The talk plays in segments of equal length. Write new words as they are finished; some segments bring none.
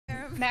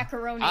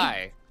Macaroni.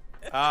 Hi.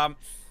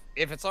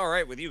 If it's all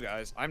right with you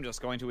guys, I'm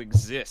just going to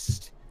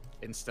exist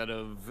instead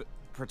of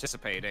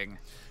participating.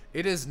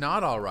 It is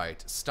not all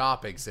right.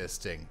 Stop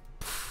existing.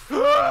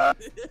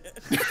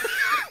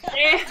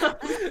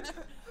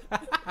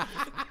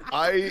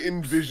 I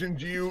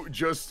envisioned you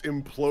just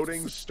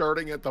imploding,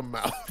 starting at the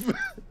mouth.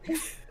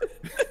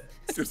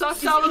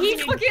 He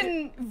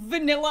fucking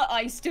vanilla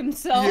iced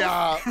himself.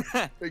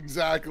 Yeah,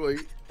 exactly.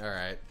 All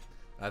right,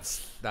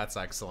 that's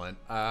excellent.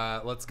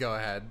 Let's go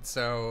ahead.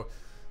 So,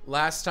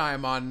 last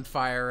time on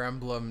Fire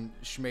Emblem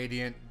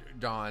Schmadiant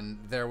Dawn,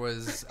 there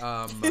was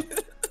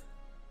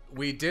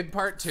we did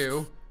part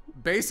 2.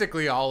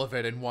 Basically all of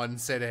it in one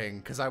sitting,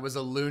 because I was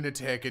a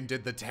lunatic and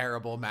did the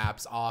terrible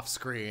maps off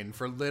screen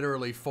for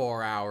literally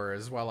 4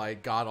 hours while I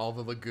got all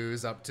the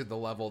Lagoos up to the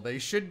level they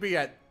should be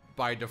at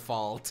by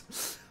default.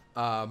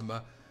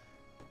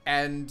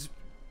 And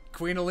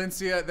Queen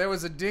Alincia, there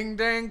was a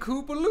ding-dang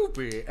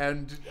Koopa-Loopy,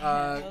 and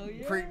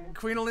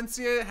Queen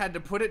Alincia had to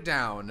put it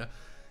down.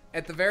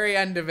 At the very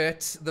end of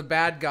it, the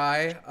bad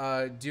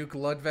guy, Duke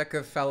Ludwig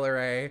of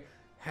Felleray,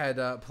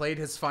 had played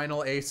his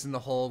final ace in the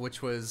hole,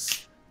 which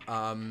was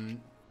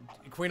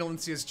Queen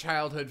Alincia's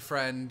childhood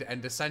friend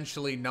and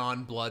essentially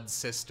non-blood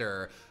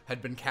sister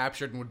had been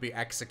captured and would be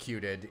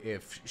executed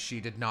if she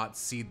did not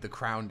cede the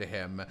crown to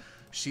him.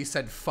 She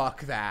said,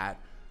 fuck that.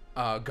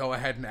 Go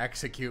ahead and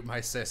execute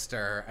my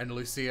sister. And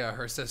Lucia,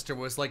 her sister,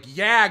 was like,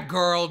 yeah,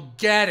 girl,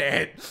 get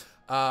it.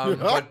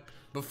 But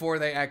before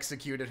they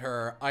executed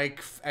her,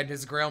 Ike and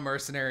his Grail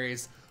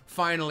mercenaries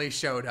finally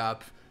showed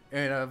up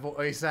in a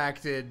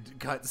voice-acted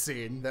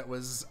cutscene that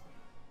was,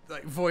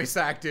 like,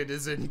 voice-acted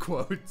is in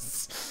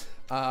quotes.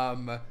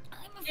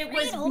 It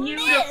was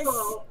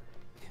beautiful.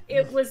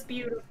 It was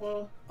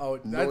beautiful. Oh,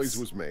 noise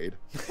was made.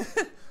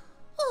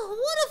 Oh,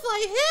 what if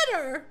I hit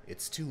her?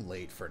 It's too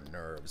late for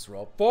nerves.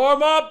 Roll.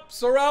 Form up!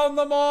 Surround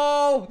them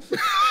all!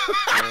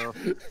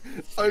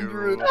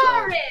 Under it!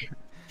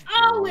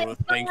 Oh, You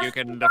think you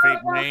can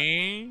defeat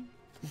me?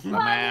 The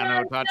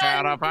man who touched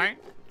out a pint?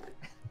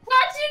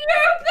 Watching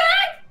your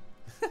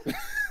back!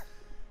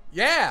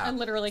 Yeah! I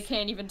literally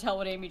can't even tell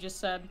what Amy just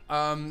said.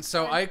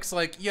 So Ike's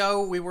like,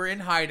 yo, we were in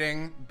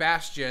hiding.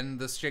 Bastion,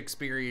 the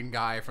Shakespearean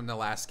guy from the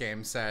last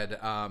game, said,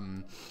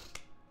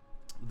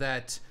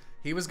 that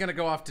he was gonna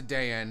go off to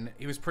Dayan.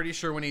 He was pretty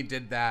sure when he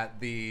did that,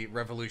 the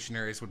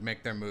revolutionaries would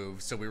make their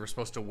move, so we were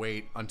supposed to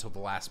wait until the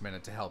last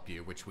minute to help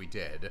you, which we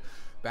did.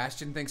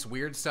 Bastion thinks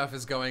weird stuff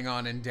is going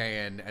on in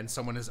Dayan, and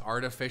someone is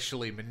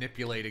artificially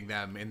manipulating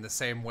them in the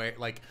same way,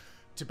 like,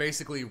 to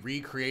basically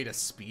recreate a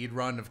speed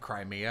run of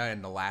Crimea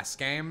in the last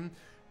game.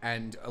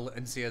 And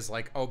Alincia's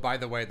like, oh, by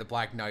the way, the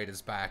Black Knight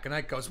is back. And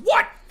Ike goes,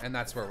 what? And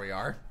that's where we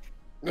are.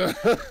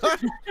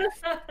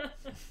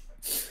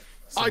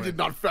 I did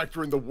not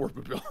factor in the warp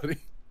ability.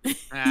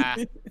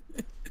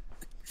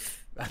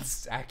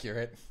 That's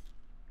accurate.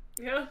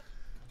 Yeah.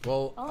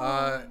 Well,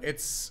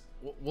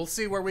 we'll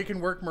see where we can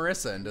work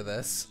Marissa into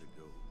this.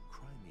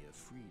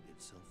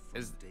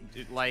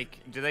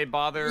 Do they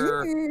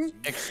bother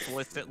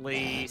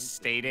explicitly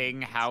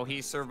stating how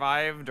he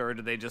survived, or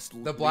do they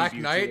just the Black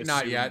Knight?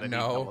 Not yet,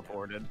 no.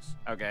 Teleported?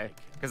 Okay,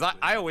 because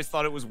I always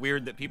thought it was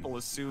weird that people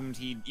assumed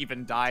he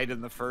even died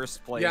in the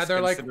first place. Yeah,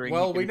 they're like,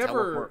 well, we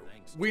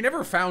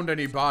never found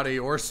any body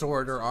or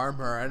sword or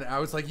armor, and I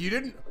was like, you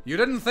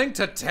didn't think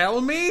to tell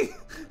me?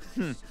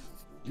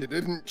 You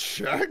didn't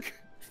check?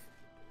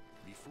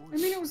 I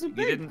mean, it was a big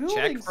You didn't building,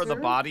 check for sir. the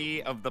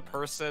body of the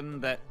person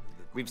that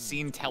we've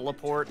seen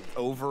teleport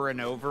over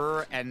and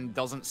over and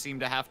doesn't seem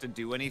to have to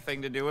do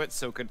anything to do it,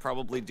 so could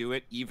probably do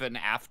it even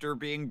after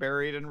being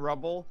buried in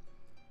rubble.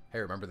 Hey,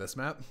 remember this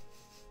map?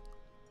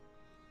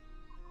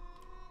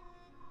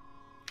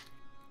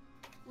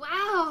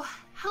 Wow,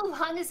 how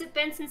long has it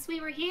been since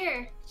we were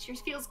here? Sure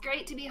feels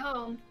great to be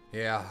home.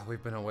 Yeah,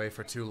 we've been away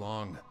for too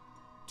long.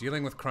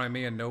 Dealing with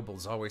Crimean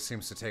nobles always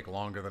seems to take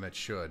longer than it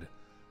should.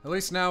 At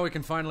least now we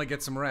can finally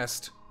get some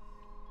rest.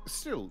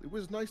 Still, it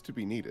was nice to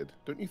be needed,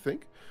 don't you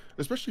think?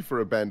 Especially for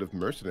a band of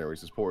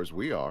mercenaries as poor as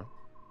we are.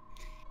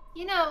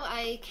 You know,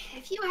 Ike,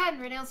 if you hadn't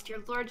renounced your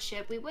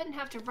lordship, we wouldn't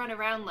have to run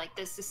around like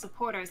this to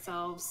support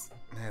ourselves.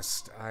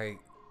 Nest,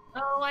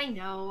 Oh, I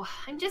know.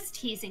 I'm just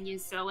teasing you,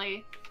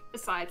 silly.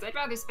 Besides, I'd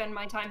rather spend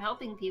my time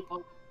helping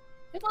people.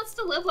 Who wants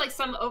to live like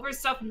some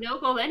overstuffed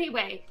noble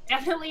anyway?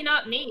 Definitely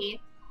not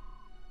me.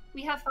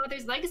 We have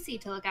Father's legacy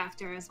to look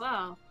after as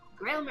well.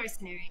 Grail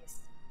mercenaries.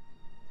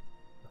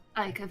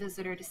 Ike, a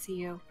visitor to see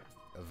you.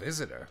 A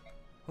visitor?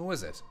 Who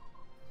is it?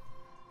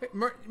 Hey,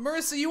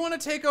 Marissa, you want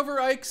to take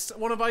over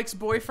one of Ike's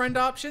boyfriend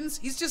options?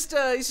 He's just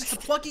a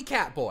plucky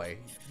cat boy.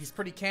 He's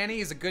pretty canny.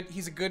 He's a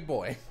good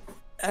boy.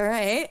 All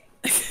right.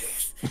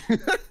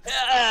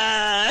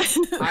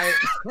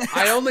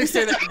 I only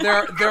say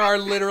that there are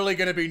literally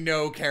going to be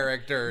no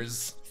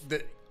characters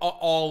that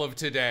all of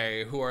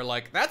today who are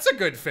like, that's a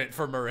good fit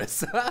for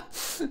Marissa.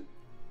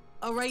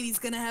 All right, he's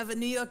gonna have a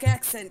New York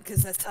accent,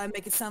 because that's how I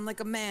make it sound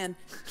like a man.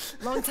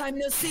 Long time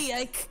no see,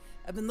 Ike.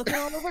 I've been looking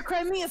all over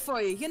Crimea for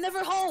you. You're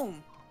never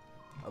home.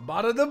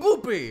 Abada the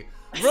boopy.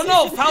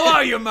 Ranulf, how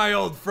are you, my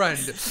old friend?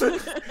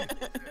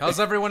 How's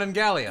everyone in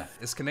Gallia?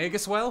 Is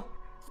Kanagus well?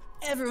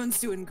 Everyone's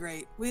doing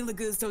great. We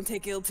Lagoos don't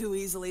take ill too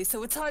easily,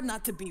 so it's hard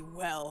not to be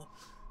well.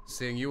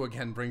 Seeing you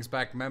again brings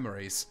back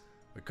memories.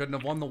 We couldn't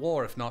have won the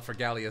war if not for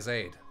Gallia's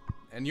aid.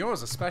 And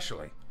yours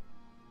especially.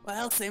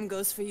 Well, same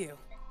goes for you.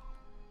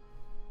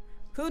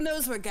 Who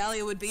knows where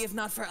Gallia would be if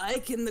not for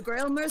Ike and the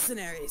Grail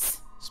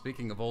mercenaries?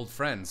 Speaking of old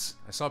friends,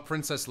 I saw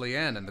Princess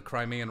Leanne in the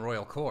Crimean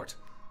royal court.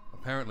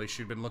 Apparently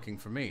she'd been looking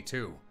for me,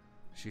 too.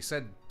 She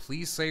said,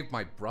 please save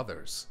my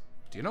brothers.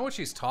 Do you know what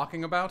she's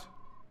talking about?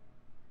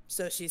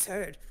 So she's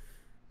heard.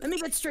 Let me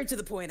get straight to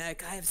the point,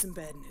 Ike. I have some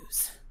bad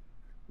news.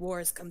 War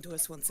has come to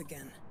us once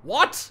again.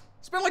 What?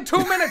 It's been like 2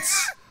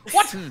 minutes!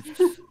 What?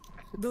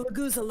 The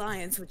Lagoos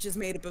Alliance, which is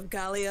made up of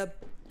Gallia,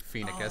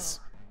 Phoenicus.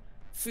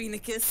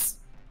 Phoenicus,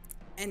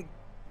 and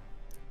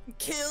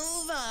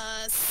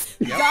Kilvas.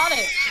 Yep. Got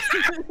it.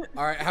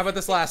 Alright, how about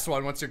this last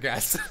one? What's your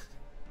guess?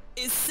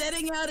 Is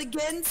setting out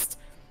against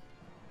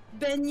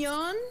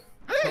Benyon?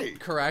 Hey!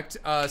 Correct.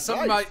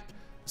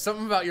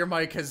 Something about your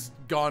mic has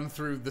gone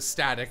through the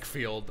static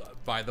field,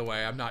 by the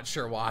way. I'm not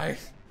sure why.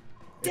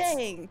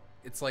 Dang.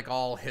 It's like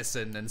all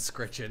hissing and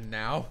scritching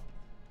now.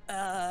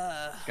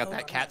 Got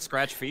that cat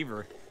scratch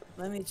fever.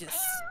 Let me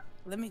just.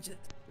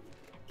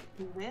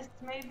 This,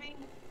 maybe?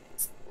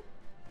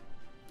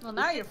 Well,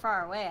 now you're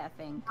far away, I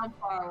think. I'm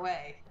far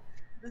away.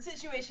 The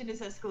situation has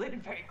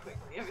escalated very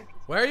quickly. Everything's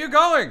Where are you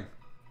going?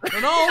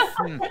 Ranulf!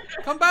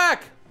 Come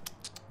back!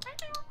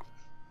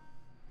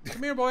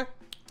 Come here, boy.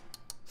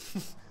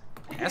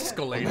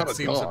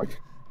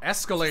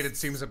 Escalated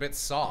seems a bit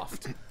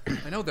soft.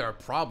 I know there are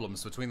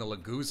problems between the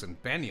Lagoos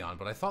and Benyon,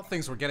 but I thought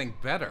things were getting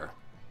better.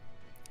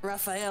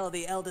 Raphael,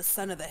 the eldest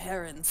son of the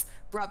Herons,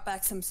 brought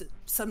back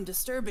some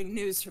disturbing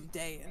news from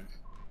Dayan.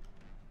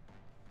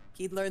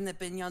 He'd learned that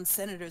Benyon's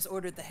senators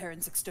ordered the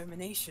Herons'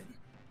 extermination.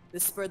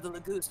 This spurred the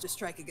Lagoos to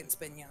strike against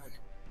Benyon.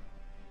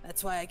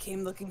 That's why I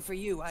came looking for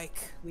you,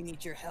 Ike. We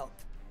need your help.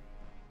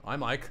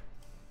 I'm Ike.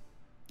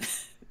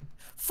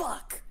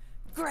 Fuck!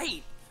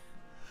 Great!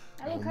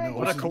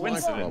 What a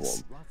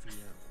coincidence.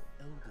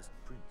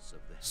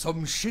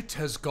 Some shit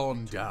has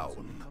gone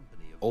down.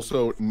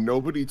 Also,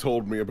 nobody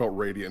told me about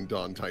Radiant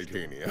Dawn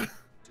Titania.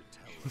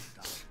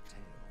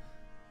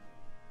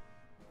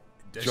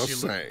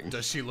 Just saying.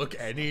 Does she look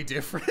any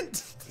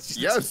different?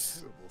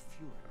 Yes!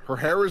 Her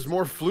hair is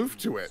more floof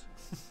to it.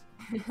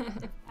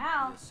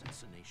 Ow.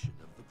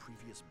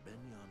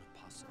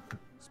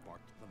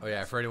 Oh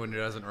yeah, for anyone who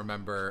doesn't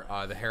remember,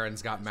 the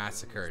Herons got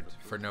massacred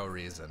for no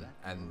reason,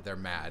 and they're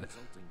mad.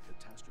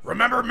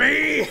 Remember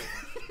me?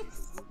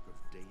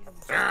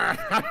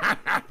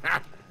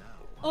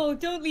 Oh,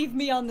 don't leave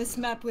me on this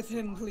map with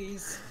him,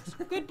 please.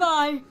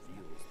 Goodbye.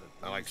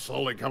 I like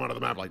slowly come onto the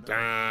map like,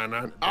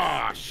 dan.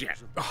 Ah,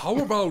 shit. How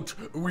about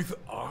with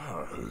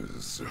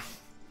ours?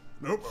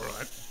 Nope,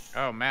 alright.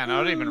 Oh man, I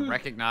don't even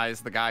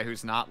recognize the guy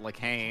who's not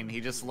Lacane. He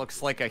just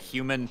looks like a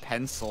human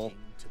pencil.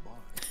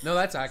 No,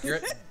 that's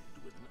accurate.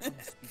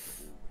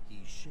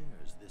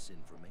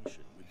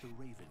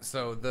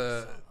 So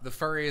the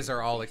furries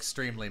are all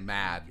extremely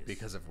mad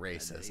because of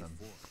racism.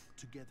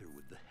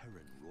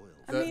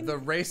 The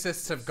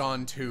racists have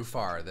gone too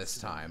far this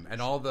time,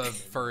 and all the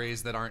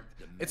furries that aren't...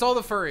 It's all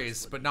the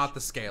furries, but not the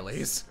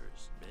scalies.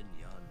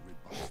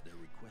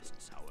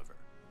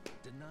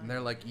 And they're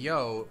like,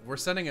 yo, we're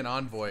sending an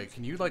envoy.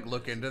 Can you, like,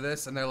 look into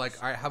this? And they're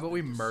like, all right, how about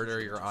we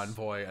murder your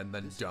envoy and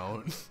then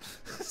don't?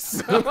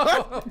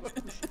 So...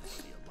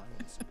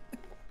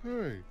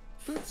 Hey,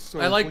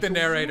 I like the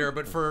narrator,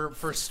 but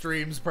for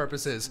stream's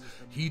purposes,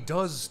 he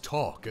does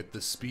talk at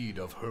the speed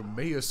of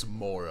Hermaeus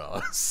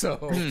Mora,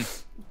 so...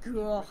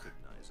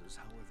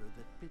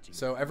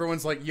 So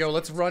everyone's like, yo,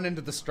 let's run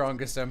into the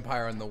strongest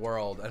empire in the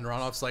world. And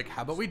Ranulf's like,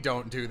 how about we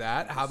don't do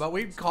that? How about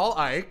we call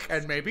Ike,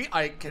 and maybe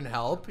Ike can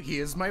help. He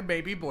is my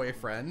baby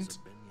boyfriend.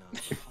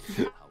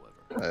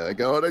 I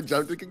go and I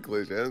jump to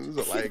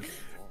conclusions, like...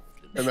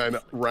 And then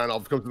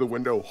Ranulf comes to the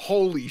window.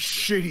 Holy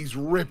shit, he's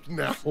ripped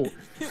now.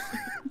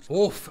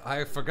 Oof,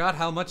 I forgot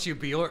how much you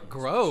Bjork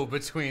grow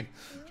between...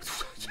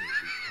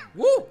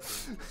 Woo!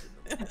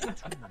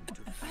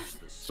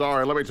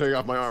 Sorry, let me take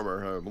off my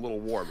armor. I'm a little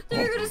warm.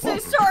 You're gonna say,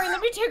 sorry, let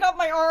me take out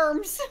my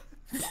arms.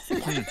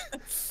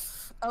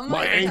 Oh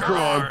my ankle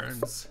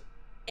arms.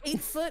 8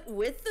 foot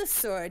with the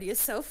sword. You're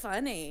so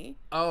funny.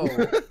 Oh.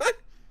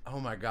 Oh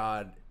my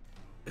god.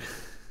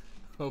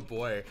 Oh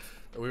boy.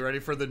 Are we ready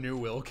for the new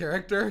Will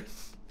character?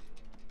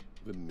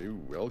 The new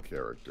Will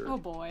character. Oh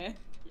boy.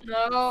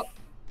 No.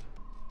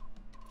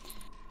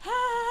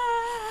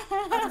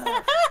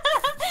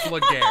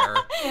 Laguerre.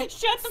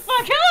 Shut the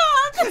fuck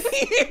up!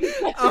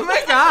 Oh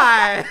my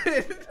god!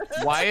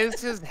 Why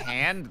is his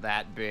hand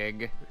that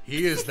big?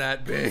 He is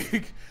that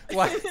big.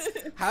 What?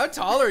 How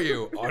tall are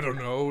you? I don't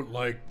know,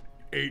 like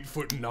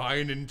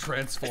 8'9" in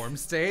transform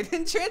state.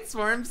 In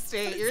transform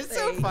state, you're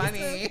so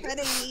funny.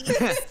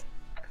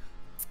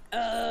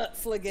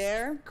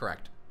 Flaguer.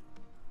 Correct.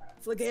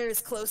 Flagare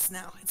is close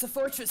now. It's a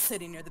fortress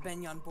city near the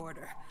Benyon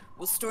border.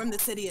 We'll storm the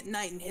city at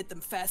night and hit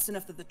them fast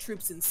enough that the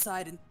troops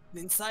inside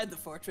the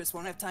fortress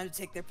won't have time to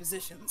take their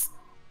positions.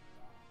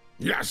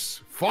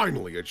 Yes,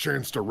 finally a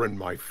chance to rend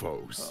my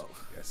foes. Oh,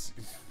 yes.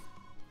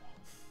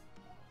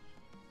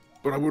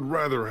 But I would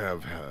rather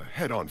have a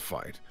head-on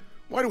fight.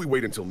 Why do we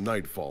wait until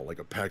nightfall like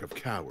a pack of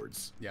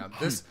cowards? Yeah,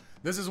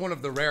 this is one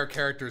of the rare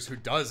characters who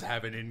does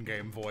have an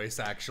in-game voice,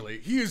 actually.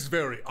 He is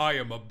very, I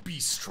am a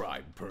beast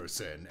tribe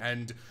person,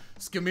 and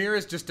Skimir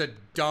is just a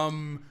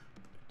dumb,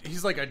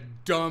 he's like a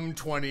dumb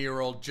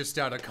 20-year-old just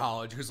out of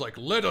college who's like,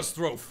 let us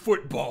throw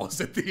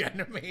footballs at the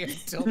enemy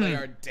until they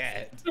are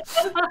dead.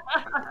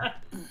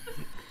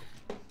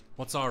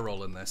 What's our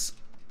role in this?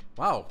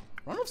 Wow,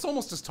 Ranulph's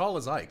almost as tall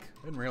as Ike.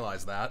 Didn't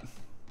realize that.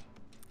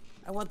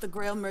 I want the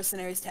Grail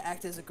mercenaries to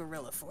act as a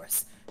guerrilla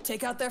force.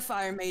 Take out their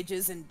fire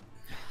mages and...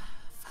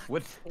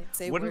 Wouldn't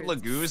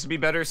words. Laguz be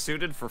better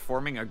suited for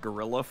forming a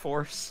guerrilla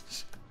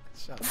force?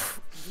 Shut up.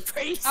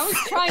 I was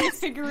trying to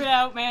figure it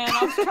out, man.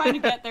 I was trying to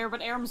get there,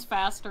 but Aram's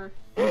faster.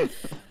 The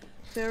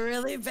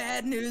really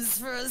bad news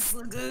for us,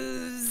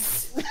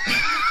 Laguz.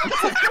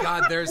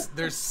 God,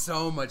 there's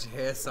so much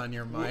hiss on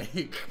your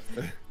mic.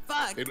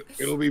 Fuck.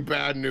 It'll be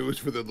bad news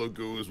for the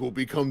Laguz. We'll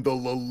become the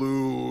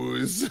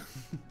Laloos.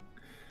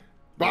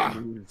 Bah!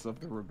 Of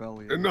the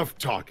rebellion. Enough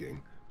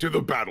talking. To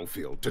the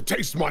battlefield, to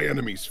taste my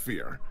enemy's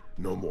fear.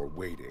 No more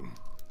waiting.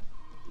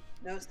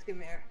 No,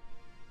 Skimir.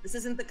 This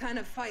isn't the kind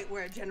of fight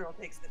where a general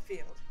takes the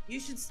field. You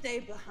should stay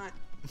behind.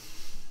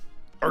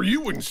 Are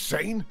you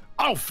insane?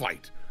 I'll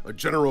fight! A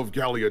general of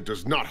Gallia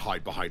does not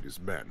hide behind his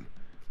men.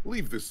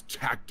 Leave this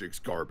tactics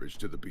garbage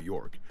to the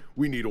Bjork.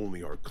 We need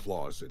only our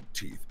claws and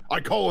teeth. I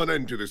call an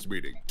end to this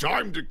meeting.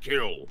 Time to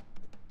kill!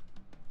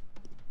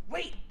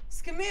 Wait,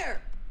 Skimir!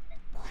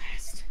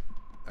 Blast.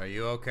 Are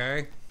you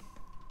okay?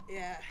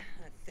 Yeah,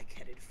 that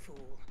thick-headed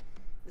fool.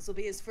 This will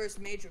be his first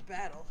major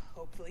battle.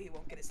 Hopefully he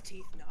won't get his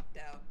teeth knocked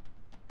out.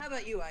 How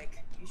about you,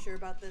 Ike? You sure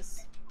about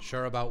this?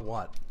 Sure about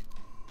what?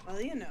 Well,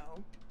 you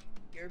know.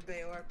 You're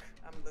Bjork,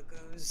 I'm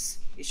Laguz.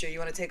 You sure you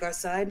want to take our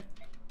side?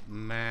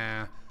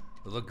 Nah.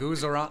 The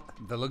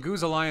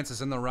Laguz Alliance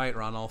is in the right,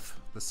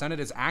 Ranulph. The Senate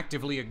is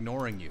actively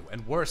ignoring you,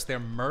 and worse, they're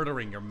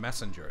murdering your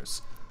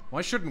messengers.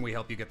 Why shouldn't we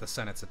help you get the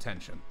Senate's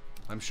attention?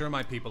 I'm sure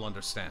my people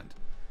understand.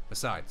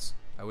 Besides,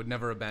 I would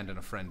never abandon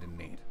a friend in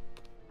need.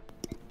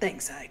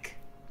 Thanks, Ike.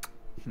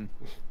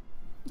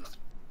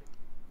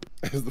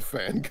 As the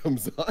fan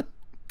comes on.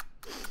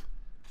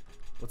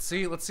 Let's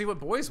see what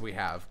boys we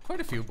have. Quite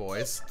a few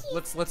boys.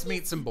 Let's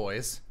meet some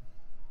boys.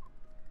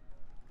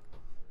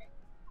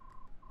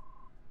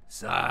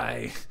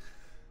 Sigh.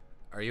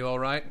 Are you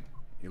alright?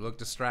 You look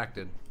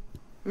distracted.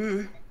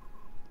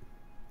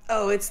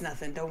 Oh, it's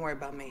nothing. Don't worry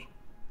about me.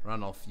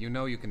 Ranulph, you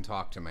know you can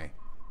talk to me.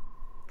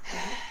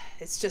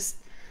 It's just...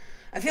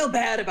 I feel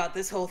bad about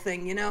this whole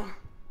thing, you know?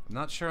 I'm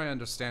not sure I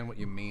understand what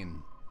you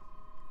mean.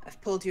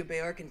 I've pulled you,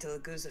 Bjork, into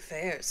Laguz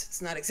affairs.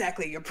 It's not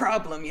exactly your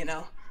problem, you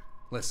know?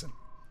 Listen,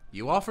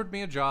 you offered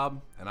me a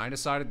job, and I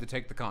decided to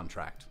take the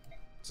contract.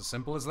 It's as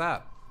simple as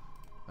that.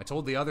 I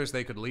told the others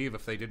they could leave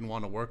if they didn't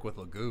want to work with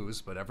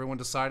Laguz, but everyone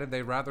decided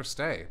they'd rather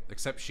stay,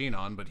 except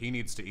Shinon, but he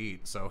needs to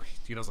eat, so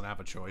he doesn't have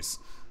a choice.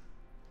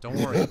 Don't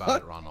worry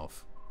about it,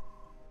 Ranulph.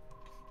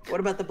 What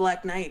about the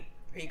Black Knight?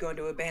 Are you going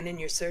to abandon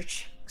your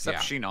search?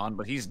 Except Yeah. Shinon,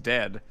 but he's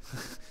dead.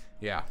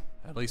 Yeah,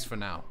 at least for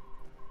now.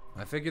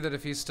 I figure that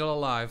if he's still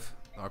alive,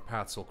 our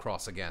paths will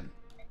cross again.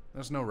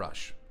 There's no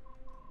rush.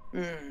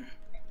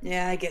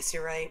 Yeah, I guess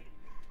you're right.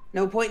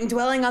 No point in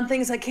dwelling on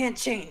things I can't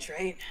change,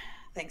 right?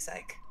 Thanks,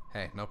 Ike.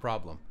 Hey, no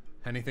problem.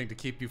 Anything to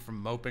keep you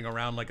from moping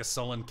around like a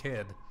sullen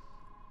kid.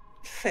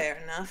 Fair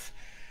enough.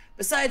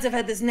 Besides, I've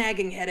had this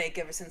nagging headache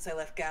ever since I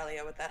left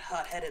Gallia with that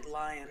hot-headed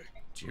lion.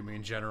 Do you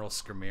mean General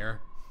Skimir?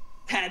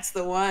 That's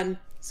the one.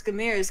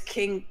 Skimir is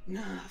king...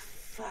 No,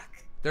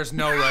 fuck. There's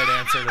no right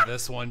answer to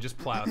this one, just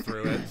plow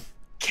through it.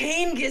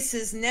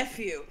 Kaengis'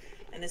 nephew,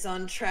 and is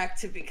on track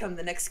to become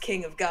the next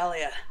king of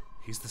Gallia.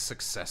 He's the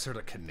successor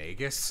to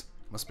Kaengis?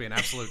 Must be an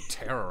absolute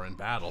terror in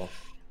battle.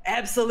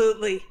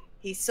 Absolutely.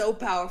 He's so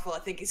powerful, I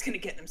think he's gonna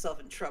get himself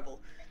in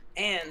trouble.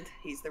 And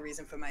he's the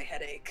reason for my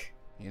headache.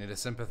 You need a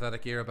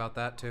sympathetic ear about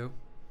that, too?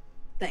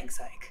 Thanks,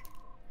 Ike.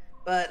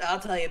 But I'll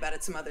tell you about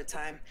it some other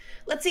time.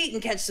 Let's eat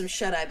and catch some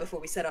shut-eye before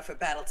we set off for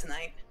battle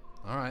tonight.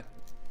 Alright.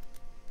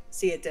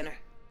 See you at dinner.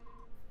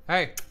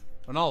 Hey,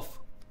 Ranulph.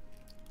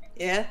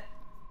 Yeah?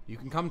 You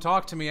can come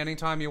talk to me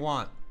anytime you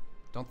want.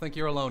 Don't think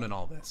you're alone in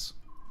all this.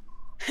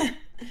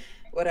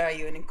 What are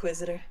you, an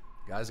inquisitor?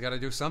 Guys gotta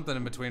do something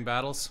in between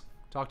battles.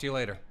 Talk to you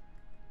later.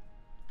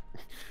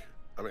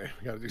 I mean,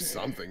 we gotta do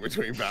something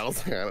between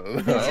battles. I don't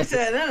know. Just,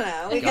 I don't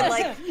know. We could,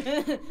 like,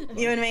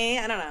 you and me,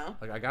 I don't know.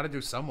 Like, I gotta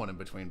do someone in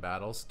between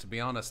battles. To be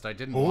honest, I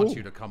didn't want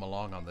you to come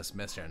along on this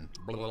mission.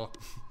 Blah.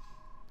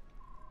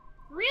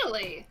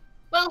 Really?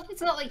 Well,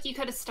 it's not like you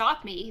could have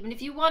stopped me, even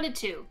if you wanted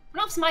to.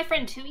 Ranulph's my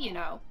friend too, you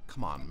know.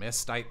 Come on,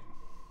 Mist, Ike,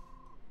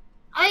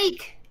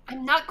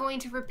 I'm not going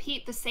to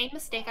repeat the same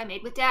mistake I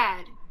made with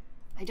Dad.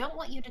 I don't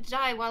want you to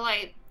die while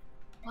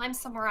I'm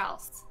somewhere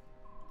else.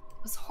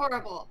 It was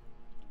horrible.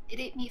 It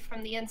ate me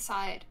from the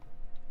inside.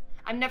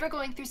 I'm never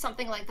going through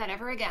something like that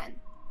ever again.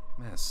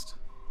 Missed.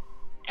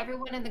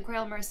 Everyone in the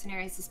Grail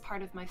Mercenaries is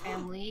part of my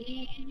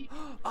family.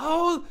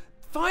 Oh,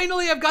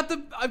 finally I've got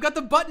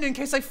the button in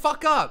case I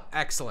fuck up.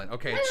 Excellent.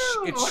 Okay,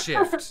 it's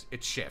shift.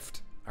 It's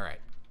shift. All right.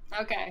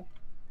 Okay.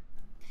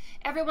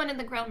 Everyone in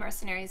the Grail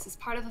Mercenaries is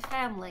part of a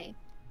family.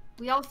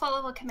 We all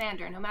follow a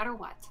commander no matter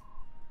what.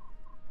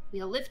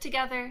 We'll live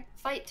together,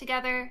 fight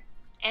together,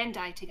 and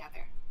die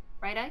together.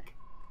 Right, Ike?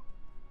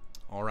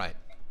 All right.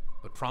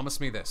 But promise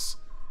me this.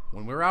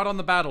 When we're out on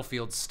the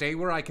battlefield, stay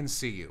where I can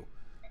see you.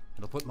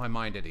 It'll put my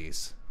mind at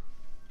ease.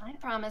 I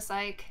promise,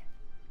 Ike.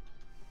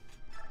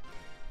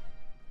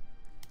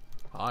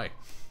 Hi.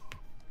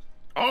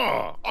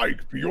 Ah,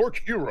 Ike,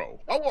 Bjork hero.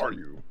 How are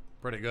you?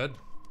 Pretty good.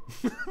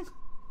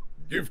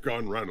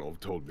 Gifgon Ranulf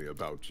told me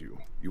about you.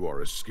 You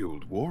are a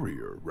skilled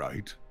warrior,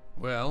 right?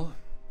 Well,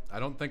 I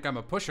don't think I'm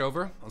a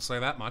pushover. I'll say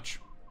that much.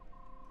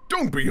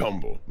 Don't be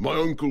humble. My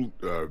uncle,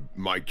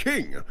 my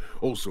king,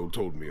 also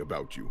told me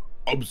about you.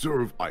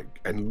 Observe Ike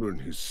and learn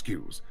his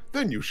skills.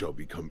 Then you shall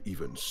become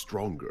even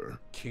stronger.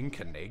 King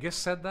Kanagus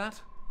said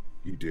that?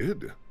 He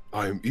did.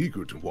 I am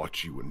eager to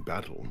watch you in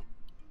battle.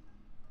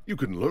 You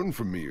can learn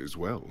from me as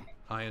well.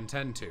 I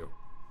intend to.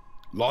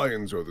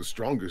 Lions are the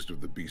strongest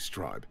of the beast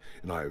tribe,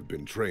 and I have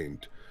been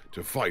trained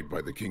to fight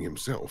by the king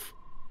himself.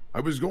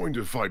 I was going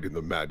to fight in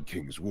the Mad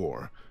King's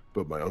War,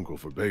 but my uncle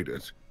forbade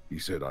it. He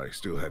said I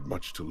still had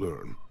much to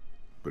learn.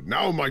 But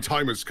now my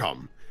time has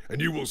come,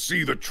 and you will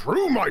see the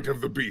true might of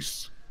the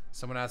beasts.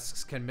 Someone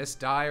asks, can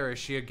Mist die or is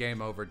she a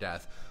game over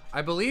death?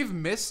 I believe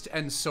Mist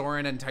and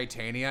Soren and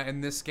Titania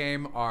in this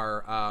game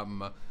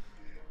are,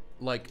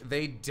 like,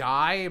 they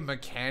die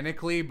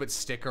mechanically but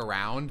stick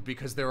around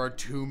because there are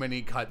too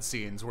many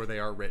cutscenes where they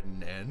are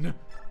written in.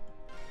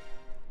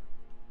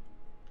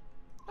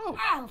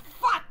 Oh,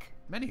 fuck!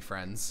 Many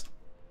friends.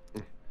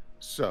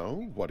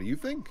 So, what do you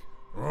think?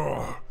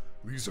 Ah,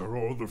 these are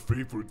all the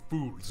favorite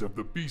foods of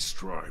the beast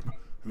tribe.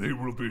 They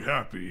will be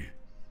happy.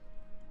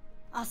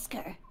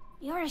 Oscar,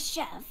 you're a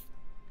chef?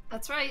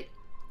 That's right.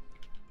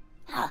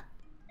 Huh,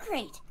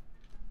 great.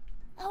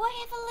 Oh, I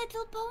have a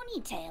little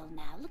ponytail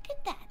now. Look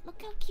at that.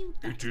 Look how cute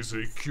that It is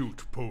a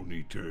cute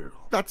ponytail.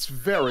 That's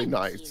very Thank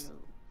nice.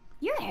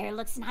 you. Your hair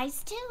looks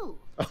nice too.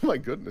 Oh my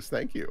goodness,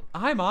 thank you.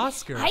 I'm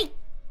Oscar.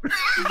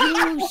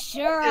 You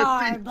sure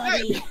are,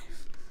 buddy.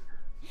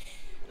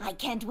 I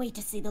can't wait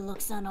to see the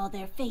looks on all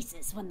their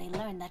faces when they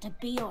learn that a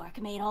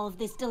Bjork made all of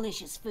this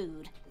delicious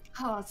food.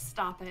 Oh,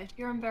 stop it.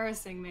 You're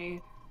embarrassing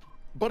me.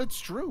 But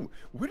it's true.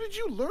 Where did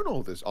you learn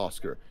all this,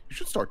 Oscar? You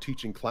should start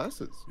teaching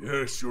classes.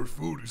 Yes, your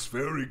food is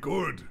very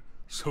good.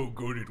 So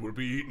good it will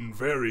be eaten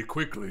very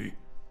quickly.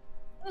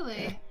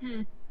 Really?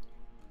 Do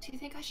you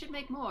think I should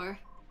make more?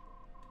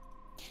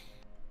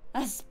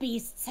 Us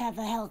beasts have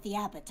a healthy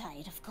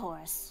appetite, of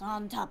course.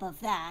 On top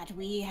of that,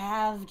 we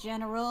have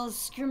Generals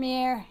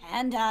Skrimir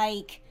and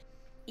Ike.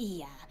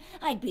 Yeah,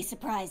 I'd be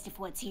surprised if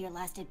what's here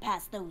lasted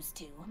past those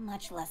two,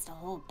 much less a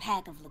whole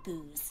pack of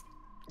lagoos.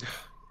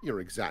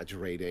 You're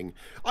exaggerating.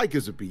 Ike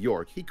is a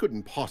Bjork. He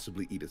couldn't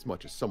possibly eat as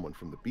much as someone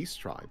from the beast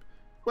tribe.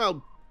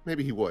 Well,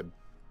 maybe he would.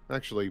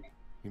 Actually,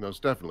 he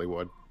most definitely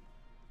would.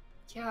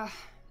 Yeah,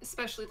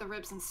 especially the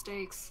ribs and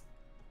steaks.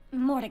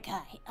 Mordecai,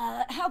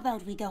 how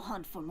about we go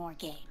hunt for more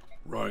game?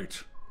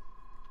 Right.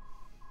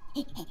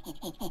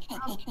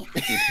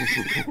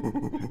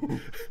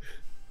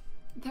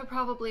 There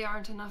probably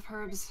aren't enough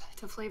herbs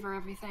to flavor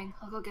everything.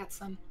 I'll go get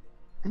some.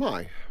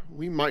 My,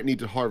 we might need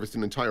to harvest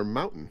an entire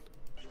mountain.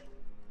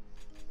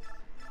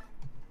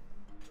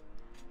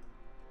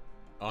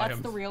 That's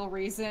the real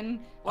reason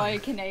why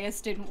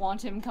Kanaeus didn't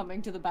want him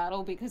coming to the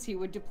battle, because he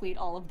would deplete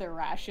all of their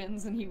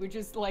rations and he would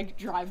just, like,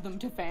 drive them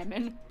to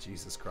famine.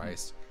 Jesus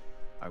Christ.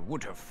 I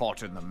would have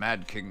fought in the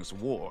Mad King's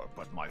War,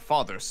 but my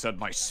father said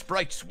my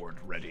sprites weren't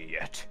ready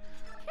yet.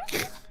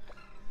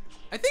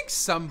 I think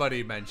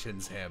somebody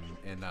mentions him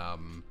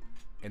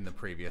in the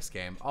previous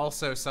game.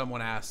 Also,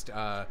 someone asked,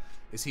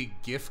 is he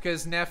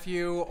Gifka's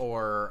nephew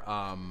or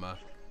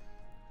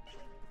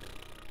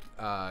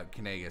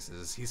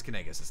Kanaeus's? He's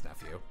Kanaeus's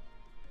nephew.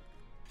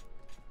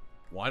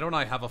 Why don't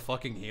I have a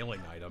fucking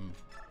healing item?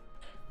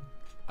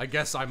 I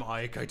guess I'm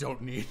Ike, I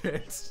don't need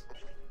it.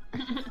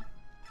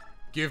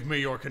 Give me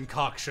your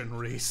concoction,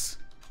 Reese.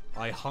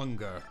 I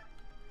hunger.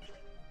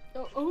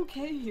 Oh,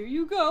 okay, here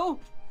you go.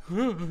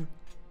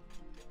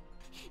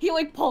 He,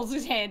 like, pulls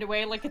his hand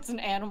away like it's an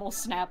animal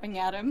snapping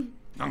at him.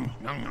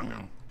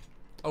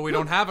 Oh, we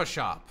don't have a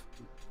shop.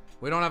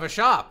 We don't have a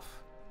shop.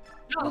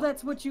 Oh,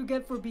 that's what you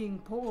get for being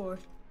poor.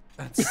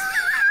 That's,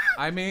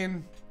 I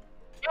mean...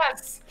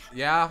 Yes!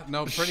 Yeah,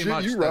 no, pretty Shit,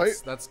 much. you That's,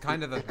 right. that's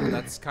kind of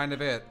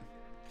it.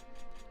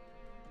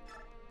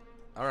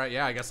 Alright,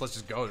 yeah, I guess let's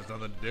just go. There's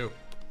nothing to do.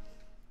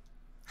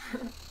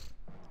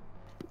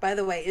 By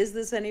the way, is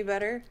this any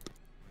better?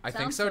 I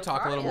think Sounds so. so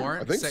Talk far, a little yeah. more.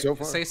 I think so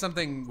far. Say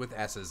something with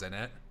S's in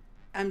it.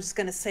 I'm just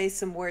gonna say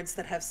some words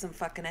that have some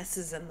fucking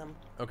S's in them.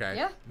 Okay.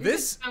 Yeah.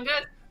 I'm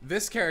good.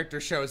 This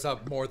character shows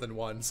up more than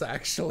once,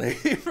 actually,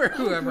 for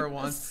whoever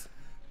wants.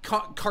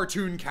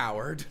 Cartoon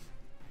coward.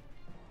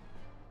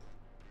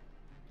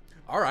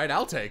 All right,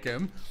 I'll take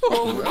him.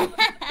 Oh,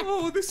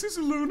 oh, this is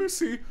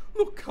lunacy.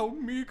 Look how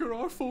meager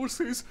our force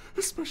is,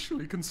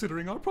 especially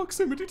considering our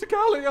proximity to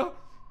Gallia.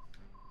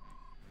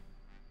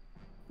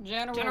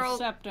 General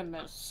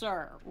Septimus,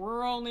 sir,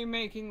 we're only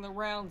making the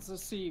rounds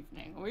this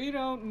evening. We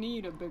don't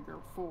need a bigger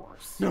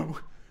force. No,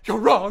 you're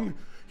wrong.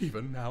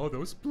 Even now,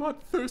 those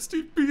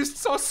bloodthirsty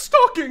beasts are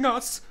stalking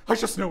us. I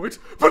just know it.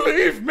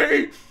 Believe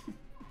me.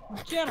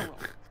 General,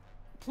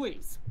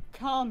 please,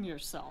 calm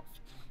yourself.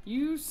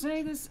 You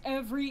say this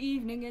every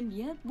evening, and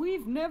yet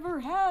we've never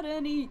had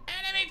any...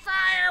 Enemy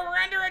fire! We're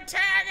under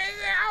attack!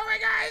 Oh my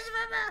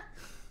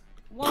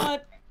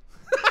What?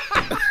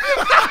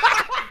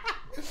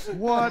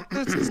 What?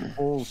 This is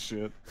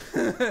bullshit.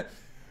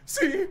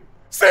 See?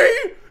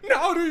 See?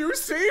 Now do you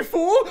see,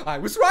 fool? I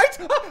was right.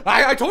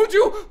 I told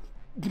you.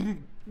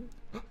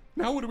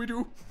 Now what do we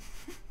do?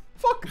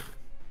 Fuck.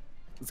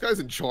 This guy's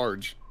in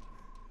charge.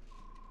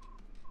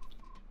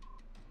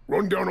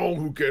 Run down all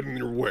who get in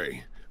your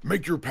way.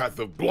 Make your path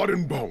of blood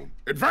and bone.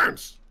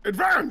 Advance!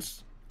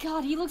 Advance!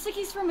 God, he looks like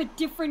he's from a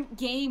different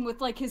game with,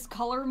 like, his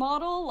color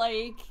model.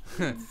 Like,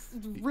 it's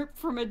ripped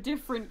from a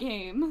different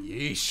game.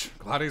 Yeesh.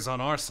 Glad he's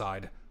on our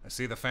side. I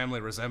see the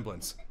family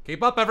resemblance.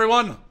 Keep up,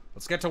 everyone.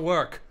 Let's get to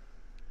work.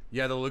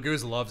 Yeah, the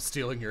Lagoos love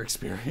stealing your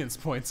experience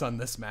points on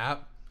this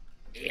map.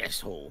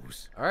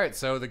 Assholes. Alright,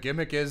 so the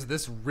gimmick is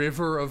this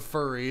river of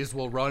furries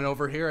will run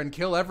over here and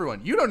kill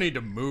everyone. You don't need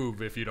to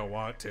move if you don't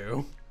want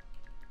to.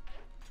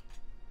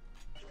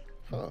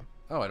 Huh.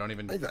 Oh, I don't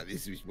even... I thought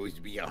this was supposed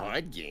to be a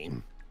hard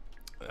game.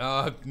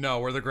 No,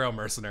 we're the Grail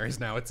Mercenaries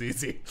now. It's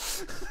easy.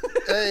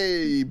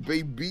 Hey,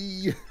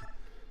 baby.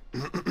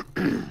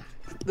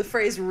 The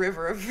phrase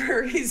 "river of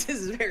furries"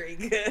 is very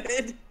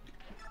good.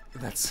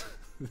 That's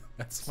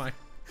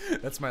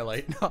my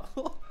light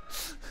novel.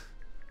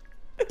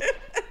 It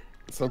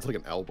sounds like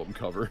an album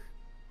cover.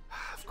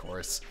 Of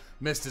course.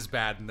 Mist is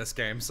bad in this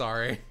game,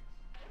 sorry.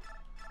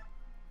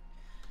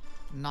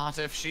 Not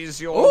if she's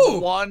your Ooh!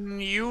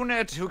 one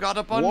unit who got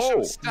a bunch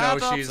Whoa. of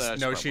stat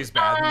She's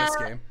bad in this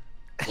game.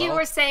 You Well,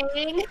 were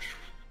saying?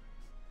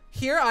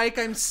 Here, Ike,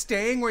 I'm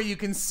staying where you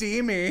can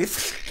see me.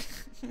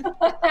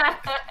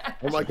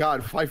 Oh my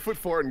god,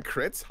 5'4" and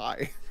crits?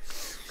 Hi.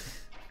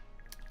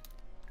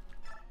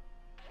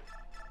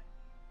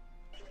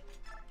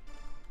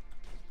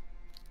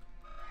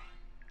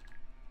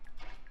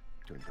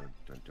 Dun, dun,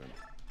 dun, dun.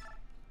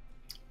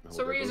 Oh,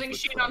 So we're there goes using the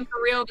Sheen truck. on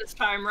for real this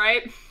time,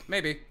 right?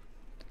 Maybe.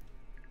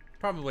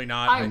 Probably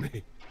not. I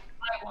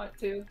want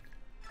to.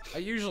 I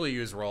usually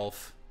use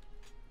Rolf.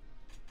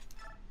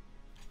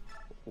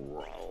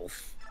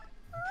 Rolf.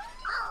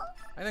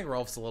 I think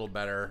Rolf's a little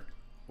better.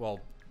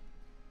 Well,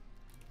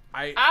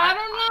 I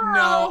don't know.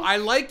 No, I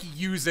like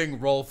using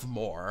Rolf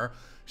more.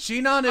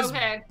 Sheenon is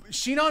Okay.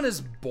 Sheenon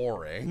is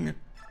boring,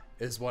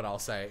 is what I'll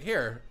say.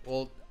 Here,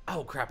 well,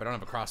 oh crap, I don't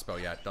have a crossbow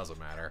yet. Doesn't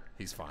matter.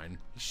 He's fine.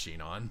 He's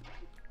Sheenon.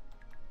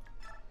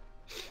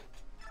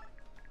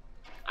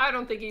 I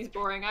don't think he's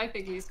boring. I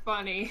think he's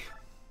funny.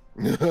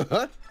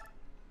 All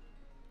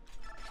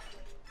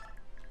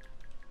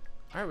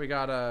right, we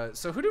got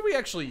so who did we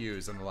actually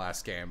use in the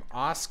last game?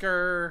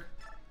 Oscar.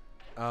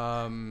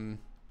 You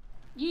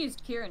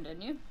used Kieran,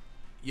 didn't you?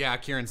 Yeah,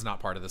 Kieran's not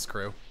part of this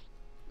crew.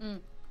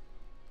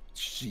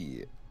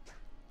 Shit.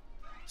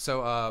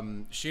 So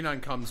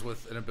Sheenon comes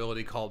with an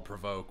ability called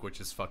Provoke,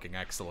 which is fucking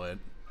excellent.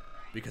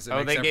 Because it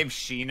Oh, makes they gave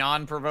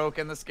Sheenon Provoke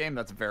in this game?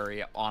 That's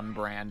very on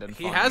brand and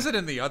He funny. has it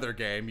in the other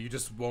game, you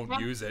just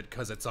won't use it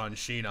because it's on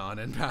Sheenon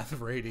and Path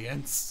of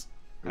Radiance.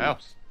 Oh.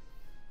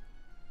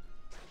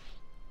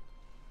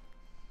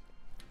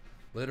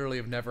 Literally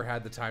have never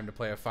had the time to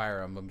play a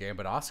Fire Emblem game,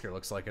 but Oscar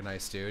looks like a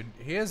nice dude.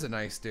 He is a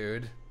nice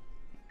dude.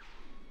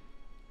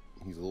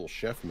 He's a little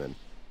chefman.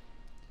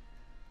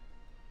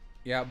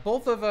 Yeah,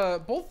 both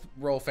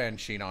Rolf and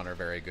Sheenon are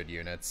very good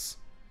units.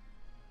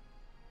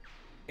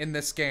 In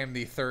this game,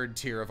 the third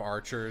tier of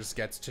archers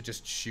gets to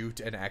just shoot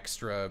an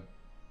extra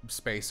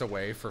space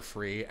away for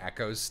free,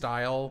 Echoes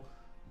style,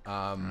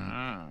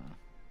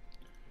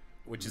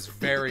 which is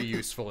very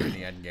useful in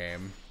the end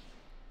game.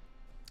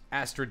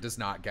 Astrid does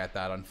not get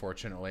that,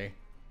 unfortunately.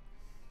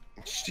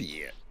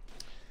 Shit.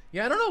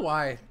 Yeah, I don't know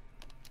why. I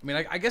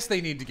mean, I guess they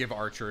need to give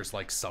archers,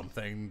 like,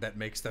 something that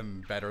makes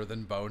them better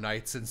than bow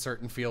knights in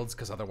certain fields,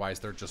 because otherwise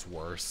they're just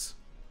worse.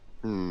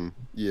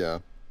 Yeah.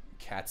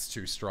 Cat's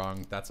too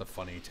strong. That's a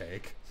funny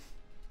take.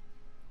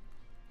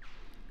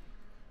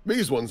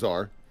 These ones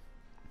are.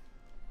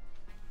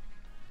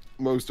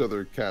 Most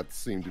other cats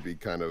seem to be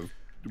kind of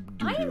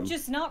doo-doo. I am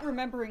just not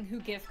remembering who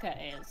Gifka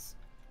is.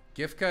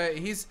 Gifka,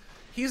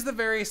 he's the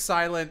very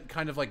silent,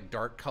 kind of like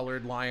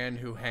dark-colored lion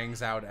who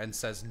hangs out and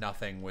says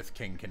nothing with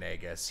King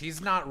Kanagus. He's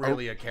not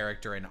really a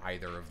character in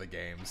either of the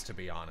games, to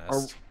be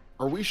honest.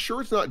 Are we sure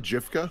it's not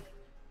Jifka?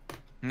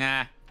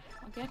 Nah.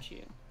 I'll get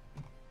you.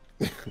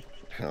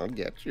 I'll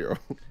get you.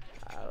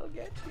 I'll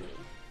get you.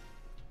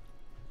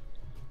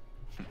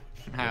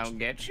 I'll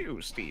get you,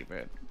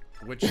 Steven.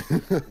 Which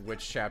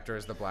chapter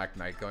is the Black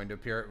Knight going to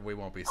appear? We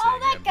won't be seeing Oh,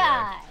 that him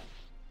guy!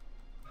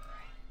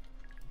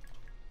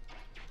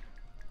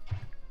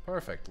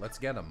 Perfect. Let's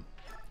get him.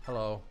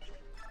 Hello.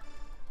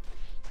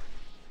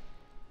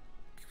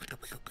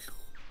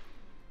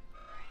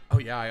 Oh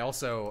yeah, I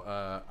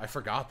also I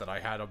forgot that I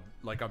had a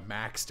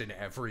maxed in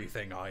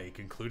everything Ike,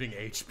 including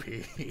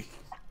HP.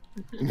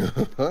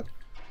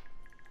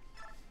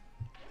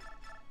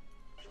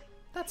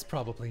 That's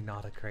probably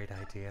not a great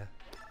idea.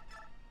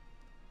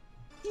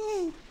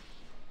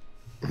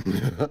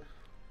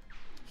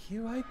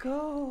 Here I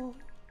go.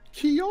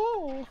 Kia.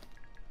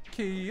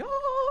 Kia.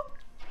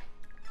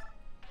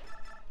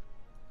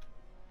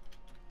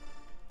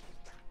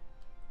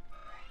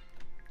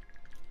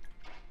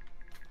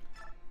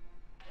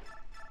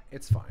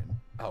 It's fine.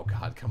 Oh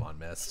god, come on,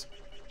 Mist.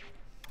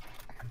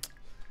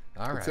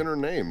 All right. It's in her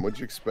name. What'd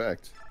you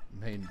expect?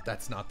 I mean,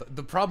 that's not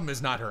the problem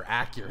is not her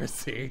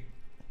accuracy.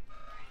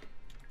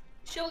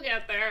 She'll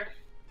get there.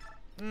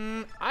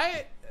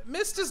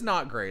 Mist is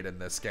not great in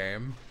this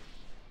game.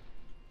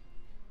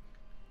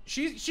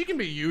 She can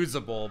be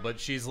usable, but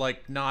she's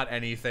like not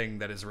anything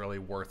that is really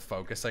worth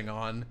focusing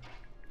on.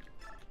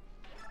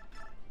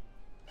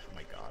 Oh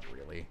my god,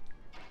 really?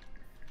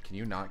 Can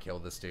you not kill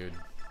this dude?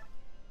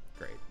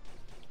 Great.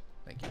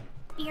 Thank you.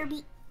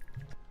 BRB.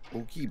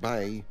 Okay,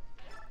 bye.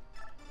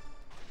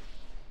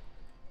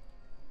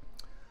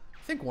 I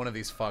think one of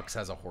these fucks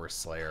has a horse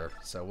slayer,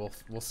 so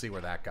we'll see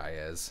where that guy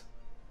is.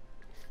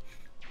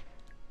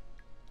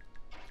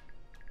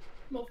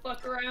 We'll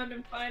fuck around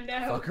and find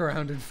out. Fuck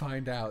around and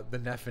find out the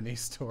Nephany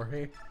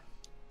story.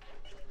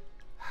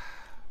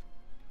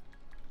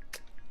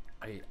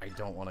 I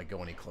don't want to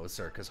go any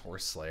closer because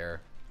Horse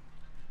Slayer.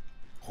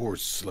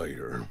 Horse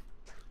Slayer.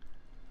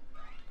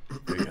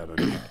 They have a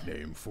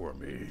nickname for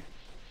me.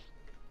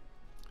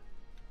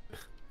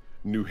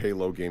 New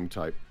Halo game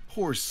type.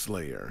 Horse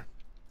Slayer.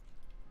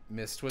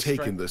 Mist was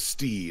taken the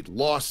steed,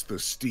 lost the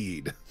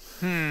steed.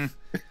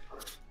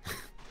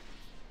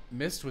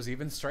 Mist was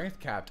even strength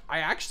capped. I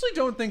actually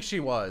don't think she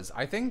was.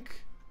 I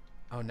think...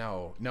 Oh,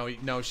 no,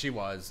 she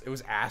was. It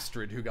was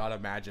Astrid who got a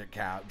magic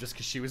cap just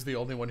because she was the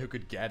only one who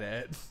could get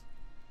it.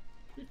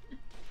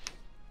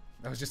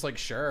 I was just like,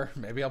 sure,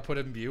 maybe I'll put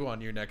imbue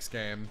on you next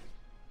game.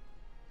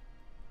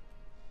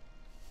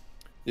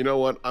 You know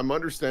what? I'm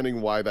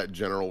understanding why that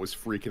general was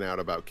freaking out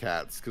about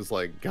cats, because,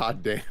 like,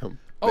 goddamn.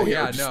 Oh,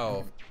 yeah,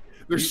 no.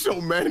 There's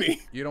so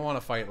many. You don't want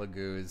to fight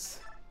Lagoos.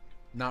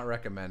 Not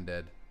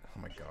recommended. Oh,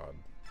 my God.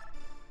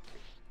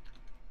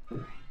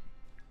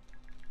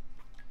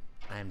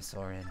 I'm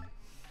Soren.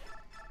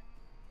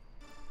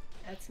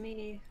 That's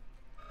me.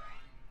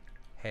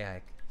 Hey,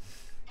 Ike.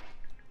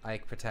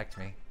 Ike, protect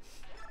me.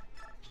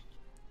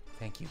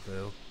 Thank you,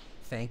 Boo.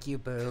 Thank you,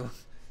 Boo.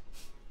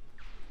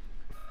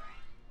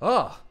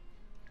 Oh!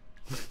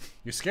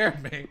 You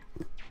scared me.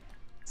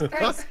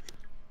 Surprise.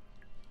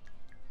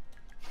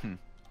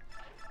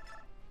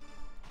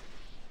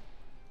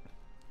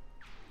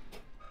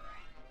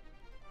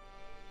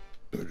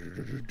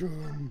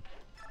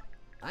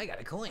 I got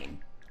a coin.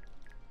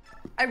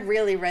 I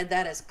really read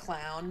that as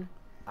clown.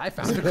 I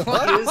found a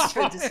coin. Used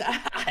for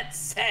that's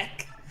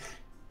sick.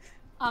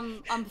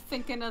 I'm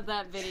thinking of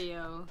that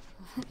video.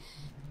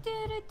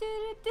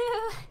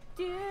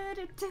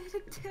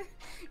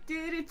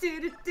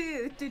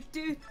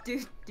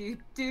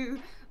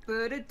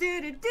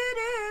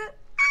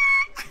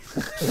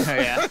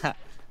 Yeah.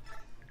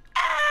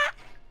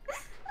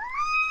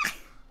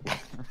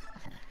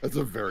 That's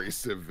a very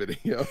Civ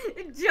video.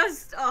 It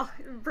just,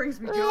 it brings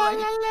me joy. La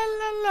la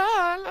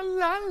la la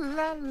la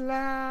la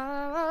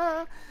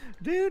la.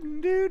 Doo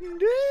doo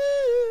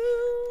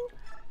doo.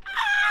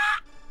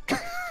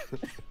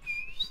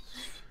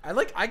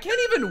 I can't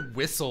even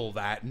whistle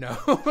that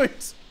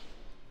note.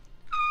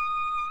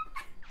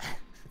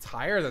 It's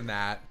higher than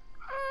that.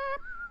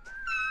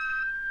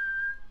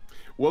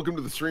 Welcome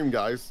to the stream,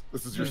 guys.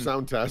 This is your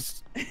sound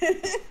test.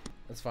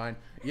 That's fine.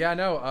 Yeah,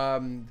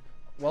 no,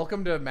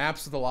 welcome to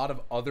maps with a lot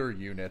of other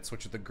units,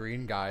 which are the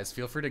green guys.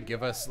 Feel free to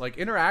give us, like,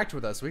 interact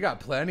with us. We got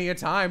plenty of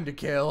time to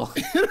kill.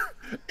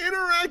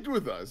 Interact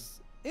with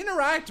us.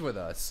 Interact with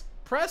us.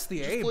 Press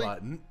the A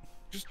button.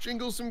 Just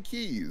jingle some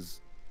keys.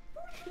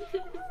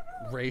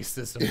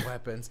 Racism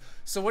weapons.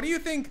 So what do you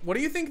think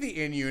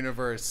the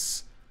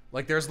in-universe,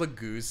 like, there's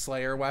Lagoos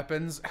Slayer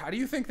weapons. How do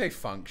you think they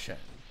function?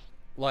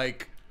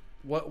 Like,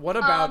 what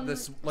about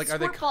this? Like, are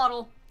they squirt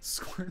bottle?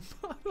 Squirt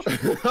bottle.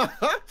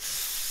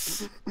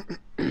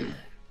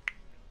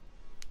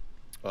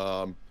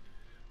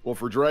 Well,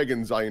 for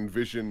dragons, I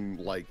envision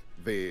like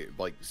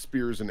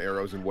spears and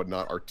arrows and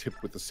whatnot are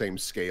tipped with the same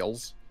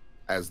scales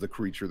as the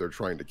creature they're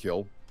trying to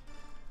kill.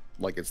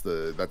 Like that's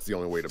the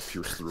only way to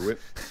pierce through it.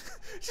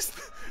 Just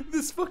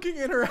this fucking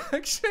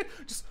interaction.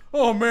 Just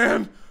oh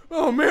man,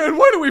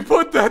 why do we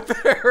put that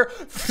there?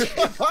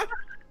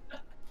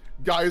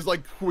 Guys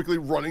like quickly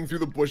running through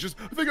the bushes.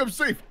 I think I'm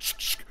safe.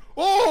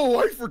 Oh,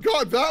 I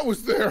forgot that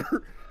was there.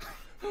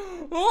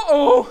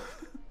 Uh-oh,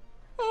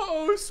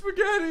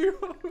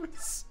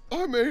 SpaghettiOs.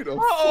 I made a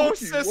Uh-oh,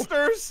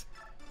 sisters.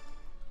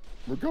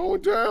 We're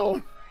going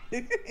down.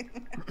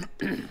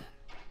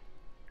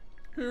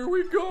 Here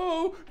we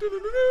go.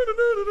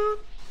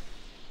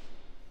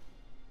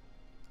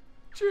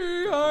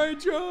 G.I.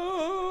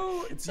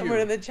 Joe! It's Someone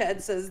you. in the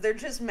chat says they're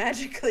just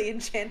magically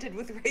enchanted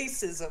with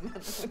racism. I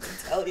don't know what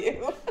to tell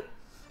you.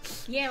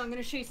 Yeah, I'm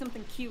gonna show you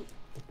something cute.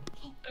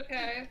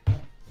 Okay.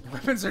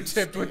 Weapons are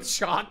tipped with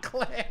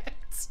chocolate.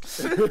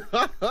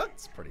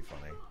 That's pretty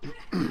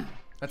funny.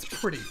 That's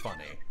pretty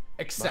funny.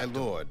 My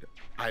lord,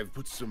 I've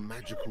put some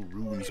magical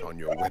runes on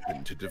your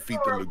weapon to defeat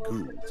the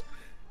lagoons.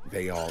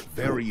 They are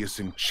various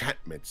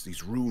enchantments.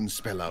 These runes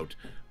spell out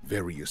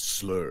various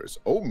slurs.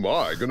 Oh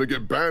my, gonna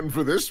get banned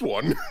for this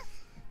one.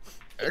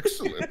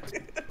 Excellent.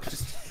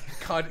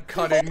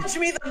 Cut in. Forge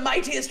me the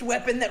mightiest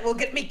weapon that will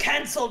get me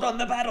cancelled on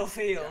the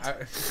battlefield.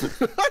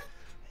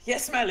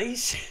 Yes, my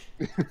liege.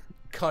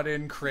 Cut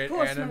in crit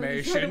course,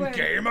 animation. man.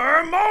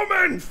 Gamer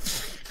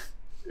moment!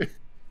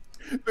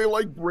 They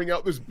like bring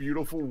out this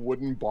beautiful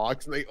wooden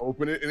box and they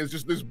open it and it's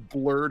just this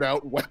blurred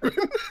out weapon.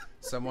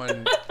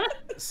 Someone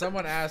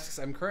asks,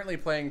 I'm currently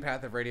playing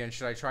Path of Radiance.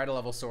 Should I try to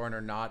level Soren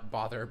or not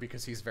bother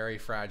because he's very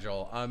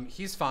fragile?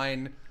 He's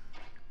fine.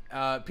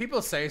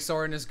 People say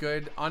Soren is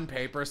good. On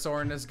paper,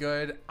 Soren is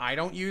good. I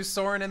don't use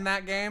Soren in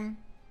that game.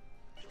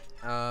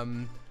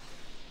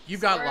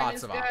 You've got Soren lots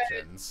is of good.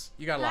 options.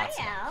 You got lots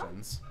of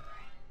options.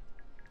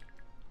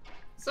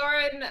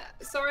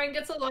 Soren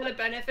gets a lot of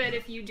benefit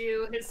if you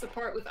do his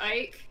support with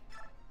Ike.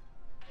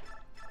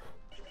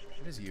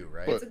 It is you,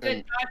 right? It's a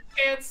good dodge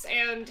chance,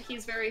 and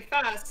he's very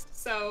fast,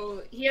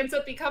 so he ends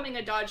up becoming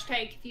a dodge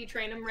tank if you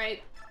train him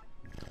right.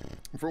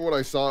 From what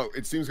I saw,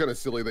 it seems kind of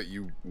silly that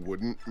you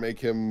wouldn't make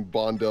him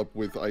bond up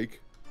with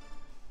Ike.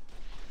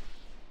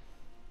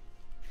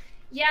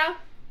 Yeah,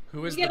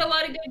 Who is you get the- a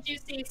lot of good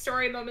juicy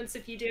story moments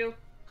if you do.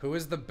 Who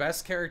is the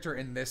best character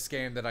in this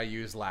game that I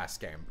used last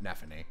game?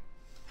 Nephany.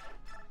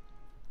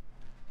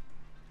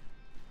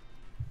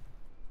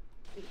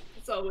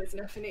 It's always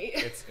Nephany.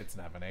 It's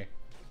Nephany.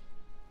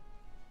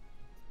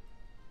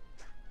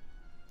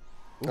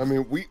 I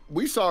mean,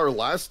 we saw her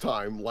last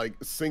time, like,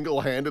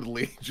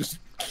 single-handedly just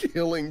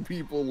killing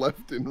people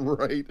left and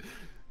right.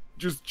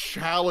 Just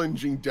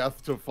challenging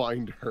death to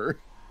find her.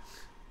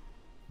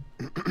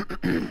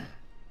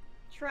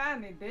 Try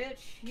me,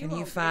 bitch. Can you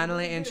won't be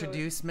finally able to do it.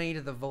 introduce me to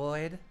the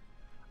void?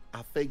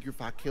 I figure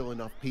if I kill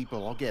enough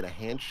people, I'll get a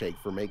handshake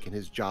for making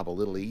his job a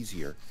little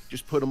easier.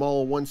 Just put them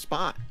all in one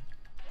spot.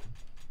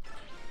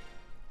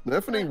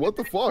 Nephany, what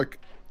the fuck?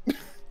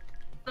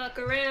 Fuck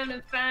around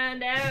and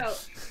find out.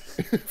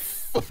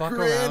 Fuck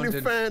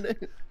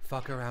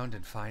around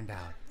and find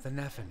out the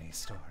Nephany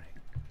story.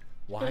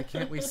 Why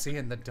can't we see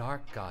in the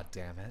dark,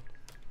 goddammit?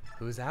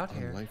 Who's out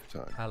here?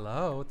 Lifetime.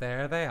 Hello,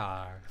 there they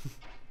are.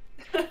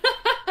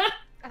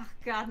 Oh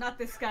god, not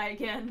this guy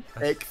again.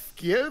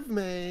 Excuse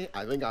me.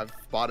 I think I've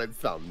spotted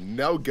some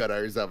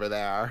no-gooders over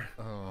there.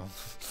 Oh.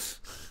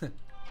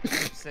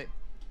 Did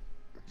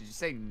you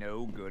say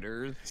no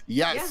gooders?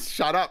 Yes, Yeah.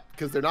 shut up,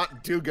 because they're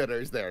not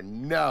do-gooders, they're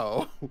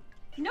no.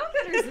 No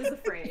gooders is a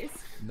phrase.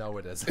 No,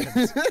 it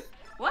isn't.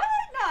 What?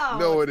 No.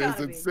 No, it it's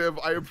gotta isn't, be. Civ.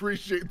 I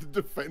appreciate the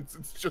defense,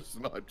 it's just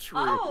not true.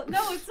 Oh,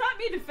 no, it's not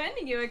me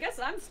defending you. I guess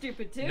I'm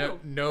stupid too.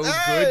 No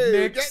Hey,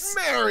 good get Nicks.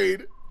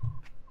 married!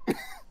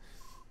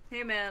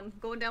 Hey man,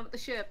 going down with the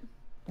ship.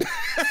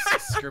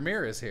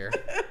 Skirmir is here.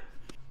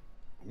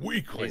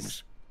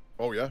 Weaklings.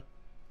 Oh, yeah?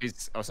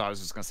 So I was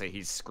just gonna say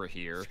he's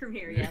Skrahir.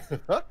 Skirmir,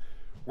 yes.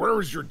 Where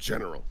is your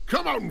general?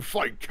 Come out and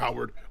fight,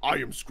 coward. I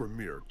am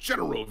Skirmir,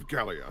 General of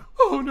Gallia.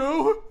 Oh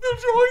no, they're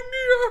drawing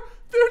near.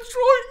 They're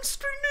drawing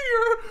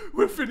near.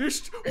 We're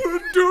finished. We're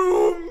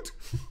doomed.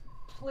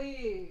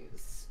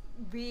 Please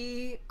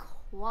be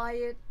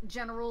quiet,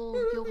 General.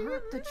 You'll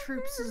hurt the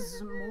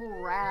troops'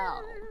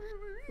 morale.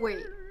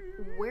 Wait,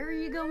 where are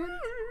you going?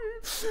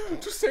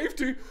 To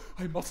safety,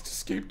 I must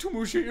escape to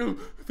Mujil.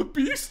 The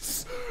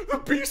beasts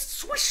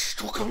wish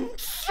to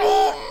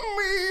consume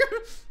me.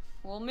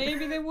 Well,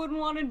 maybe they wouldn't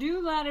want to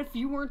do that if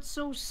you weren't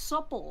so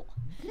supple.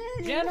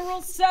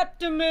 General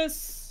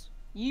Septimus,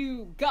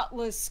 you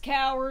gutless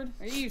coward.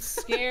 Are you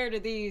scared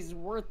of these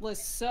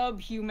worthless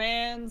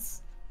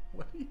subhumans?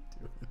 What are you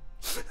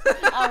doing?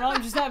 I don't know,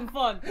 I'm just having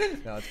fun.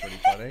 No, it's pretty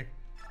funny.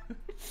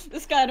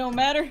 This guy don't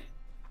matter.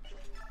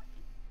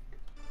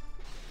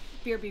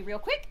 BRB real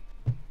quick.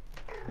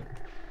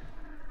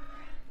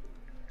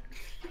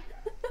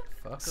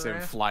 Fuck Civ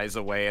around. flies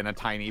away in a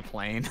tiny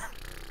plane.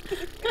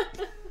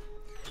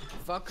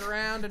 Fuck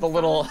around and the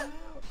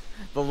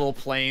little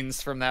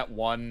planes from that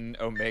one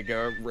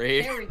Omega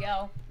raid. There we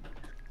go.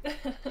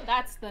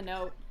 That's the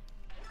note.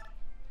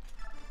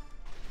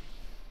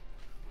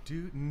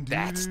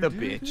 That's the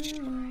bitch.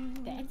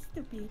 That's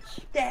the bitch.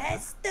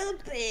 That's the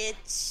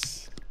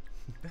bitch.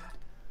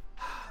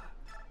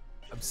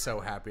 I'm so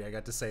happy I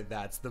got to say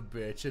that's the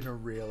bitch in a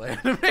real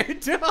anime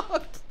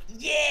dub.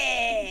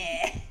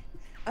 Yeah!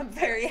 I'm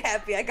very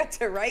happy I got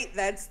to write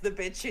That's the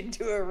Bitch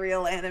into a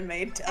real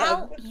anime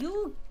Ow, dub.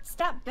 you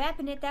stop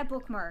bapping at that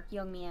bookmark,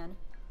 young man.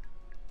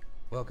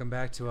 Welcome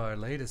back to our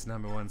latest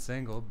 #1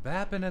 single,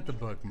 Bappin' at the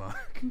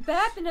Bookmark.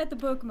 Bapping at the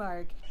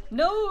bookmark.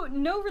 No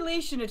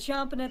relation to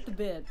chomping at the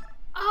bit.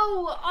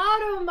 Oh,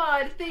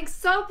 Automod thinks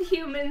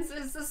subhumans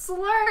is a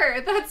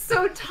slur. That's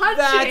so touching.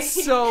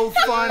 That's so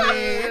funny.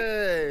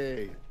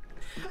 Hey!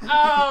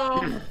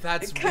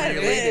 That's kind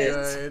of really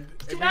is.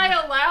 good. Did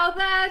I allow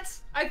that?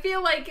 I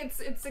feel like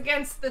it's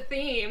against the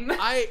theme.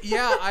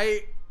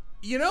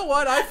 You know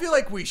what? I feel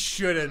like we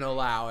shouldn't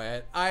allow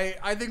it.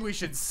 I think we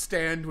should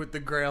stand with the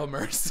Grail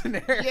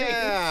mercenaries.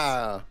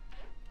 Yeah.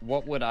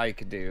 What would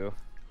Ike do?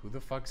 Who the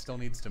fuck still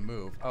needs to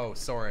move? Oh,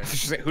 Soren.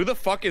 Who the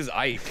fuck is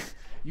Ike?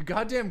 You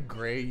goddamn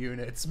gray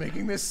units,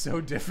 making this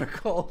so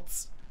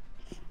difficult.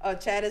 Oh,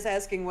 Chad is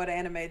asking what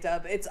anime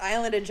dub. It's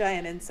Island of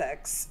Giant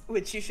Insects,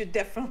 which you should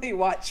definitely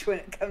watch when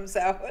it comes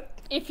out.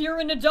 If you're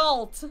an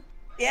adult.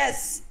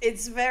 Yes,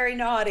 it's very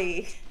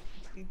naughty.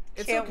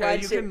 It's Can't okay,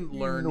 watch you can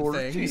learn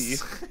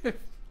things.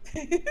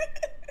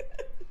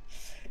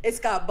 It's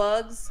got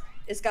bugs.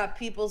 It's got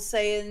people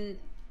saying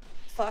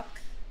fuck.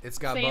 It's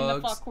got Saying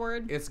bugs. the fuck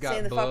word. It's got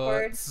Saying the fuck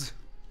word. butts.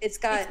 It's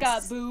got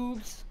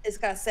boobs. It's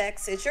got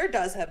sex. It sure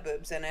does have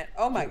boobs in it.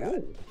 Oh my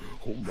god.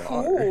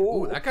 Oh my.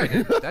 Ooh,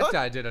 that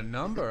guy did a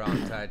number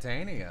on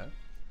Titania.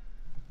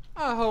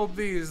 I hope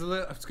these, I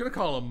was gonna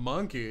call them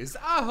monkeys.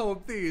 I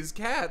hope these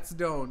cats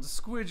don't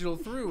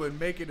squidgle through and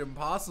make it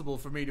impossible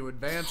for me to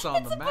advance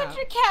on the It's a map. bunch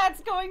of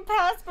cats going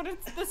past, but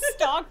it's the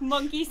stock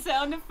monkey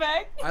sound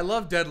effect. I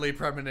love Deadly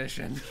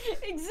Premonition.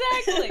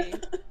 Exactly.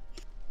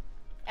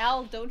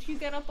 Al, don't you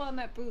get up on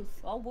that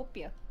booth. I'll whoop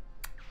you.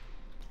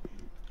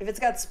 If it's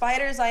got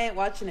spiders, I ain't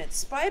watching it.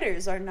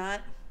 Spiders are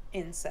not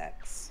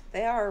insects.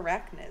 They are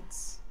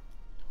arachnids.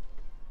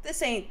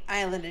 This ain't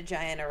Island of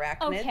Giant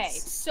Arachnids. Okay,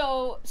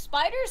 so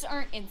spiders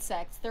aren't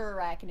insects, they're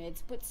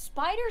arachnids, but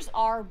spiders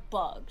are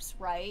bugs,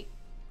 right?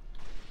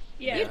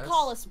 Yeah. You'd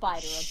call a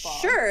spider a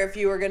bug. Sure, if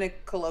you were gonna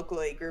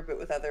colloquially group it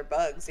with other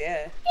bugs,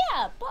 yeah.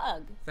 Yeah,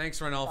 bug.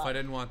 Thanks, Ranulph. I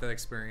didn't want that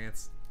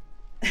experience.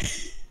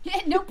 Yeah,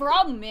 no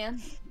problem,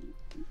 man.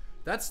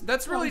 That's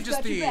really Always just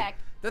got your the back.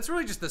 that's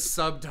really just the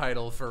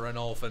subtitle for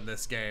Ranulph in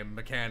this game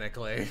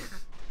mechanically.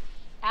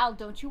 Al,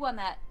 don't you want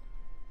that?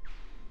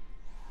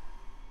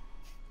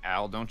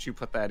 Al, don't you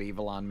put that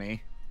evil on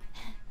me.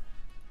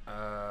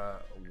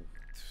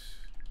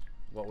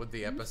 What would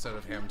the episode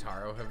of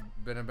Hamtaro have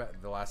been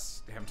about? The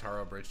last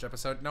Hamtaro Bridged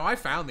episode? No, I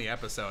found the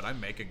episode.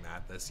 I'm making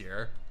that this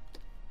year.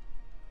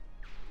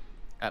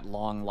 At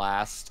long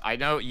last. I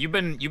know you've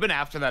been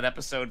after that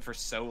episode for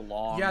so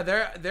long. Yeah,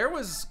 there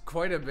was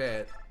quite a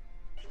bit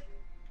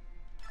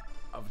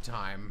of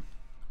time.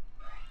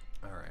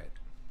 All right.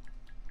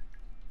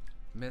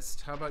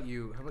 Mist, how about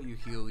you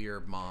heal your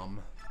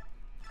mom?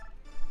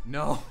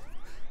 No.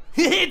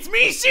 It's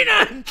me,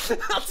 Shinan!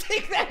 I'll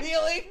take that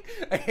healing!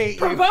 I hate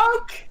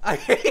Provoke! you. I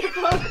hate you.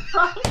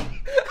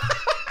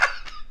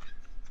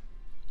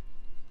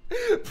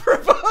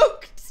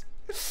 Provoked!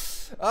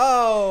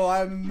 Oh,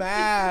 I'm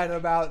mad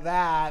about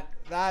that.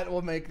 That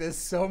will make this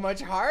so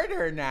much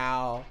harder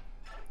now.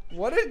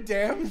 What a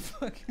damn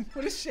fucking...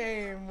 What a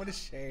shame. What a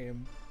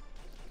shame.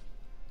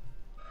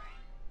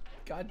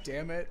 God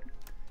damn it.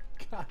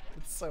 God,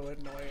 that's so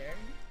annoying.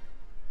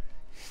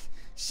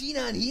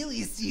 Shinan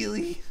Healy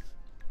Steely.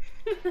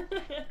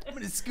 I'm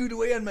gonna scoot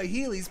away on my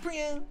Heelys.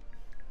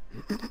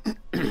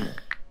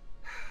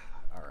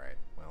 Alright,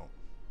 well.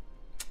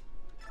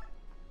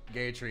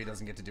 Gaytree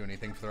doesn't get to do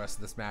anything for the rest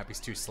of this map. He's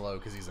too slow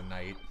because he's a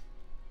knight.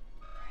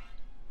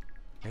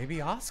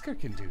 Maybe Oscar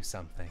can do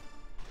something.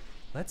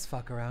 Let's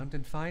fuck around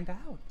and find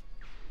out.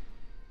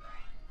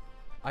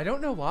 I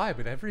don't know why,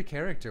 but every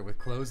character with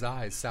closed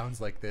eyes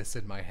sounds like this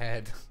in my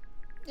head.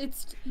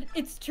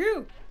 It's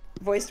true.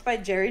 Voiced by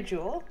Jerry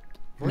Jewell.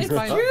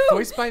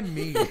 Voiced by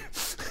me.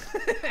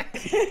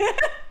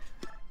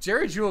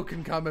 Jerry Jewell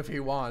can come if he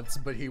wants,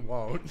 but he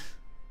won't.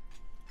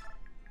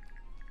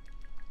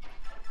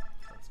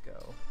 Let's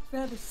go.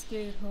 Rather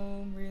stay at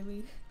home,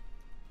 really.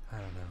 I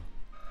don't know.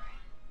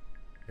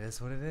 It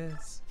is what it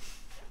is.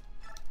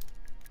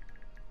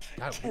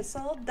 God, Guess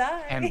I'll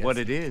die. And what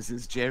it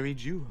is Jerry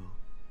Jewell.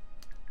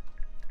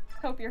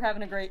 Hope you're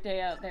having a great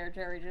day out there,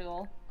 Jerry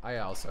Jewell. I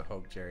also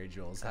hope Jerry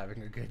Jewell's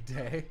having a good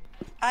day.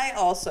 I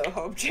also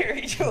hope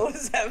Jerry Jewell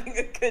is having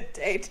a good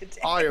day today.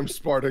 I am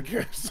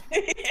Spartacus.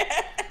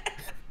 Yeah.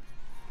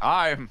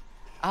 I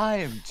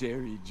am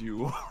Jerry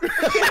Jewell.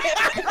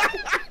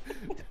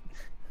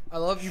 I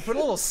love you put a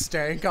little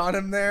stank on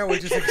him there,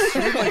 which is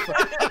extremely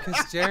fun.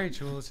 Because Jerry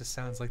Jewell just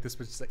sounds like this,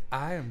 but it's like,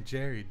 I am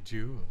Jerry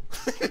Jewell.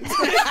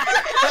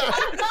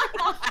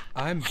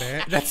 I'm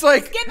banned. That's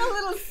like It's getting a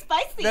little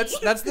spicy.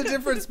 that's the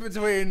difference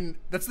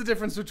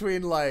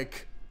between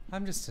like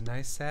I'm just a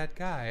nice sad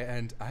guy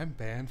and I'm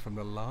banned from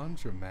the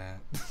laundromat.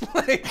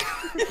 Like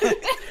This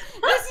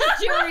is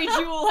Jerry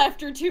Jewell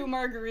after 2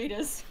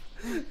 margaritas.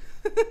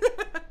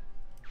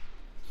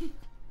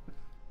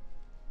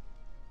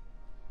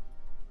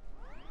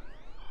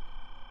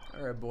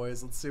 All right,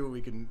 boys, let's see what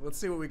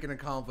we can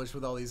accomplish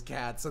with all these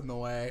cats in the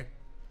way.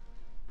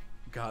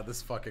 God,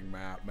 this fucking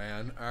map,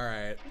 man. All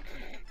right.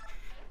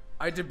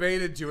 I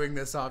debated doing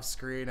this off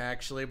screen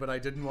actually, but I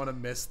didn't want to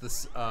miss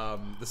this the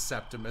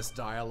Septimus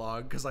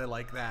dialogue because I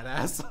like that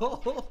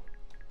asshole.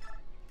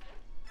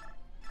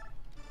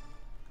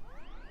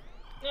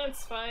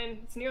 That's fine.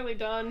 It's nearly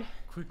done.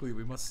 Quickly,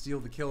 we must steal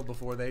the kill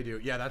before they do.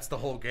 Yeah, that's the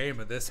whole game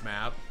of this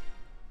map.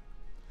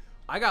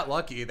 I got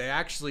lucky. They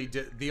actually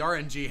did. The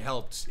RNG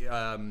helped.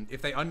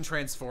 If they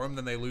untransform,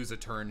 then they lose a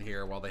turn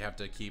here while they have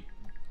to keep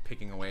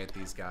picking away at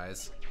these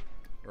guys.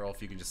 Or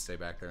if you can just stay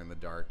back there in the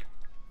dark.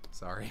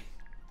 Sorry.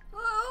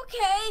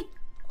 Okay.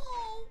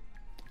 Oh.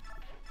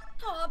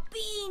 Aw,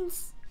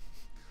 beans.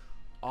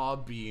 Aw,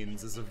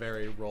 beans is a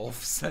very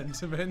Rolf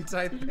sentiment,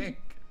 I think.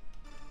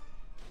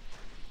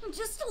 I'm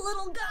just a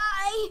little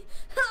guy.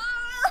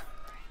 Ah!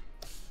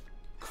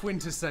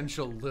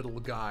 Quintessential little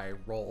guy,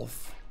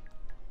 Rolf.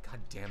 God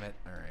damn it.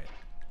 Alright.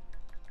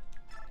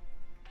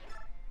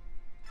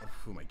 Oh,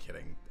 who am I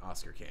kidding?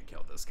 Oscar can't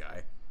kill this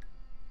guy.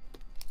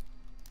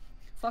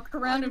 Fuck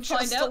around and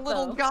find out, just a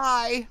little though.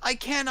 guy. I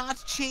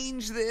cannot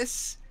change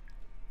this.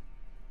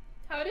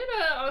 How did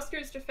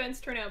Oscar's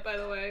defense turn out, by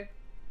the way?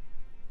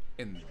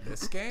 In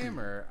this game,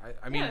 or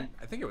I mean, Yeah.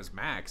 I think it was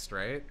maxed,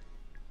 right?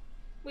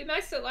 We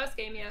maxed it last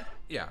game, yeah.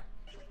 Yeah.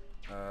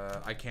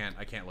 I can't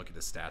look at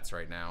his stats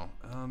right now.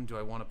 Do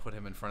I want to put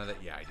him in front of it?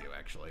 Yeah, I do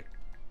actually.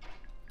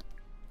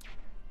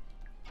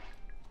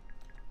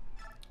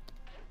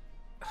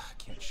 I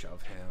can't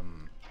shove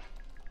him.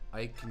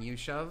 Ike, can you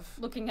shove?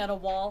 Looking at a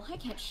wall. I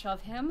can't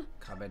shove him.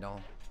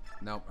 Cabedon.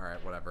 Nope. All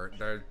right, whatever.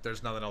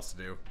 There's nothing else to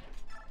do.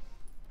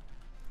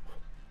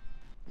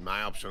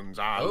 My options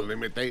are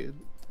limited.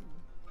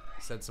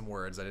 Said some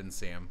words. I didn't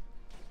see him.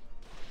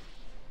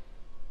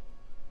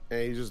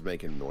 Hey, he's just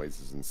making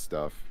noises and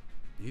stuff.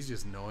 He's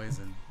just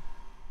noising.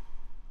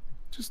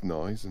 Just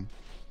noising.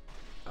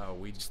 Oh,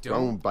 we just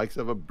Throwing don't. bikes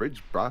off a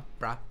bridge, brah.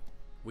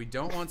 We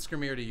don't want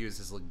Skrimir to use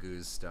his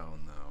Laguz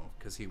Stone though,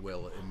 because he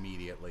will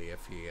immediately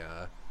if he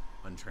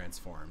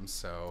untransforms.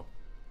 So.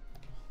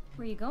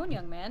 Where you going,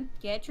 young man?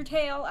 Get your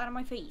tail out of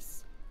my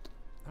face.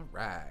 All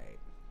right.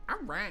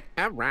 All right.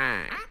 All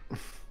right.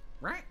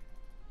 Right.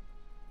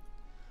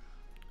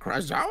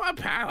 Krazoa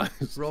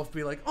Palace. Rolf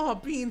be like, "Oh,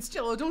 Beans,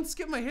 Jello, don't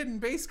skip my hidden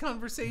base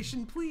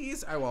conversation,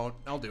 please." I won't.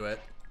 I'll do it.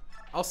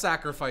 I'll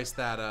sacrifice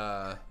that.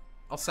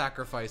 I'll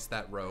sacrifice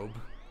that robe.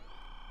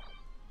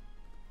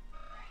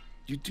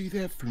 You do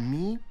that for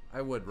me?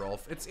 I would,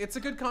 Rolf. It's a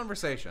good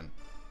conversation.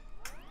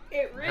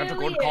 It really Have a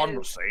good is.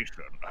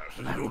 conversation.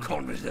 No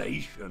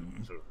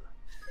conversation.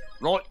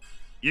 Right,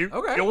 you.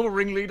 Okay. You're the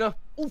ringleader.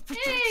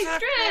 Hey,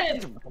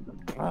 Strip!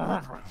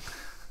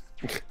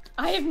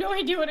 I have no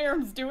idea what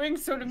Aram's doing,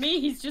 so to me,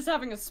 he's just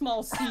having a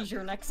small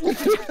seizure next to me.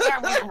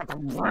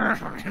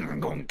 I'm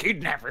going to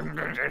kidnap him.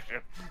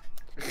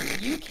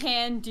 You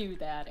can do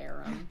that,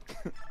 Aram.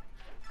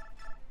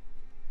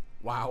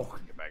 Wow.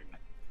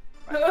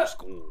 Back to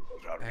school.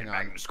 Hang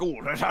Back on. to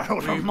school.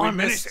 My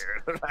missed,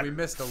 minutes. we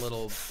missed a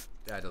little.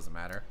 That doesn't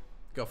matter.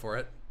 Go for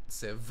it,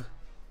 Civ.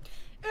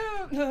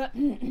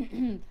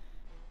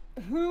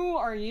 Who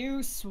are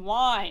you,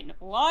 swine?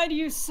 Why do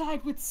you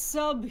side with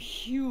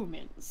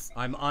subhumans?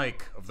 I'm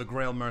Ike of the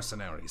Grail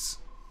Mercenaries.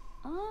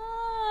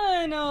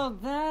 I know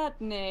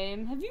that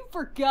name. Have you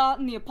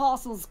forgotten the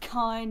apostle's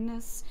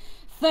kindness?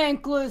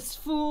 Thankless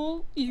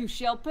fool, you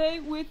shall pay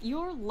with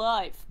your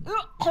life.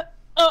 What?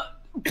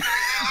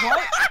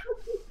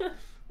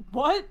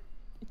 What?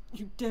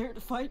 You dare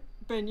to fight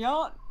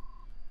Benyon?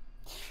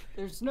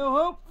 There's no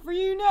hope for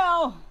you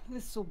now.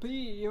 This'll be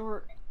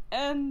your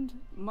end,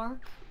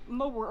 mark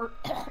my word.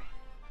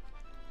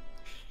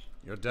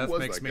 Your death was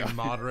makes that me guy?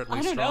 moderately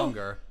I don't know.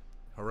 stronger.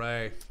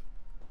 Hooray.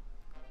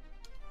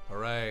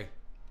 Hooray.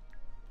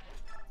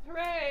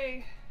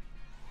 Hooray!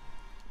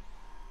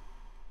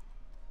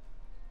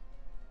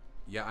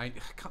 Yeah,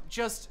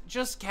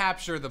 just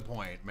capture the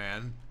point,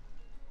 man.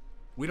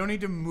 We don't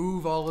need to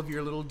move all of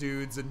your little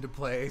dudes into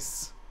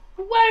place.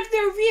 What if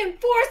they're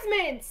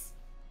reinforcements?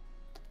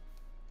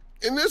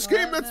 In this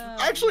game, that's no.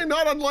 actually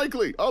not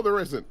unlikely. Oh, there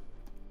isn't.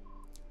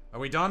 Are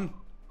we done?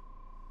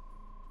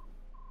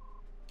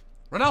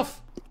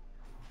 Ranulf!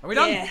 Are we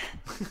done? Yeah.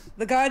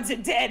 The guards are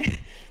dead.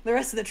 The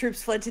rest of the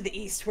troops fled to the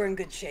east. We're in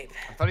good shape.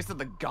 I thought he said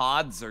the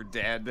gods are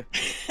dead.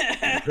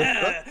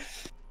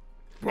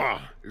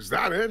 Bah, is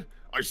that it?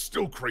 I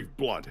still crave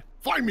blood.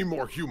 Find me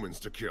more humans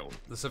to kill.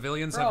 The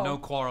civilians have no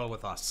quarrel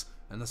with us,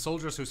 and the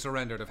soldiers who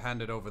surrendered have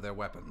handed over their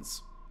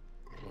weapons.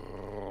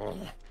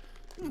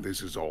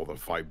 This is all the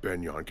fight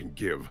Benyon can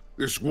give.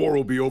 This war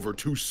will be over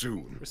too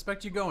soon.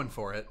 Respect you going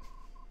for it.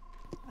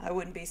 I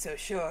wouldn't be so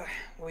sure.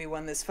 We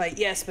won this fight,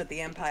 yes, but the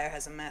Empire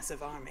has a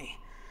massive army.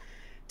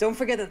 Don't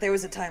forget that there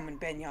was a time when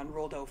Benyon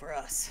ruled over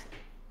us.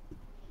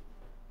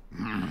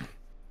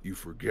 You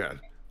forget,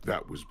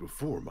 that was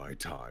before my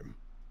time.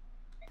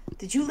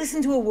 Did you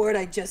listen to a word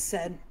I just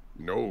said?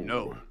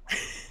 No.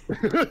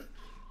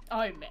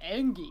 I'm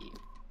angry.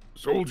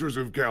 Soldiers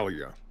of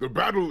Gallia, the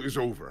battle is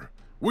over.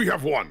 We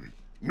have won.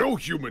 No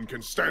human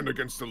can stand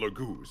against the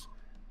Laguz.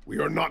 We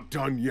are not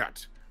done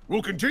yet.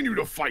 We'll continue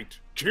to fight,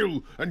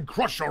 kill, and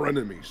crush our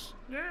enemies.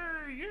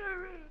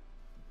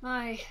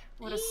 My,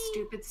 what a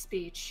stupid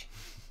speech.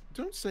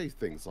 Don't say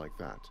things like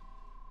that.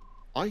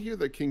 I hear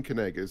that King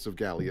Canegas of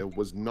Gallia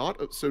was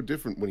not so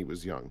different when he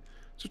was young.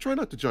 so try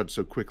not to judge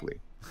so quickly.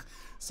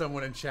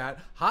 Someone in chat,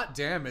 hot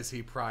damn is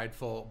he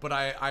prideful, but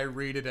I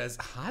read it as,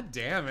 hot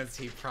damn is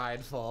he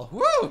prideful.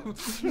 Woo!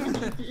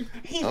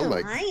 He's I'm a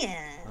like-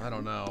 lion. I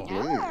don't know.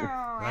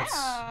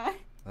 Ooh.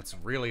 That's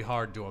really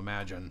hard to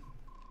imagine.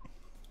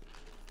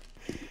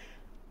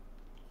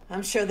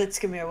 I'm sure that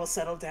Skimir will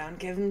settle down.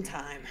 Give him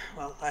time.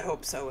 Well, I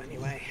hope so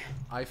anyway.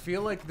 I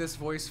feel like this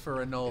voice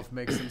for Anulf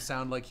makes him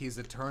sound like he's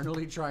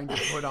eternally trying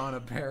to put on a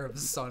pair of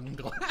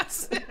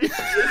sunglasses.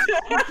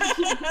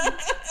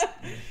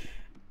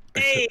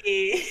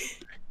 Hey!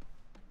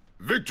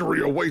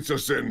 Victory awaits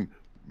us in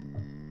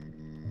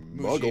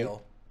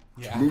Muggle.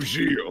 Yeah.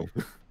 Mugil.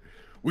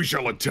 We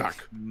shall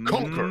attack,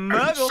 conquer, and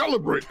Muggle.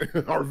 celebrate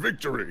our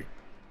victory.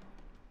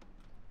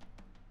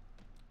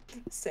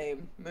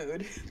 Same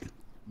mood.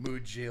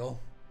 Mugil.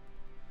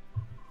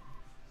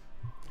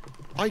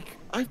 Ike,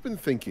 I've been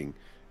thinking,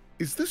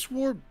 is this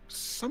war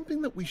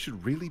something that we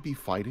should really be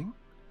fighting?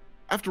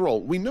 After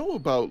all, we know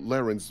about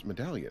Laren's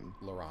medallion.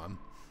 Laron.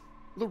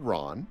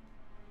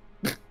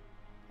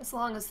 As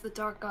long as the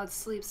Dark God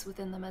sleeps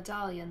within the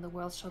medallion, the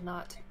world shall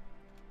not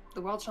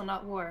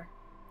war.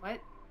 What?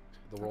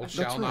 The world That's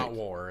shall not right.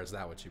 war, is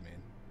that what you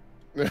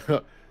mean?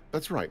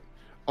 That's right.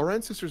 Our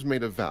ancestors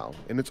made a vow,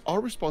 and it's our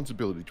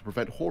responsibility to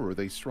prevent horror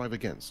they strive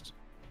against.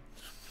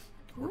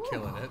 We're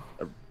killing it.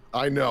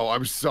 I know,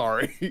 I'm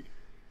sorry.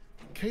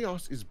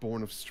 Chaos is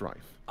born of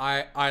strife.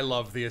 I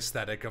love the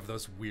aesthetic of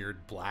those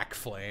weird black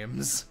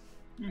flames.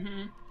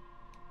 Mm-hmm.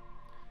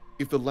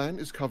 If the land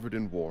is covered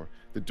in war,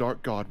 the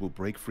Dark God will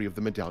break free of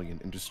the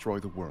medallion and destroy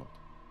the world.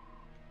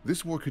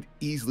 This war could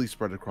easily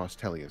spread across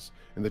Tellius,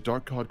 and the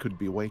Dark God could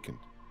be awakened.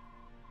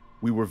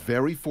 We were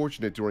very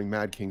fortunate during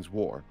Mad King's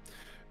war,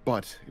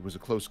 but it was a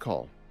close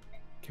call.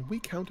 Can we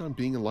count on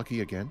being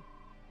unlucky again?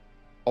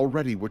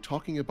 Already, we're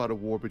talking about a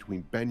war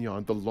between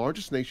Benyon, the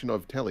largest nation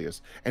of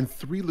Tellius, and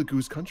 3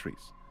 Laguz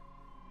countries.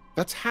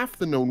 That's half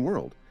the known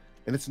world,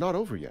 and it's not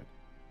over yet.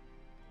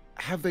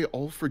 Have they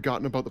all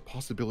forgotten about the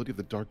possibility of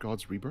the Dark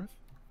God's rebirth?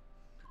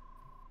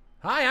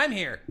 Hi, I'm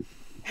here.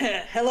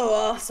 Hello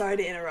all, sorry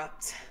to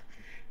interrupt.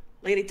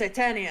 Lady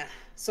Titania,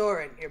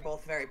 Soren, you're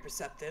both very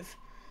perceptive.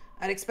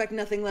 I'd expect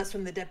nothing less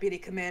from the deputy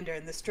commander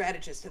and the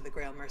strategist of the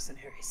Grail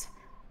Mercenaries.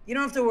 You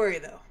don't have to worry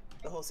though.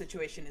 The whole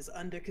situation is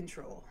under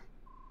control.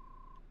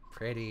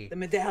 Pretty. The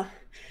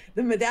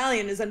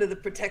medallion is under the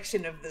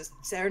protection of the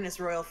Serenus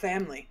royal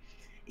family.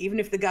 Even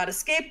if the god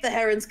escaped, the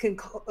Herons can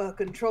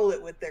control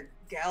it with their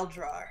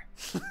Galdrar.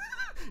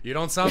 You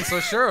don't sound so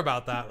sure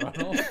about that,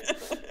 Ronald.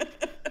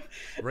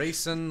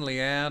 Rayson,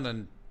 Leanne,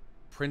 and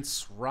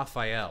Prince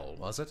Raphael,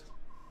 was it?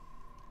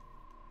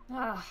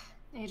 Ah,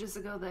 ages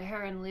ago the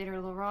Heron leader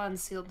Laron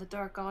sealed the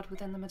Dark God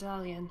within the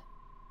medallion.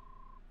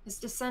 His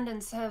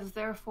descendants have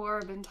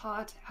therefore been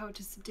taught how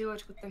to subdue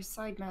it with their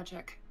side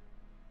magic.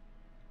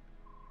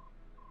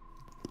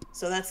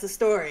 So that's the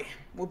story.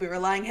 We'll be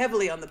relying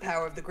heavily on the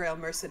power of the Grail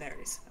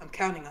Mercenaries. I'm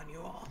counting on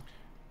you all.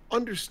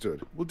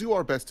 Understood. We'll do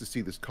our best to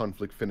see this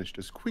conflict finished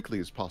as quickly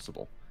as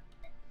possible.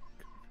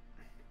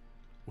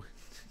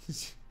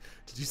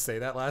 Did you say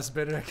that last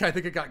bit? I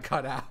think it got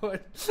cut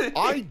out.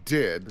 I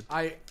did.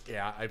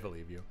 Yeah, I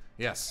believe you.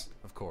 Yes,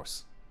 of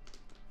course.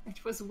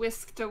 It was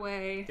whisked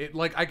away. It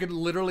like I could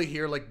literally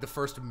hear like the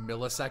first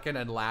millisecond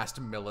and last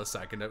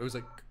millisecond. It was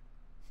like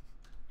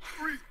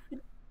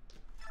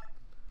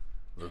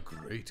a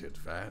great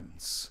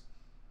advance.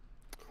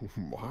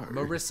 Why?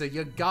 Marissa,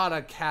 you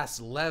gotta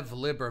cast Lev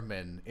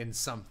Liberman in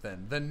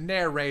something. The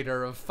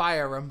narrator of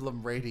Fire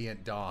Emblem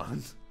Radiant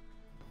Dawn.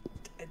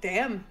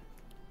 Damn.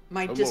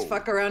 Might just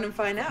fuck around and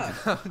find out.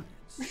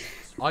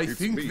 I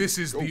think this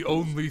is the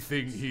only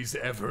thing he's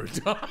ever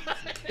done.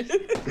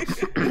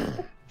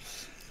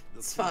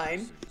 It's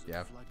fine.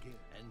 Yeah.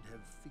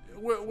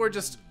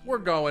 We're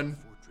going.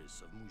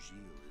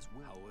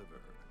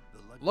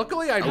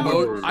 Luckily,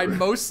 I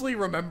mostly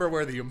remember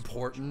where the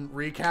important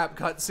recap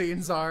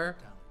cutscenes are.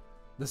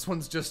 This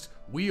one's just,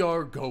 we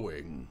are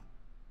going.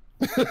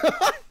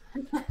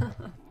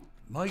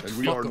 Mike, and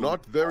we are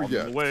not there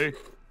yet. The way.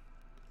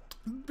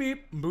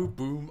 Beep, boop,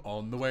 boom,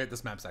 on the way.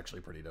 This map's actually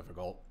pretty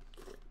difficult.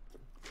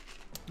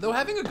 Though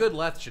having a good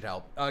left should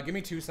help. Give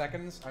me 2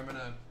 seconds. I'm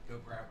gonna go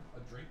grab a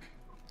drink.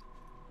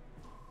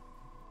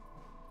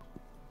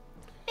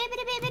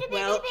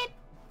 Well,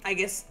 I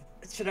guess,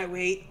 should I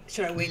wait?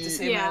 Should I wait to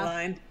say my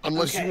line?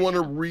 Unless Okay. you want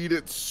to read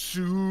it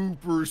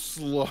super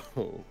slow.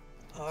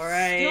 All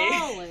right.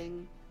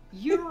 Darling,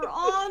 Your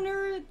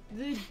Honor,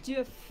 the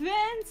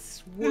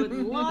defense would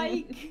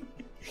like...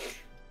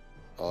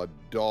 A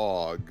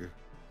dog.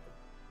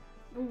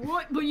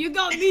 What? But you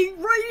got me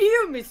right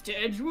here, Mr.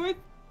 Edgeworth.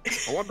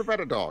 I want to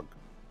pet a dog.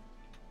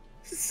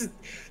 This is a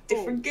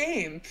different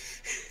game.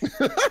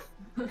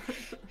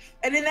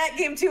 And in that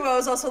game too, I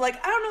was also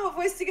like, I don't know what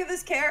voice to give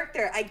this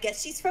character. I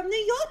guess she's from New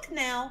York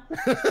now.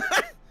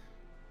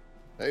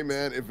 Hey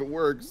man, if it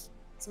works.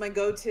 It's my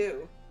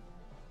go-to.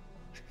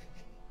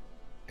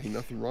 Ain't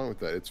nothing wrong with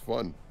that. It's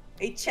fun.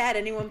 Hey Chad,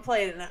 anyone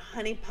play it in a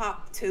Honey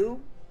Pop 2?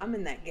 I'm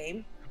in that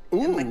game.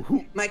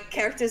 Ooh, My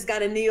character's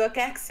got a New York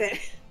accent.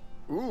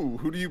 Ooh,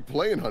 who do you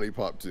play in Honey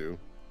Pop 2?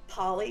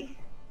 Polly?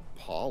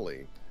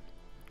 Polly.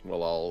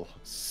 Well, I'll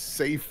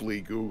safely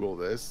Google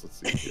this. Let's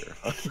see here.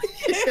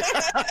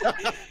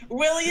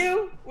 Will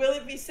you? Will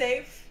it be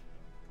safe?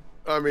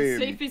 I mean, As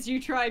safe as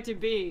you try to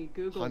be,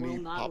 Google Honey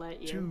will not Pop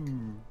let you.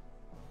 2.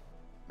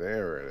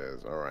 There it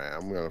is. All right,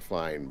 I'm gonna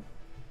find.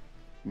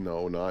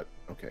 No, not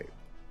okay.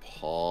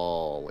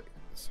 Polly,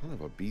 son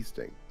of a bee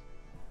sting.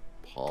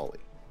 Polly.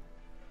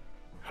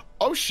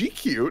 Oh, she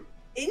cute.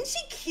 Isn't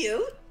she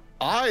cute?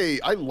 I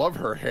love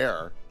her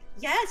hair.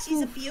 Yeah,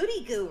 she's a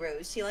beauty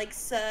guru. She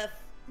likes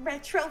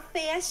retro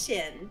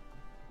fashion.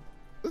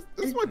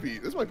 This might be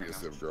a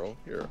Civ girl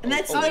here. And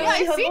that's Oh yeah, literally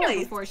I've her seen her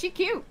voice. before. She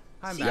cute.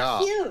 I'm She's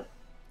back. cute.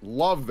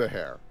 Love the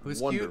hair.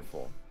 Who's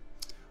wonderful.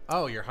 cute?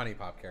 Oh, your Honey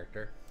Pop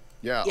character.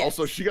 Yeah. Yes.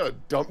 Also, she got a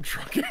dump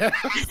truck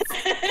ass.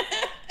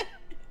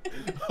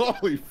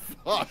 Holy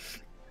fuck.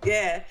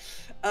 Yeah.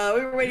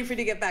 We were waiting for you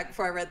to get back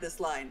before I read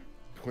this line.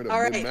 Way to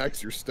All right.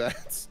 min-max your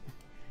stats.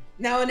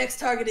 Now our next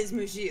target is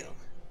Mujil.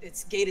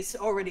 Its gate is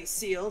already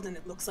sealed, and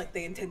it looks like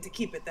they intend to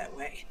keep it that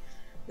way.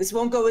 This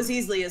won't go as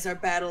easily as our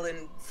battle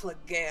in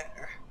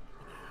Flagare.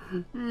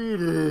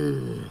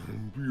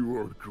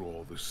 Bjork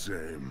all the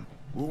same.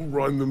 We'll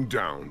run them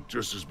down,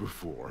 just as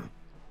before.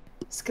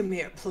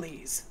 Skimir,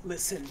 please,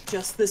 listen,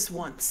 just this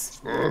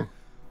once. Huh?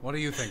 What do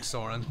you think,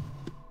 Soren?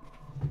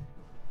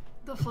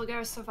 The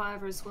Flagare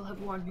survivors will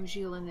have warned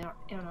Mujil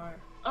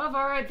of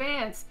our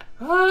advance.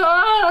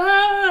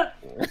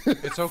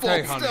 It's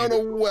okay, Falls honey. down a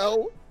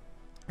well.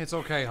 It's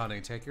okay,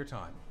 honey. Take your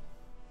time.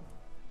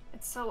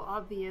 It's so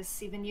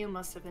obvious, even you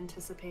must have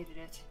anticipated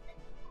it.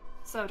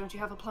 So, don't you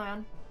have a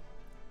plan?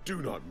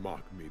 Do not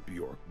mock me,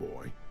 Bjork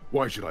boy.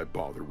 Why should I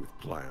bother with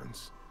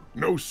plans?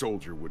 No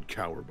soldier would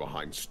cower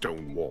behind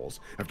stone walls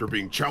after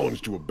being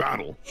challenged to a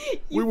battle.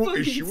 We will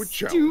issue a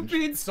challenge.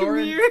 Stupid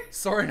Soren, Skimir.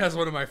 Soren has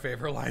one of my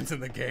favorite lines in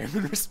the game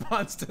in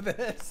response to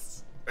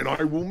this. And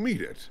I will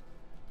meet it.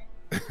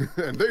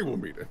 And they will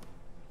meet it.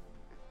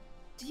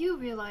 Do you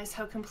realize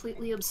how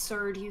completely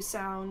absurd you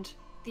sound?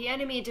 The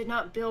enemy did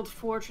not build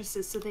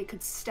fortresses so they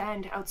could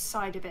stand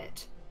outside of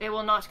it. They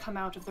will not come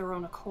out of their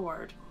own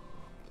accord.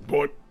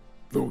 But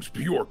those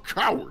Bjork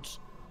cowards!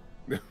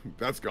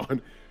 That's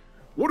gone.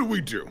 What do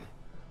we do?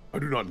 I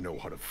do not know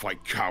how to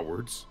fight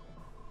cowards.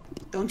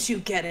 Don't you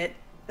get it?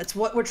 That's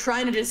what we're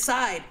trying to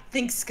decide.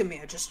 Think,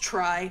 Skimir, just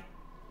try.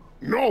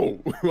 No,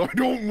 I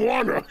don't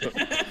wanna.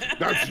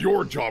 That's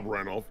your job,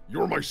 Ranulph.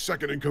 You're my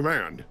second in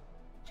command.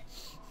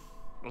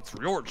 That's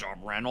your job,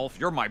 Ranulph.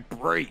 You're my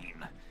brain.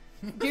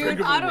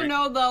 Dude, I don't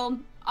know though.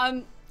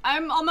 I'm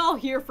all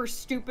here for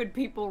stupid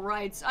people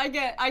rights. I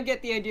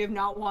get the idea of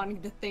not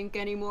wanting to think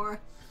anymore.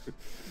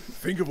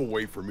 Think of a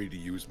way for me to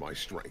use my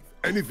strength.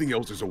 Anything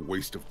else is a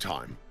waste of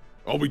time.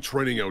 I'll be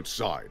training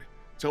outside.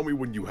 Tell me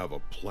when you have a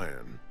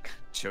plan.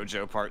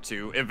 JoJo Part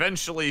 2.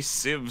 Eventually,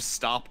 Civ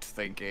stopped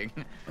thinking.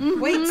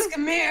 Wait,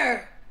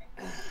 Skimir!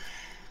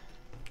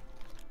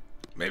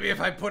 Maybe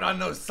if I put on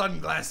those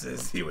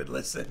sunglasses, he would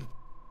listen.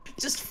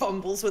 Just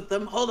fumbles with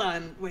them. Hold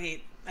on,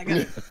 wait. I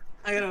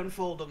gotta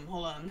unfold them.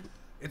 Hold on.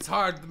 It's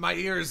hard. My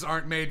ears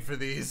aren't made for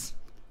these.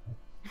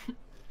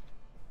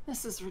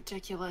 This is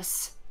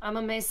ridiculous. I'm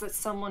amazed that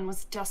someone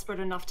was desperate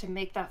enough to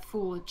make that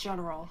fool a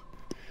general.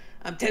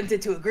 I'm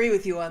tempted to agree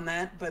with you on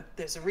that, but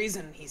there's a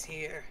reason he's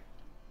here.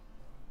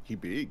 He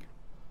big.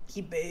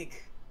 He big.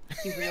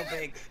 He real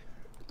big.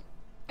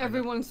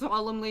 Everyone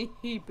solemnly,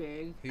 he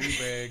big. He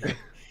big.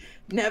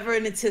 Never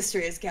in its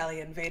history has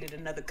Gallia invaded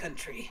another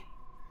country.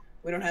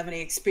 We don't have any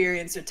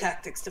experience or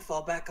tactics to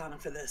fall back on him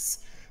for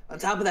this. On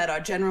top of that, our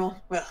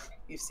general, well,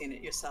 you've seen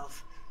it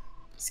yourself.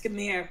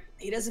 Skimir,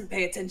 he doesn't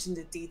pay attention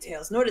to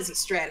details, nor does he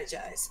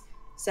strategize.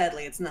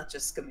 Sadly, it's not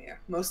just Skimir.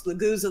 Most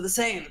Lagoos are the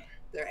same.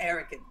 They're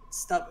arrogant,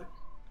 stubborn.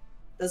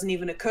 Doesn't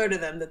even occur to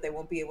them that they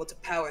won't be able to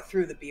power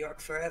through the Bjork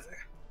forever.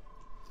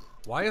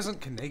 Why isn't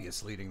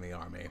Kanagus leading the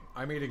army?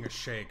 I'm eating a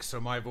shake, so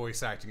my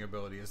voice acting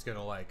ability is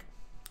gonna, like,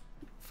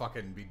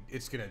 fucking be,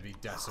 it's gonna be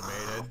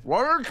decimated.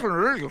 Why are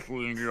Kanagus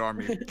leading the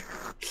army?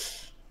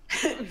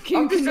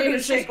 King just gonna Kanagus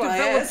has shake my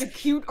developed ass.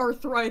 acute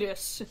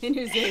arthritis in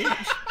his age.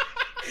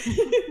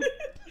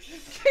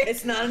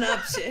 It's not an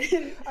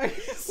option.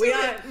 We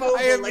aren't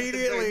mobile like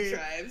the bird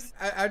tribes.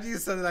 After you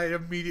said that, I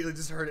immediately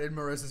just heard in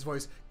Marissa's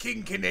voice,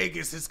 King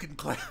Kanagus has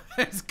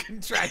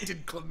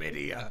contracted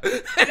chlamydia.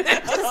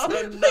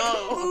 Oh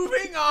no.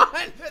 Moving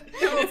on.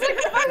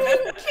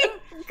 King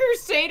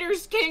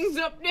Crusaders King's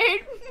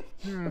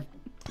update.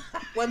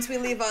 Once we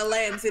leave our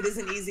lands, it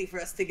isn't easy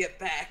for us to get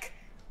back.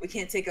 We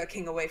can't take our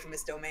king away from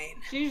his domain.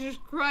 Jesus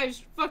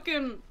Christ,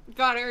 fucking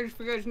God, I already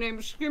forgot his name.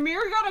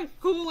 Skimir gotta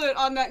cool it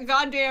on that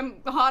goddamn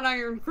hot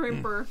iron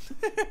crimper.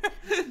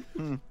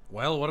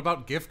 Well, what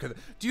about Gifka?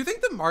 Do you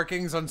think the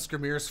markings on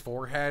Skrimir's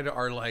forehead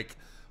are like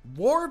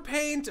war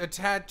paint, a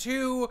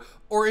tattoo,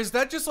 or is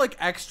that just like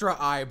extra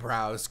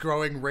eyebrows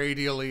growing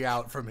radially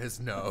out from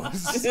his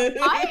nose?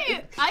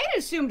 I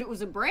assumed it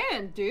was a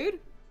brand, dude.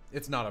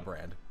 It's not a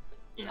brand.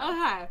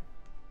 Okay.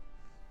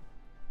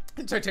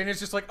 And Titania's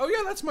just like, oh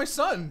yeah, that's my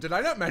son. Did I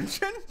not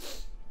mention?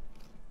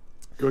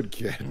 Good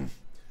kid.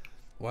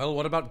 Well,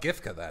 what about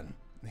Gifka then?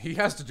 He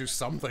has to do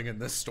something in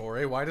this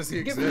story. Why does he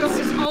exist? Because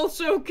he's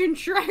also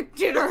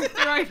contracted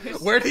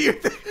arthritis. Where do you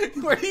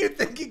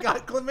think he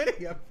got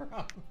chlamydia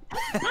from?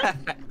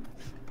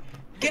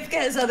 Gifka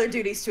has other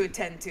duties to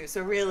attend to,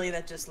 so really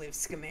that just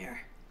leaves Skimir.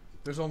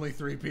 There's only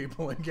 3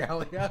 people in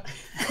Gallia.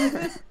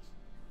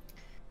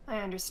 I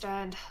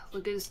understand.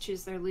 Lagoos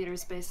choose their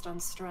leaders based on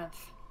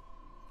strength.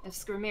 If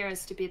Skimir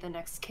is to be the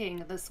next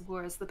king, this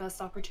war is the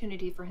best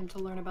opportunity for him to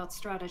learn about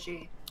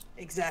strategy.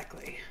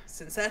 Exactly.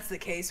 Since that's the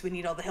case, we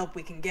need all the help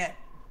we can get.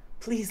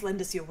 Please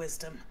lend us your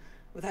wisdom.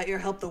 Without your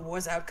help, the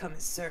war's outcome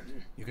is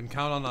certain. You can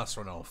count on us,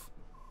 Ranulf.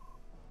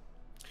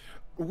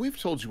 We've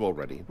told you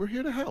already. We're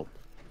here to help.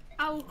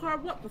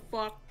 Alucard, what the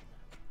fuck?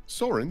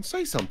 Soren,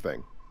 say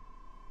something.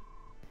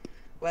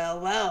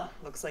 Well, well.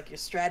 Looks like your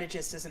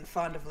strategist isn't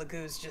fond of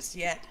Lagoos just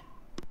yet.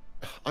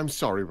 I'm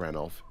sorry,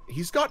 Ranulf.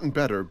 He's gotten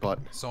better, but...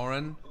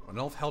 Soren,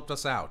 Ranulf helped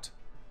us out.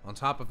 On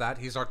top of that,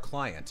 he's our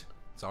client.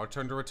 It's our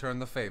turn to return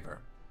the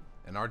favor.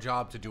 And our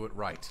job to do it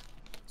right.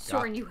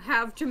 Soren, you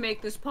have to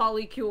make this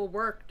polycule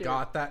work, dude.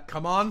 Got that.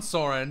 Come on,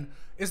 Soren.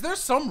 Is there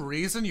some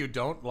reason you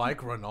don't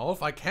like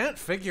Ranulf? I can't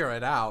figure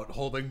it out,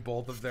 holding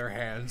both of their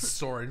hands,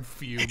 Soren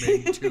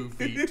fuming 2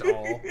 feet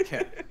tall.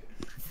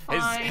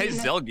 Hey,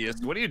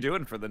 Zelgius, what are you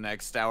doing for the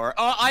next hour?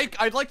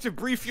 I'd like to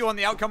brief you on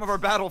the outcome of our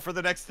battle for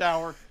the next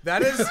hour.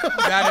 That is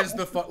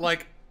the fun,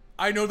 like,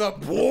 I know the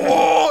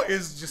 "whoa"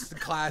 is just a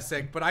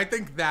classic, but I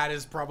think that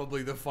is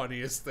probably the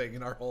funniest thing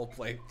in our whole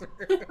playthrough.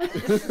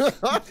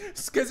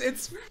 Because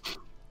it's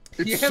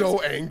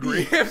so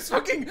angry. It's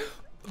fucking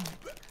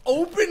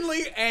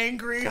openly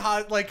angry,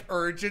 hot, like,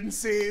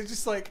 urgency. It's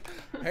just like,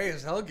 hey,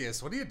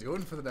 Zelgius, what are you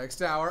doing for the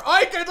next hour?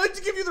 Ike, I'd like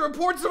to give you the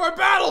reports of our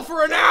battle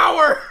for an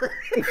hour!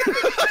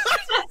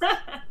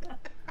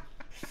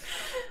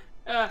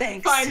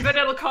 Thanks. Fine, but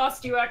it'll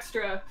cost you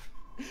extra.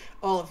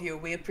 All of you,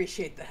 we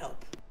appreciate the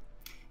help.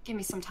 Give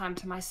me some time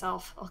to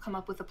myself. I'll come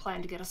up with a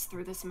plan to get us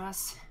through this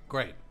mess.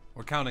 Great.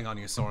 We're counting on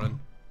you, Soren.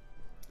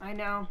 I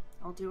know.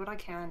 I'll do what I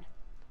can.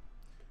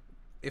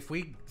 If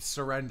we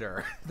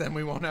surrender, then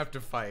we won't have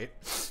to fight.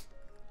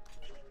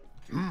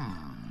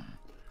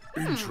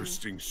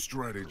 Interesting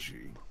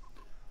strategy.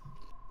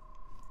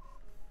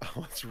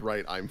 Oh, that's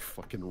right. I'm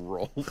fucking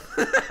Rolf.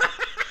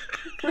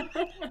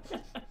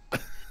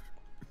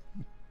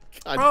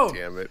 God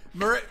damn it.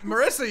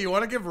 Marissa, you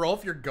want to give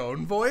Rolf your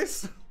Gone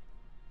voice?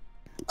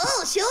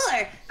 Oh,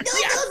 sure.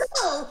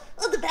 No.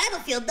 On the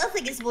battlefield,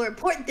 nothing is more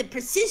important than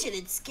precision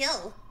and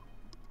skill.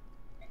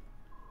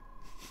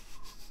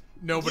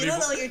 Nobody. You don't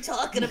know what you're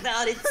talking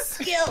about. It's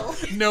skill.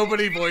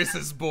 Nobody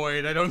voices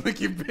Boyd. I don't think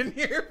you've been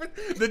here. But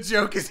the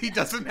joke is he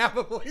doesn't have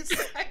a voice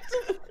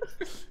actor.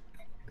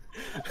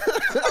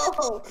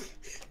 Oh.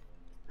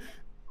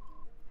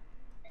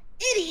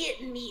 Idiot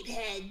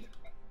meathead.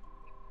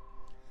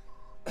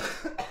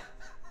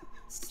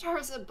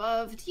 Stars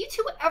above, do you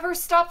two ever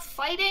stop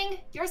fighting?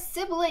 You're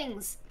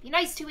siblings. Be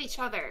nice to each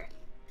other.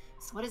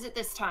 So what is it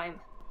this time?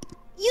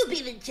 You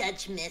be the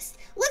judge, Mist.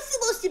 What's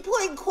the most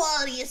important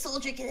quality a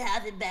soldier can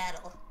have in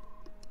battle?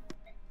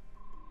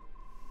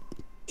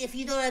 If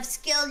you don't have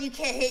skill, you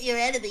can't hit your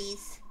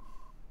enemies.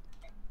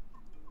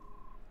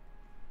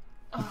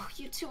 Oh,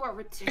 you two are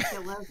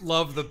ridiculous.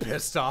 Love the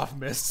pissed off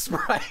Mist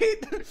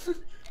sprite.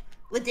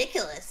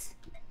 Ridiculous.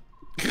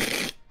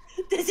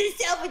 Does it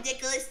sound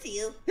ridiculous to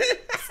you?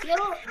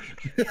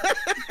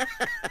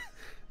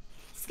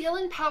 Skill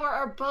and power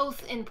are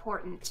both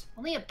important.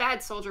 Only a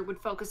bad soldier would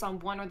focus on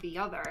one or the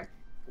other.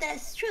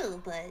 That's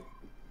true, but...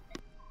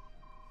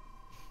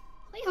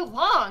 Leave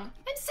along.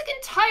 I'm sick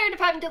and tired of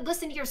having to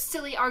listen to your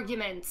silly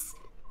arguments.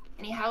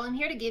 Anyhow, I'm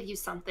here to give you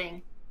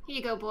something. Here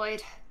you go,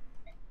 Boyd.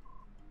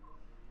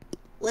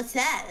 What's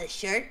that, a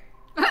shirt?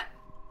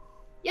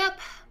 Yep.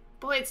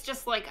 Boyd's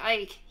just like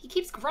Ike. He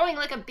keeps growing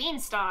like a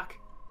beanstalk.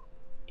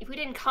 If we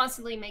didn't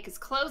constantly make his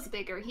clothes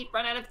bigger, he'd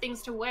run out of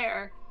things to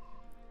wear.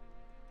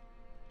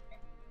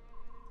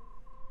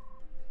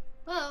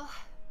 Well,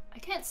 I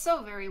can't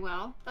sew very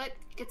well, but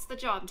it gets the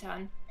job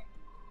done.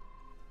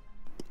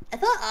 I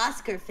thought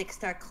Oscar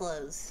fixed our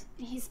clothes.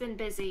 He's been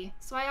busy,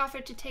 so I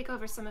offered to take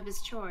over some of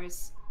his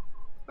chores.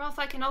 Rolf,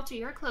 I can alter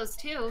your clothes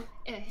too,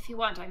 if you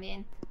want, I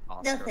mean.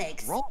 No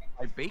thanks. Rolf,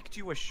 I baked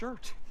you a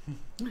shirt.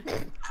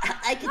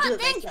 I can do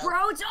it thanks, myself.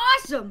 bro. It's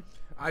awesome.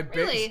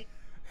 Really?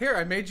 Here,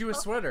 I made you a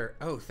sweater.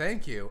 Oh,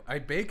 thank you. I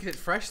baked it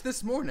fresh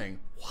this morning.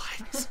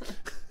 What?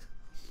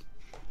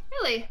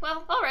 Really?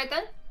 Well, alright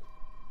then.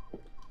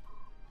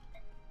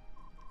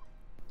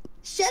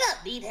 Shut up,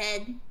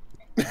 meathead.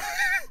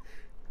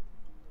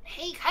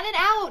 Hey, cut it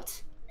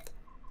out!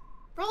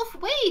 Rolf,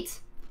 wait!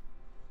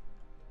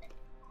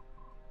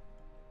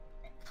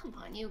 Come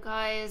on, you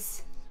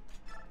guys.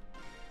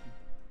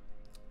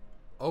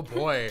 Oh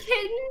boy.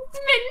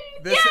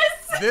 Kinsman,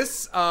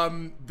 yes!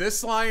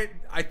 This line,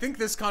 I think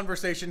this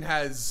conversation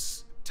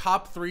has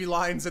top 3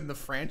 lines in the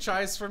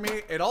franchise for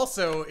me. It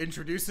also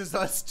introduces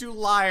us to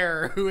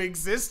Lyre, who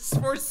exists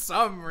for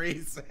some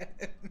reason.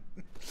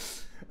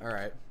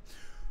 Alright.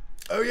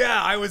 Oh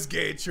yeah, I was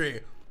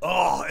Gatry.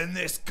 Oh, and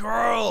this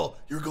girl!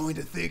 You're going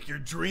to think you're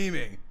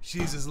dreaming.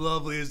 She's as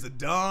lovely as the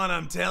dawn,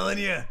 I'm telling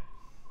you.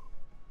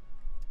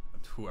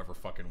 Whoever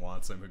fucking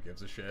wants him, who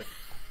gives a shit?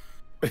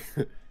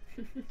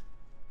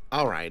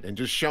 All right, and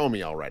just show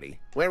me already.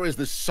 Where is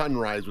this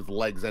sunrise with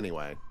legs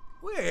anyway?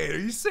 Wait, are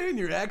you saying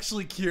you're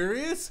actually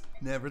curious?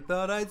 Never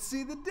thought I'd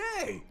see the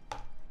day.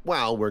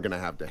 Well, we're gonna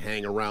have to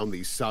hang around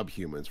these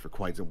subhumans for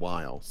quite a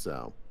while,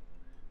 so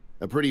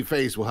a pretty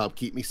face will help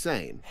keep me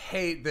sane.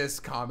 Hate this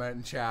comment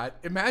in chat.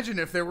 Imagine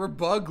if there were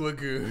bug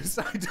lagoos.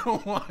 I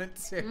don't want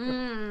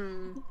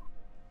to.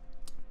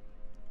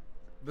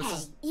 This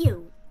is...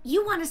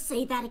 You want to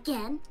say that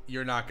again?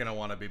 You're not gonna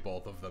want to be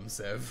both of them,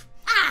 Civ.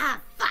 Ah,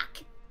 fuck!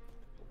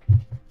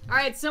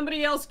 Alright,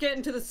 somebody else get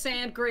into the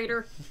sand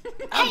grater.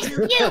 Hey, you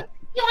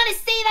want to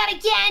say that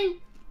again?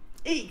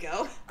 There you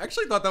go. I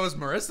actually thought that was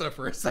Marissa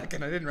for a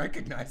second. I didn't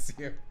recognize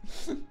you.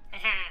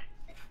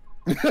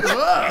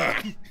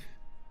 Hey,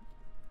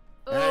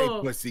 Oh.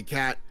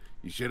 pussycat.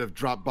 You should have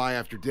dropped by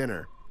after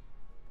dinner.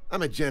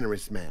 I'm a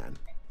generous man.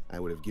 I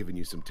would have given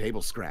you some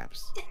table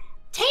scraps.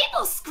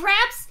 Table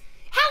scraps?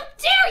 How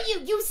dare you,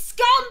 you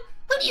scum!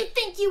 Who do you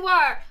think you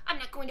are? I'm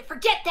not going to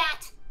forget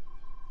that.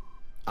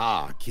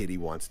 Ah, Kitty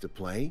wants to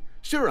play.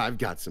 Sure, I've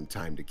got some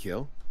time to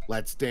kill.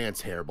 Let's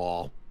dance,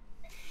 hairball.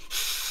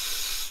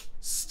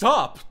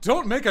 Stop!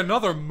 Don't make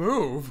another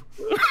move!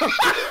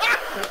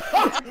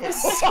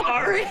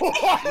 Sorry.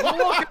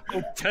 Look,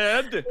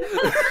 Ted!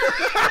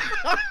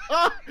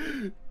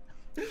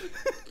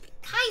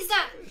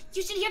 Kaiser,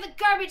 you should hear the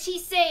garbage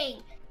he's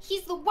saying.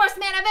 He's the worst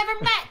man I've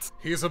ever met.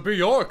 He's a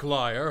Bjork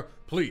liar.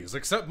 Please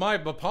accept my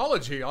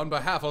apology on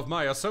behalf of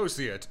my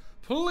associate.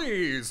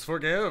 Please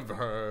forgive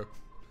her.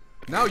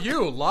 Now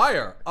you,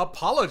 liar,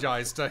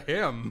 apologize to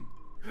him.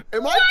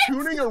 Am I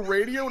tuning a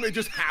radio and it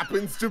just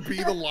happens to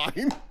be the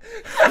line?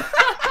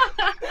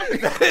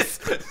 That is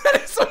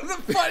one of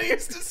the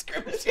funniest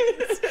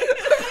descriptions.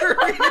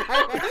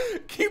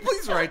 Can you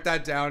please write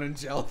that down in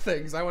gel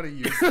things? I want to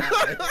use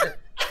that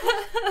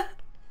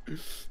later.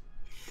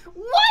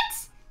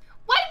 What?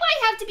 Why do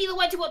I have to be the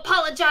one to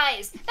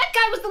apologize? That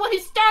guy was the one who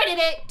started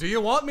it. Do you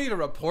want me to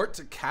report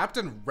to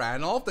Captain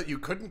Ranulph that you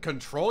couldn't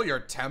control your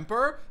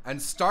temper and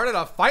started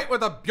a fight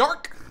with a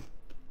Bjork?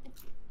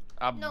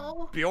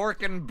 No.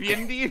 Bjork and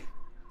Bindi?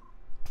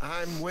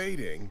 I'm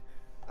waiting.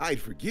 I'd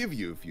forgive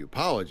you if you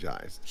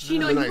apologize. Sheena,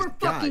 I'm a you nice were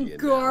guy, fucking you know.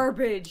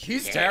 garbage.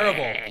 He's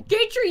terrible.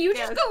 Gatry, you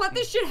just gonna let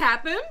this shit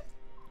happen?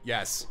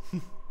 Yes.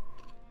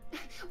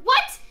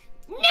 What?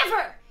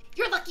 Never!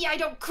 You're lucky I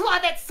don't claw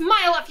that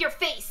smile off your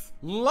face.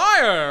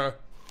 Liar!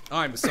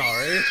 I'm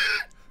sorry.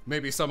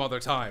 Maybe some other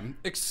time.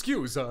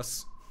 Excuse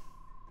us.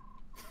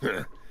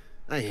 I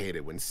hate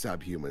it when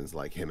subhumans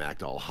like him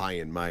act all high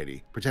and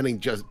mighty, pretending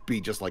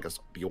be just like a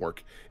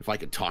Bjork. If I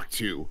could talk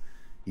too,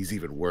 he's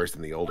even worse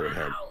than the older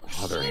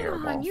other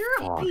hairball. You're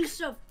Fuck. a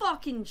piece of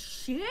fucking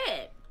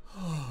shit.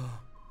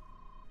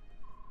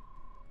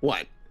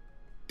 What?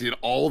 Did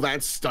all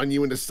that stun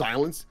you into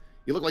silence?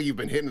 You look like you've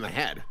been hit in the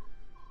head.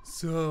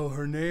 So,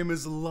 her name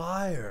is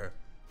Liar.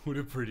 What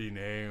a pretty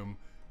name.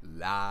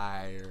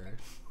 Liar.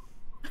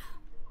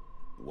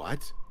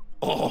 What?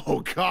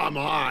 Oh, come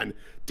on!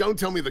 Don't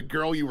tell me the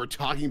girl you were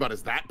talking about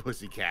is that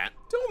pussycat.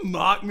 Don't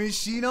mock me,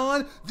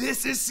 Sheenon.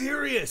 This is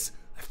serious.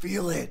 I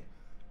feel it.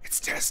 It's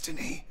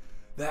destiny.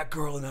 That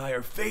girl and I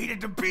are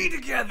fated to be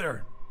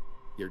together.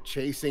 You're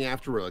chasing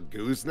after a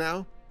goose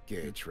now?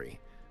 Gatry,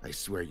 I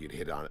swear you'd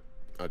hit on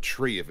a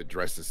tree if it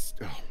dresses.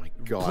 Oh my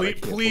god.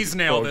 Please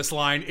nail this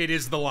line. It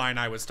is the line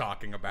I was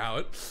talking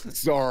about.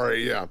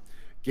 Sorry, yeah.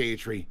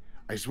 Gatry,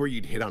 I swear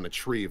you'd hit on a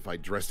tree if I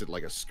dressed it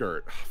like a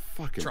skirt.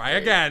 Fucking Try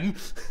again.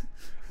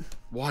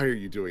 Why are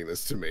you doing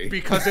this to me?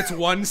 Because it's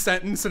one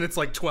sentence and it's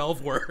like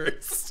 12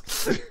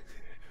 words.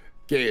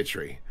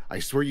 Gatry, I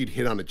swear you'd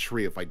hit on a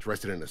tree if I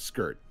dressed it in a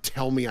skirt.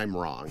 Tell me I'm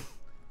wrong.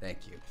 Thank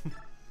you.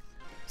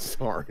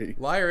 Sorry.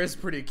 Liar is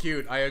pretty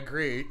cute. I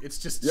agree. It's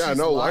just yeah, she's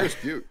no, lying. Liar's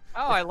cute.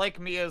 Oh, I like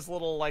Mia's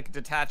little like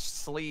detached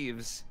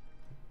sleeves.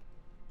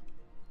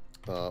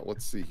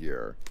 Let's see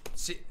here.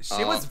 She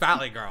was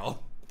Valley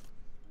Girl.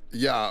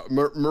 Yeah,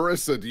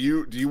 Marissa, do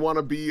you want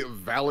to be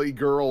Valley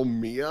Girl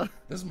Mia?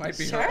 This might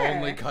be Sure. her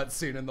only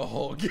cutscene in the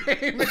whole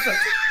game.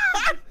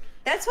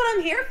 That's what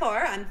I'm here for.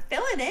 I'm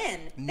filling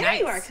in. There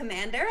you are, Nice.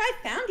 Commander. I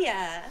found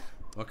ya.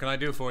 What can I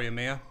do for you,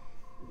 Mia?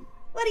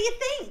 What do you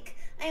think?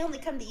 I only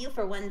come to you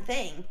for one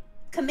thing.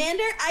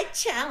 Commander, I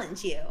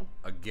challenge you.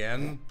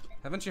 Again?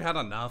 Haven't you had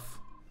enough?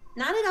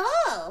 Not at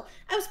all.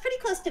 I was pretty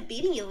close to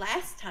beating you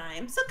last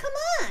time, so come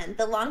on.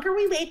 The longer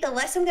we wait, the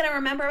less I'm gonna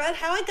remember about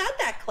how I got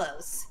that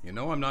close. You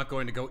know I'm not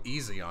going to go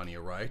easy on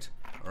you, right?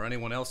 Or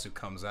anyone else who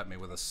comes at me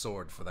with a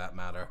sword, for that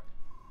matter.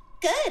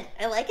 Good.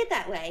 I like it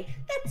that way.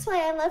 That's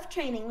why I love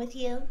training with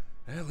you.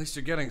 At least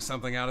you're getting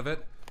something out of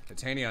it.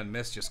 Titania and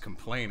Miss just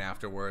complain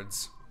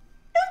afterwards.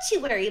 Don't you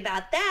worry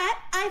about that.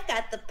 I've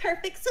got the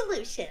perfect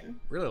solution.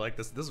 Really like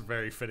this. This is a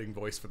very fitting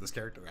voice for this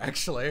character,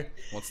 actually.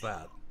 What's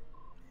that?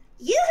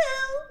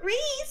 Yoo-hoo!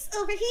 Reese,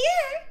 over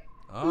here!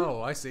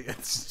 Oh, I see.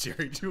 It's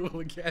Jerry Jewell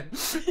again.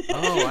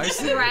 Oh, I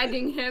see.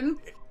 Dragging him.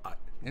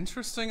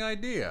 Interesting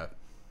idea.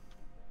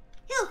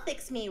 He'll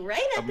fix me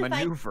right A up if I...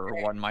 maneuver,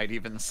 one might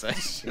even say.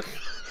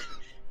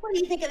 What do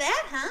you think of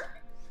that, huh?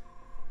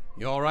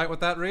 You alright with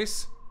that,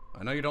 Reese?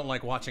 I know you don't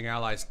like watching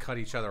allies cut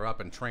each other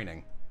up in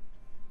training.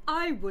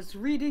 I was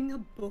reading a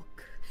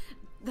book.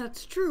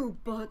 That's true,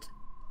 but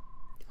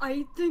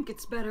I think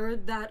it's better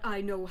that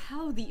I know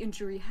how the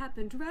injury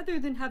happened rather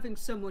than having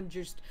someone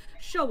just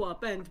show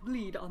up and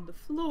bleed on the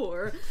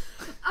floor.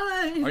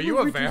 Are you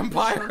a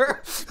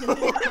vampire?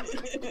 Someone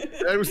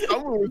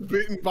was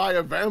bitten by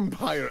a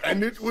vampire,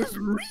 and it was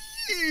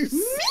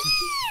Reese!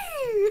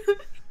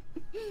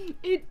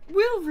 It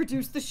will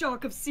reduce the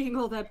shock of seeing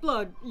all that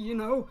blood, you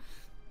know.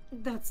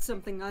 That's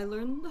something I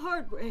learned the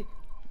hard way.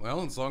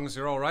 Well, as long as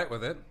you're alright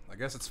with it, I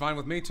guess it's fine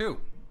with me too.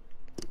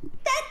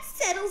 That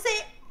settles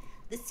it.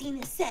 The scene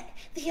is set,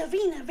 the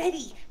arena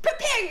ready.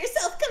 Prepare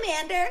yourself,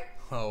 Commander.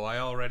 Oh, I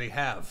already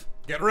have.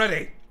 Get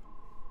ready!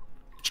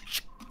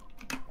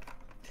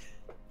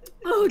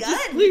 Oh,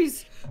 just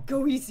please,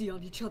 go easy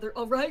on each other,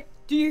 alright?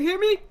 Do you hear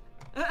me?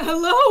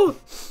 Hello?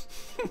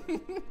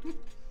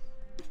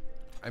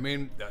 I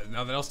mean,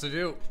 nothing else to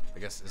do. I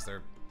guess, is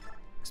there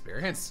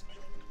experience?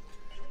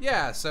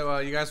 Yeah, so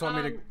you guys want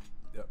me to...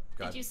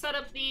 Did you set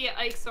up the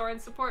Ike Soren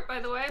support,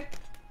 by the way?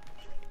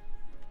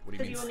 What do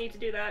you mean? You will need to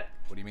do that.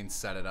 What do you mean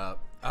set it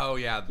up? Oh,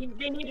 yeah.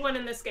 They need one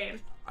in this game.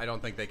 I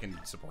don't think they can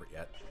support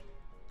yet.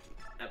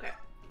 Okay.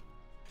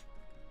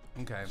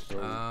 Okay,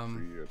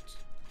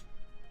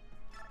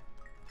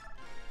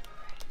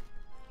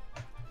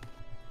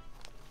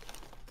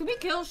 Could we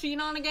kill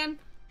Sheenon again?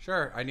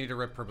 Sure, I need to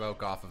rip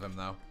Provoke off of him,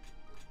 though.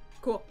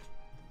 Cool.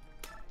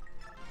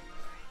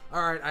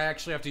 Alright, I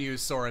actually have to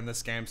use Soren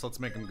this game, so let's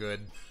make him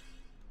good.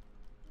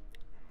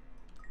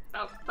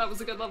 Oh, that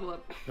was a good level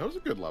up. That was a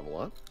good level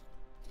up.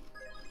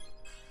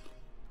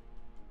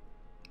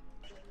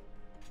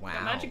 Wow.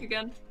 Got magic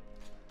again.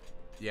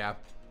 Yeah.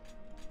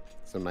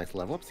 Some nice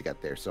level ups you got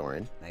there,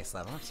 Soren. Nice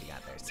level ups you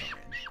got there,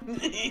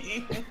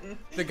 Soren.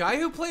 The guy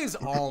who plays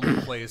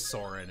Alm plays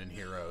Soren in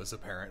Heroes,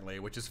 apparently,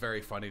 which is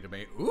very funny to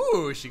me.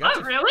 Ooh, she got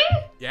Oh, really?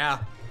 Yeah.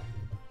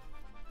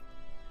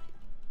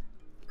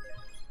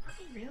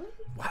 Really?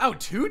 Wow,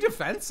 2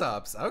 defense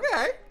ups.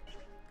 Okay.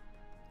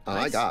 Oh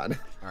my god.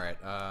 Alright,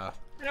 I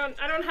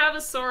don't have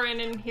a Soren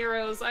in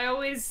Heroes. I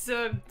always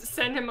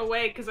send him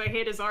away because I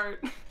hate his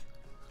art.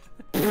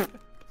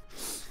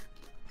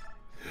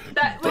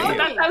 That's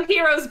how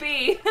heroes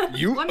be. Let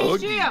me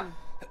see him.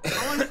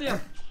 I want to see him.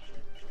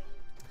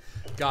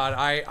 God,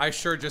 I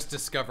sure just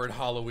discovered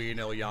Halloween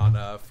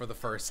Ilyana for the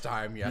first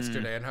time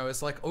yesterday, and I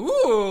was like,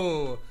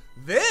 ooh,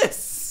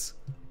 this!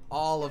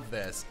 All of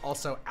this.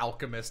 Also,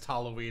 Alchemist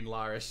Halloween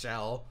La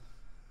Rochelle.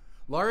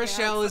 La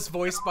Rochelle is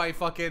voiced by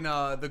fucking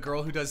the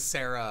girl who does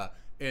Sarah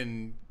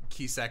in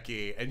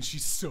Kiseki, and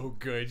she's so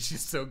good.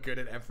 She's so good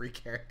at every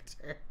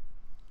character.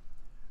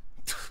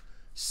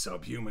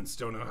 Subhumans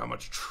don't know how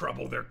much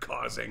trouble they're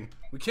causing.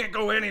 We can't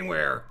go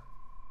anywhere.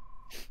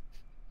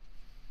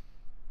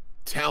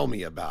 Tell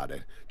me about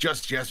it.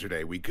 Just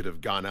yesterday, we could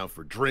have gone out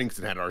for drinks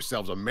and had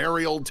ourselves a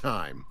merry old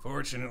time.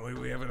 Fortunately,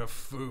 we have enough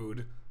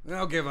food.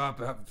 I'll give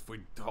up if we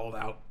hold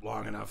out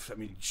long enough. I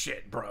mean,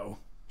 shit, bro.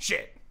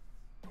 Shit.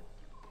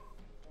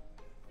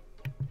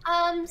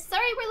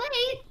 Sorry we're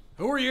late.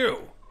 Who are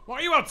you? Why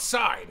are you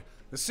outside?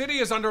 The city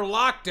is under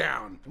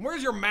lockdown. And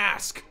where's your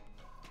mask?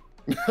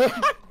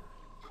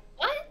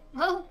 What?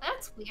 Well,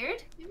 that's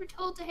weird. We were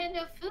told to hand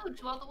out food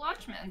to all the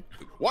watchmen.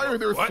 Why are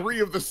there 3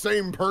 of the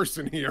same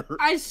person here?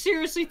 I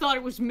seriously thought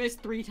it was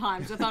missed 3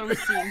 times. I thought it was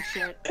seeing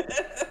shit.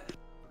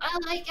 Well,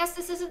 I guess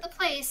this isn't the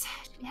place.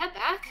 Should we head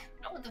back?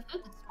 I don't want the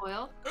food to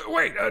spoil.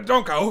 Wait,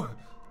 don't go.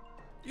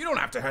 You don't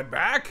have to head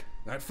back.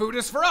 That food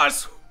is for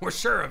us. We're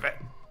sure of it.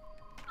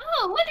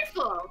 Oh,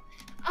 wonderful.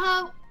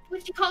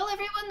 Would you call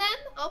everyone then?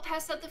 I'll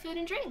pass out the food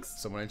and drinks.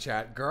 Someone in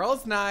chat,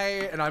 girls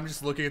night, and I'm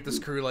just looking at this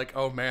crew like,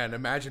 oh man,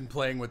 imagine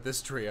playing with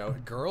this trio.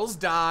 Girls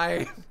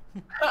die.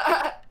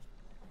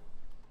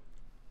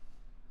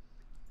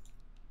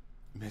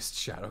 Missed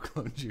Shadow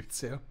Clone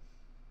Jutsu.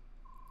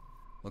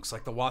 Looks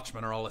like the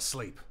Watchmen are all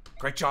asleep.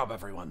 Great job,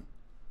 everyone.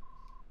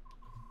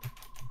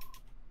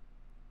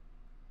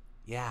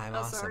 Yeah, I'm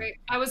awesome. Sorry.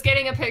 I was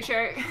getting a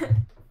picture.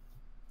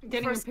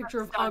 Getting a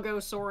picture of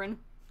Ugo Soren.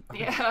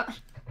 Yeah.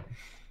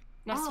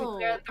 Next we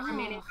clear out the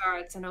remaining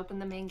guards and open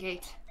the main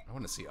gate. I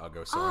want to see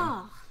Ugo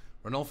Soren.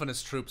 Ranulph and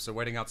his troops are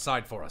waiting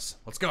outside for us.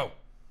 Let's go.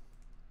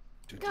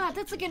 God,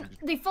 that's like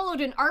they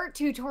followed an art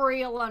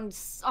tutorial on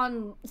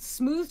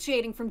smooth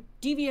shading from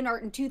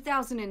DeviantArt in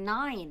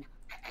 2009.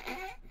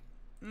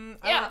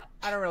 Yeah.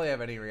 I don't really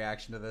have any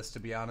reaction to this, to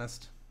be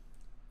honest.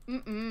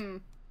 Mm-mm.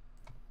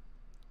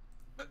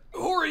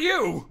 Who are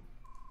you?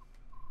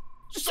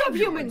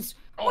 Subhumans!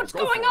 What's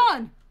going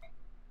on?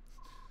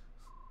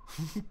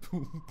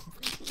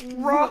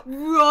 Romit?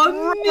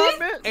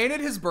 Ain't it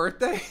his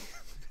birthday?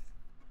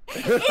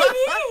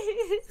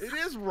 It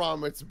is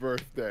Romit's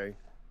birthday.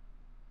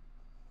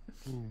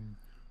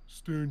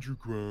 Stand your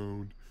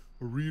ground.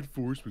 Our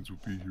reinforcements will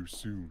be here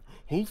soon.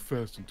 Hold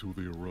fast until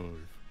they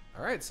arrive.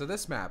 Alright, so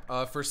this map.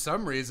 For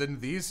some reason,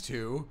 these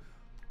two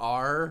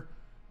are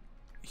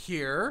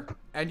here,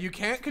 and you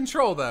can't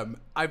control them.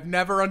 I've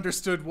never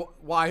understood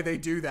why they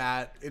do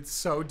that. It's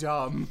so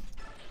dumb.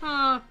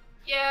 Huh.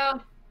 Yeah.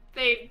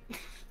 They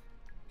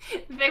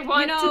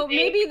want to be...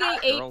 maybe they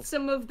ate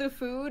some of the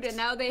food and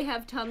now they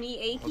have tummy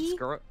achy.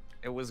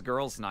 It was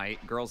girls'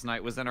 night. Girls'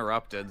 night was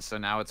interrupted, so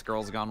now it's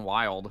Girls Gone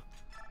Wild.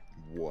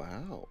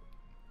 Wow.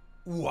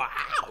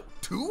 Wow,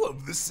 2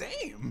 of the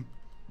same.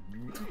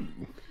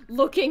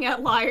 Looking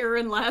at Liar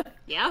and Left.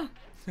 Yeah.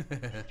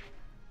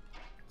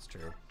 It's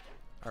true.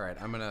 All right,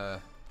 I'm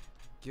gonna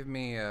give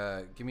me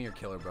your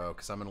killer bow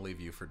because I'm gonna leave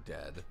you for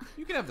dead.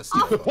 You can have the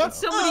steel bow.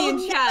 Somebody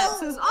in chat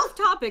says off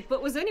topic,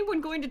 but was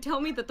anyone going to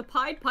tell me that the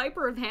Pied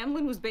Piper of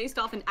Hamelin was based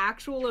off an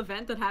actual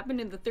event that happened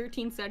in the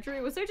 13th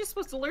century? Was I just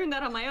supposed to learn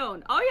that on my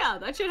own? Oh yeah,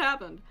 that shit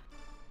happened.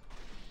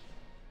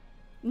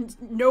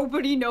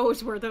 Nobody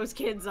knows where those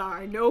kids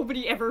are.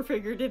 Nobody ever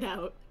figured it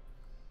out.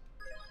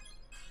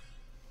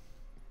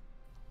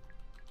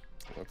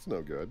 That's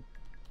no good.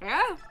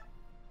 Yeah.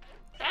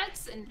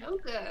 That's no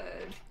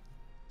good.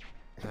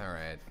 All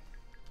right.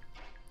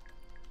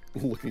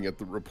 Looking at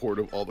the report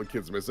of all the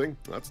kids missing,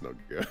 that's no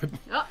good.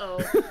 Uh-oh.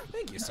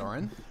 Thank you,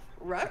 Soren.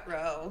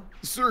 Ruh-roh.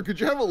 Sir, could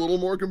you have a little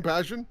more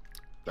compassion?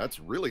 That's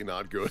really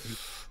not good.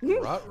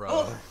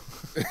 Ruh-roh.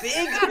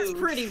 Big That's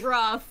pretty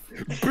rough.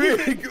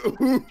 Big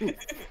oof.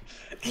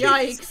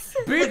 Yikes.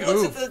 Big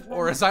oof,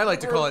 or as I like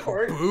to call it,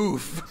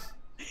 boof.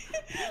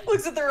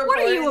 Looks at the report. What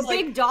are you, a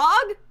like, big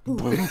dog?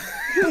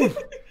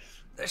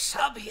 The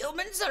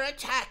subhumans are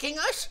attacking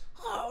us?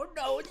 Oh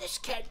no, this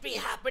can't be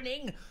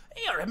happening.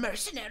 You're a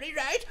mercenary,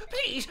 right?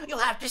 Please, you'll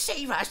have to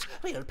save us.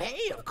 We'll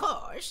pay, of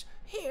course.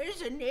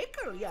 Here's a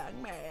nickel,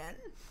 young man.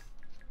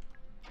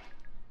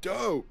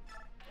 Dope.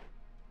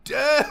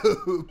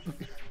 Dope.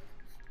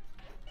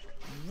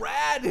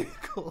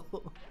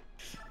 Radical.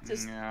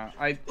 Yeah,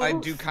 I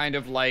do kind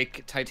of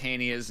like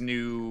Titania's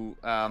new,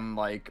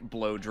 like,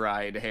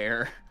 blow-dried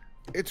hair.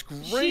 It's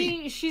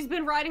great. She's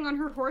been riding on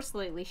her horse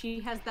lately. She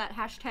has that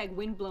hashtag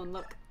windblown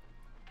look.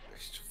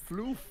 It's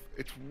floof.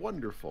 It's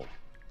wonderful.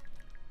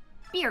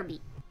 BRB.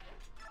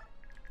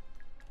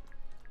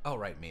 Oh,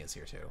 right, Mia's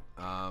here too.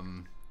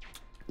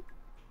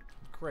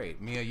 Great,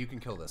 Mia, you can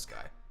kill this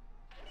guy.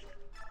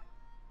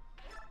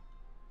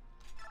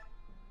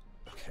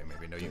 Okay,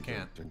 maybe no, you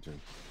can't.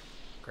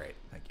 Great,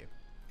 thank you.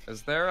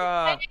 Is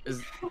there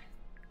is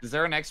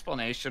there an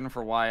explanation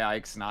for why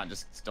Ike's not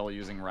just still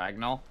using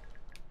Ragnall?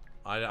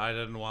 I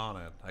didn't want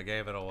it. I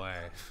gave it away.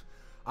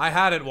 I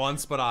had it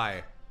once, but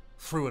I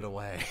threw it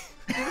away.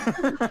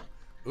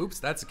 Oops,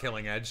 that's a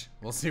killing edge.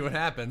 We'll see what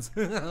happens.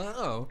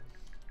 Oh.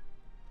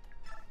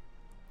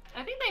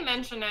 I think they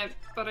mention it,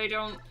 but I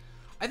don't...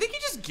 I think he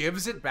just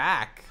gives it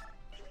back.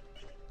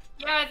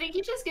 Yeah, I think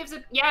he just gives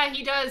it... Yeah,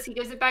 he does. He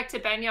gives it back to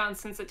Benyon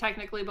since it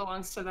technically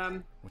belongs to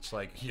them. Which,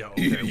 like, yo,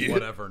 okay,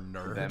 whatever,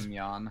 nerd.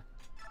 Benyon.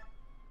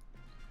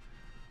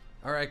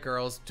 Alright,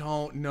 girls.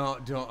 Don't,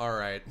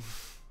 alright.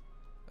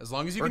 As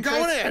long as you We're can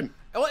going in!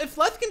 Well, if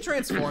Leth can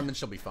transform, then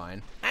she'll be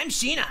fine. I'm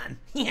Shinon.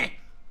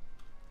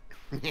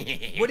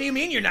 What do you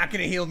mean you're not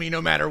gonna heal me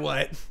no matter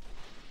what?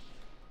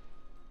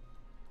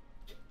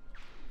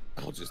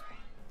 I'll just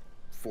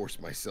force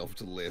myself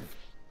to live.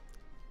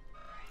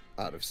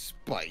 Out of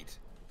spite.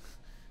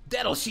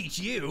 That'll teach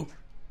you.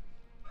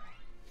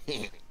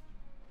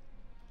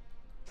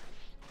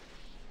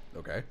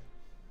 Okay.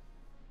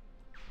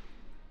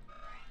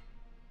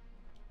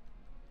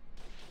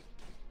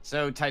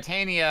 So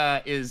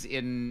Titania is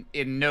in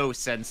no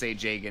sense a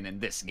Jagan in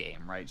this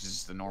game, right? She's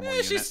just a normal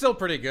unit. She's still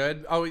pretty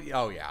good. Oh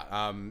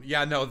yeah.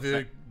 Yeah, no,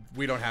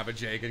 we don't have a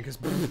Jagan because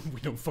we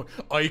don't.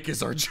 Ike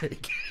is our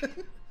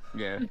Jagan.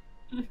 Yeah.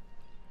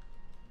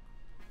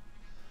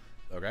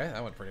 Okay,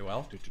 that went pretty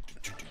well.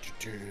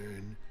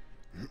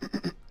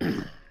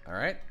 All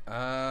right.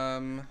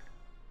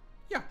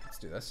 Yeah, let's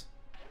do this.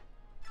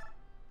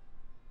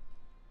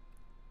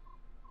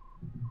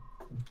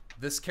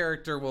 This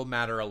character will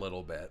matter a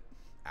little bit,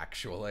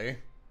 actually.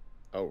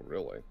 Oh,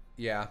 really?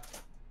 Yeah.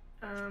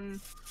 Ooh.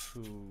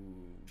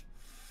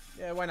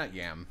 Yeah, why not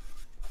Yam?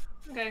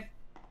 Okay.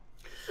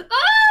 Ah!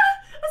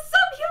 A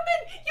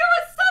subhuman! You're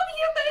a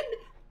subhuman!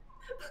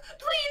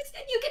 Please,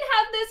 you can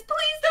have this.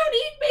 Please don't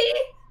eat me!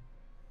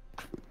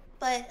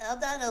 But I'm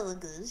not a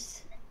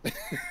Lagoose.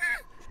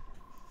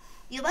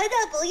 You might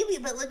not believe me,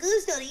 but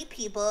Lagoons don't eat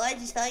people. I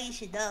just thought you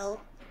should know.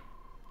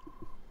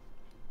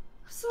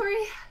 Sorry,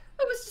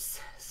 I was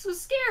just so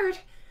scared.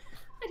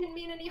 I didn't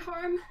mean any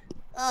harm.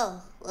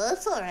 Oh, well,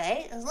 that's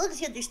alright. As long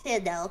as you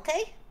understand now,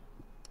 okay?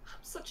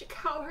 I'm such a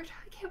coward.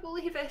 I can't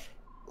believe it.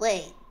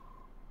 Wait.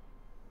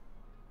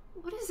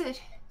 What is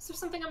it? Is there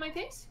something on my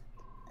face?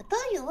 I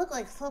thought you looked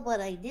like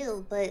someone I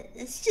knew, but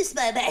it's just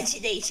my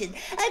imagination.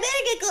 I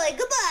better get going.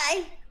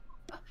 Goodbye!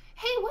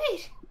 Hey,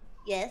 wait!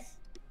 Yes?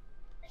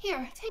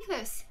 Here, take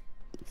this.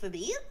 For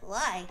me?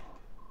 Why?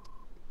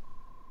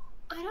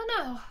 I don't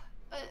know.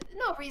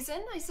 No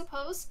reason, I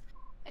suppose.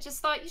 I just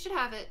thought you should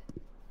have it.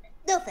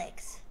 No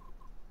thanks.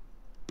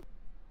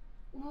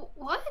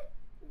 What?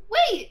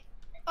 Wait!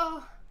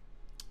 Oh.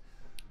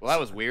 Well, that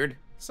was weird.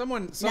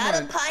 Someone.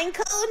 Not a pine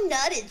cone.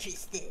 Not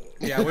interested.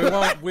 Yeah,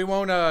 we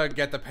won't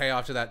get the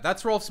payoff to that.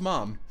 That's Rolf's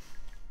mom.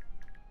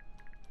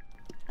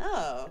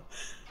 Oh.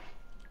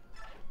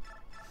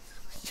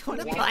 You want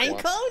a pine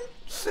cone?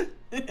 Is that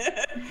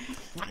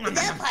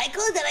a pine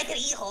cone that I can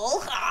eat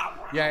whole?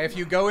 Yeah, if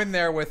you go in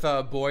there with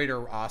Boyd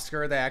or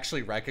Oscar, they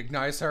actually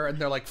recognize her and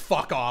they're like,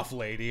 "Fuck off,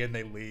 lady," and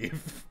they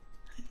leave.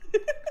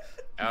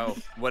 Oh,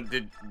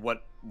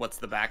 what's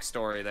the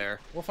backstory there?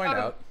 We'll find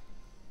out.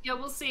 Yeah,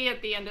 we'll see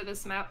at the end of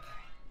this map.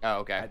 Oh,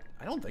 okay.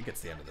 I don't think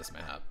it's the end of this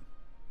map.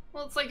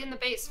 Well, it's like in the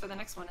base for the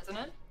next one, isn't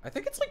it? I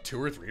think it's like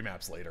 2 or 3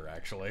 maps later,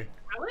 actually.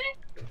 Really?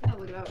 I'll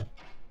look it up.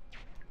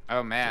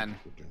 Oh man.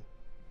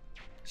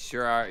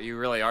 Sure are, you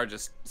really are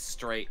just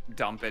straight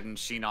dumping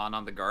Shinon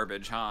on the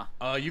garbage, huh?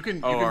 You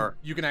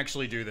can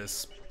actually do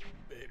this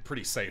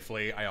pretty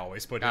safely. I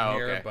always put in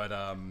here, okay. but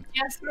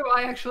Yes, so do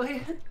I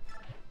actually.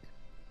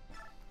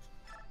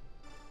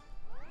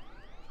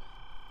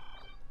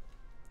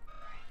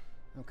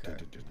 Okay.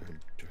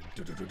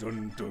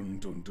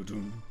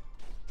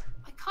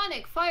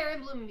 Iconic Fire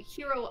Emblem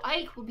hero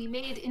Ike will be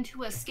made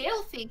into a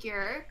scale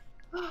figure.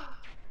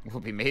 Will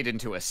be made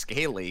into a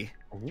scaly.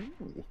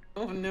 Ooh.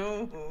 Oh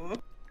no.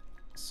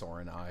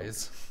 Soren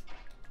eyes.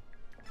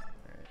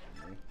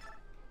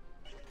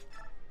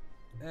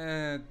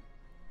 Alright,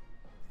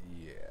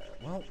 yeah.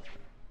 Well,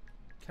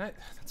 can I?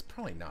 That's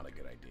probably not a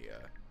good idea.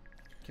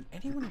 Can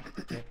anyone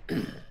get?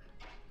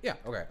 Yeah.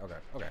 Okay.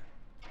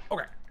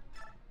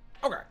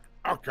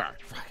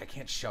 Fuck! I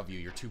can't shove you.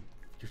 You're too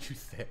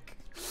thick.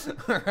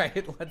 All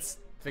right. Let's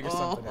figure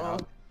something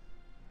out.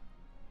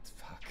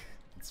 Fuck.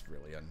 It's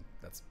really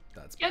that's.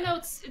 Yeah, no,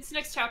 it's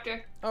next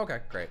chapter. Okay,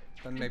 great.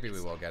 Then maybe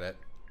we will get it.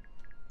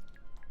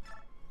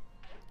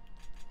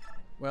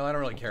 Well, I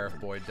don't really care if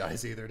Boyd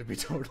dies either, to be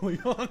totally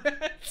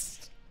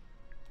honest.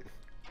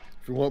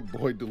 If you want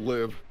Boyd to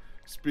live,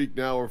 speak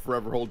now or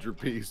forever hold your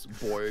peace,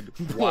 Boyd.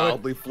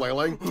 Wildly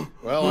flailing.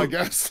 Well, I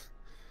guess.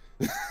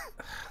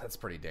 That's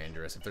pretty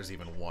dangerous. If there's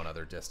even one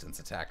other distance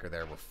attacker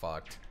there, we're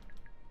fucked.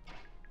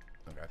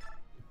 Okay.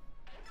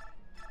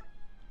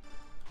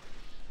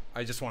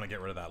 I just want to get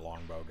rid of that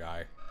longbow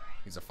guy.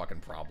 He's a fucking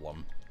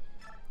problem.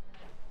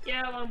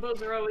 Yeah,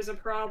 longbows are always a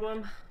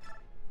problem.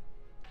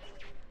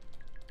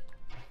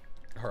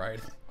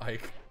 Alright,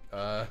 Ike.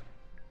 I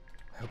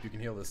hope you can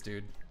heal this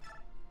dude.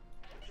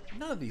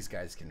 None of these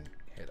guys can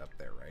hit up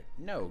there, right?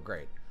 No,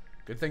 great.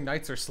 Good thing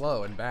knights are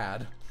slow and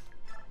bad.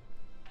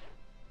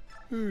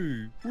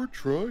 Hey, we're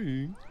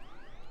trying.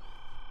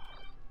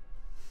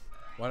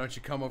 Why don't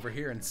you come over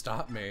here and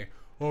stop me?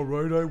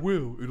 Alright, I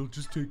will. It'll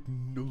just take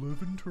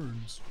 11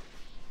 turns.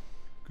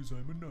 Because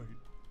I'm a knight.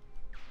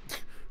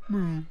 Do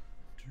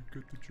you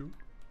get the joke?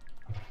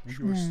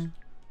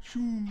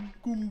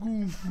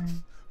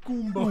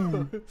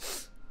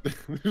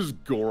 This is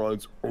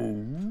Goron's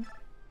own.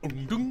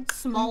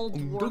 Small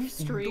dwarf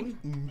stream.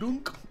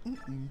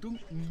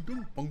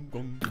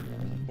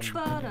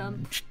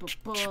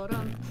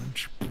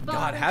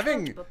 God,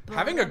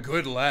 having a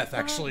good Leth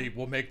actually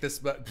will make this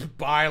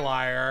bye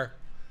liar.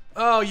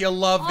 Oh, you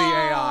love the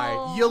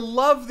AI. You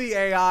love the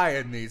AI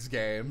in these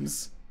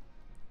games.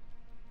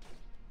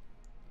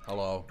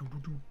 Hello.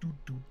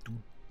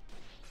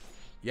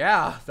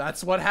 Yeah,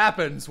 that's what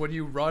happens when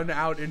you run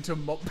out into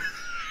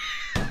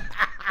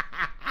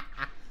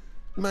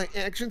My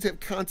actions have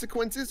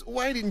consequences?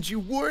 Why didn't you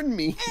warn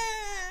me?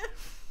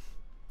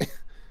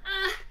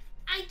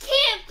 I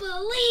can't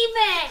believe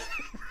it!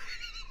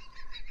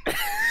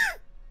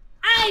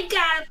 I've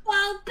gotta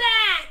fall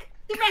back!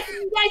 The rest of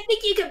you guys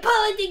think you can pull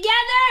it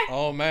together?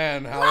 Oh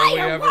man, how will we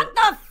Liar, ever... what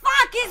the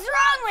fuck is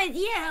wrong with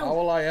you? How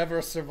will I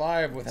ever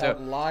survive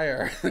without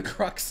Liar? The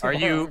crux of Are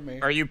you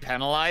army. are you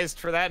penalized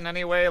for that in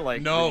any way?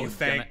 Like, no,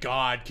 thank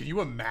God. Can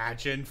you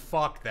imagine?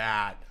 Fuck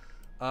that.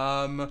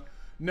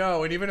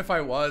 No, and even if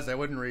I was, I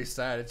wouldn't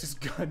reset. It's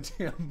just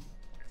goddamn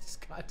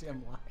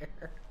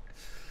Liar.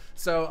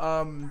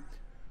 So,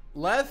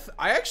 Leth,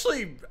 I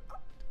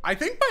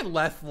think my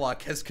Leth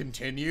luck has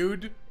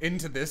continued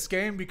into this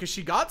game because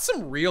she got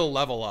some real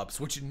level ups,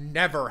 which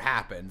never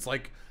happens.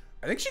 Like,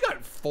 I think she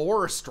got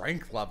 4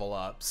 strength level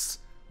ups,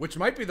 which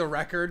might be the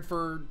record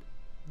for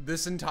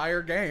this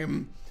entire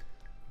game.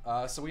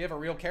 So we have a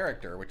real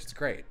character, which is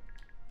great.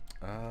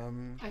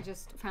 I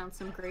just found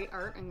some great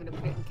art. I'm gonna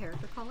put it in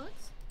character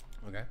callouts.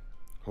 Okay.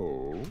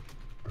 Oh.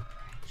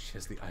 She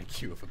has the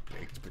IQ of a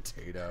baked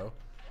potato.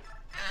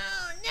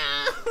 Oh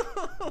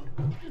no!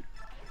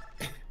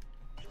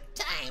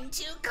 Time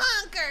to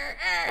conquer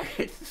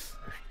Earth!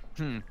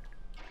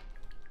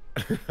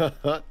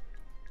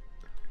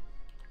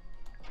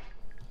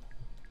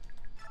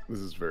 This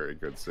is very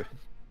good, Sid.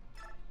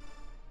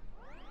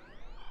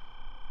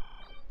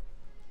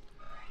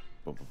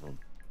 Bum, bum, bum,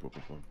 bum,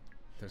 bum, bum.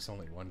 There's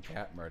only one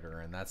cat murderer,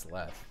 and that's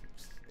Leth.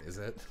 Is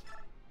it?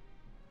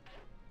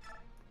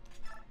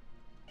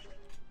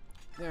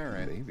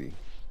 Alright. Maybe.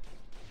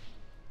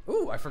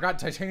 Ooh, I forgot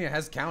Titania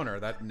has counter.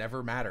 That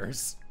never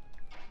matters.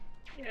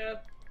 Yeah.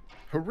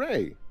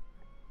 Hooray!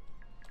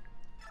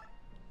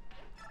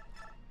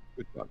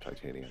 Good job,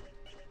 Titania.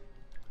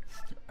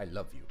 I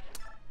love you.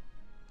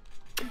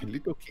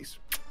 Little kiss.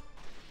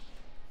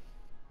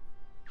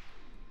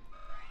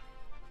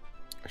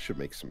 I should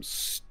make some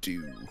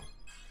stew.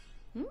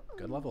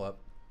 Good level up.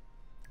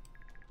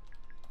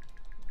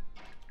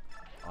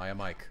 I am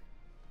Mike.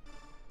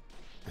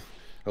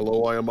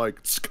 Hello, I am Mike.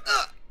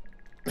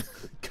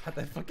 God,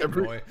 that fucking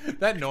noise.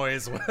 That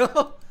noise,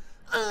 Will.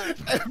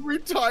 Every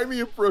time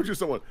he approaches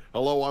someone,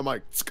 hello, I'm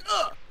Mike.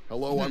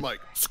 Hello, I'm Mike.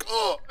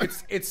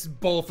 It's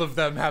both of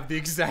them have the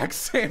exact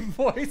same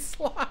voice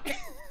line.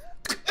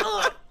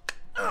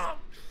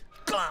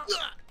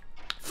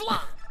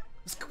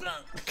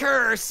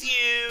 Curse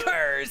you!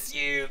 Curse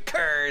you!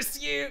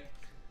 Curse you!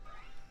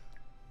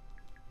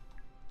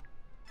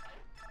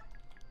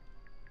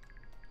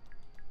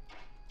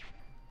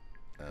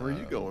 Where are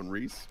you going,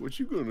 Reese? What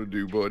you gonna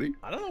do, buddy?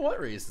 I don't know what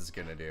Reese is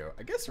gonna do.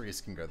 I guess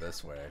Reese can go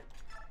this way.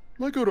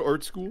 Might go to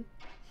art school.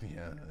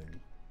 Yeah.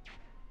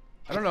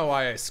 I don't know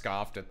why I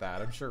scoffed at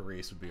that. I'm sure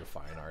Reese would be a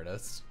fine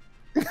artist.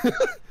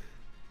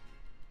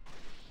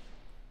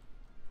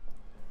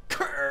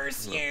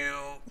 Curse you!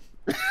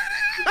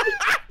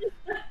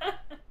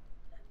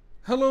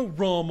 Hello,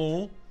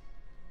 Rommel.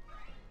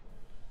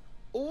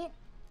 Oh,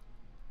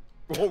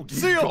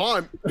 he's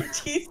gone.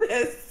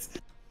 Jesus.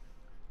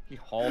 He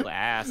hauled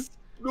ass.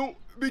 No,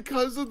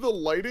 because of the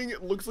lighting,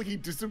 it looks like he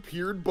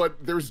disappeared,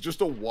 but there's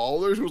just a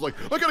wall there, so it was like,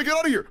 I gotta get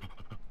out of here!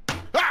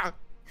 Ah!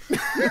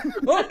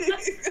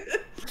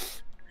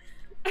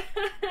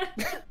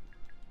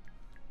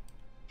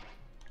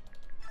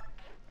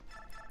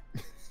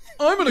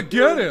 I'm gonna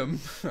get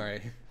him!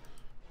 Alright.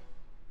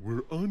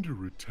 We're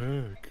under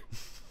attack.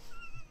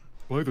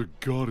 By the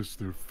goddess,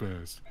 they're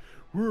fast.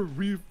 We're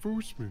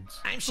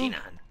reinforcements. I'm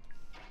Shinon.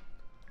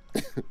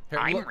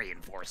 I'm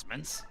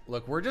reinforcements.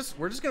 Look, we're just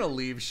gonna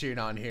leave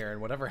Shinon here, and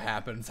whatever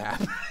happens,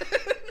 happens.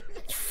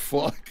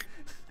 Fuck.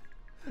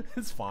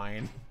 It's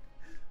fine.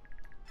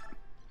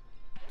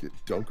 Get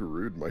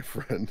dunkarooed, my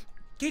friend.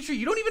 Gatry,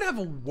 you don't even have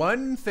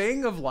one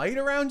thing of light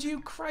around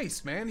you?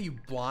 Christ, man, are you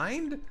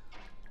blind?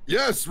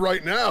 Yes,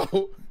 right now.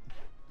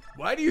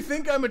 Why do you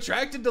think I'm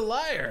attracted to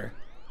Lyre?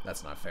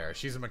 That's not fair.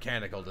 She's a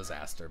mechanical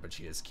disaster, but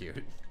she is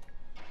cute.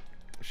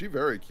 She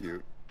very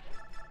cute.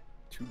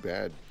 Too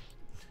bad.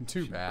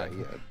 Too bad.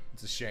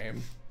 It's a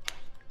shame.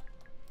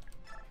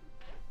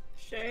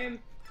 Shame.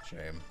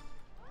 Shame.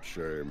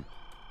 Shame.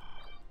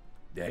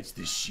 That's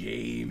the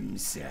shame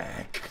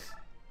sack.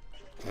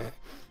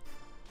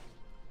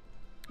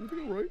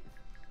 Everything all right?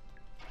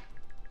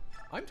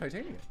 I'm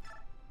Titanium.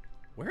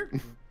 Where?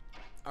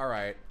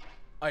 Alright.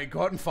 I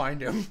go out and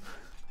find him.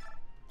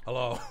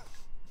 Hello.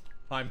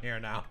 I'm here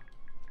now.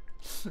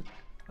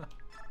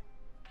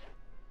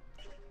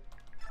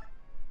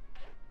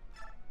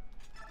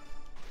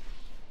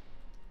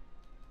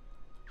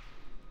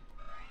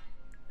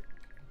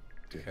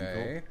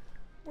 Okay.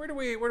 Where do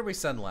we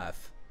send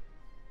Leth?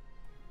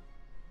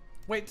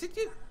 Wait, did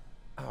you?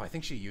 Oh, I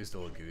think she used a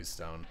Lagoo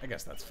Stone. I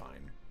guess that's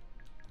fine.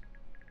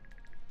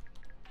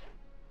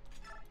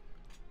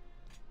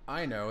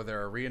 I know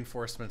there are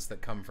reinforcements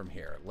that come from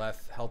here.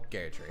 Leth, help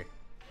Gatry.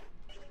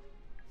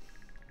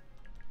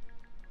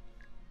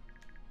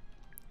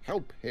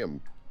 Help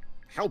him.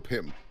 Help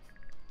him.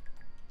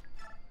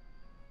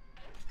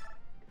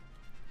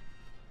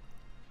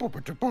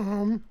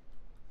 Boom.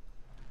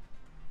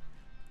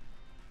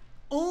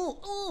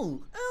 Oh.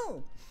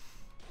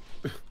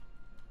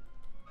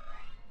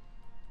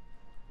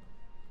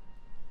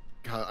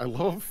 God, I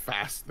love how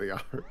fast they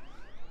are.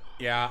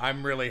 Yeah,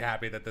 I'm really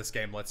happy that this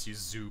game lets you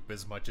zoop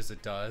as much as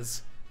it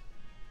does.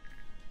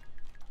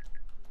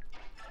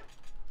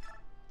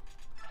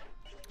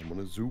 I'm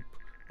gonna zoop.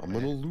 I'm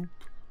gonna loop.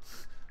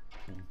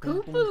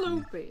 Koopa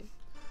Loopy.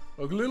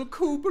 A little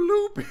Koopa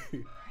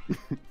Loopy.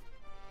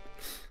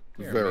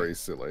 Very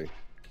silly.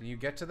 Can you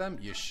get to them?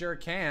 You sure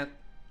can't.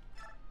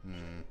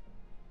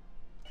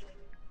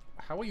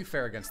 How will you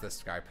fare against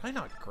this guy? Probably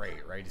not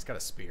great, right? He's got a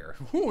spear.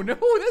 Oh no,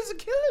 that's a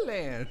killer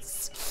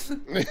lance.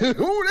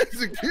 Oh,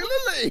 that's a killer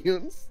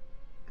lance.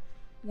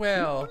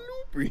 Well,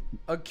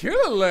 a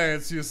killer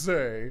lance, you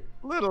say?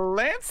 Little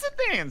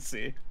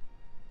Lance-a-Dancy.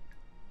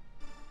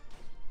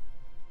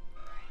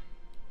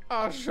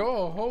 I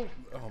sure hope.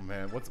 Oh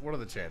man, what are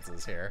the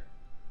chances here?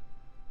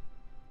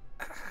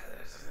 They're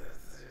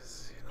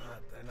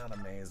not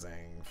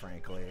amazing,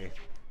 frankly.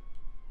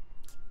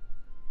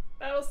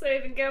 Battle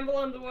save and gamble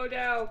on the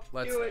Wodao.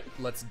 Do it.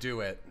 Let's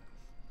do it.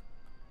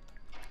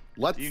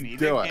 Let's do you need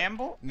do a it.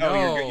 gamble? No,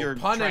 oh, you're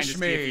punish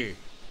me.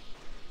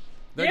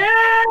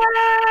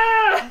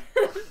 Yeah!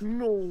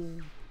 No.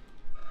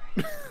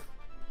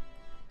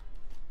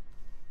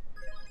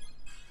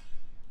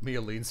 Mia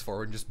leans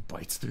forward and just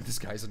bites through this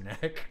guy's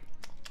neck.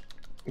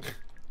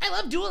 I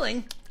love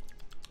dueling.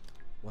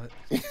 What?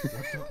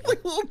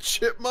 Like a little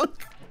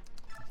chipmunk.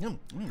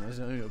 That's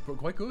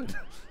quite good.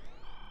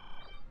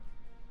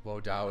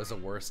 Wodao is a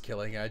worse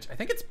killing edge. I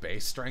think its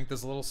base strength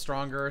is a little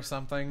stronger or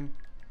something.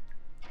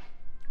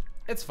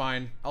 It's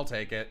fine. I'll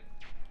take it.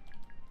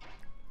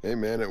 Hey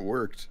man, it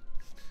worked.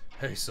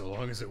 Hey, so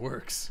long as it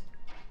works.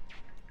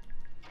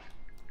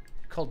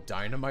 Called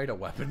Dynamite a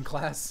weapon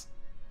class?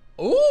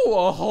 Ooh,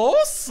 a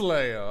horse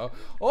slayer.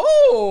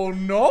 Oh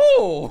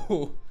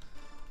no.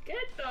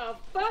 Get the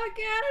fuck out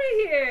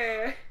of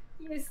here,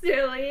 you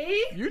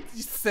silly. You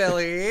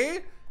silly.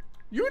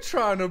 You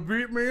trying to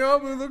beat me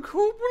up with a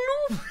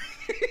Koopaloop?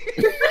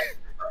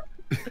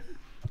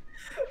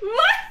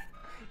 What?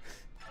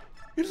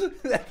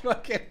 That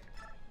fucking...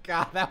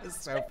 God, that was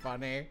so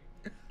funny.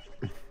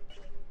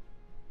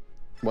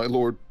 My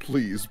lord,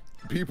 please.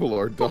 People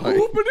are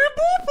dying.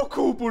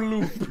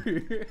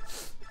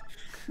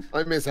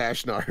 I miss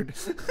Ashnard.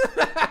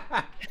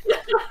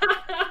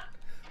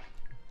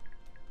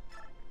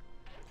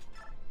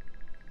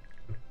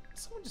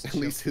 At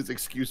least his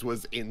excuse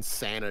was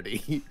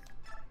insanity.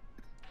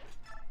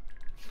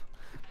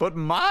 But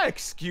my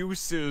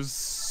excuse is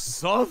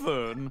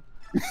southern.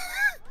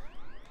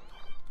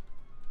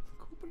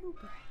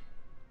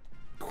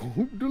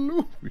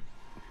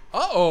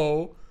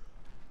 Uh-oh.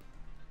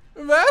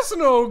 That's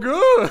no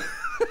good.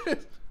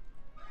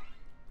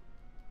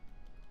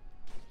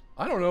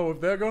 I don't know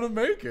if they're gonna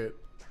make it.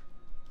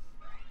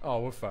 Oh,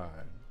 we're fine.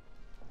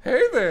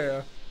 Hey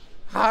there.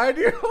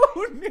 Hidey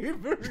ho,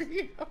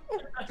 Nibirio.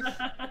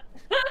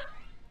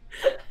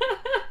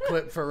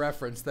 Clip for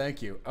reference,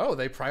 thank you. Oh,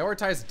 they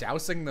prioritize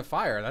dousing the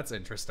fire. That's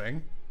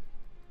interesting.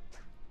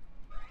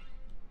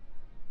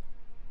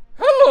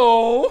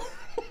 Hello.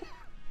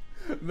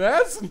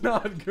 That's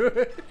not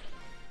good.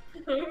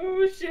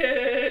 Oh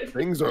shit.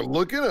 Things are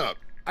looking up.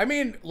 I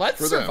mean, Let's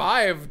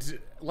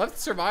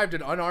survived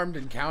an unarmed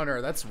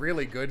encounter. That's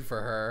really good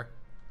for her.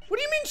 What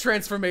do you mean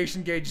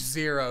transformation gauge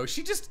 0?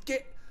 She just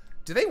get...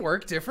 Do they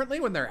work differently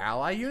when they're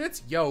ally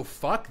units? Yo,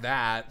 fuck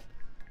that.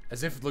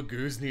 As if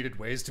Lagoos needed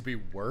ways to be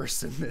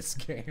worse in this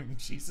game.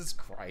 Jesus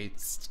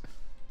Christ.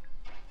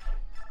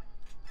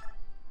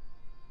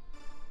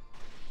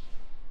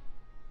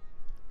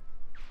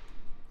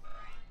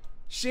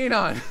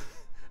 Shinon,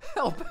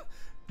 help.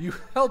 You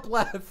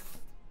helpless.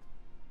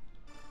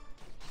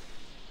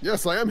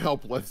 Yes, I am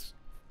helpless.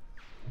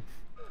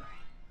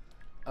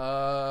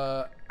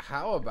 How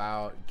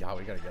about... God,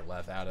 we gotta get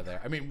Leth out of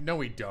there. I mean, no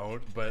we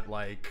don't, but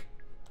like...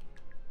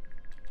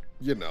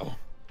 You know,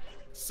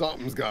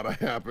 something's gotta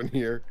happen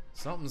here.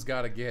 Something's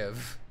gotta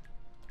give.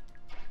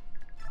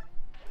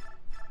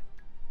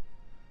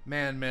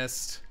 Man,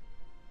 Mist.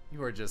 You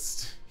were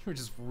just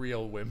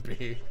real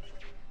wimpy.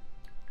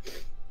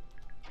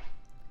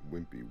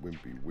 Wimpy,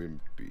 wimpy,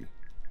 wimpy.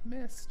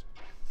 Mist.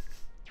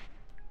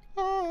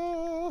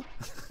 Oh.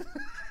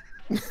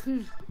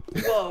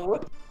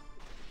 Whoa.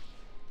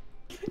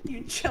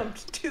 You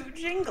jumped 2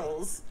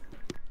 jingles.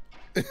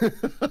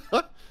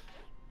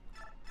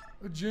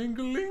 A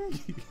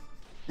jingalingy.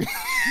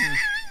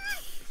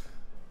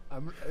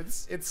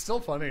 It's still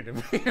funny to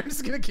me. I'm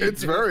just gonna keep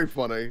It's very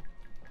funny.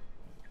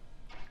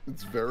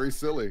 It's very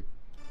silly.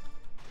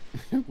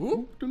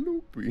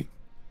 Whoop-de-loopy.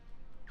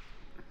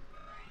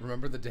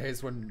 Remember the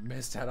days when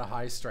Mist had a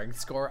high strength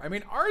score? I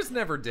mean, ours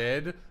never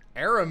did.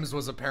 Aram's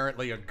was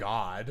apparently a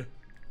god.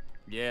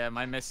 Yeah,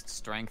 my Mist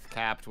strength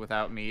capped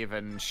without me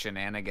even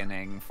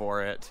shenaniganing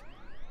for it.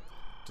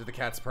 Did the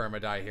cats perma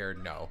die here?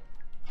 No.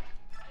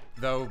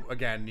 Though,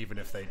 again, even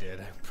if they did,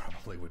 I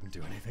probably wouldn't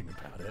do anything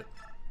about it.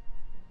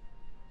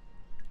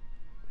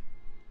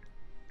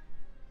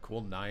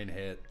 Cool 9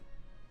 hit.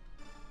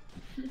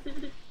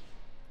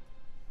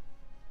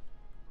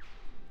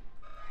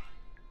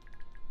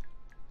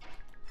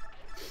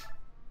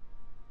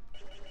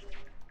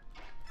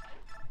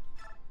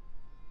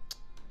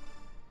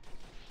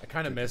 I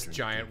kind of missed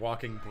giant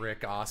walking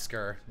brick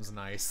Oscar. It was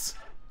nice.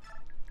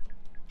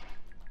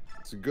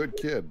 It's a good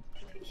kid.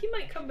 He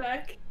might come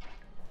back.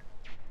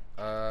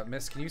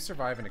 Miss, can you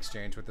survive an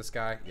exchange with this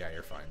guy? Yeah,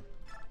 you're fine.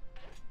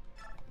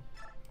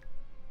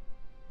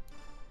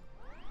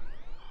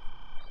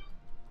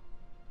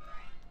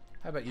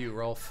 How about you,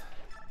 Rolf?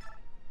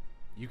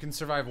 You can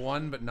survive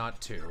 1, but not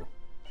 2.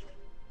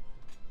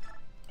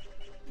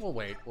 We'll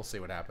wait. We'll see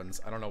what happens.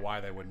 I don't know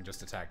why they wouldn't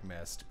just attack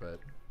Mist, but...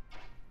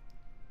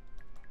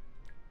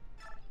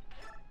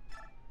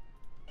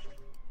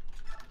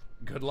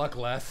 Good luck,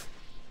 Leth.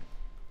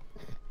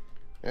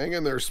 Hang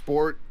in there,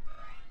 sport.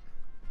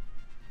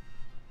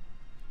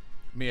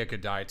 Mia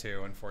could die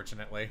too,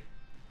 unfortunately.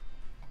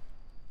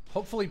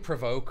 Hopefully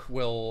Provoke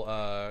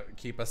will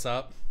keep us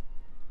up.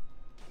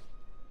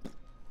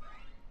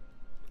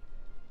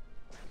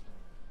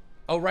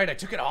 Oh right, I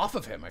took it off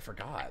of him, I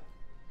forgot.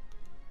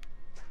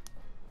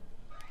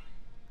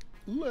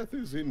 Leth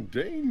is in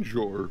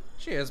danger.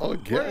 She is.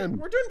 Again.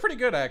 We're doing pretty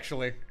good,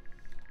 actually.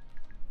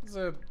 It's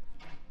a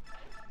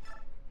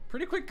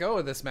pretty quick go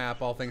of this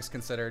map, all things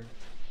considered.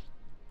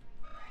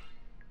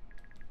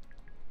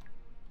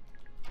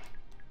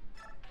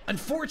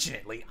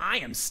 Unfortunately, I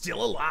am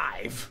still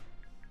alive.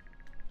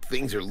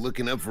 Things are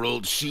looking up for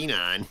old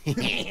Shinon.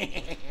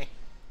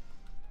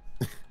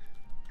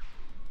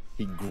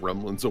 He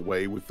gremlins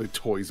away with the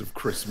toys of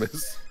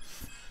Christmas.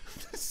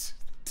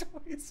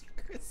 Toys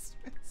of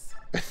Christmas.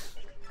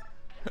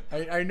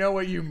 I know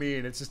what you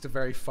mean. It's just a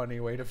very funny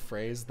way to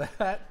phrase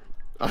that.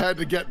 I had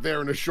to get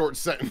there in a short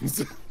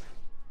sentence.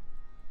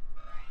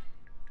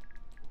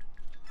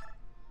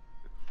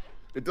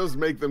 It does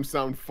make them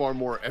sound far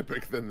more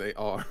epic than they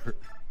are.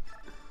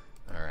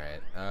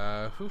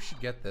 Alright, who should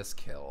get this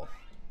kill?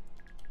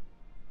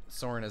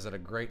 Soren is at a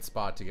great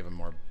spot to give him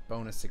more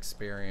bonus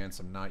experience.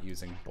 I'm not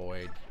using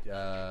Boyd.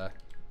 Yeah,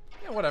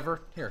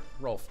 whatever. Here,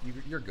 Rolf,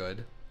 you're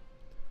good.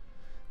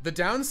 The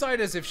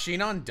downside is if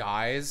Shinon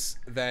dies,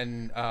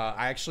 then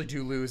I actually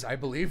do lose, I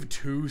believe,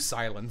 2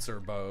 silencer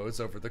bows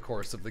over the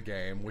course of the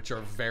game, which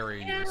are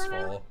very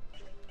useful.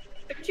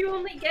 Don't you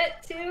only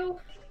get 2?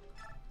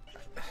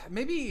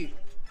 Maybe...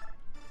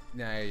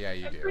 Nah, yeah,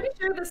 you do. I'm pretty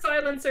sure the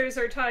silencers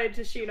are tied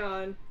to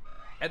Shinon.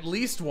 At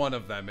least one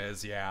of them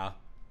is, yeah.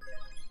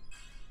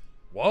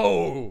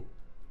 Whoa!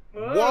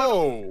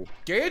 Whoa!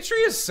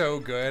 Gayatri is so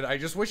good. I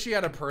just wish she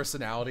had a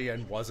personality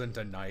and wasn't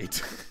a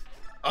knight.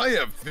 I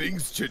have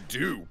things to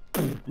do.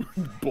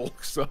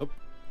 Bulks up.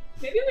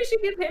 Maybe we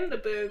should give him the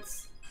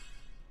boots.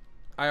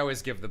 I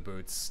always give the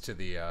boots to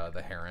the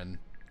Heron.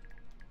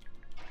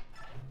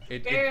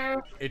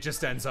 It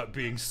just ends up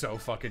being so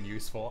fucking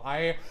useful.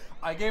 I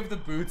gave the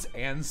boots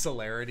and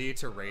celerity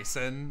to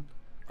Rayson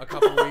a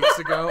couple weeks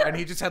ago, and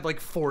he just had like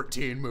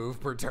 14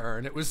 move per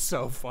turn. It was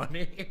so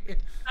funny.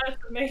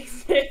 That's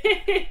amazing.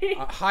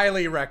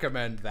 Highly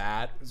recommend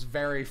that. It's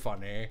very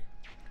funny.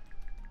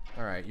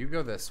 Alright, you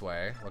go this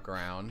way. Look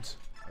around.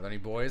 Are there any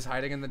boys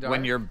hiding in the dark?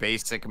 When your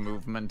basic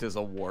movement is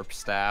a warp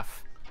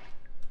staff.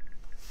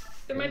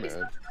 There might be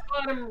something at the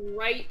bottom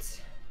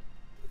right.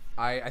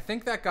 I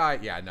think that guy...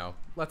 Yeah, no.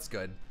 That's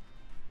good.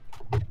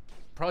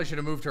 Probably should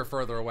have moved her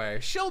further away.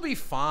 She'll be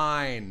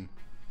fine.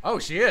 Oh,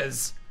 she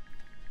is.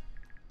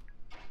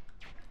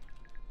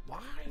 Why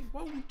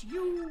won't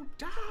you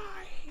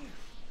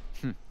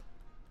die?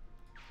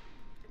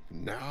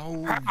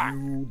 Now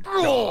you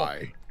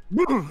die.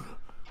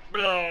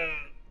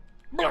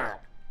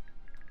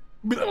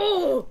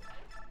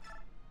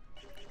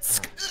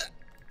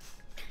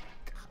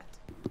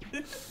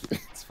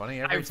 It's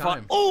funny every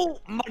time. Oh,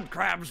 mud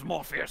crab's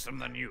more fearsome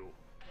than you.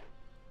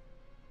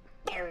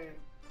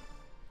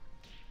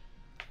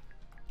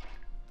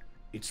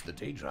 It's the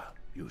Daedra,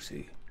 you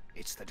see.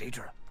 It's the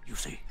Daedra, you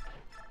see.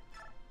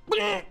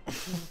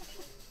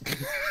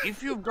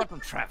 If you've got to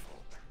travel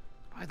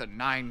by the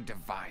 9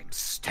 divines,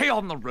 stay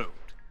on the road.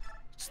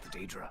 It's the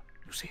Daedra,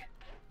 you see.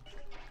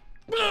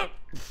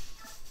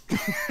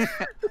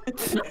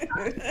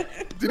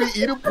 Did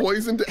he eat a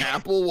poisoned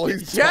apple while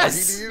he's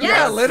Yes! talking to you?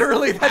 Yeah,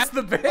 literally, that's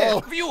the bit.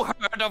 Have you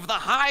heard of the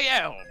High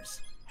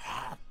Elves?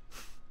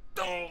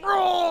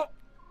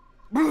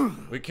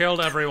 We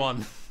killed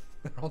everyone.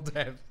 They're all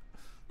dead.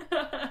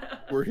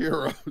 We're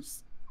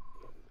heroes.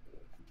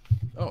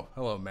 Oh,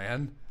 hello,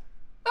 man.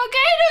 The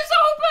gate is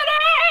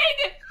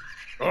opening!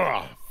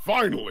 Ah,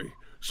 finally!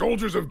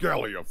 Soldiers of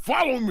Gallia,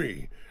 follow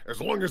me!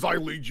 As long as I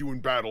lead you in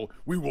battle,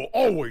 we will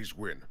always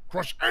win.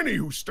 Crush any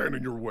who stand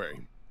in your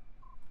way.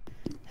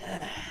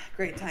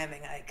 Great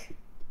timing, Ike.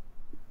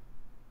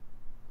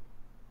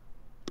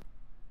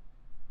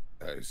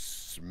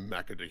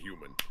 Smack it a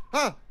human.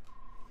 Huh!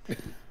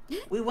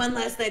 We won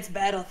last night's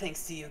battle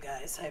thanks to you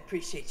guys. I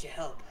appreciate your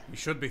help. You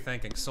should be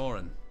thanking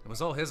Soren. It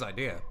was all his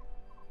idea.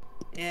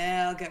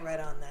 Yeah, I'll get right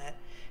on that.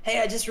 Hey,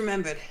 I just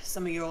remembered.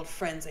 Some of your old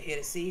friends are here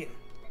to see you.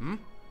 Hmm?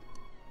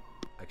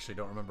 Actually,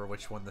 don't remember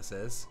which one this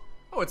is.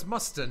 Oh, it's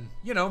Mustin.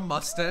 You know,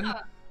 Mustin.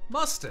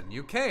 Mustin,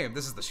 you came.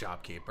 This is the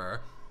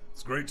shopkeeper.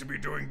 It's great to be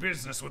doing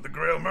business with the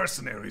Grail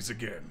mercenaries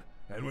again.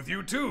 And with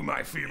you too,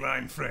 my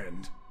feline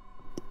friend.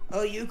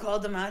 Oh, you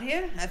called them out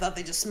here? I thought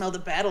they just smelled a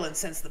battle and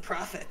sensed the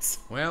profits.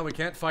 Well, we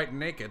can't fight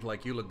naked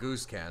like you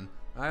Lagoose can.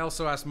 I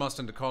also asked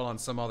Mustin to call on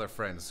some other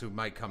friends who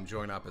might come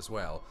join up as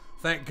well.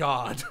 Thank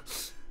God.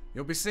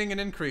 You'll be seeing an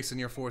increase in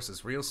your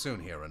forces real soon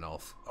here,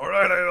 Ranulf.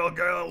 Alright,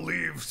 I'll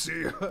leave.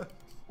 See ya.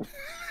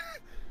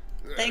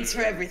 Thanks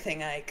for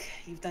everything, Ike.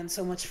 You've done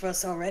so much for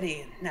us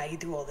already, and now you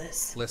do all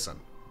this. Listen,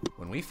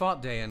 when we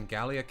fought Dayan,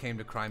 Gallia came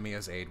to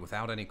Crimea's aid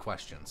without any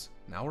questions.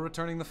 Now we're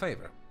returning the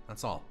favor.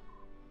 That's all.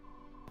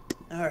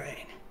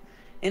 Alright.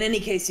 In any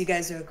case, you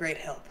guys are a great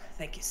help.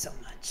 Thank you so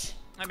much.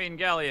 I mean,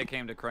 Gallia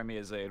came to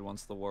Crimea's aid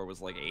once the war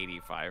was like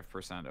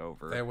 85%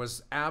 over. There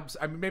was I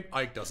mean, maybe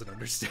Ike doesn't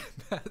understand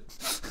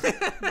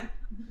that.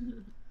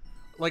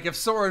 Like, if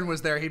Soren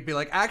was there, he'd be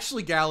like,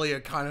 actually,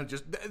 Gallia kind of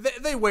just...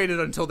 They waited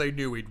until they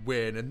knew he'd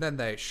win, and then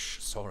they... Shh,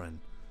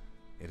 Soren.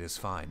 It is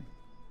fine.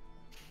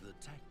 The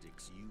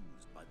tactics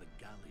used by the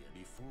Gallia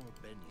before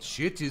Benyon...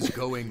 Shit is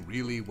going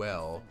really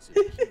well.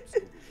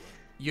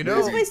 You know...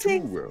 Who's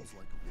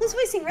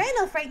voicing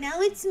Randolph right now?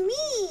 It's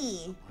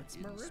me! It's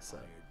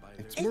Marissa.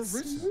 It's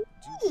me!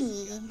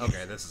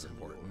 Okay, this is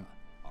important.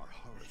 Are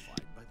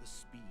horrified by the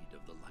speed of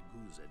the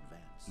Laguz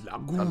advance.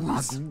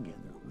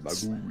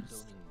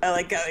 Laguz. I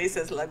like how he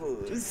says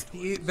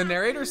Laguz. The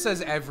narrator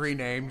says every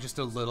name just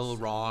a little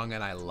wrong,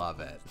 and I love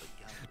it.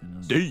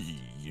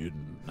 Dayan.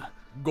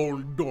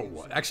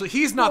 Goldoa. Actually,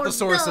 he's not the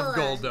source of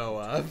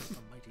Goldoa.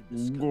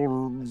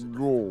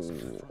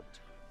 Goldoa.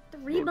 The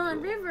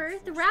Rebon River,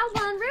 the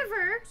Raubon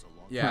River.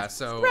 Yeah,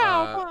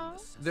 so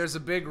there's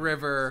a big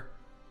river,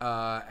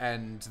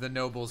 and the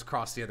nobles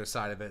cross the other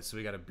side of it, so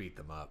we gotta beat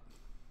them up.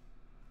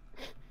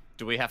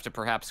 Do we have to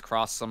perhaps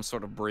cross some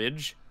sort of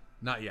bridge?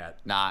 Not yet.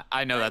 Nah,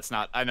 I know that's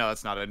not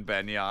in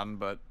Benyon,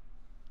 but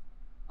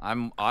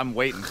I'm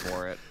waiting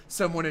for it.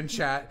 Someone in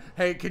chat,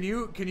 hey, can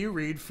you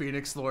read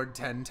Phoenix Lord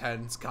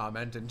 1010's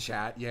comment in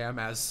chat? Yeah, I'm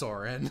as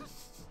Soren.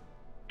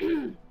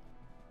 Hang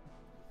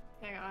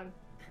on.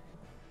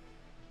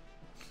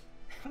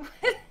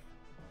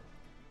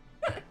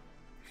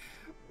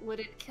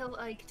 Would it kill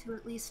Ike to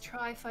at least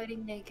try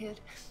fighting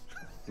naked?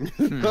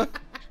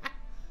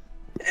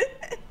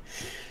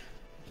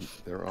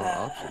 There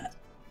are options.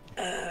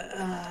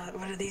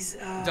 What are these?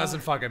 Doesn't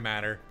fucking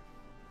matter.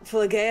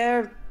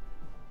 Flager,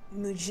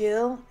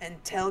 Mujil,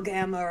 and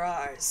Telgam are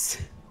ours.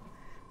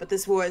 But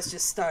this war has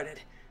just started.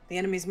 The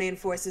enemy's main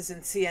force is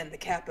in Cien, the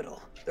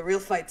capital. The real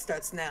fight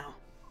starts now.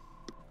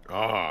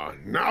 Ah,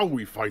 now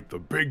we fight the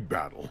big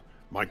battle.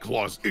 My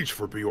claws itch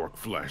for Bjork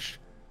flesh.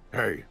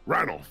 Hey,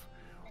 Ranulph,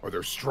 are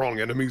there strong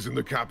enemies in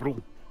the capital?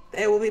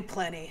 There will be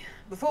plenty.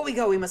 Before we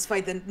go, we must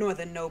fight the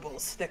northern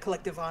nobles. Their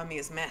collective army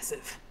is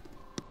massive.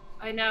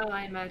 By now,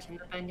 I imagine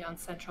the Benyon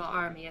Central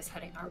Army is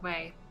heading our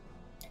way.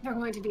 They're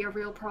going to be a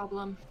real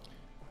problem.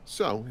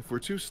 So, if we're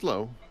too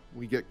slow,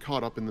 we get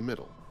caught up in the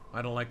middle.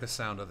 I don't like the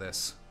sound of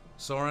this.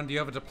 Soren, do you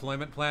have a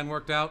deployment plan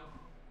worked out?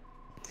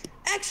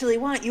 Actually,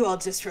 why don't you all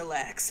just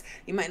relax?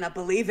 You might not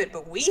believe it,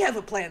 but we have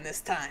a plan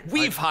this time.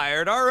 We've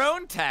hired our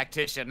own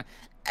tactician.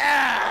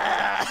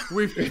 Ah!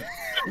 We've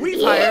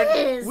hired.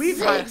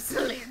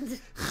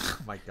 Oh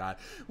my god.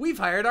 We've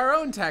hired our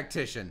own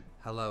tactician.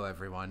 Hello,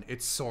 everyone.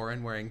 It's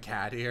Soren wearing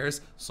cat ears.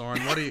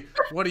 Soren,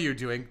 what are you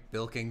doing?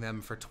 Bilking them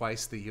for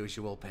twice the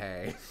usual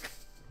pay.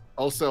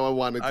 Also, I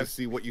wanted to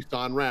see what you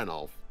saw in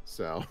Ranulph.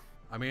 So,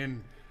 I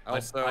mean,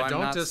 also, I I'm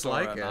don't not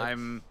dislike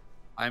Soren. it.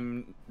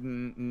 I'm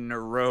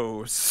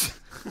Nerose.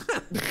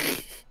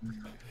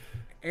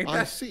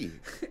 I see.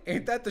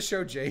 Ain't that the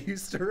show Jay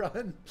used to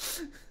run?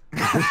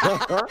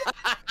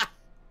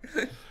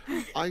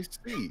 I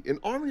see. An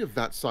army of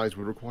that size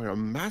would require a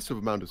massive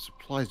amount of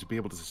supplies to be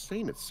able to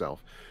sustain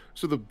itself.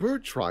 So the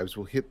bird tribes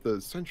will hit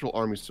the Central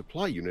Army's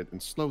supply unit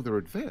and slow their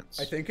advance.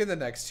 I think in the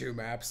next 2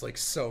 maps, like,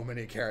 so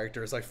many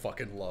characters I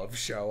fucking love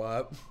show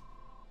up.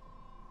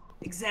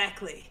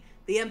 Exactly.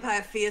 The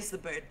Empire fears the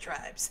bird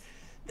tribes.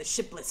 The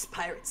shipless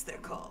pirates, they're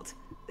called.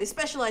 They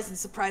specialize in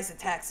surprise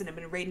attacks and have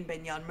been raiding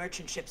Benyon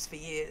merchant ships for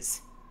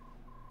years.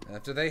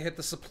 After they hit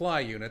the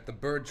supply unit, the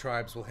bird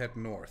tribes will head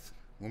north.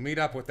 We'll meet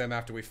up with them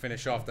after we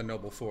finish off the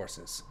noble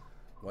forces.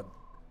 What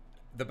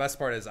the best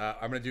part is, I'm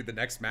gonna do the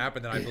next map,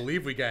 and then I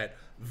believe we get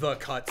the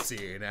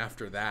cutscene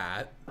after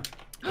that.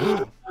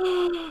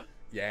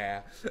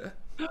 Yeah.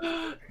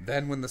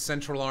 Then when the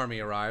Central Army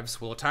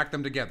arrives, we'll attack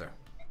them together.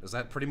 Does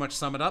that pretty much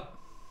sum it up?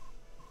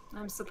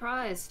 I'm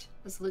surprised.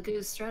 As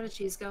Lagoo's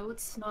strategies go,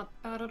 it's not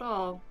bad at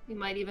all. We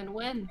might even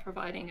win,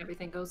 providing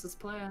everything goes as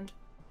planned.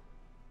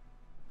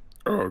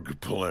 Ugh,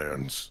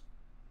 plans.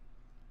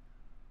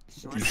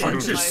 You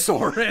punch your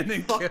Soren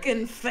and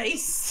fucking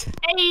face.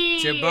 Hey!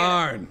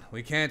 Jabarn,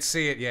 we can't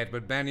see it yet,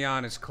 but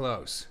Benyon is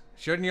close.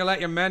 Shouldn't you let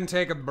your men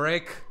take a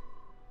break?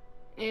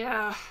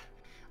 Yeah.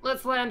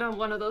 Let's land on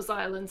one of those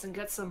islands and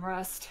get some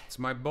rest. It's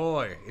my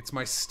boy. It's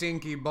my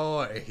stinky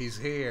boy. He's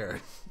here.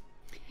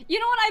 You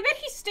know what? I bet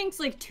he stinks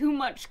like too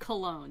much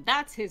cologne.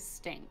 That's his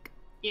stink.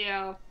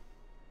 Yeah.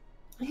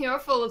 You're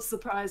full of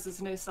surprises,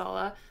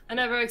 Nusala. I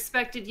never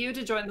expected you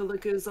to join the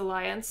Lagoo's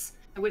alliance.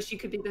 I wish you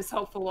could be this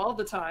helpful all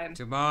the time.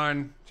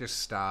 Jabarn, just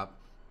stop.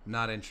 I'm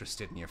not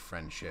interested in your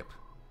friendship.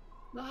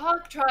 The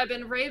Hawk tribe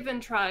and Raven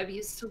tribe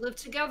used to live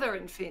together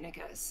in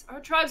Phoenix.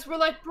 Our tribes were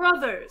like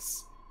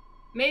brothers.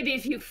 Maybe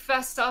if you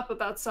fessed up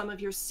about some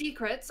of your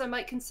secrets, I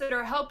might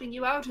consider helping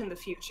you out in the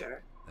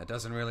future. That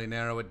doesn't really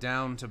narrow it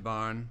down,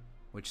 Jabarn.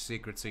 Which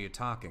secrets are you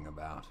talking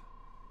about?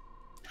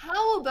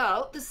 How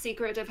about the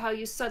secret of how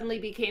you suddenly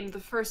became the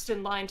first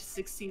in line to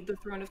succeed the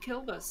throne of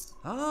Kilbus?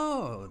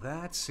 Oh,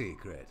 that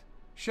secret.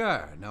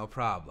 Sure, no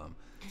problem.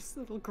 This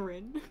little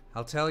grin.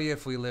 I'll tell you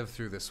if we live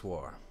through this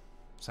war.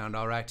 Sound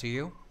all right to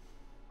you?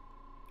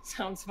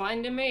 Sounds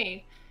fine to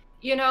me.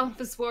 You know,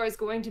 this war is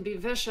going to be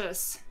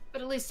vicious,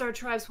 but at least our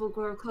tribes will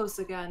grow close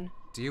again.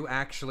 Do you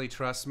actually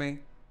trust me?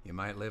 You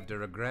might live to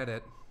regret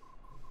it.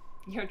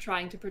 You're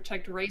trying to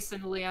protect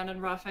Rayson, Leon,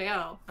 and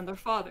Raphael, and their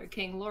father,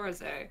 King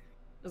Lorazé.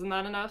 Isn't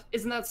that enough?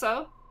 Isn't that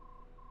so?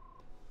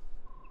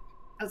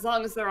 As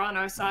long as they're on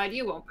our side,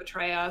 you won't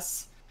betray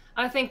us.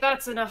 I think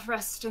that's enough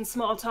rest and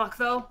small talk,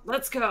 though.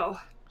 Let's go.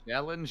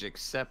 Challenge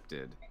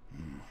accepted.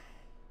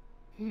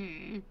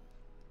 Hmm.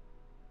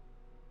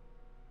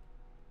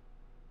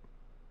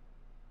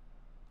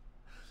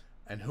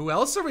 And who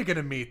else are we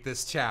gonna meet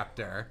this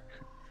chapter?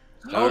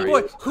 Oh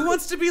boy, who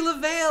wants to be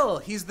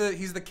Lavale? He's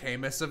the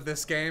Camus of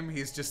this game.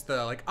 He's just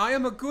the, like, I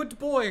am a good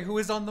boy who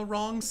is on the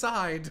wrong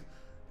side.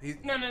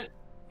 No.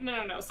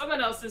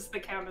 Someone else is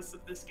the Camus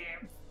of this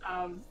game.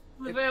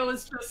 Lavale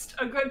is just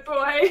a good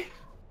boy.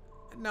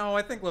 No,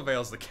 I think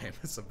Lavale's the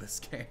Camus of this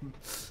game.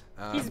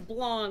 He's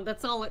blonde,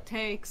 that's all it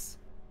takes.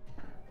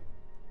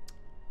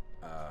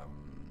 God,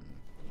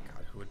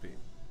 who would be?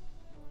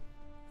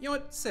 You know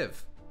what,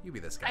 Civ, you be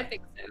this guy. I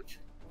think Civ.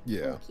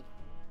 Yeah.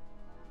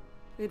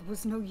 It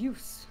was no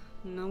use.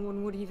 No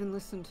one would even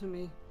listen to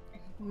me.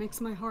 It makes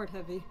my heart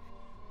heavy.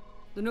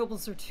 The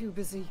nobles are too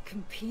busy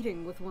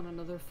competing with one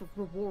another for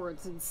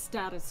rewards and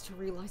status to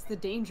realize the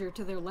danger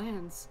to their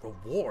lands.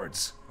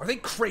 Rewards? Are they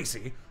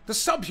crazy? The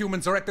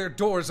subhumans are at their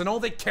doors and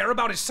all they care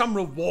about is some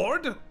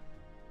reward?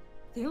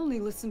 They only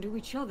listen to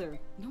each other.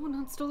 No one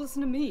wants to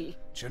listen to me.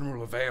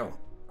 General Avail,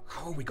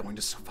 how are we going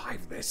to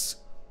survive this?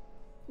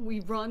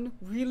 We run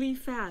really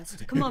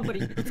fast. Come on,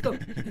 buddy, let's go.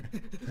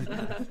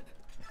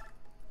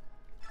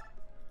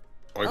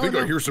 I think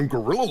I hear some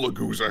gorilla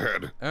lagoos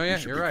ahead. Oh yeah,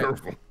 you're right.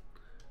 Careful.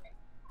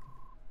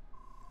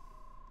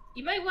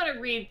 You might want to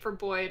read for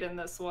Boyd in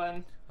this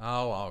one.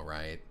 Oh, all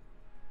right.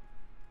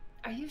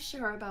 Are you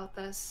sure about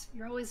this?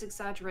 You're always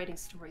exaggerating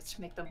stories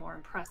to make them more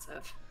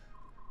impressive.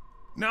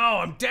 No,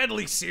 I'm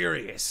deadly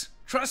serious.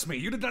 Trust me,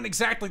 you'd have done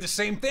exactly the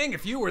same thing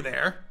if you were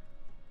there.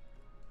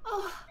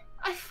 Oh,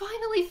 I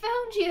finally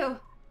found you!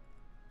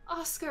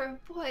 Oscar,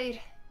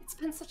 Boyd, it's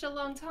been such a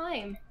long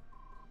time.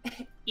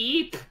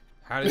 Eep.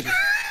 How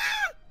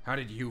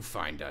did you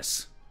find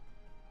us?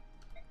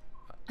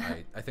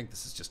 I think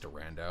this is just a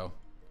rando.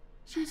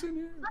 She's in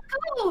here. Let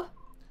go!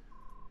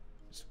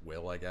 Just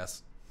Will, I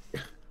guess.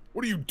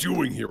 What are you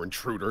doing here,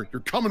 intruder?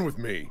 You're coming with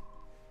me.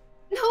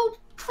 No,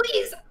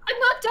 please! I'm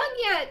not done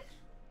yet!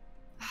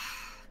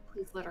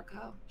 Please let her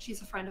go.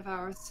 She's a friend of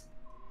ours.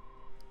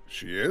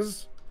 She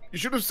is? You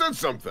should have said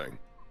something.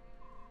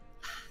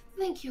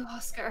 Thank you,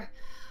 Oscar.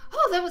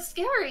 Oh, that was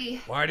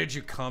scary. Why did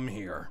you come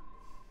here?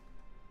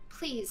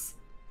 Please,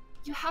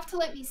 you have to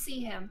let me see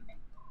him.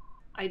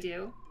 I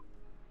do.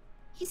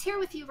 He's here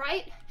with you,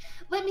 right?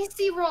 Let me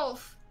see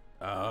Rolf.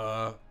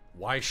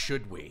 Why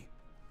should we?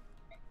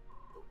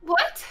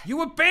 What?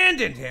 You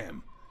abandoned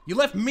him! You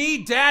left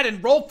me, Dad,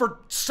 and Rolf for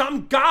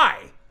some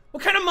guy!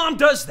 What kind of mom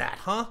does that,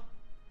 huh?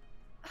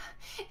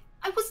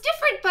 I was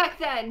different back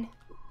then.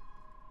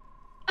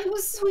 I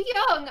was so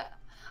young.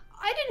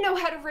 I didn't know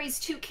how to raise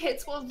 2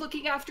 kids while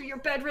looking after your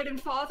bedridden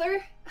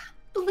father.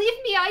 Believe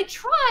me, I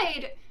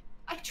tried.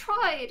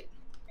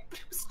 But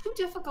it was too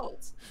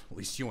difficult. At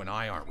least you and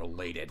I aren't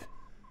related.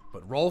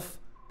 But Rolf,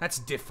 that's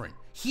different.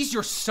 He's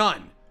your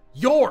son.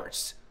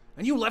 Yours.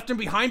 And you left him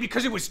behind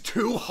because it was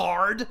too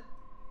hard?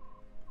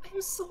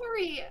 I'm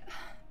sorry.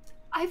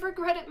 I've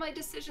regretted my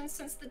decision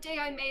since the day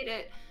I made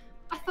it.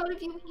 I thought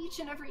of you each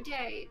and every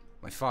day.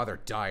 My father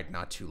died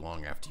not too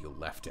long after you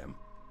left him.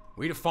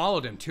 We'd have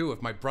followed him too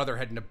if my brother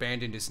hadn't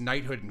abandoned his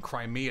knighthood in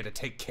Crimea to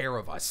take care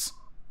of us.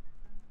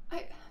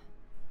 I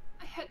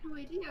had no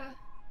idea.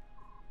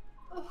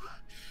 Oh,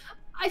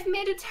 I've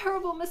made a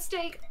terrible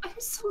mistake. I'm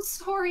so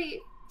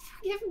sorry.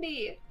 Forgive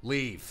me.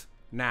 Leave.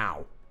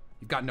 Now.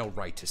 You've got no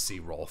right to see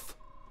Rolf.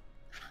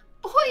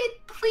 Boyd,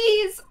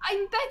 please.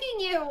 I'm begging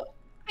you.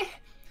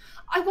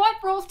 I want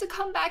Rolf to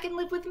come back and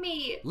live with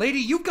me. Lady,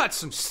 you've got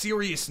some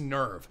serious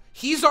nerve.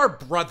 He's our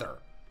brother.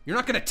 You're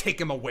not gonna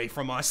take him away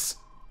from us.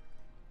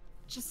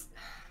 Just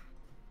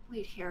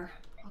wait here.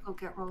 I'll go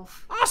get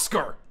Rolf.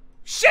 Oscar!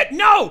 Shit,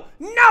 no!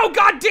 No,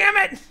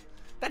 goddammit!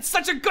 That's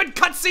such a good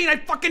cutscene, I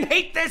fucking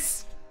hate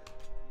this!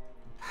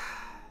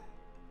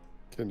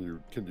 Can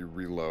you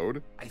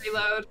reload?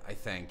 Reload. I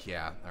think,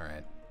 yeah.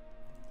 Alright.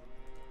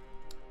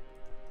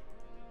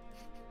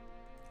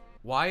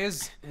 Why?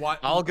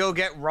 I'll go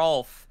get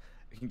Rolf.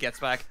 He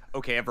gets back.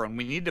 Okay, everyone,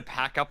 we need to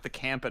pack up the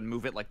camp and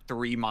move it like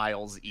 3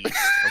 miles east,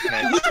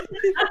 okay?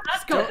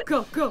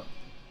 Go.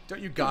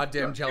 Don't you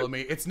goddamn Jello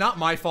me. It's not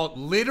my fault.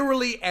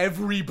 Literally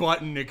every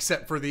button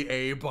except for the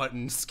A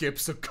button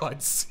skips a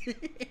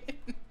cutscene.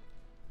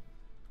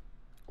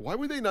 Why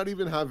would they not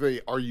even have a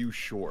 "Are you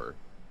sure"?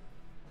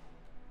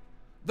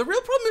 The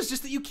real problem is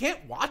just that you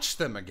can't watch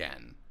them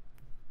again.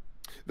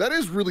 That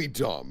is really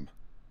dumb.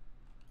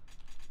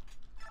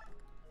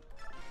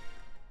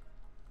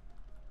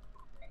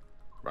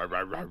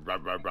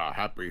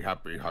 Happy.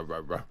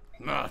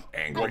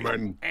 Angry.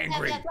 Woman.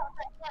 Angry.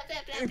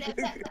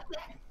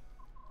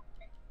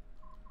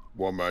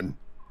 Woman.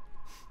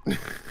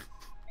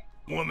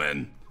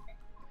 Woman.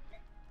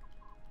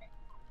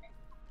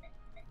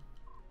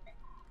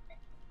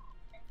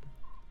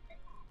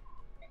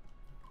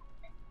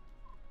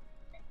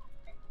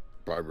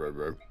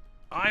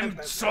 I'm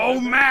so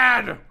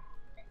mad!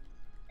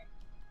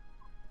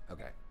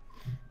 Okay.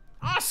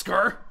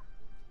 Oscar!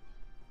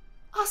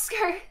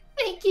 Oscar,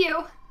 thank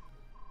you.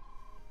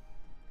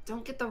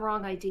 Don't get the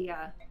wrong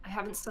idea. I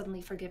haven't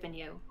suddenly forgiven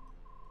you.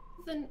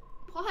 Then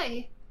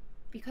why?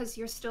 Because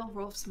you're still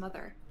Rolf's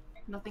mother.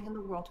 Nothing in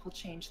the world will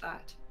change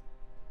that.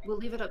 We'll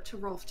leave it up to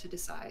Rolf to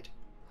decide.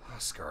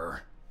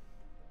 Oscar.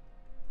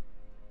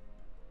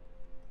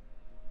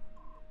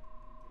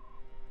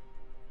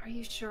 Are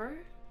you sure?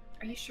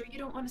 Are you sure you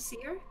don't want to see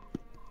her?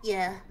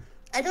 Yeah,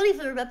 I don't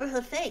even remember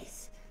her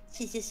face.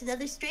 She's just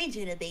another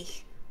stranger to me.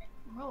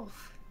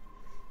 Rolf.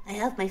 I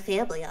have my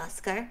family,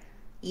 Oscar.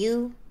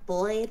 You,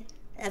 Boyd,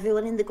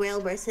 everyone in the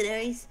Grail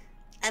Mercenaries.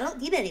 I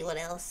don't need anyone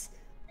else.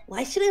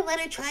 Why should I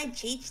let her try and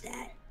change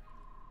that?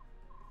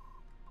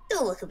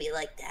 Don't look at me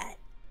like that.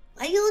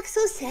 Why do you look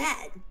so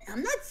sad?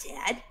 I'm not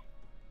sad.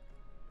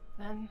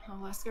 Then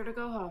I'll ask her to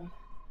go home.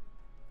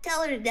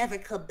 Tell her to never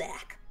come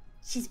back.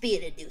 She's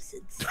being a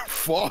nuisance.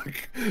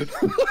 Fuck.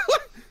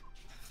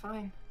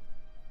 Fine.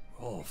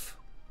 Rolf.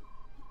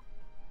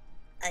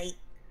 I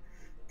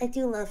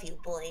do love you,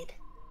 Boyd.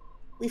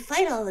 We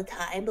fight all the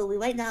time, but we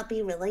might not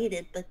be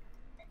related, but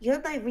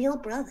you're my real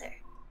brother.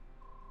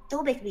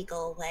 Don't make me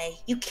go away.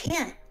 You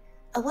can't.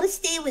 I want to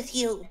stay with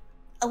you.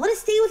 I want to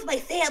stay with my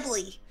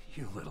family.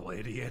 You little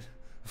idiot.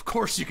 Of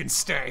course you can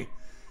stay.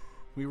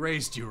 We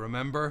raised you,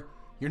 remember?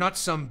 You're not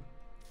some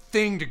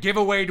thing to give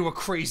away to a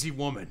crazy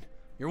woman.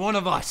 You're one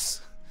of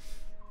us.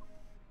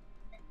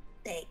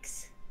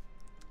 Thanks.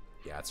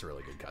 Yeah, it's a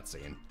really good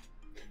cutscene.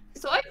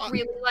 So I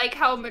really like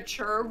how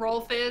mature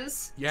Rolf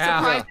is. Yeah.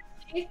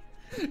 Surprisingly.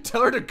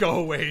 Tell her to go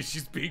away.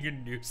 She's being a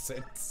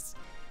nuisance.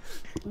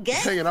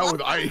 Hanging out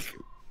with Ike.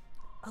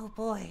 Oh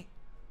boy.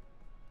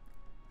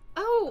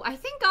 Oh, I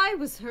think I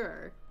was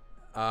her.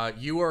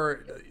 You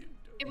were.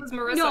 It was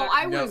Marissa. No,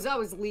 I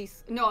was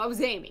Lisa. No, I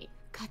was Amy.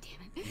 God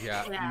damn it.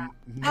 Yeah.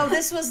 Oh,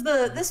 this was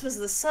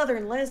the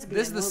southern lesbian.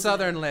 This is the wasn't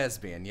southern it?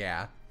 lesbian,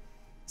 yeah.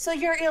 So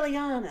you're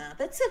Ileana.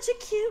 That's such a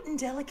cute and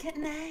delicate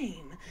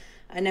name.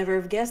 I never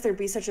have guessed there'd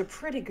be such a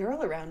pretty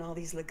girl around all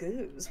these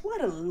lagoons.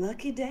 What a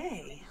lucky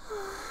day.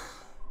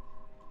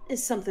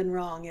 Is something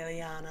wrong,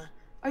 Ileana?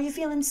 Are you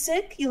feeling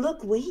sick? You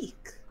look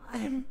weak.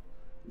 I'm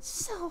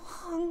so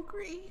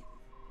hungry.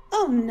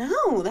 Oh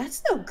no,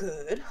 that's no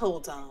good.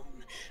 Hold on.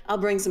 I'll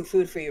bring some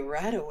food for you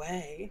right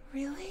away.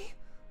 Really?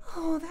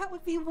 Oh, that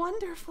would be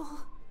wonderful.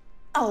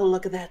 Oh,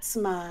 look at that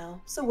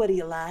smile. So what do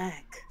you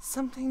like?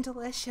 Something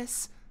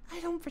delicious. I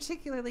don't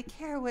particularly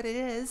care what it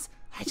is.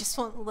 I just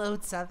want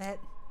loads of it.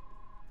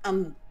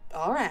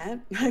 Alright.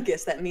 I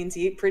guess that means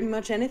you eat pretty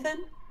much anything.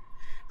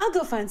 I'll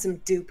go find some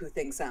dupe who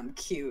thinks I'm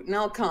cute, and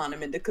I'll con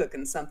him into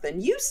cooking something.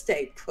 You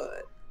stay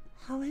put.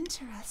 How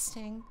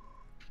interesting.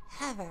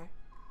 Heather.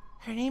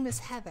 Her name is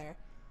Heather.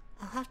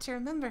 I'll have to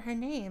remember her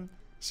name.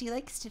 She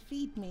likes to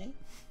feed me.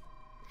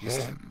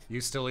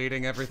 You still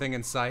eating everything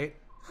in sight?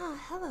 Ah,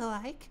 hello,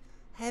 Ike.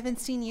 I haven't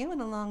seen you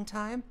in a long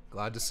time.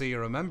 Glad to see you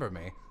remember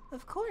me.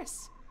 Of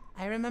course.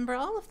 I remember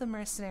all of the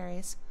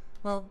mercenaries.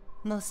 Well,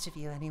 most of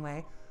you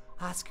anyway.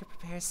 Oscar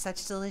prepares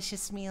such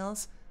delicious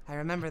meals. I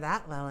remember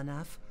that well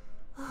enough.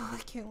 Oh,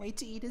 I can't wait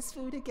to eat his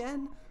food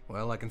again.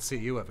 Well, I can see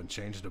you haven't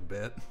changed a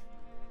bit.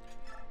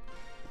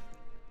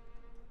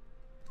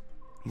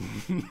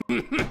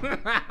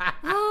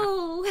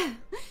 Oh,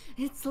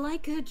 it's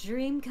like a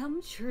dream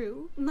come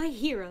true. My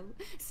hero,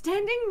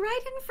 standing right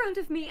in front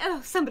of me.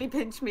 Oh, somebody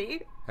pinch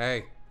me.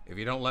 Hey, if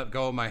you don't let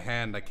go of my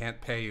hand, I can't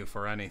pay you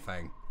for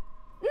anything.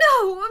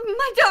 No,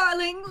 my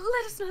darling,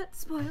 let us not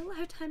spoil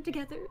our time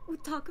together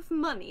with talk of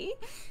money.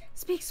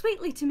 Speak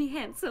sweetly to me,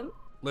 handsome.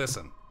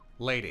 Listen,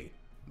 lady,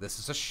 this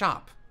is a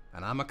shop,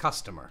 and I'm a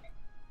customer.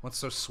 What's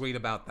so sweet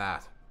about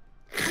that?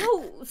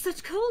 Oh,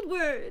 such cold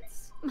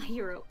words. My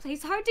hero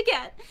plays hard to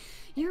get.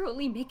 You're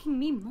only making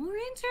me more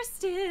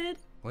interested.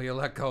 Will you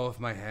let go of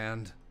my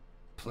hand?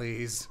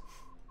 Please?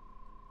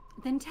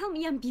 Then tell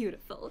me I'm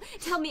beautiful.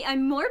 Tell me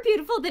I'm more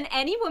beautiful than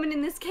any woman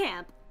in this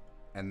camp.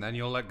 And then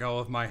you'll let go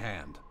of my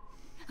hand.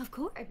 Of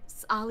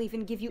course. I'll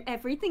even give you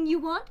everything you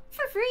want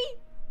for free.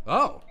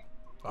 Oh,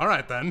 all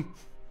right then.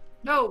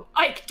 No,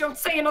 Ike, don't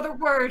say another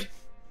word.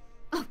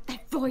 Oh,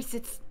 that voice,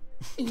 it's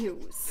you,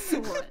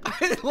 Soren.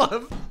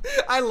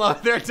 I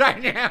love their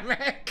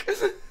dynamic.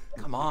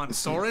 Come on,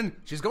 Soren.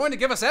 She's going to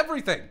give us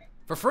everything.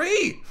 For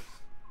free.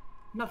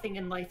 Nothing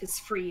in life is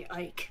free,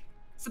 Ike.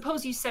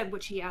 Suppose you said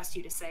what she asked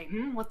you to say,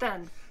 What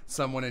then?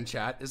 Someone in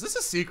chat, is this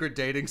a secret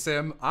dating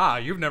sim? Ah,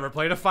 you've never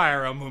played a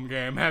Fire Emblem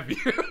game, have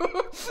you?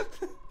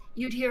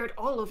 You'd hear it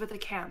all over the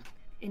camp,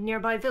 in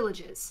nearby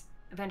villages.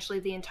 Eventually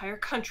the entire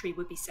country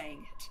would be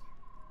saying it.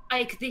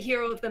 Ike, the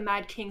hero of the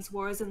Mad King's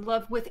War, is in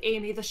love with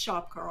Amy, the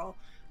shop girl.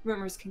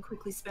 Rumors can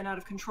quickly spin out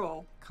of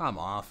control. Come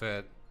off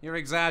it. You're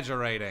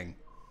exaggerating.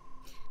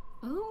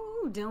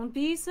 Oh, don't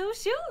be so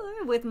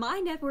sure. With my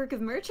network of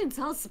merchants,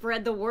 I'll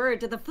spread the word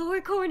to the four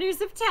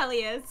corners of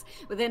Tellius.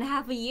 Within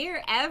half a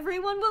year,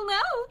 everyone will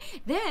know.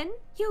 Then,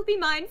 you'll be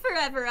mine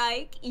forever,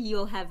 Ike.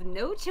 You'll have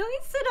no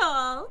choice at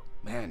all.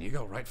 Man, you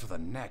go right for the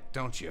neck,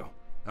 don't you?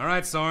 All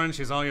right, Soren,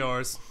 she's all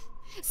yours.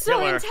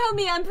 Soren, tell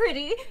me I'm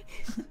pretty.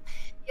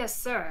 Yes,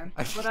 sir.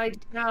 What I do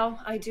now,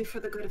 I do for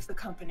the good of the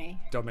company.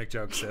 Don't make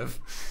jokes, Siv.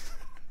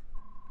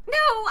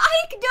 No,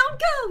 Ike, don't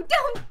go!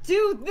 Don't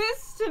do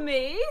this to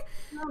me!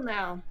 Well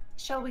now,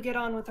 shall we get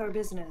on with our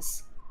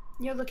business?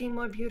 You're looking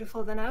more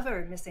beautiful than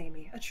ever, Miss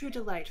Amy. A true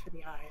delight for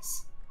the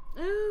eyes.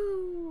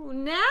 Ooh,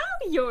 now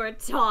you're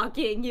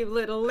talking, you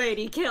little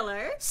lady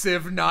killer.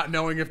 Siv not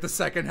knowing if the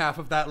second half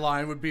of that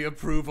line would be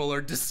approval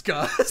or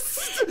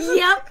disgust.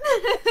 Yep.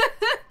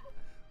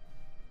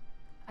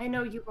 I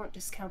know you won't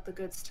discount the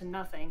goods to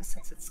nothing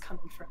since it's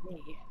coming from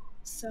me.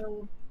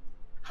 So,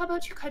 how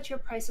about you cut your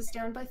prices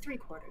down by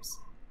 3/4?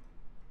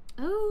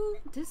 Oh,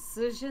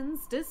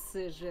 decisions. For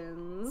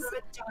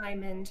a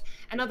diamond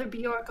and other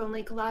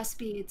Bjork-only glass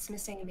beads,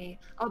 Miss Amy.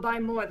 I'll buy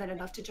more than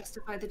enough to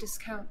justify the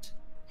discount.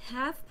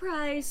 Half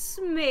price,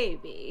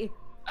 maybe.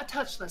 A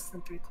touch less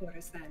than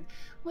 3/4 then.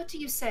 What do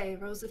you say,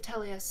 Rose of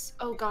Tellius,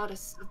 O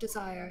goddess of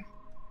desire?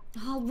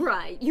 All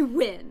right, you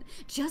win.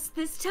 Just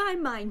this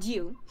time, mind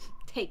you.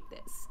 Take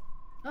this.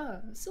 Ah,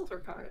 a silver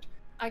card.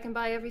 I can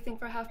buy everything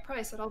for half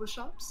price at all the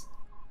shops.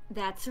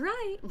 That's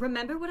right.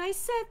 Remember what I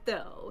said,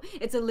 though.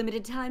 It's a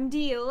limited time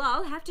deal.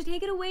 I'll have to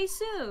take it away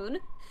soon.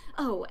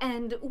 Oh,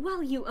 and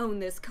while you own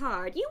this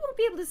card, you won't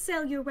be able to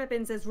sell your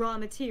weapons as raw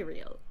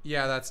material.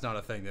 Yeah, that's not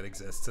a thing that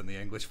exists in the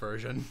English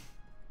version.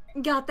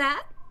 Got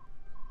that?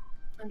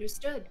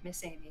 Understood,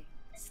 Miss Amy.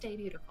 Stay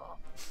beautiful.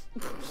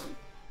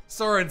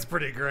 Soren's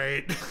pretty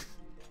great.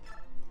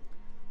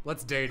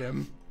 Let's date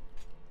him.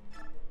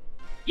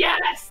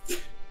 Yes!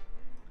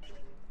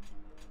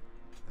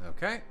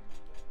 Okay.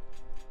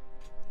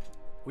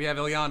 We have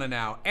Ilyana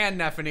now, and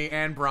Nephany,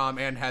 and Braum,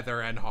 and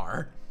Heather, and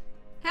Har.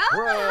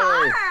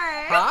 Hi!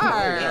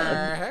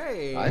 Hi!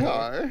 Hey!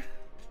 Hi.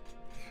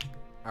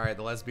 Alright,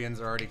 the lesbians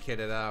are already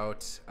kitted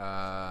out.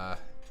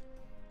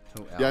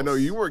 Who else? Yeah, no,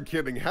 you weren't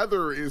kidding.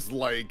 Heather is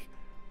like,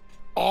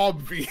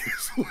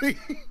 obviously.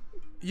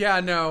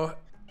 Yeah, no.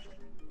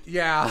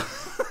 Yeah.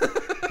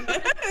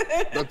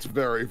 That's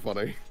very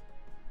funny.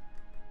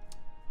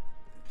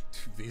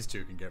 These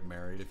two can get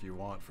married if you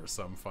want for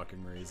some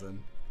fucking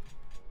reason.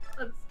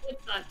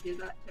 Let's not do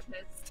that to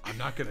Mist. I'm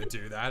not gonna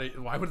do that.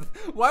 Why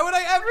would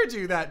I ever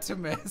do that to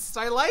Mist?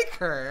 I like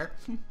her.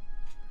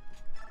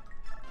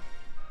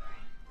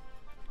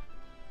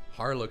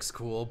 Har looks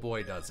cool,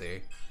 boy does he.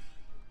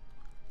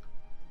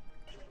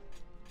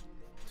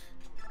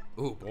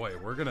 Ooh boy,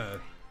 we're gonna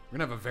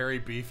have a very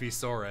beefy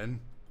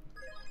Soren.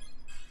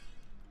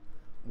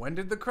 When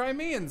did the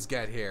Crimeans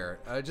get here?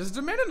 Just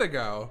a minute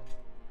ago.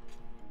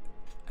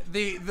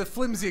 The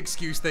flimsy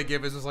excuse they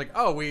give is just like,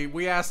 oh,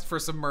 we asked for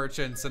some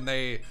merchants and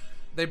they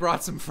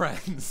brought some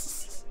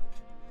friends.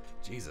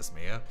 Jesus,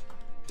 Mia.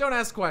 Don't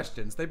ask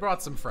questions. They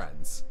brought some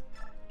friends.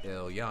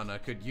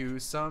 Ilyana could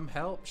use some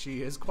help.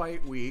 She is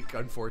quite weak,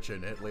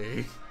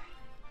 unfortunately.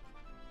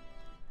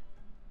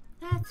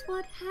 That's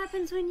what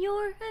happens when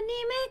you're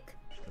anemic.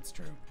 That's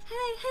true.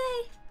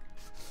 Hey.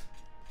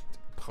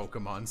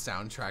 Pokemon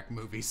soundtrack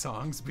movie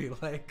songs be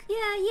like.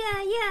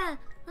 Yeah.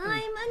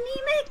 I'm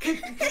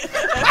anemic.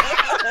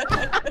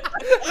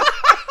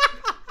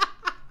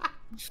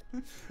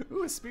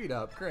 Ooh, a speed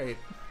up. Great.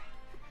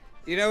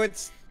 You know,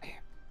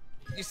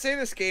 you say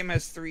this game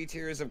has 3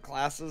 tiers of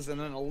classes,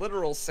 and in a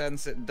literal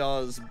sense it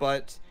does,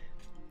 but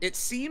it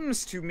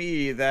seems to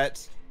me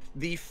that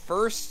the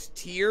first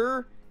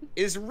tier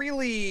is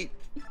really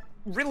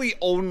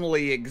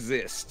only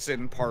exists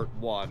in part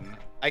 1.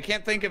 I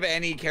can't think of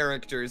any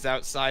characters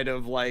outside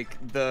of, like,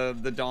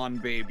 the Dawn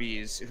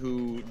babies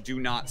who do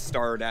not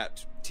start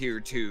at tier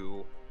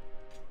 2.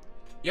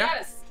 Yeah.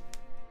 Yes!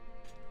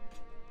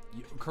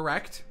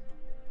 Correct.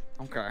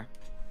 Okay.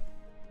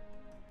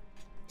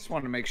 Just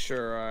wanted to make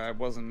sure I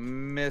wasn't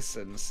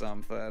missing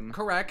something.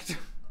 Correct.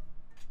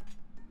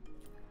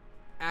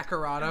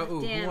 Akarada.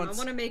 Ooh, Damn, who wants... I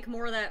want to make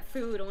more of that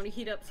food. I want to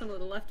heat up some of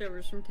the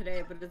leftovers from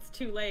today, but it's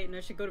too late and I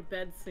should go to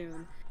bed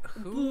soon.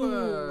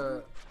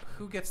 Who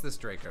gets this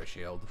Draco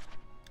shield?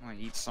 I'm gonna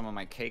eat some of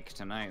my cake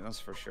tonight,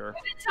 that's for sure.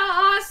 Give it to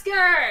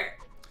Oscar!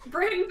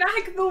 Bring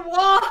back the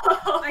wall!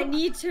 I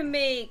need to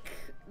make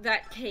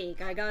that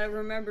cake. I gotta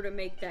remember to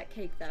make that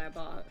cake that I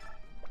bought.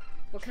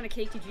 What kind of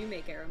cake did you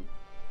make, Aaron?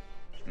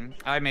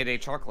 I made a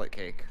chocolate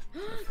cake.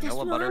 With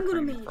vanilla what I'm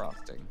gonna buttercream make.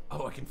 frosting.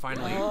 Oh, I can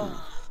finally...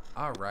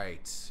 All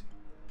right.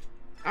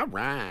 All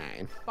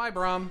right. Bye,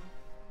 Braum.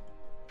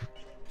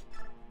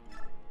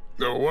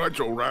 No, that's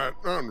all right.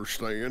 I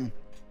understand.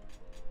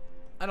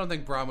 I don't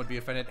think Braum would be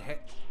offended. Hey.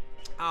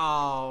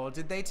 Oh,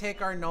 did they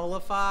take our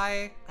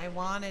Nullify? I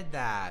wanted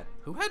that.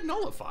 Who had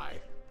Nullify?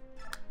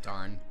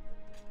 Darn.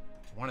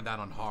 I wanted that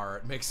on Har.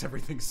 It makes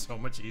everything so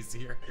much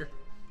easier.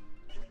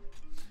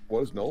 What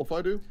does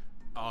Nullify do?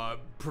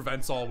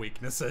 Prevents all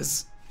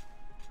weaknesses.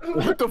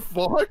 What the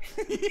fuck?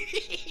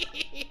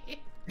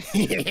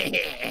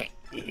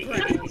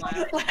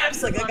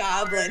 Laughs like a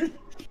goblin.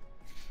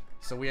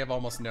 So we have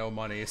almost no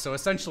money. So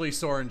essentially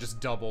Soren just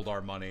doubled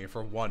our money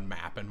for one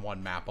map and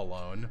one map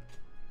alone.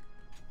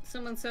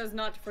 Someone says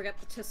not to forget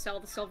to sell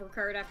the silver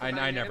card after buying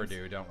I never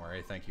items. do, don't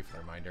worry. Thank you for the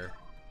reminder.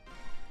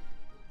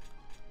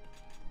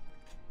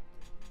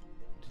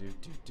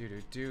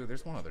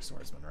 There's one other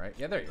swordsman, right?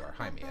 Yeah, there you are.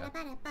 Hi, Mia.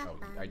 Oh,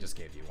 I just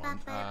gave you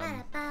one.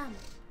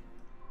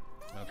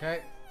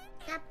 Okay.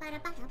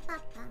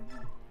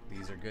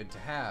 These are good to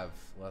have.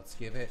 Let's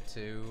give it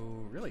to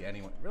really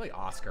anyone. Really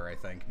Oscar, I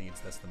think, needs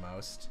this the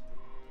most.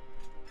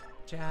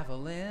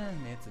 Javelin,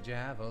 it's a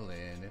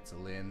javelin. It's a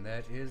lin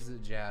that is a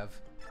jav.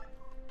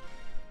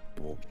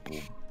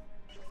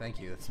 Thank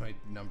you, that's my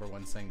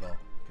 #1 single.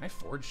 Can I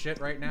forge shit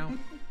right now?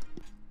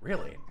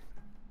 Really?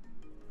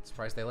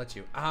 Surprised they let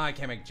you. Ah, I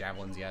can't make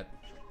javelins yet.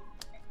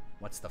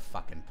 What's the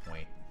fucking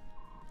point?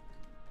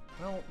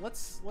 Well,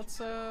 let's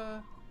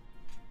oh,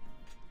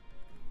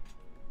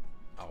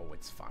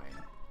 it's fine.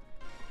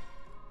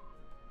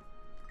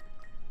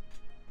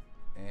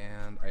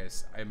 And I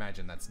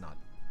imagine that's not,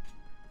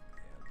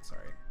 yeah,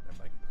 sorry. I'm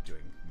like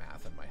doing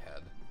math in my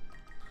head.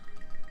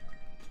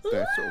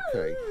 That's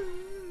okay.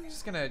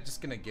 Just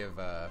gonna give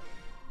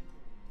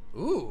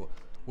ooh,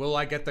 Will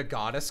I get the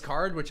goddess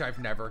card, which I've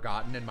never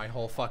gotten in my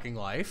whole fucking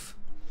life?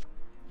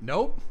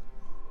 Nope.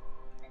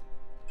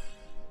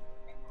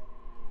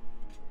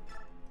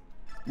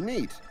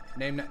 Neat.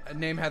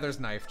 Name Heather's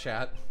knife,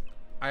 chat.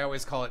 I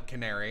always call it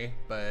canary,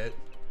 but...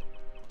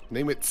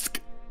 Name it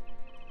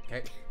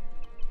Okay.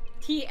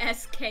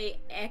 TSK.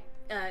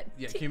 Yeah,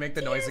 can you make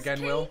the noise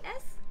again, Will?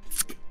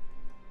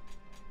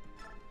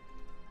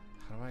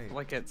 How do I...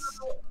 Like it's...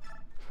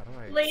 How do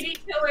I... Lady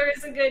Killer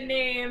is a good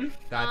name.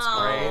 That's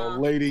Oh,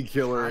 great. Lady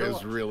Killer How do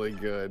is really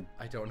good.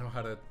 I don't know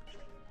how to...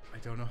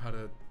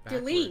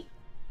 Delete.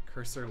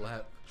 Cursor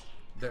left.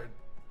 There...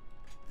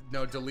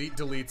 No, delete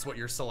deletes what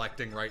you're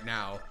selecting right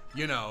now.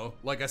 You know,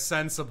 like a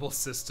sensible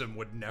system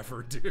would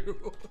never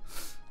do.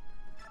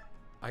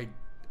 I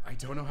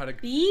don't know how to...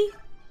 B?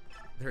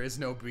 There is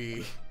no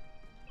B.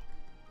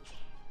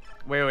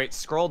 Wait,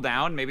 scroll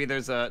down. Maybe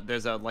there's a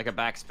like a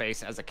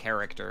backspace as a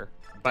character.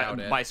 Doubt But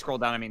it. by scroll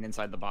down I mean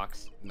inside the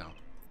box. No.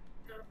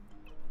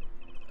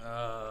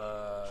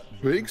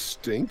 Big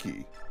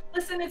Stinky.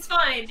 Listen, it's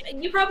fine.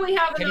 You probably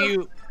have Can enough.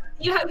 you...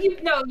 You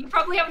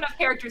probably have enough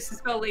characters to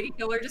spell Lady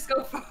Killer. Just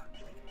go for it.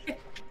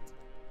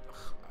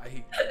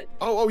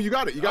 Oh, you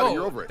got it. You got it.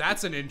 You're over it.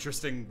 That's an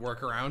interesting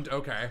workaround.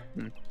 Okay.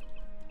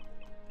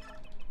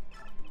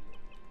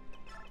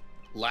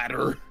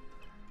 Ladder.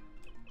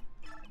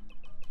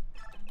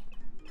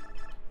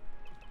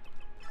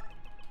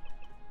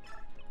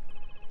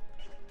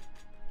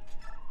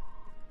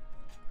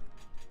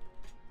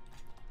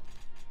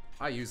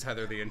 I use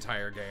Heather the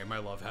entire game. I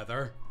love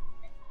Heather.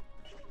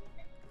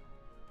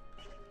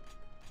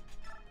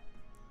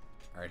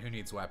 Alright, who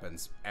needs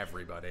weapons?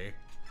 Everybody.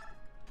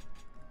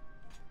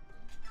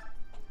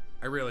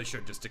 I really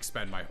should just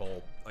expend my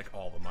whole, like,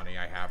 all the money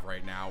I have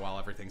right now while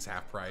everything's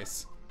half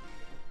price.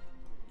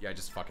 Yeah,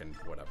 just fucking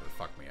whatever.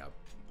 Fuck me up.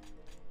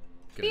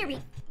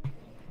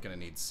 Gonna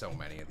need so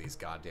many of these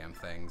goddamn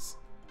things.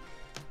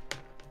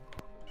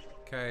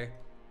 Okay.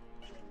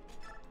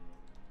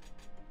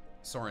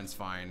 Soren's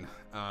fine.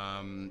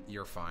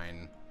 You're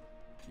fine.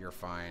 You're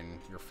fine.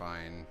 You're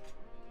fine.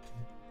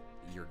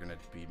 You're gonna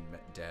be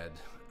dead.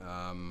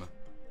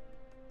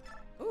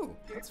 Ooh,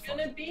 that's fun.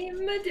 Gonna be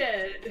my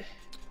dead.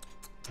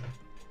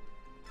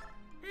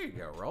 Here you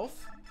go,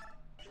 Rolf.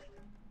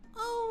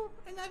 Oh,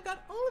 and I've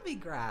got olivey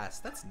grass.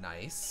 That's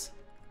nice.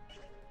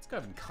 Let's go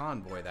ahead and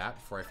convoy that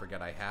before I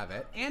forget I have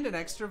it. And an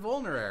extra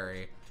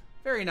vulnerary.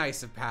 Very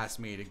nice of past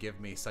me to give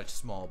me such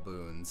small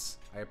boons.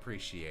 I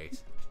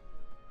appreciate.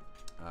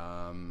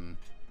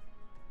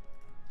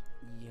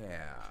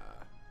 Yeah.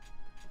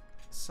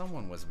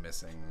 Someone was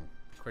missing.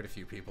 Quite a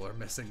few people are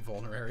missing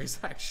vulneraries,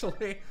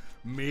 actually.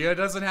 Mia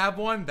doesn't have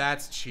one?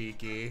 That's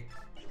cheeky.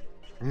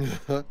 You're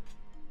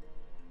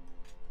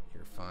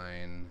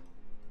fine.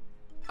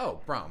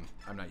 Oh, Brom.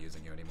 I'm not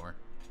using you anymore.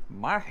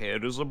 My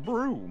head is a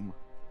broom.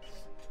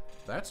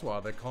 That's why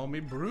they call me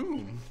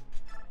Broom.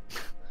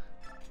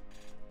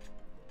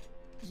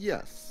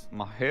 Yes.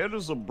 My head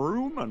is a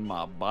broom and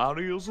my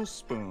body is a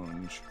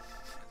sponge.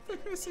 They're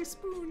gonna say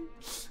spoon.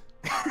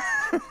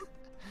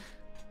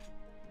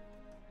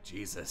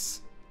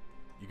 Jesus.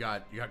 You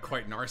got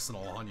quite an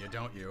arsenal on you,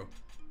 don't you?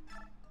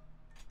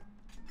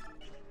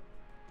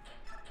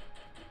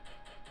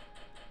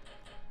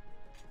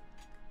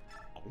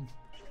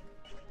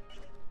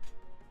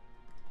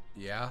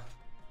 Yeah.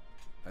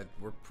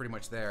 We're pretty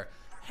much there.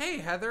 Hey,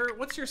 Heather,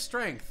 what's your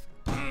strength?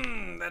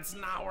 That's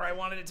not where I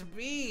wanted it to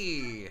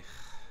be.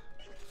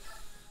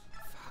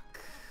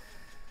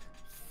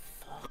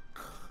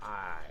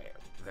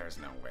 There's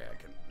no way I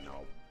can...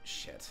 No.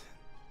 Shit.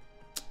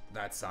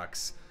 That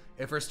sucks.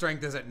 If her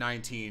strength is at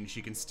 19,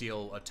 she can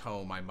steal a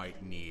tome I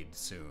might need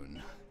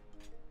soon.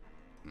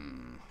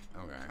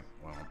 Okay,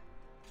 well.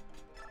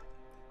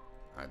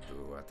 I do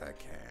what I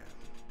can.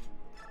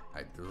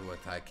 I do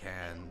what I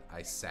can.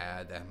 I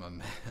sad am a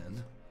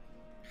man.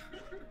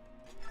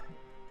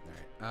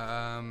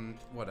 Alright,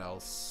 what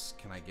else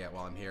can I get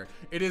while I'm here?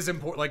 It is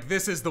important, like,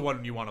 this is the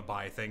one you want to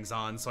buy things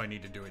on, so I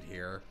need to do it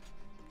here.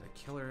 The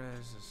killer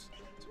is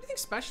there anything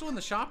special in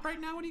the shop right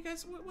now? What do you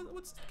guys,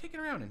 what's kicking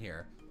around in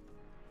here?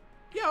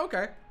 Yeah,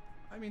 okay.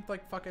 I mean,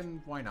 like,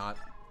 fucking, why not?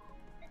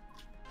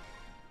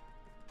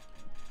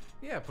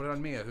 Yeah, put it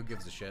on Mia, who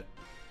gives a shit?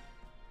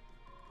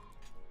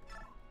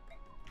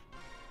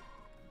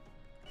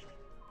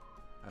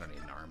 I don't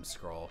need an arm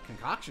scroll.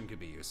 Concoction could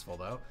be useful,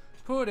 though.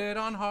 Put it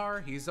on Har,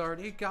 he's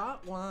already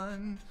got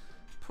one.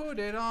 Put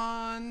it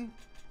on...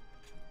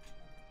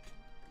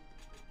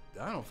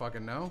 I don't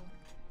fucking know.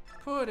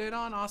 Put it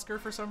on Oscar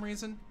for some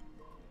reason.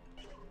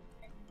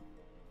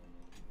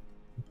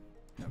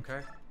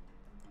 Okay.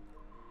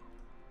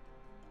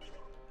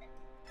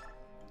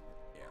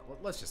 Yeah,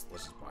 let's just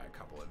buy a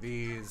couple of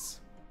these.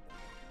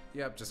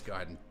 Yep, just go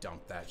ahead and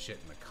dump that shit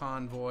in the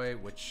convoy,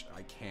 which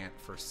I can't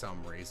for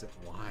some reason.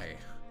 Why?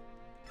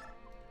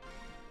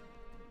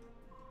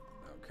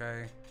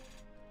 Okay.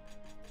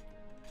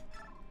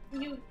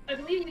 I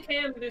believe you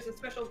can, but there's a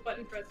special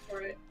button press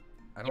for it.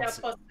 I don't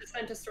see... plus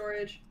send to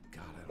storage.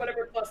 God,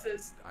 whatever plus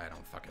is. I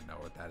don't fucking know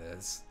what that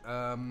is.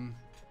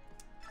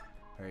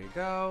 There you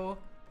go.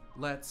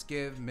 Let's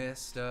give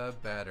Mist a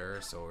better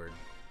sword.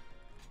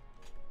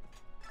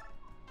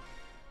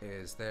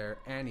 Is there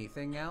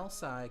anything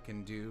else I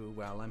can do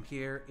while I'm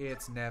here?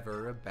 It's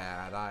never a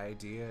bad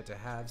idea to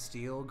have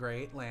steel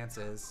great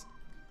lances.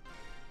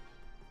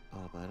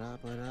 A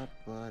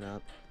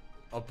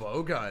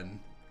bowgun.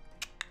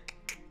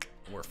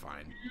 We're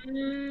fine.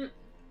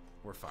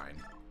 We're fine.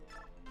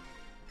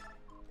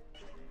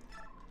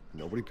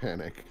 Nobody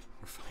panic.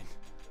 We're fine.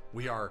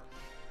 We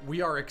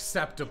are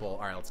acceptable.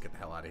 All right, let's get the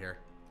hell out of here.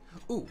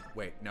 Ooh,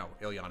 wait, no.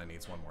 Ilyana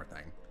needs one more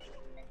thing.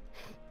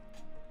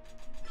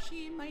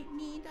 She might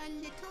need a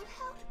little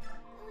help.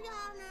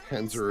 Rihanna,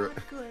 Hands it's her,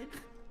 not good.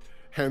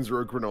 hands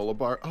her a granola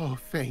bar. Oh,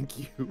 thank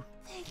you.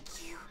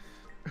 Thank you.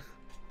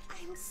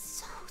 I'm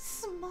so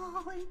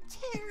small and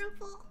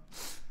terrible.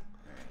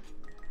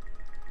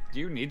 Do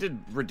you need to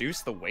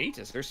reduce the weight?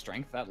 Is their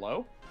strength that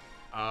low?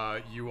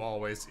 You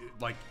always,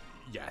 like,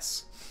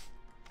 yes.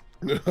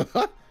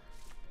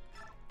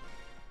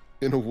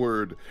 In a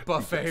word.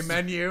 Buffet yes.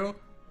 menu.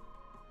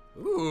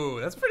 Ooh,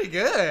 that's pretty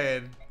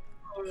good.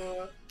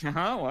 Oh,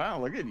 wow,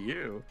 look at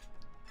you.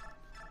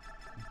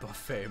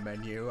 Buffet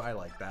menu, I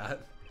like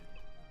that.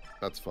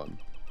 That's fun.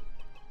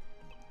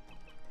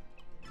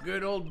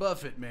 Good old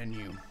Buffett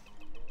menu.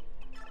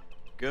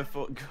 Good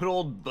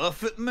old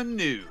Buffett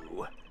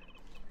menu.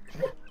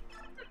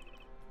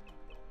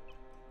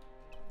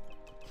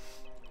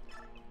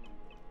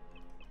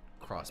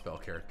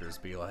 Crossbell characters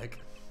be like.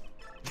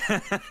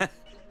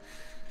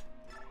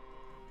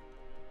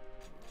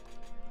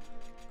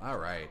 All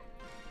right.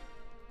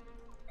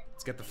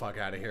 Let's get the fuck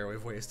out of here.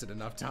 We've wasted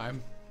enough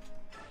time.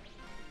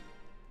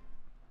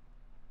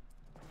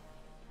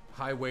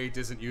 High weight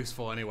isn't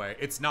useful anyway.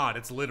 It's not.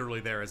 It's literally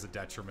there as a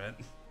detriment.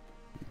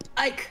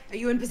 Ike, are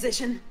you in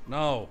position?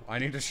 No, I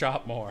need to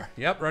shop more.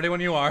 Yep, ready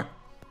when you are.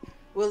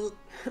 We'll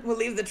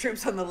leave the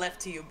troops on the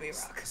left to you,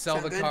 B-Rock.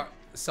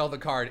 Sell the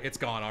card. It's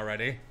gone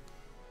already.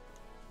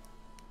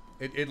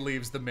 It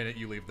leaves the minute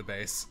you leave the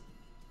base.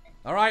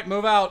 All right,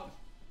 move out.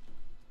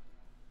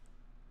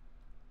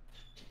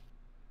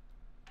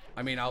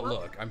 I mean, I'll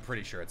look. I'm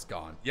pretty sure it's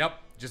gone. Yep.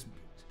 Just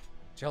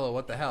Jello,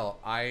 what the hell?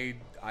 I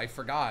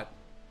forgot.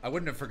 I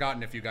wouldn't have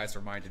forgotten if you guys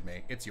reminded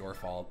me. It's your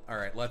fault. All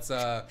right, let's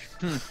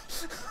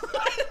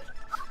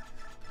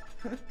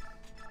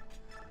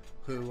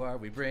Who are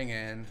we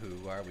bringing?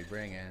 Who are we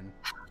bringing?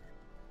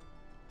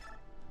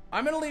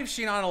 I'm gonna leave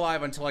Shinon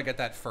alive until I get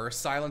that first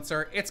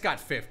silencer. It's got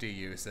 50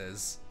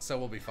 uses, so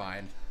we'll be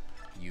fine.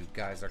 You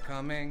guys are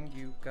coming.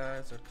 You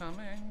guys are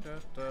coming.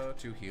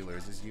 Two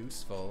healers is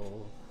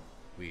useful.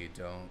 We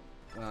don't.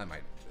 Well, I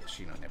might.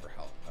 Shinon never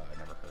help.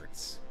 Never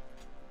hurts.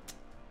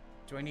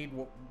 Do I need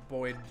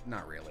Boyd?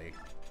 Not really.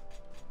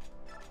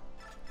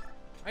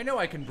 I know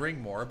I can bring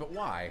more, but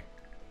why?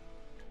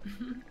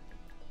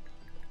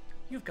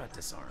 You've got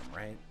disarm,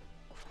 right?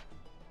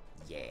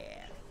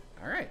 Yeah.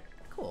 All right.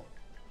 Cool.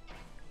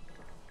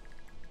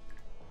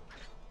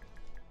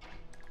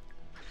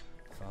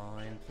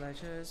 Fine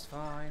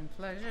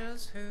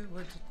pleasures, who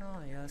would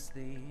deny us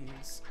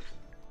these?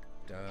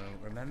 Don't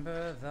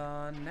remember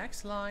the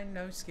next line,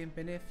 no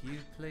skimping if you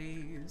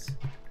please.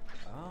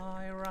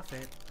 I rough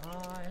it,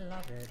 I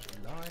love it,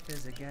 life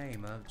is a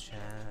game of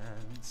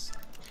chance.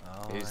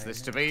 Is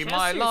this to be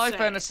my life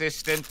and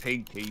assistant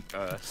Pinky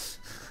first?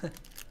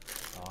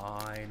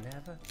 I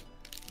never...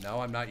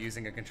 No, I'm not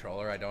using a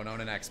controller. I don't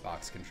own an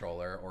Xbox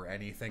controller or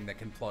anything that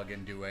can plug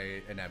into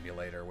an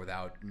emulator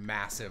without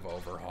massive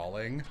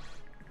overhauling.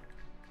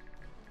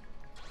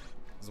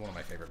 This is one of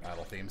my favorite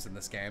battle themes in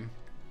this game.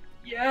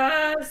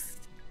 Yes!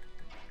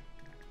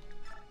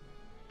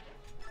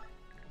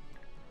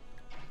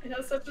 It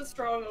has such a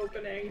strong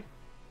opening.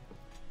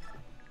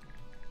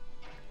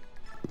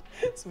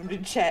 Someone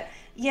in chat.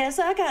 Yes,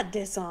 I got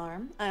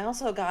disarm. I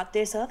also got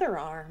this other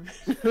arm.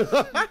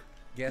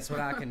 Guess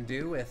what I can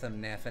do with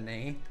them,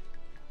 Neffany?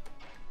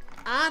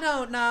 I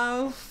don't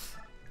know.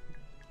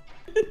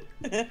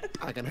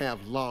 I can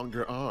have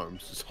longer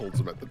arms. Just holds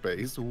them at the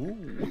base.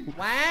 Ooh.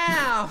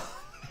 Wow.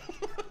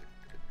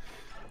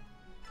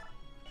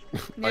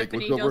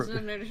 Neffany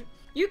doesn't.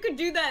 You could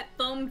do that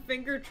thumb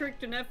finger trick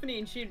to Neffany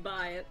and she'd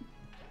buy it.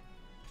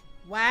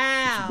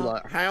 Wow. She'd be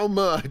like, how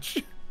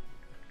much?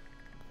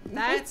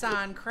 That's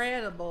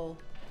incredible.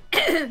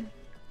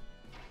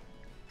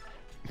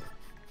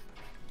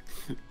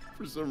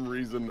 For some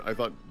reason, I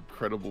thought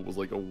Credible was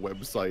like a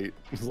website.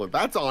 I was like,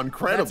 that's on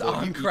Credible. That's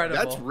on Credible.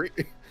 That's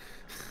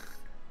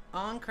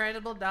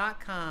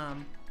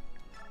Oncredible.com.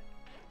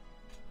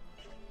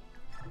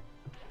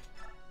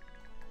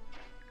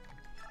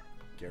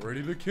 Get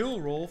ready to kill,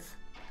 Rolf.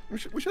 We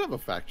should have a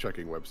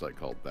fact-checking website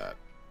called that.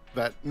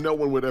 That no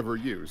one would ever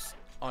use.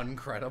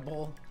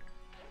 Uncredible?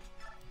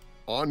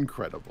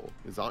 Uncredible.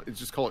 It's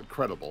just call it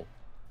Credible.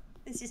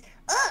 This is...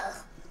 Ugh!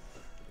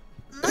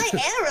 My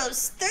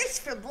arrows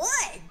thirst for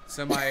blood!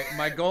 So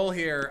my goal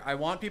here, I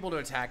want people to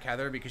attack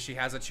Heather because she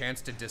has a chance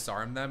to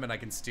disarm them and I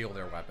can steal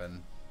their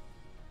weapon.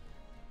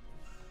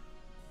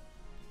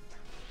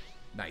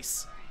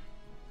 Nice.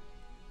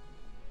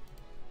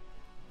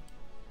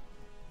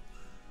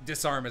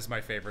 Disarm is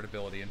my favorite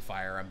ability in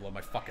Fire Emblem.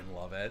 I fucking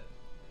love it.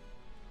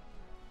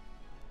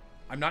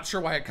 I'm not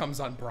sure why it comes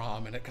on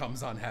Braum and it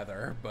comes on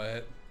Heather,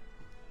 but...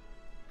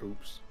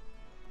 Oops.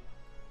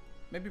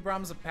 Maybe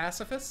Braum's a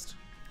pacifist?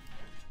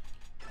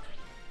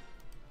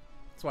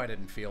 That's why I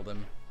didn't field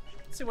him.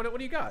 Let's see, what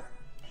do you got?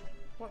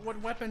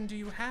 What weapon do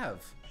you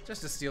have?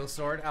 Just a steel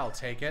sword? I'll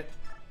take it.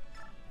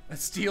 A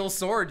steel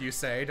sword, you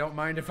say? Don't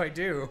mind if I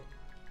do.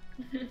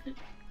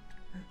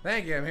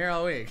 Thank you, I'm here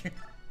all week.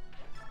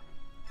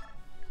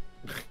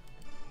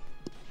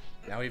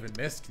 Now even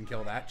Mist can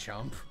kill that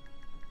chump.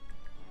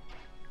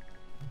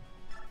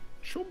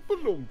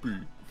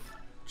 Chumpalumpy.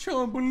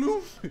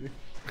 Chumpalumpy.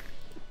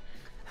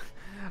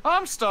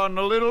 I'm starting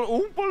a little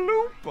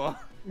Oompa Loompa.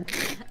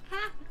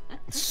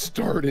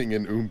 Starting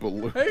an Oompa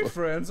Loompa. Hey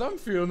friends, I'm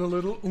feeling a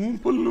little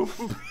Oompa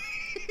Loompa.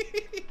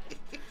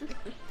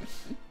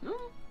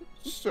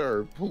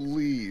 Sir,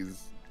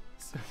 please.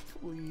 Sir,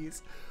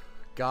 please.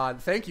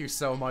 God, thank you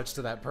so much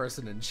to that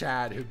person in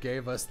chat who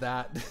gave us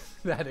that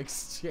that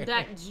exchange.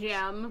 That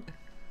gem.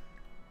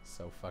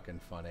 So fucking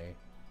funny.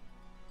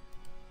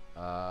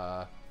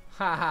 Ha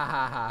ha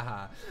ha ha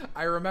ha.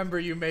 I remember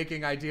you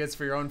making ideas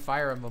for your own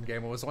Fire Emblem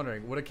game. I was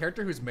wondering, would a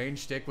character whose main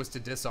shtick was to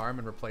disarm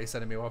and replace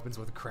enemy weapons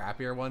with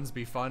crappier ones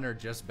be fun or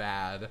just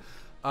bad?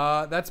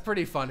 That's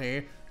pretty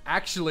funny.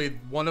 Actually,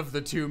 one of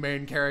the two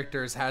main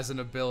characters has an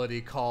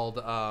ability called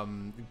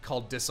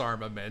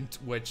Disarmament,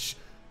 which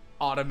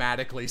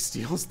automatically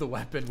steals the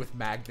weapon with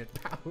magnet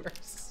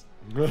powers.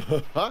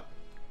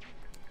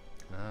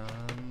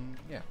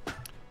 Yeah.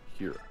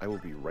 Here, I will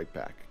be right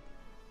back.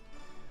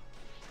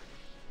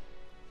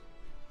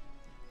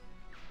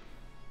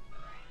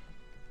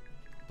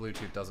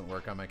 Bluetooth doesn't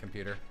work on my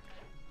computer.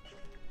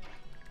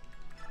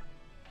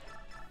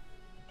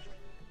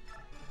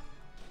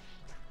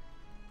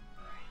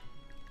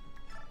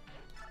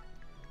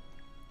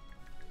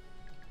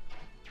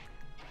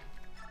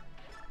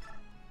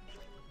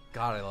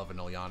 God, I love an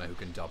Ilyana who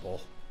can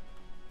double.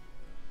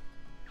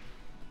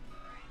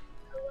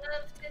 I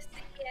love to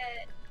see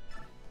it.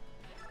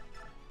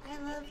 I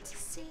love to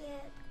see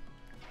it.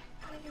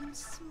 I am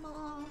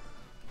small.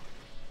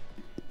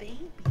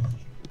 Baby.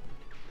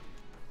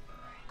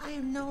 I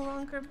am no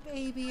longer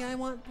baby. I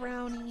want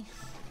brownie.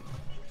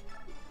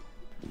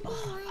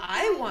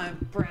 I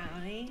want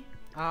brownie.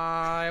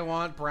 I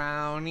want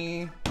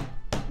brownie.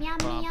 Yum,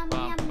 yum, yum,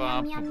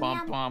 yum, yum,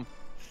 yum.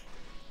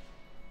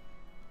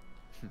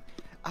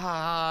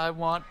 I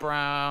want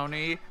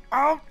brownie.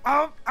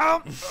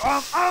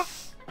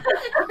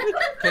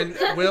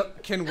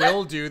 Can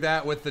Will do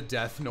that with the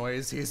death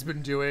noise he's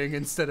been doing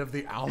instead of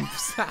the alf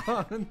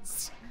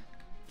sounds?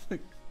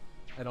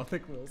 I don't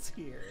think Will's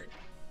here.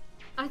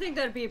 I think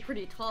that'd be a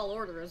pretty tall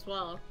order as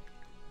well.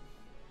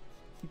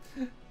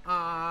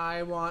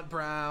 I want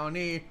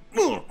brownie.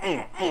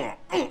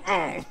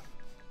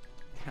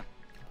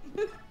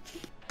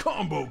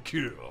 Combo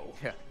kill.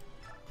 Yeah.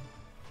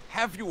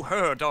 Have you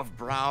heard of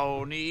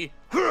brownie?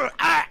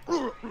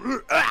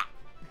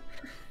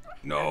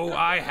 No,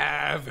 I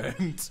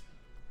haven't.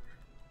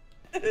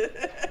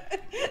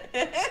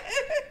 I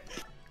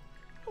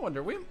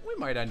wonder, we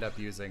might end up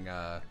using,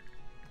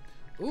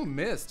 Ooh,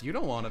 Mist, you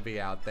don't want to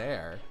be out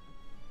there.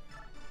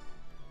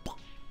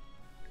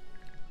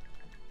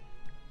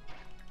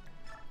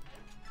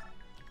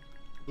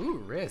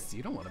 Ooh, Riss,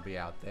 you don't want to be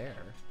out there.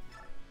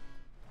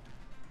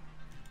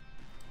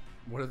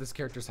 What are this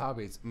character's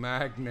hobbies?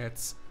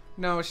 Magnets.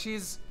 No,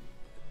 she's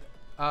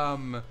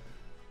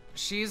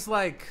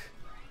like,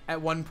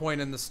 at one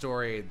point in the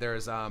story,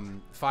 there's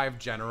 5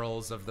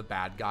 generals of the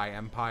bad guy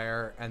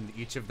empire, and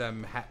each of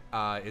them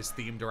is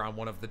themed around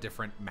one of the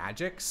different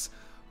magics.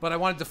 But I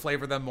wanted to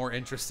flavor them more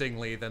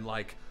interestingly than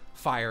like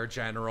fire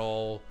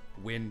general,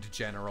 wind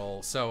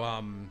general. So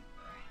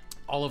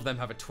all of them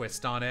have a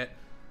twist on it.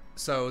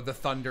 So the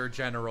Thunder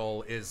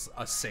General is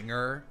a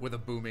singer with a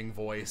booming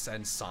voice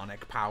and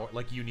sonic power,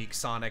 like unique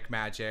sonic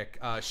magic.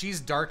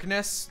 She's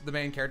Darkness, the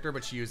main character,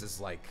 but she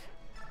uses like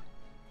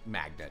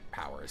magnet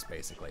powers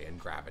basically and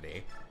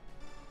gravity.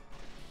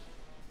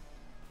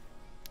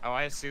 Oh,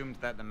 I assumed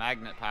that the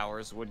magnet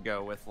powers would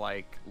go with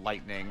like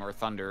lightning or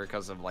thunder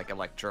because of like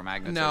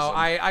electromagnetism. No,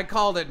 I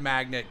called it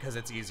magnet because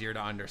it's easier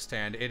to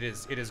understand. It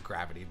is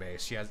gravity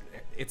based.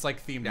 It's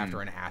like themed after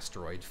an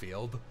asteroid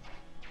field.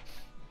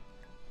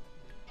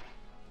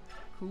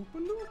 Koopa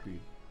Loopy.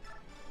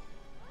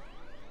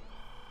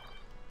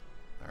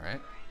 All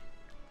right.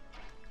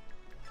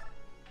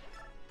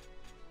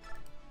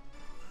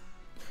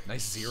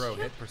 Nice 0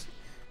 hit percent.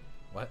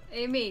 What?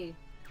 Amy.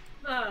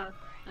 I'm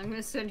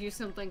gonna send you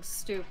something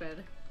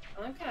stupid.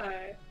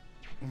 Okay.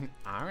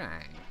 All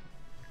right.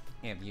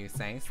 If you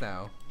say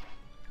so.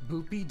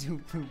 Boopy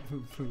doop boop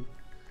boop boop.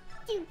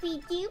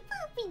 Doopy doop,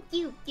 boopy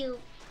doop doop.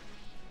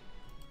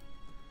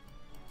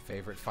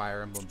 Favorite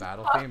Fire Emblem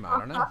battle theme? I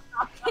don't know.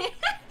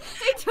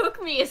 It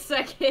took me a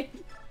second.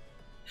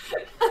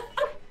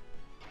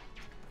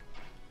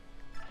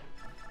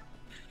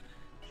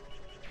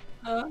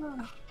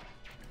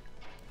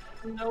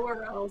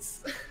 Nowhere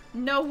else.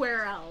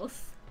 Nowhere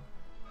else.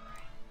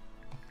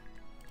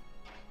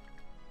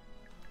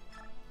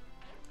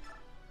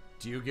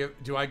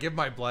 Do I give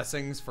my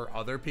blessings for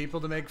other people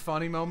to make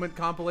funny moment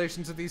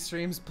compilations of these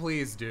streams?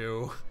 Please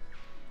do.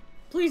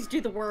 Please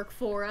do the work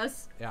for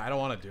us. Yeah, I don't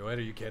want to do it.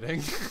 Are you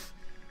kidding?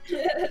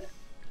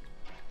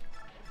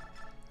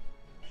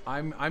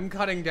 I'm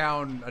cutting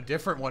down a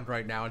different one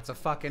right now. It's a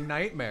fucking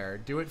nightmare.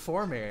 Do it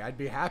for me. I'd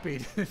be happy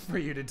for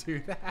you to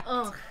do that.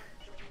 Ugh.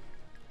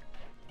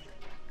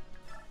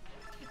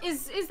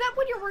 Is that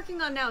what you're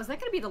working on now? Is that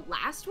gonna be the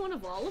last one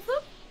of all of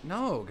them?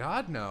 No,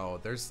 God, no.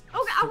 There's.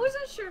 Okay, I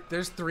wasn't sure.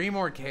 There's 3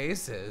 more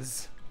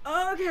cases.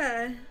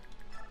 Okay.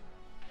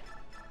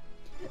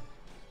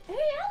 Hey,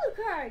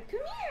 Alucard,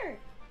 come here.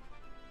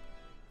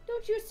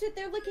 Don't you sit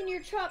there licking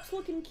your chops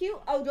looking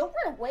cute. Oh, don't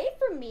run away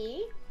from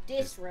me.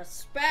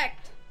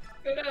 Disrespect.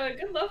 Good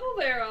level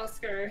there,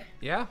 Oscar.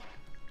 Yeah.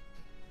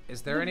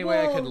 Is there any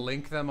way I could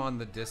link them on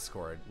the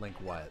Discord? Link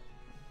what?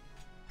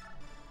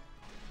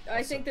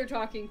 I think they're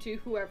talking to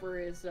whoever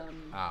is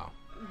Oh.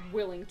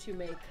 willing to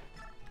make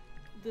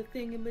the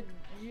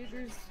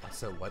thingamajiggers.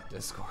 So what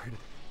Discord?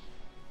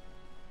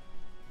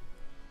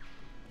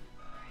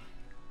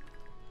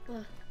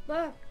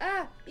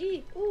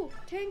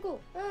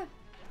 Tangle.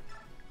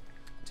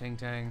 Ting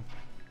tang.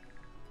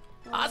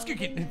 Oscar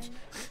can.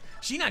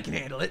 She not can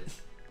handle it.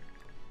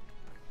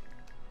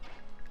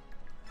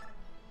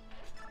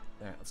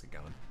 Alright, let's get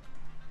going.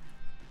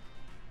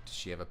 Does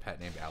she have a pet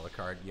named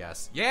Alucard?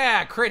 Yes.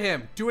 Yeah, crit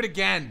him. Do it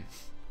again.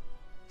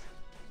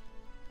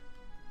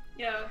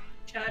 Yeah,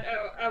 chat.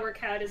 Our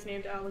cat is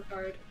named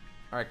Alucard.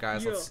 All right,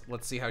 guys.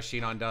 Let's see how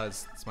Shinon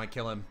does. This might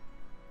kill him.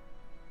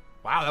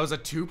 Wow, that was a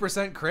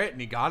 2% crit,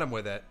 and he got him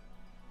with it.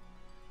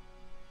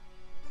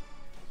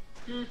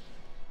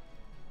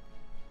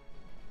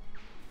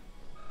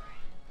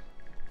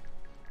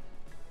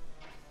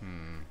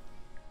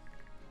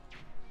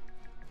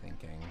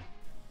 Thinking.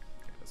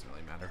 It doesn't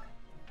really matter.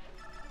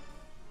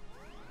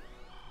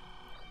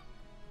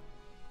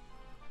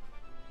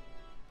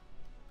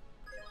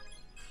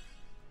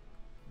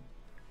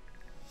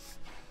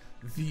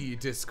 The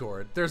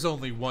Discord. There's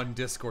only one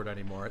Discord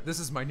anymore. This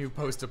is my new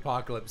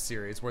post-apocalypse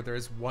series where there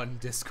is one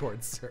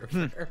Discord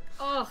server.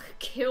 Ugh,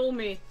 kill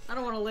me. I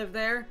don't want to live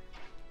there.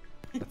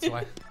 That's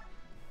why.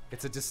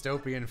 It's a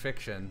dystopian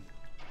fiction.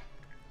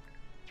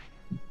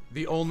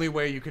 The only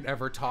way you can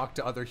ever talk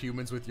to other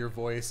humans with your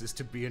voice is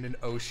to be in an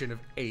ocean of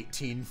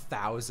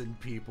 18,000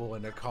 people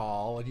in a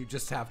call, and you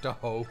just have to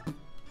hope.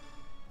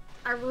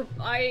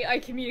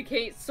 I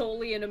communicate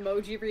solely in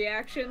emoji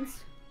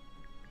reactions.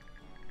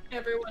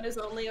 Everyone is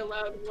only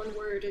allowed 1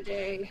 word a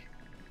day.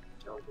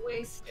 Don't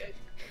waste it.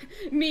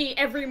 Me,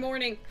 every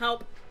morning.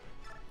 Help.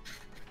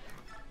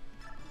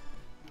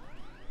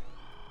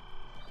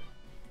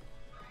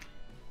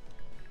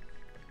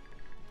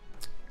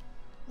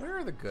 Where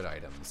are the good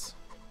items?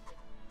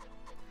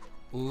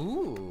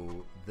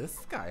 Ooh,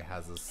 this guy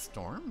has a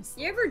storm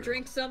sword. You ever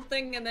drink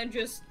something and then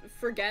just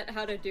forget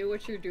how to do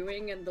what you're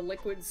doing and the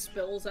liquid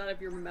spills out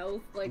of your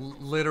mouth? Like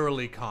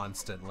literally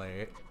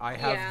constantly. I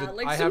have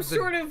like some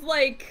sort of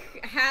like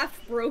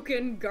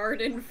half-broken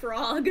garden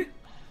frog.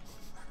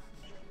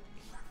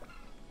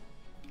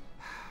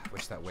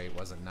 Wish that weight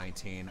wasn't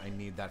 19. I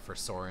need that for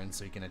Soren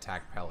so he can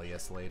attack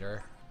Peleus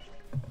later.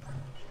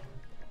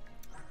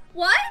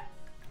 What?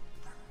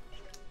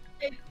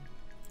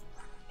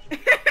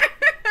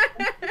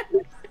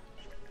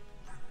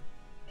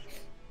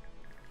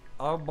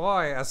 Oh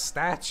boy, a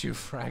statue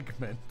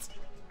fragment.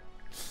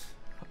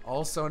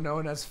 Also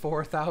known as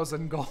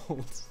 4,000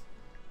 gold.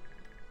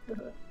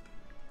 Let's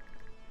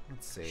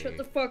see. Shut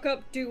the fuck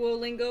up,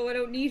 Duolingo. I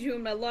don't need you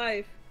in my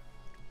life.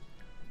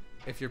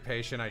 If you're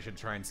patient, I should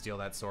try and steal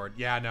that sword.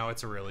 Yeah, no,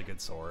 it's a really good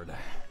sword.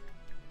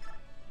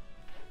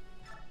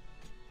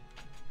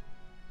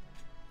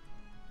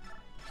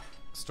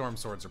 Storm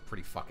swords are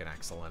pretty fucking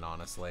excellent,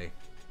 honestly.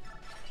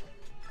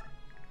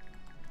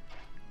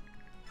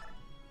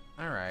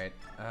 Alright,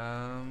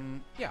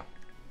 yeah,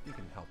 you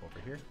can help over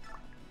here.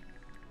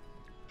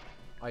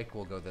 Ike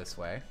will go this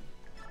way.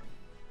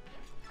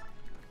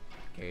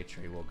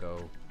 Gatry will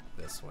go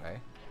this way.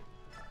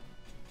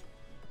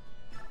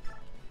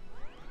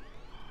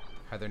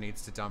 Heather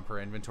needs to dump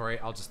her inventory.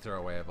 I'll just throw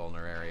away a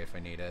vulnerary if I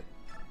need it.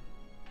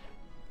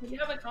 You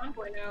have a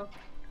convoy now.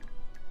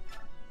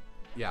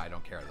 Yeah, I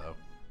don't care though.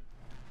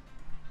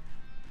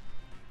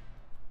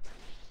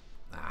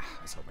 Ah,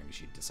 I was hoping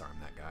she'd disarm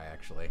that guy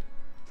actually.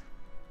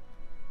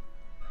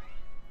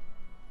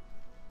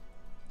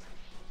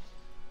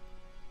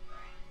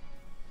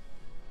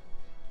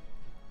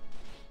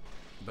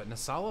 But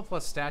Nasala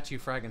plus statue,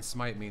 frag, and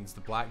smite means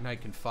the Black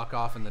Knight can fuck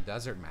off in the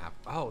desert map.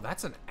 Oh,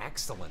 that's an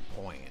excellent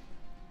point.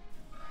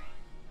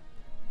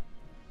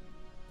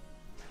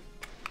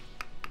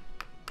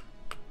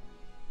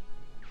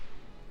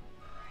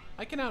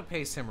 I can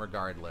outpace him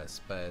regardless,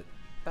 but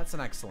that's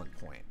an excellent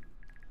point,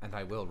 and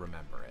I will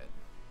remember it.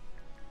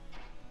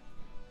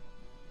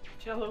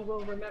 Jello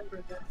will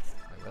remember this.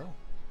 I will.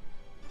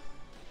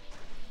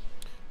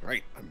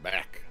 Right, I'm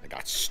back. I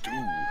got stew.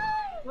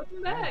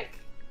 Welcome back.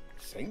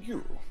 Thank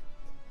you.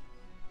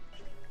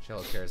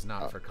 Jello cares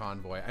not for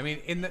convoy. I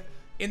mean,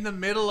 In the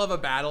middle of a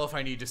battle, if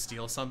I need to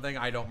steal something,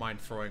 I don't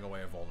mind throwing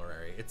away a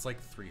vulnerary. It's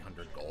like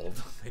 300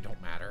 gold. They don't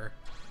matter.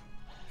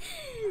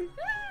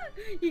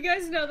 You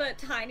guys know that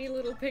tiny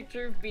little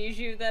picture of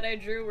Bijou that I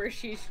drew where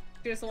she's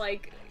just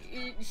like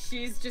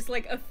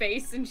a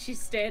face and she's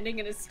standing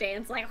in a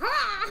stance like,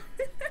 ha!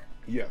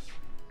 Yes.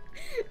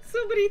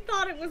 Somebody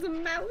thought it was a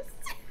mouse.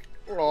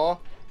 Aw.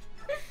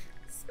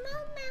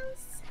 Small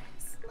mouse,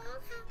 small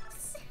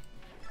house.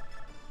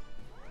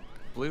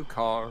 Blue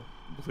car,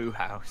 blue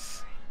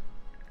house.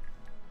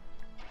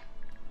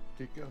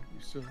 Take off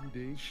your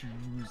Sunday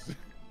shoes.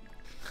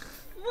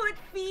 Foot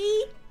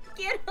feet!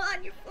 Get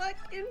on your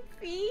fucking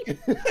feet!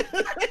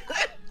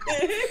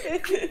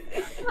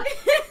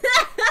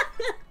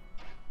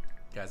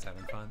 Guys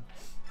having fun?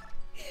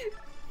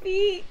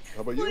 Feet!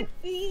 How about Foot you?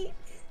 feet!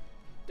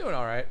 Doing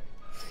alright.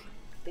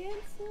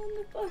 Dance on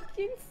the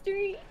fucking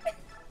street.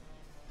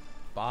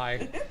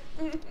 Bye.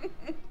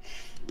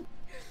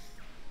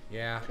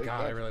 Yeah, Take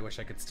God, I that. really wish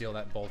I could steal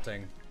that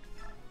bolting.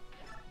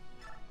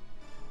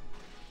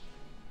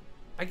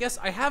 I guess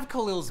I have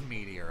Khalil's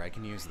meteor. I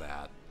can use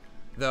that.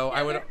 Though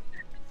I would...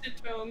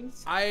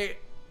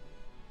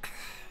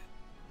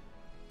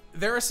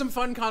 There are some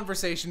fun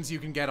conversations you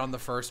can get on the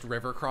first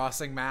river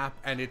crossing map,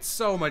 and it's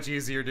so much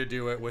easier to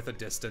do it with a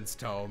distance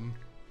tome.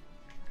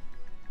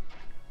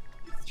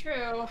 It's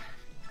true.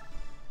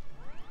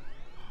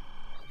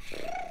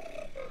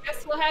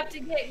 Guess we'll have to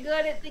get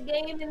good at the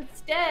game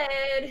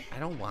instead. I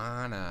don't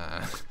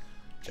wanna.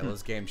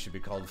 Jello's game should be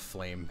called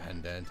Flame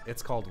Pendant.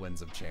 It's called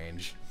Winds of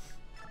Change.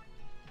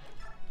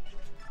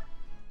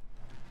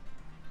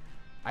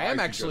 I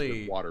am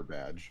actually water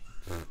badge.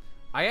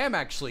 I am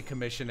actually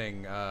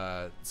commissioning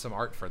some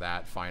art for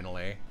that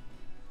finally.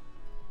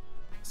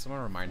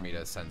 Someone remind me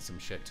to send some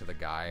shit to the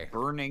guy.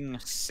 Burning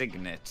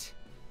Signet.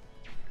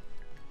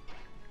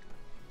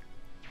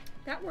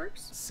 That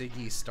works.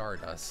 Siggy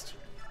Stardust.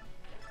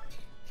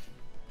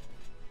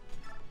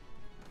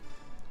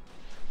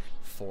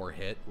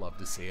 4-hit, love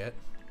to see it.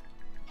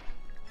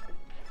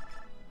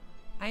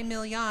 I'm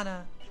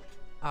Miliana.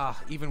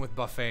 Ah, even with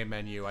buffet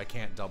menu, I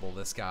can't double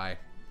this guy.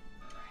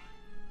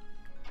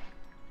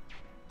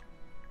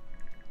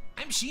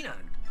 I'm Shinon.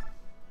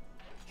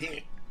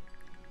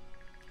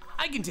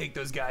 I can take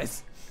those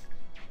guys.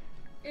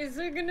 Is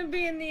there gonna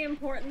be any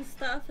important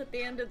stuff at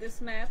the end of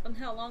this map, and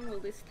how long will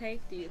this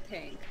take, do you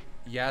think?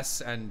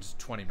 Yes, and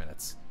 20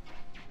 minutes.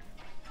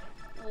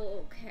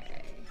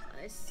 Okay,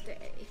 I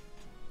stay.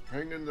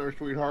 Hang in there,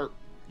 sweetheart.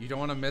 You don't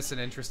want to miss an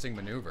interesting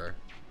maneuver.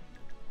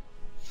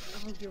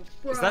 Oh, you're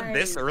right. Is that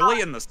this early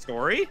in the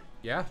story?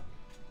 Yeah.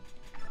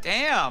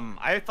 Damn,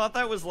 I thought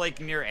that was like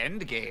near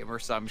endgame or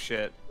some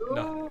shit.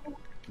 No.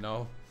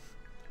 No.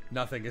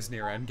 Nothing is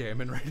near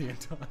endgame in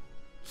Radiant Dawn.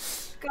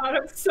 God,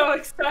 I'm so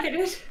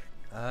excited.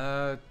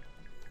 I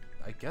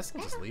guess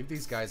I'll just leave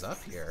these guys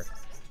up here.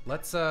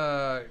 Let's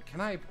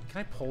can I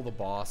pull the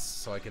boss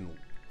so I can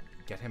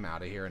get him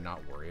out of here and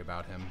not worry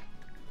about him?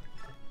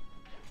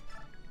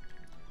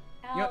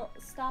 I'll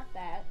stop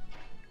that.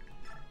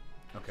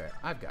 Okay,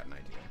 I've got an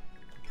idea.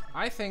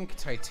 I think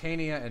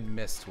Titania and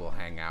Mist will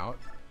hang out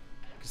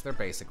because they're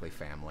basically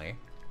family.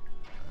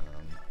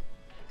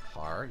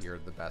 Har, you're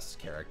the best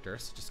character,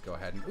 so just go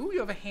ahead and... Ooh, you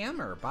have a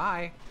hammer.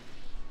 Bye.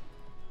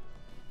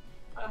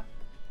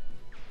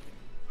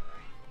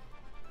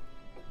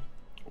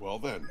 Well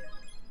then.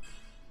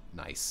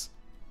 Nice.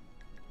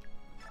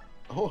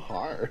 Oh,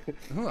 Har.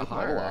 Ooh, a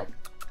Har.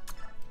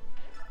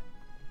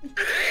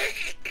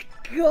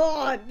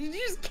 God, did you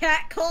just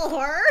catcall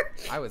her?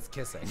 I was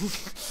kissing.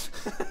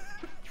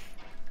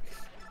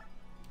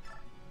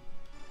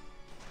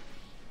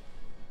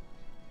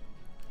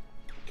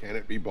 Can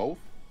it be both?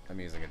 I'm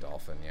using a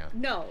dolphin, yeah.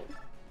 No.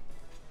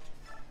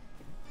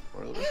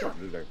 All right, let's start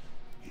today.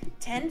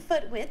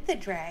 10-foot with the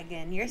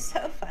dragon. You're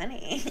so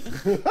funny.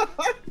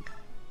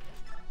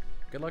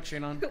 Good luck,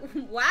 Shinon.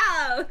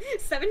 Wow,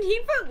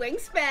 17-foot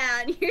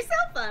wingspan. You're so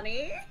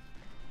funny.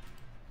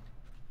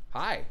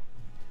 Hi.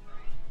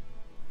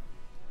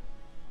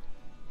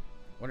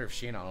 Wonder if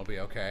Shinon will be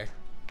okay.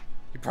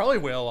 He probably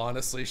will,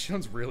 honestly.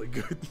 Shinon's really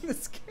good in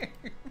this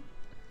game.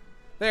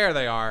 There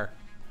they are.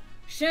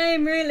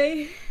 Shame,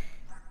 really.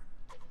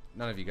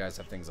 None of you guys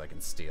have things I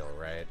can steal,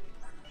 right?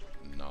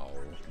 No,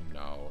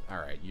 no.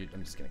 Alright,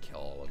 I'm just gonna kill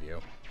all of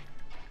you.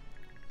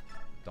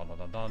 Dun dun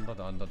dun dun dun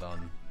dun dun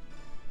dun.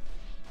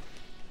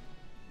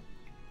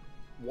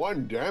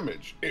 1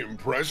 damage.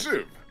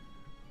 Impressive.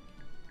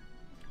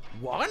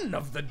 1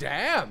 of the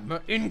dam.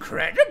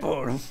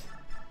 Incredible.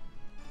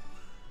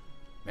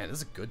 Man, this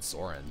is a good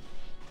Soren.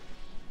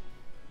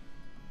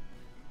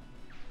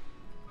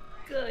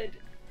 Good.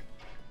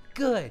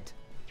 Good.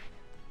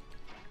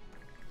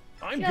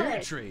 I'm Good.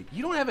 Gurtree.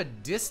 You don't have a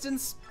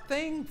distance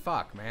thing?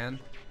 Fuck, man.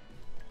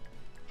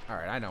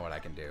 Alright, I know what I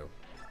can do.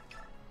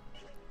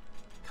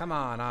 Come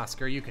on,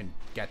 Oscar. You can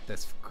get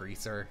this,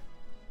 Greaser.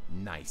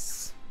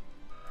 Nice.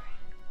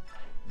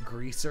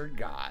 Greaser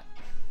got.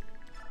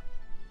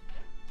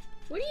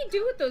 What do you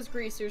do with those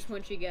greasers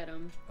once you get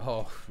them?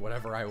 Oh,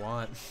 whatever I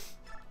want.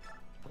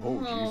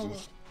 Oh,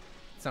 Jesus.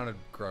 sounded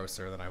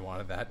grosser than I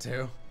wanted that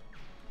to.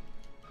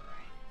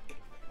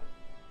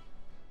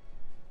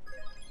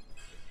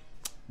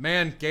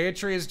 Man,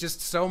 Gayatri is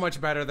just so much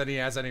better than he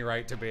has any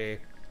right to be.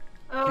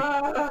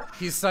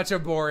 He's such a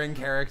boring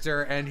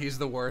character, and he's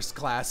the worst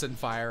class in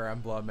Fire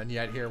Emblem, and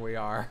yet here we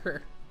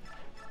are.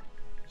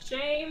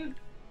 Shame.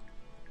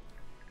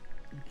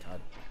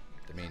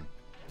 I mean,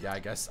 yeah, I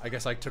guess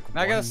I took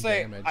I gotta one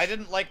say, damage. I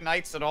didn't like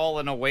Knights at all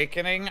in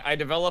Awakening. I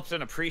developed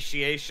an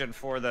appreciation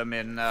for them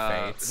in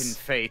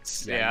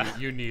Fates. Yeah.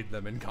 You need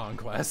them in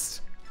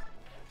Conquest.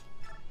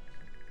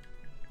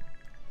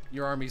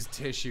 Your army's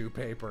tissue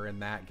paper in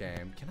that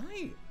game. Can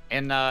I?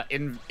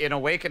 In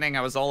Awakening,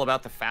 I was all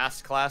about the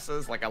fast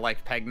classes. Like, I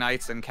liked Peg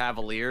Knights and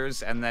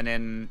Cavaliers. And then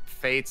in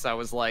Fates, I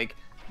was like,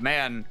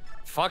 man,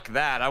 fuck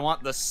that. I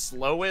want the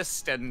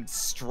slowest and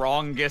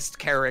strongest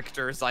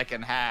characters I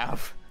can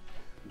have.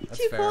 Did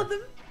you call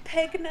them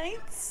Peg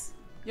Knights?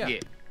 Yeah.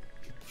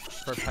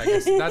 For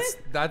Pegasus.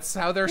 That's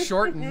how they're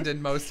shortened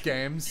in most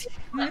games.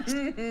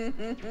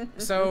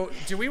 So,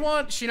 do we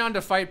want Shinon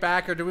to fight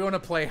back, or do we want to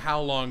play How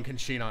Long Can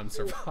Shinon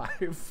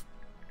Survive?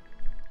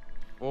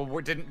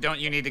 Well, don't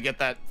you need to get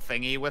that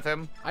thingy with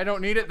him? I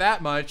don't need it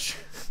that much.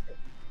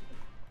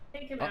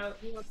 Take him out.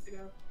 He wants to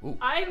go. Ooh.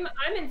 I'm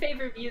in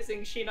favor of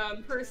using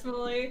Shinon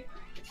personally.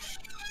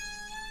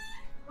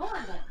 Go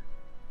on then.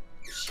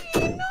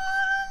 Shinon!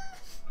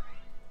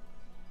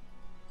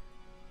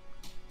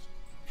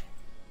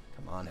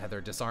 Come on,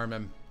 Heather, disarm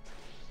him.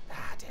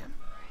 Ah, damn.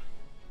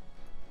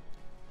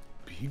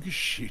 Big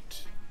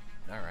shit.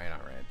 All right, all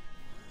right.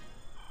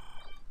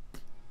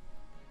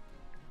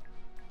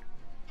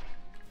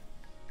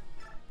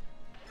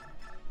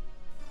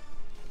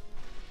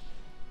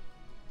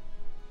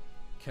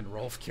 Can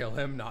Rolf kill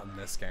him? Not in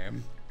this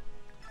game.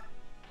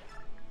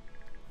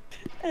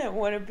 I don't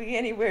want to be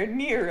anywhere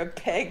near a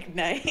Peg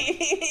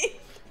Knight.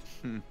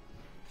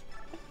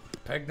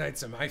 Peg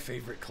Knights are my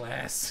favorite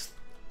class.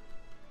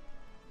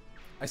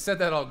 I said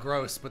that all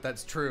gross, but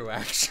that's true,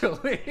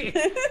 actually.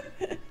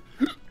 I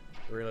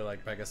really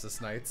like Pegasus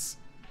Knights.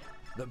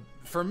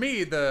 For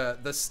me,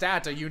 the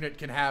stat a unit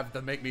can have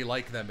that make me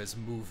like them is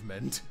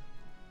movement.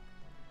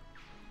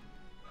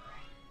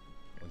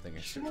 One thing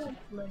I should...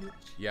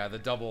 Yeah, the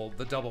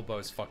double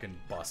bow's fucking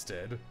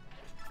busted.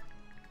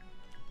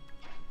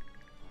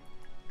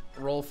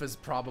 Rolf is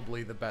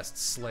probably the best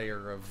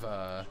slayer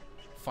of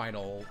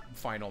final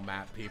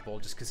map people,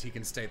 just because he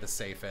can stay the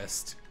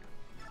safest.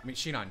 I mean,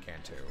 Shinon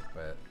can too,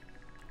 but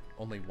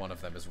only one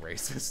of them is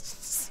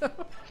racist. So.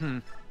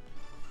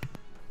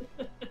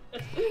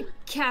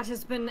 Cat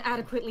has been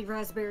adequately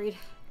raspberried.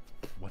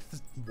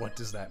 What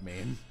does that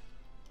mean?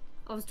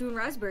 I was doing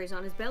raspberries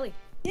on his belly.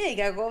 Yeah, you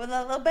gotta go over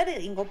that little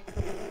belly and go.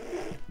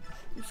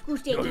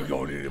 Squish that. You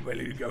don't need a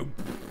belly to go.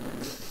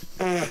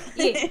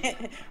 Yeah.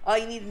 All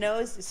you need to know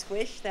is to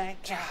squish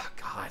that cat. Oh,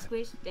 God.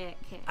 Squish that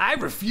cat. I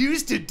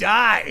refuse to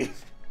die.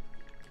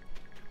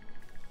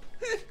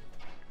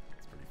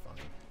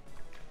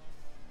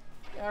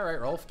 All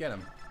right, Rolf, get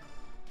him.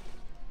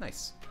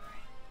 Nice.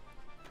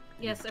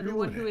 Yes,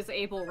 everyone who is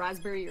able,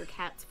 raspberry your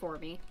cats for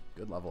me.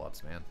 Good level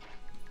ups, man.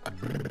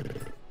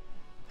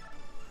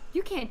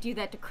 You can't do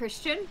that to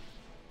Christian.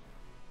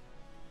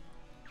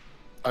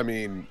 I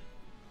mean,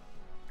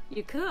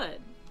 you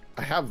could.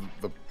 I have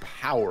the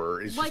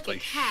power. It's like just a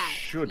cat.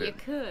 Shouldn't. You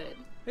could.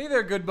 Hey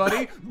there, good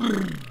buddy.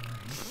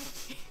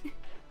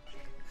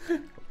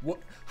 What?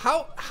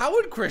 How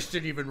would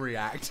Christian even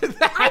react to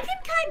that? I can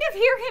kind of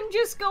hear him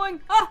just going,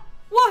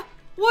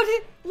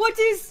 what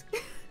is?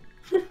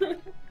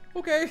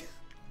 Okay.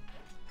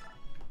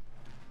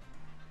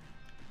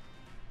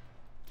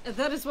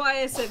 That is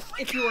why I said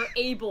if you are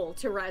able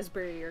to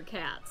raspberry your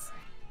cats.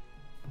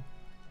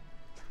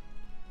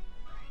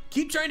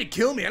 Keep trying to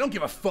kill me. I don't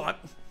give a fuck.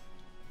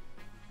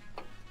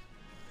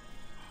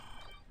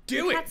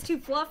 Do it. Cat's too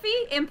fluffy?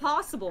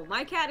 Impossible.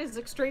 My cat is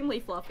extremely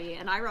fluffy,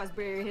 and I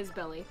raspberry his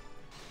belly.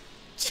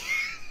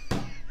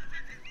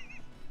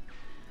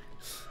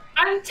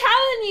 I'm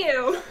telling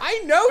you.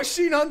 I know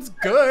Shinon's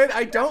good.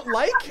 I don't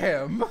like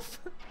him.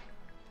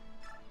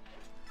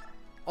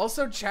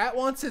 Also, chat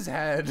wants his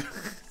head.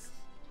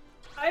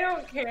 I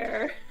don't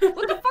care.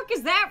 What the fuck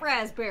is that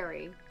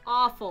raspberry?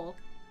 Awful.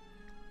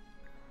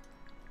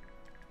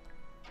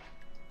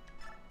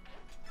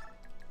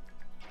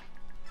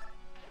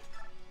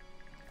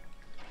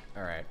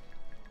 Alright.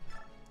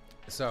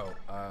 So,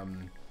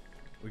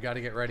 we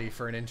gotta get ready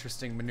for an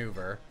interesting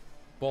maneuver.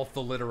 Both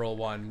the literal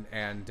one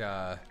and,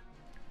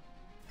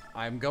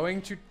 I'm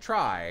going to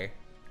try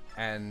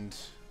and...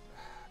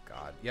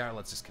 God. Yeah,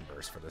 let's just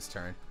converse for this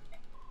turn.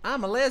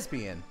 I'm a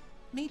lesbian.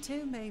 Me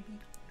too, maybe.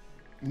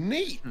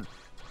 Neat.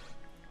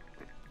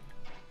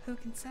 Who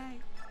can say?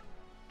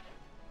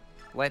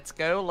 Let's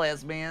go,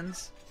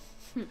 lesbians.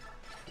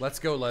 Let's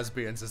Go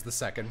Lesbians is the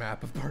second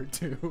map of part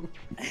 2.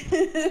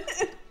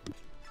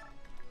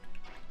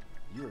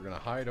 You are gonna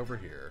hide over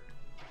here.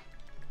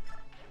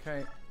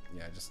 Okay.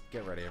 Yeah, just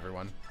get ready,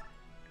 everyone.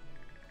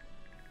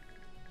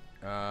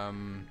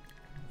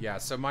 Yeah,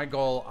 so my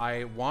goal,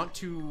 I want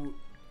to...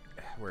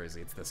 Where is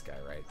he? It's this guy,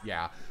 right?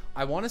 Yeah.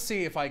 I want to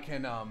see if I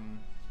can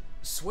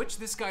switch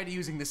this guy to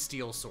using the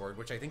steel sword,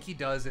 which I think he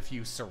does if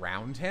you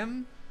surround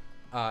him,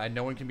 and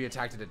no one can be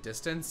attacked at a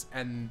distance,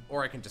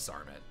 or I can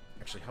disarm it.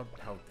 Actually,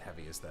 how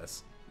heavy is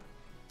this?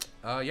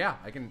 Yeah,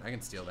 I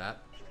can steal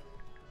that.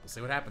 We'll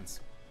see what happens.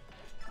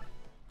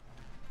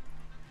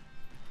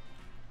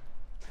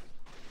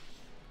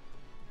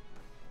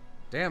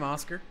 Damn,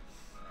 Oscar.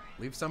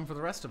 Leave some for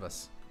the rest of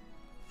us.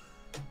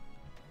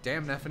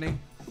 Damn, Neffany.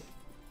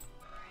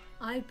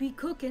 I be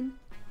cooking.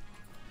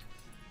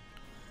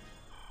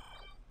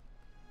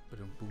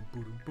 Ba-dum, boom,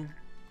 boom, boom.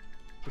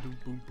 Ba-dum,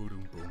 boom,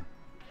 boom, boom.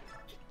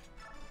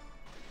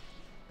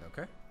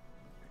 Okay.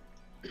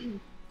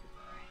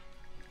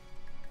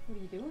 What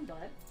are you doing,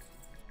 bud?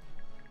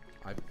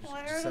 I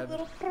just said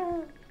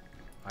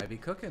I be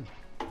cooking.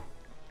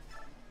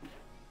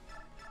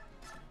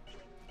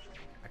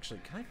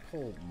 Actually, can I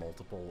pull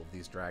multiple of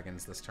these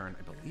dragons this turn?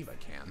 I believe I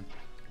can.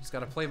 Just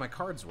gotta play my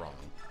cards wrong.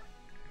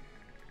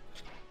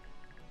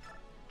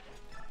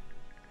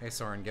 Hey,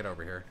 Soren, get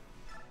over here.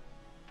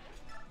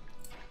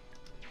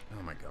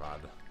 Oh my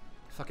god.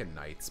 Fucking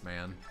knights,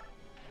 man.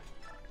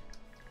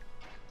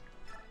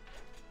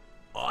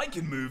 I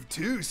can move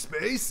 2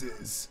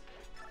 spaces.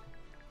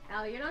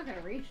 Al, you're not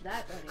gonna reach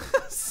that, buddy.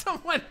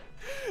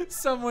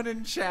 Someone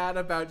in chat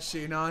about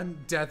Shinon,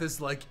 Death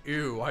is like,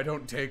 ew, I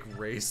don't take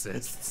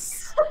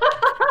racists.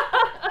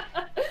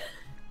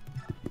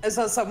 I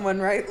saw someone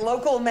write,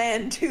 local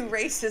man too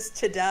racist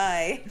to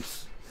die.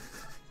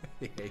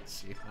 I hate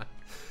Shinon.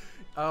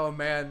 Oh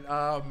man,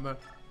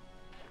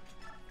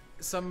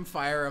 some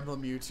Fire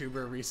Emblem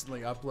YouTuber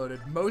recently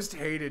uploaded most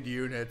hated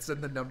units,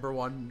 and the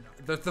 #1,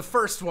 the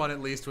first one at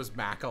least was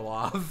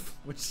Makalov,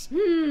 which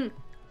you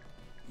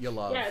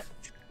love. Yes.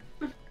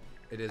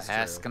 It is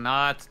Ask true.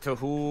 not to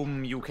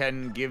whom you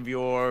can give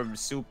your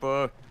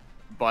super,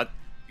 but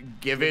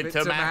give it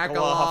to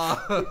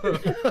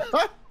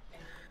Makalov.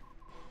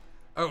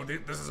 Oh,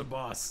 this is a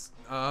boss.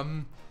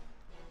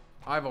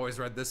 I've always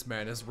read this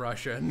man as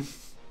Russian.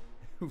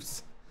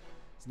 His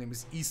name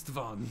is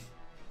Istvan.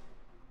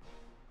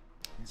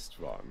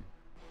 Istvan.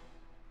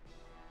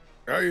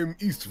 I am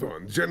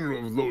Istvan,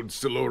 General of Lord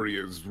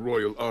Siloria's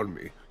royal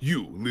army.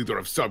 You, leader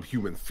of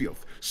subhuman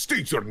filth,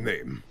 state your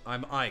name.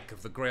 I'm Ike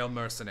of the Grail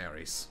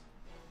Mercenaries.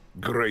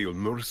 Grail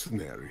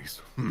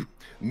mercenaries?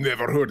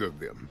 Never heard of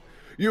them.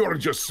 You are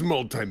just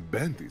small-time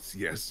bandits,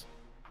 yes?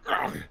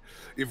 Ah,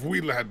 if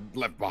we had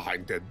left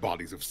behind dead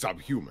bodies of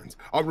subhumans,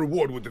 our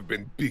reward would have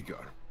been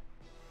bigger.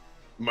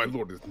 My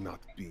lord is not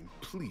being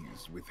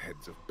pleased with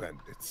heads of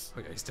bandits.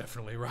 Okay, he's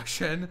definitely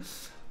Russian.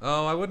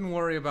 Oh, I wouldn't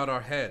worry about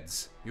our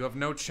heads. You have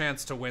no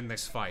chance to win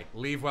this fight.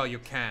 Leave while you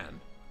can.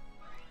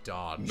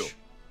 Dodge. No.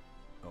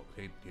 Oh,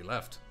 he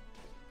left.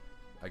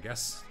 I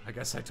guess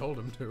I told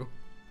him to.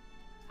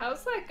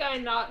 How's that guy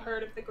not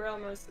heard of the Grail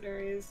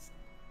Mercenaries?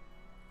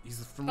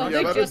 He's from Oh,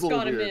 Russia. they just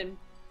got him in.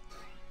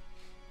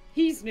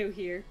 He's new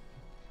here.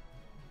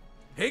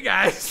 Hey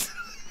guys!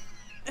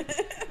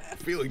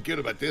 Feeling good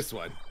about this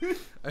one.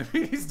 I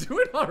mean, he's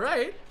doing all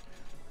right.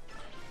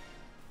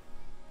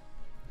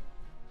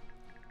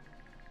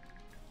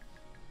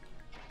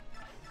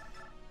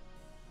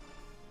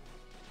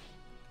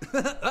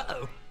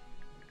 Uh-oh.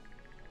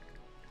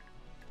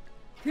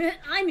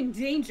 I'm in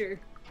danger.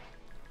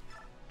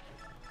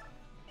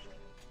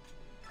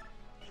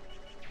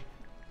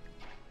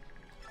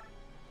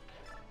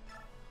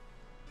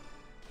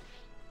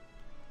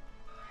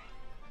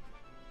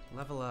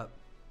 Level up.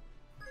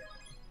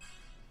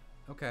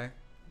 Okay.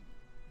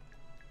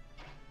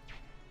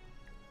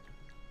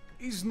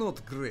 It's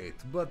not great,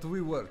 but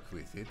we work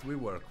with it. We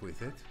work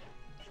with it.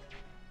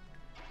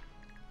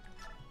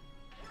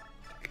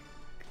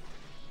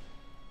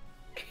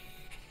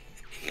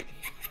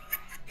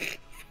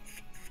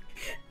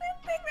 That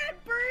thing that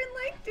Burn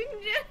liked in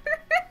general.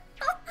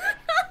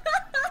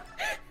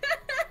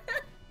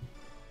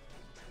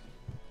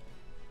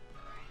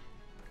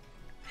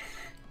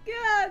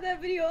 God,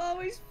 that video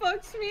always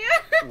fucks me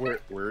up.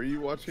 Where are you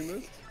watching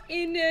this?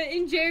 In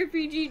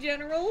JRPG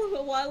General,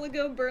 a while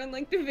ago, Burn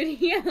linked a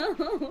video.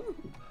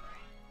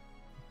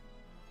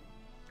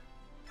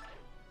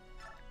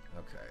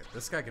 Okay,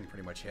 this guy can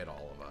pretty much hit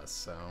all of us,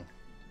 so...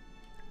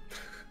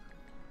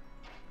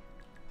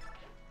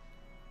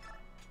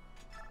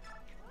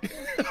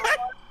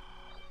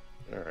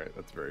 Alright,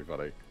 that's very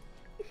funny.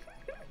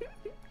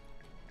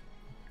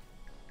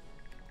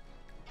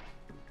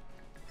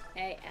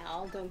 Hey,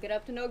 Al, don't get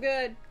up to no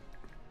good.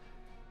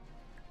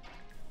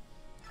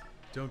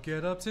 Don't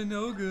get up to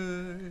no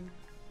good.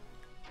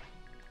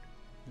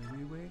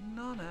 We waiting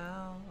on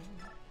Al.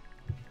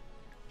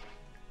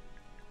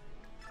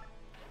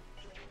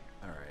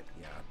 Alright,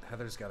 yeah.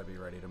 Heather's got to be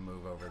ready to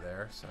move over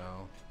there, so...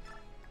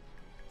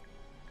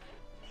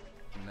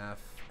 Neff,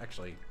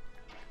 actually,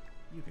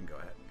 you can go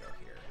ahead and go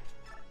here.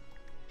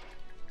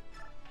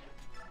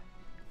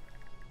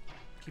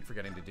 Keep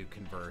forgetting to do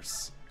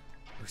converse.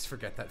 I always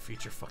forget that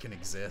feature fucking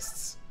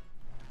exists.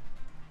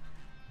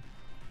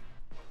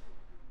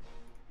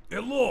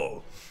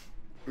 Hello!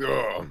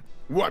 Oh,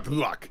 what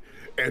luck!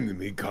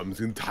 Enemy comes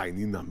in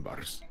tiny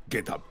numbers.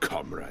 Get up,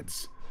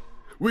 comrades.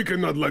 We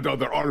cannot let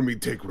other army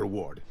take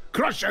reward.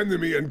 Crush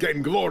enemy and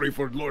gain glory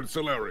for Lord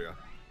Celeria.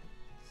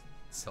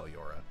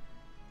 Celiora.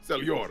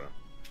 Celiora.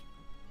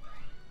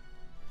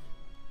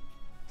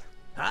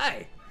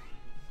 Hi.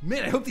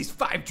 Man, I hope these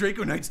 5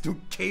 Draco Knights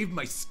don't cave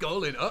my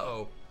skull in.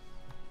 Uh-oh.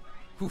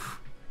 Whew.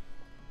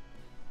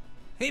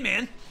 Hey,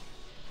 man.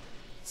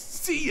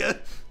 See ya.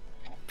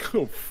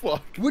 Oh,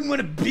 fuck. Wouldn't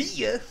want to beat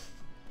ya.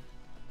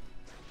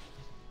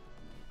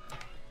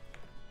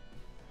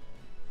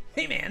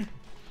 Hey, man.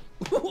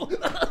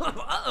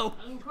 Uh-oh.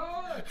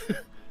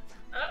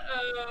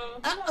 Uh-oh.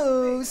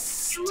 Uh-oh,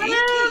 sticky.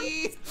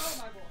 Oh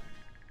my boy.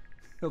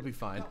 He'll be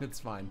fine. It's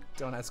fine.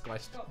 Don't ask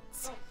questions. Go,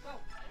 go.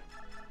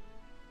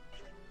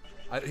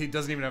 He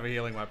doesn't even have a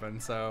healing weapon,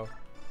 so...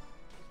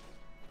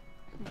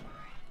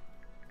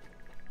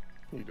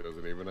 He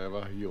doesn't even have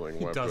a healing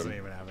weapon. He doesn't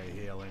even have a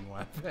healing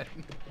weapon.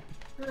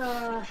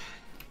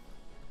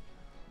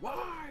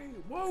 Why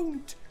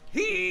won't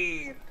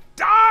he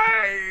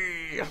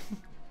die?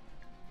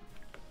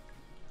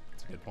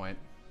 That's a good point.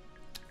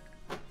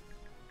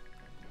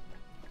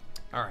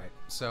 Alright,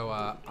 so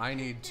I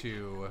need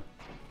to...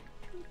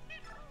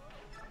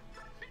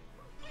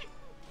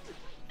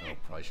 Oh,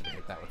 probably should have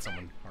hit that with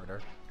someone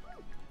harder.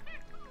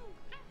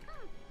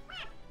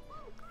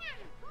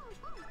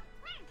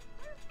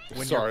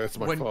 Sorry, that's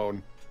my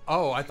phone.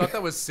 Oh, I thought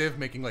that was Civ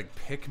making like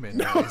Pikmin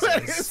No, noises.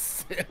 that is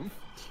Civ.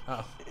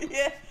 Oh.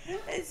 Yeah,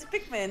 it's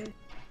Pikmin.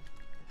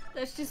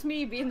 That's just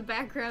me being the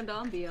background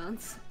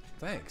ambiance.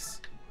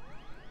 Thanks.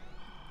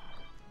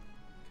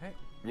 Okay.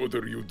 What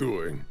are you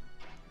doing?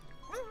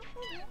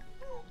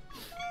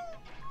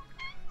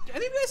 Did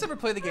any of you guys ever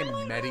play the game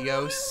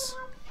Medios?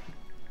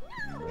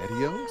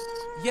 Medios?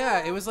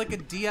 Yeah, it was like a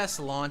DS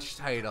launch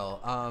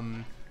title.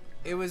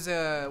 It was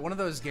one of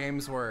those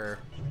games where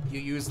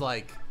you use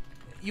like,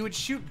 you would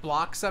shoot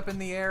blocks up in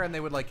the air and they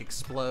would like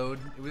explode.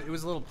 It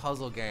was a little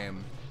puzzle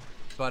game,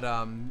 but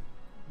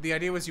the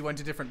idea was you went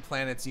to different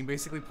planets. And you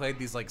basically played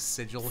these like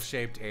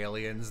sigil-shaped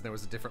aliens, and there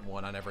was a different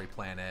one on every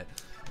planet.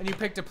 And you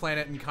picked a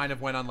planet and kind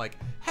of went on like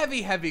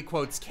heavy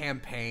quotes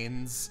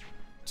campaigns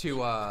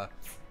to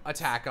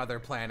attack other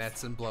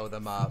planets and blow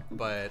them up.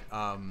 But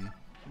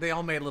they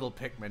all made little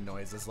Pikmin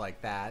noises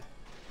like that.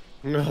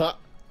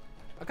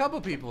 A couple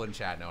people in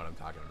chat know what I'm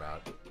talking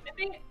about.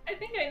 I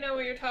think I know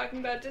what you're talking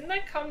about. Didn't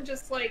that come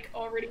just like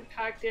already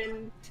packed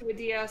in to a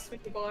DS when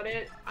you bought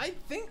it? I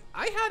think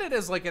I had it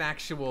as like an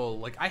actual,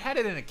 like I had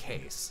it in a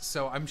case,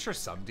 so I'm sure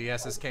some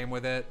DSs came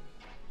with it.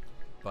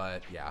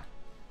 But yeah.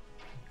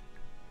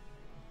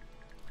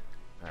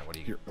 All right, what do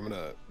you? Here, I'm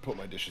gonna put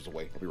my dishes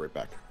away. I'll be right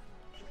back.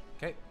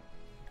 Okay.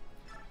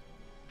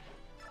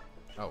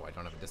 Oh, I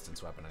don't have a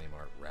distance weapon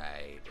anymore.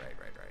 Right.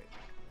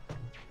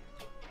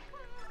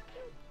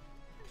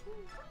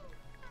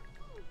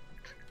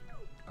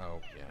 Oh,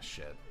 yeah,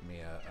 shit.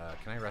 Mia,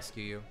 can I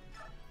rescue you?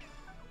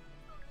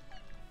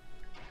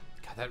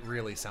 God, that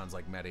really sounds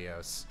like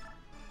Medios.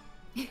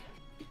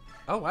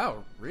 Oh,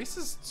 wow. Reese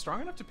is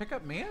strong enough to pick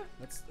up Mia?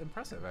 That's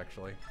impressive,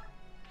 actually.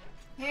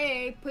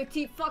 Hey,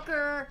 petite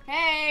fucker.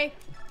 Hey.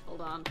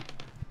 Hold on.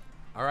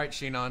 All right,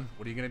 Shinon,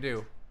 what are you gonna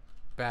do?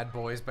 Bad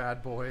boys,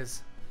 bad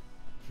boys.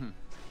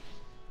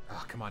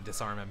 Oh, come on,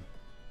 disarm him.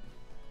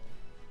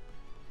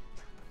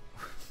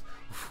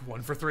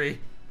 1 for 3.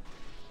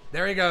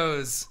 There he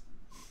goes.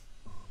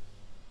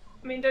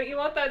 I mean, don't you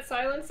want that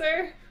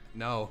silencer?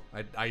 No,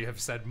 I have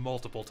said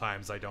multiple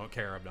times I don't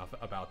care enough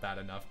about that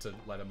enough to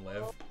let him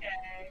live.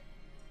 Okay.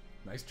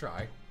 Nice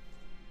try.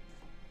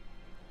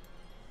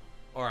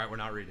 All right, we're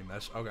not reading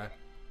this. Okay.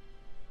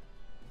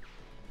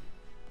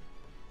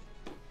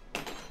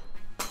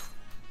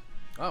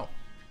 Oh.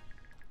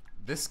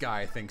 This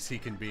guy thinks he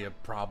can be a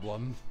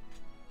problem.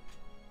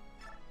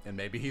 And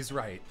maybe he's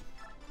right.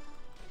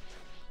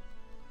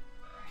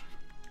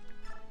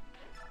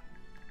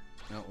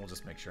 No, we'll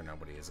just make sure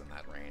nobody is in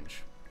that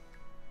range.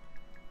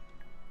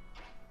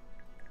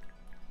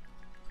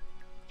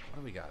 What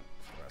do we got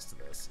for the rest of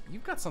this?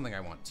 You've got something I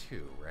want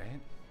too, right?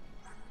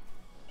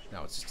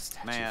 No, it's just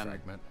a statue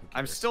fragment.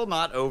 I'm still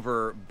not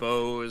over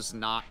bows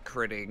not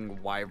critting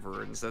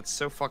wyverns. That's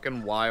so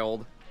fucking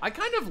wild. I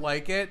kind of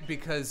like it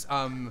because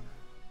I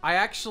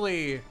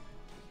actually,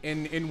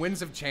 in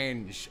Winds of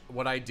Change,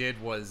 what I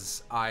did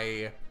was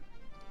I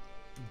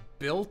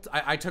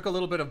took a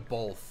little bit of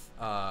both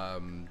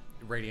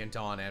Radiant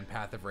Dawn and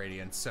Path of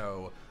Radiance.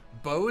 So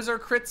bows are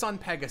crits on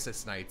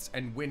Pegasus Knights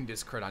and wind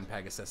is crit on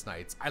Pegasus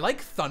Knights. I like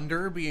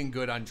thunder being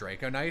good on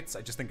Draco Knights.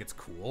 I just think it's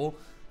cool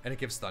and it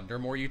gives thunder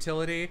more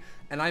utility.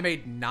 And I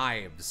made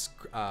knives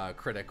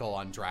critical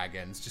on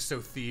dragons just so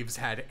thieves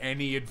had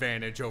any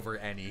advantage over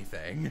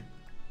anything.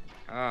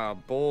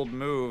 Bold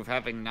move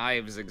having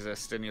knives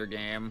exist in your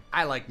game.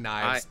 I like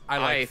knives. I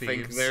like thieves. I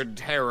think they're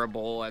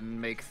terrible and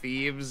make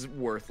thieves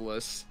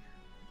worthless.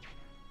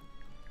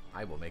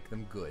 I will make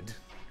them good.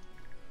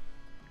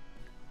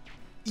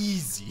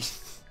 Easy.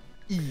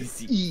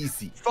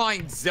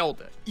 Find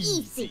Zelda.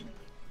 Easy.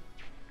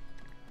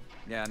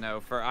 Yeah,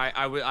 no,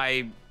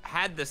 I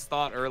had this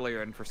thought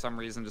earlier and for some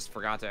reason just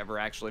forgot to ever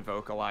actually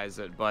vocalize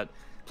it, but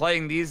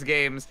playing these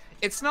games,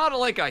 it's not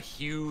like a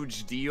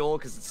huge deal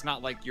because it's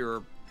not like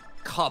your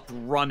cup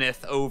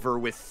runneth over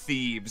with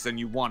thieves and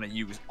you want to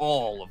use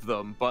all of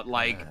them, but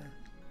like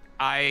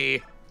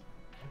I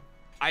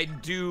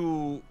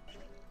do,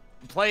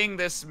 playing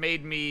this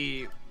made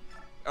me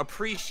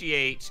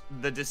appreciate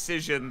the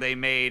decision they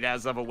made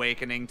as of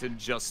Awakening to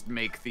just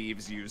make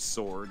thieves use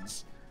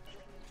swords.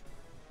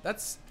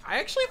 I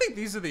actually think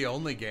these are the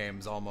only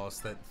games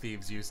almost that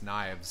thieves use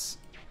knives.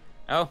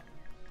 Oh.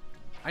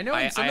 I know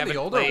in some of the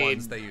older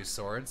ones they use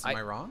swords. Am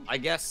I wrong? I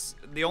guess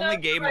the only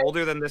game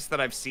older than this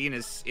that I've seen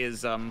is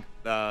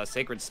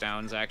Sacred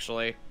Stones,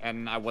 actually,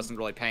 and I wasn't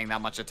really paying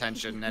that much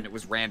attention, and it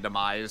was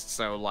randomized,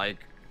 so like.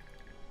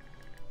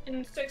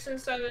 In 6 and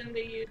 7,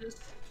 they use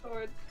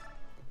swords.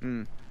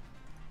 Hmm.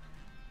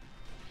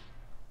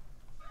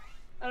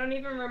 I don't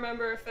even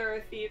remember if there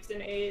are thieves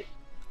in 8.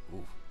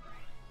 Ooh.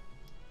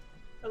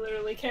 I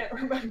literally can't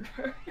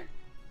remember. You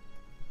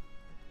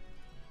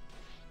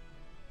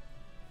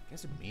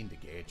guys are mean to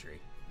Gatry.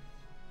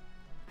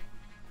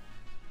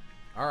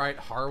 Alright,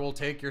 Har will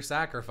take your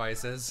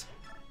sacrifices.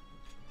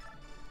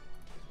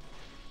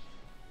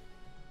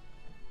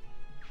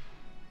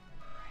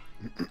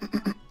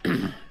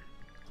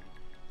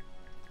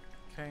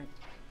 Okay.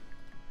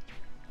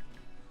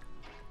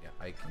 Yeah,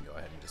 I can go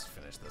ahead and just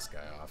finish this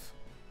guy off.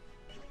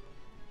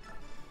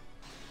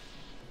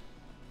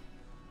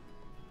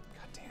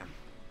 God damn.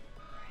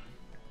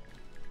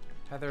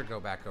 Tether,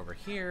 go back over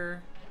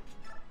here.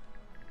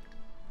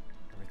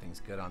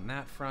 Everything's good on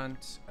that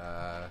front.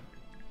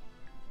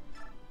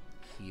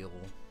 Heal.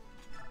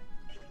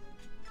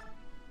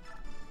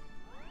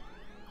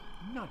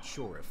 I'm not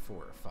sure if 4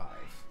 or 5.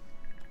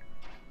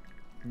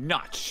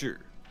 Not sure.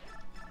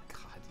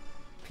 God,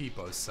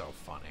 Peepo's so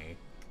funny.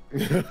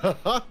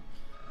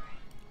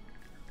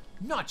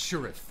 Not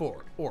sure if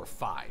 4 or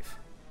 5.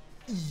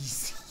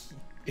 Easy.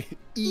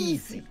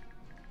 Easy.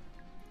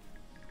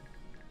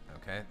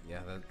 Okay,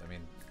 yeah, I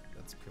mean,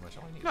 that's pretty much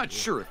all I need. Not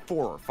sure if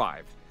 4 or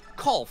 5.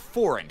 Call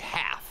 4.5.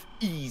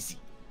 Easy.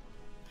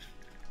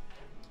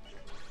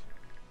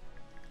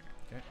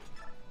 Okay.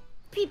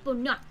 People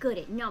not good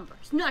at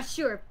numbers. Not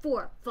sure if 4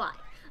 or 5.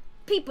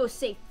 People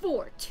say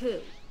 4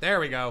 too. There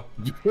we go.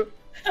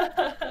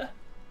 I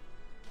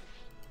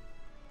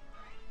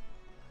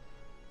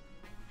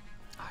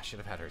should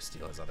have had her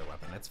steal his other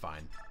weapon. It's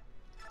fine.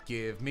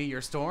 Give me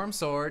your storm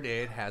sword.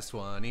 It has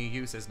 20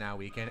 uses. Now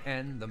we can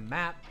end the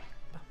map.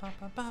 Bum,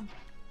 bum, bum, bum.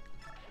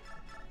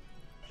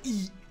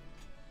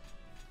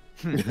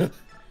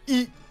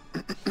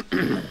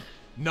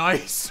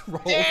 Nice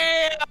roll.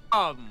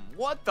 Damn!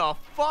 What the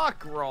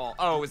fuck roll?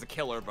 Oh, it was a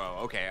killer bow.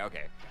 Okay,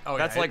 okay. Oh,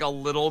 that's yeah, like a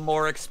little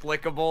more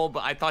explicable,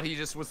 but I thought he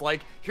just was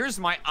like, here's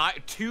my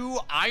 2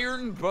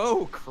 iron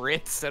bow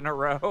crits in a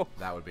row.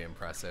 That would be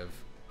impressive.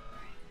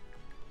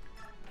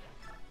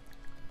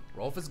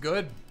 Rolf is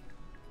good.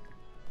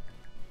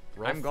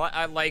 Rolf. I'm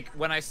glad,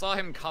 when I saw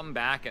him come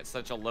back at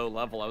such a low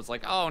level, I was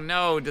like, oh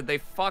no, did they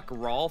fuck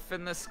Rolf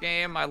in this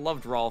game? I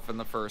loved Rolf in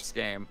the first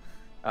game.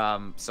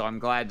 So I'm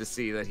glad to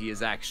see that he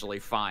is actually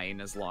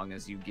fine as long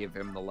as you give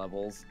him the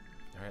levels.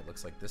 Alright,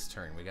 looks like this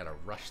turn we gotta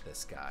rush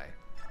this guy.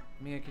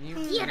 Mia, can you...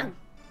 Get him!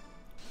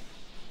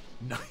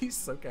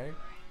 Nice, okay.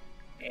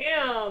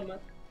 Damn!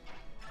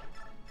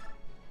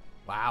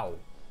 Wow.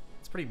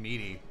 It's pretty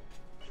meaty.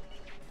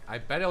 I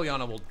bet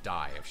Ilyana will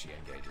die if she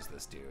engages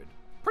this dude.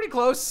 Pretty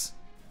close!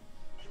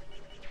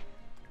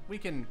 We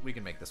can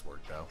make this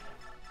work, though.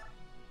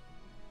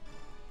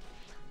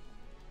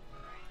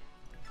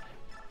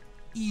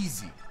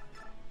 Easy.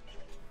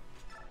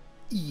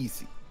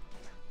 Easy.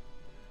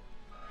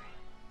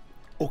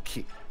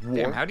 Okay.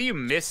 Damn, how do you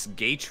miss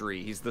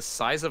Gatry? He's the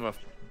size of a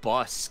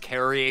bus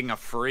carrying a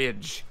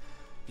fridge.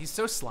 He's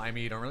so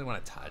slimy, you don't really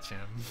want to touch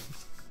him.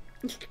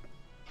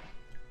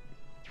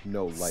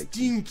 No, like...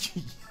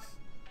 Stinky.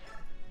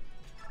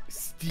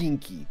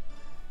 Stinky.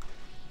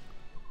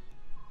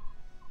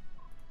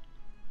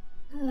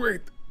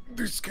 Wait,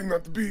 this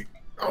cannot be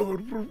our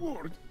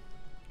reward.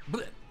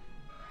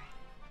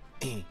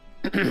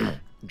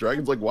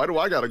 Dragon's like, why do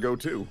I gotta go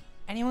too?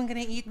 Anyone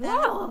gonna eat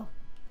that? Whoa!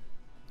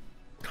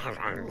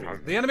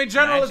 The enemy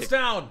general is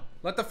down!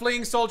 Let the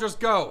fleeing soldiers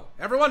go!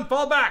 Everyone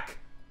fall back!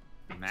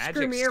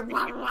 Magic Res.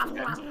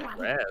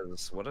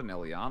 What an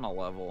Ilyana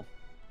level.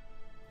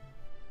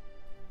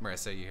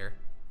 Marissa, you here?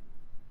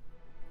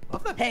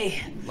 Love that.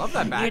 Hey, love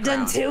that background. you're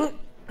done too?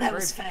 That Very-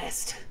 was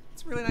fast.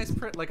 It's a really nice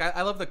print. Like,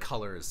 I love the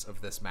colors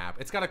of this map.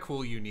 It's got a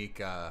cool,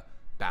 unique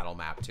battle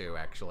map too,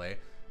 actually.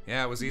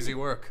 Yeah, it was easy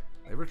work.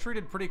 They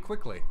retreated pretty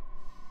quickly.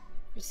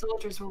 Your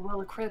soldiers were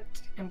well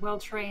equipped and well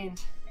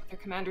trained. Their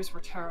commanders were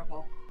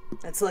terrible.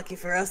 That's lucky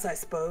for us, I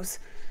suppose.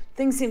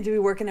 Things seem to be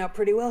working out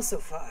pretty well so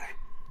far.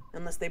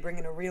 Unless they bring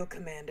in a real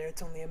commander,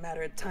 it's only a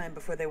matter of time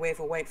before they wave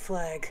a white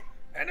flag.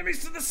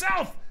 Enemies to the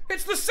south!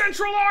 It's the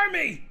Central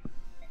Army!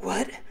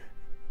 What?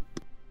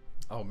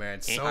 Oh man,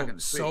 I can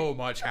so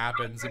much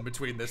happens in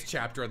between this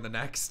chapter and the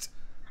next.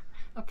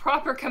 A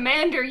proper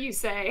commander, you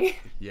say?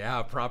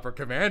 Yeah, proper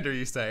commander,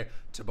 you say.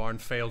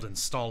 Tabarn failed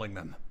installing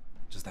them.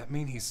 Does that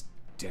mean he's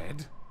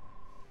dead?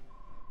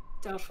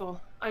 Doubtful.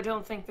 I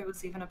don't think there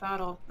was even a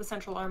battle. The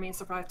Central Army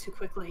arrived too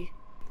quickly.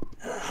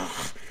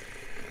 Ugh.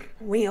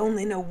 We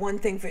only know one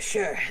thing for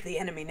sure. The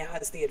enemy now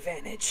has the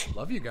advantage.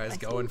 Love you guys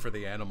going for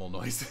the animal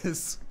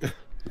noises.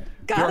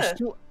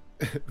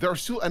 There are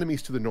still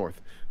enemies to the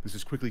north. This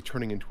is quickly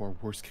turning into our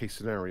worst case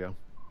scenario.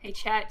 Hey,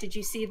 chat, did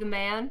you see the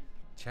man?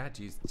 Chat,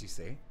 do you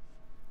see?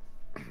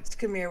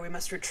 Skimir, we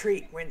must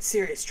retreat. We're in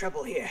serious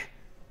trouble here.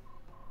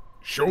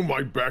 Show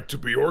my back to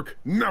Bjork?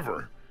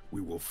 Never!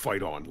 We will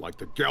fight on like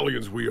the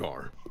galleons we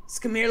are.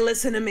 Skimir,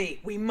 listen to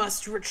me. We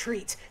must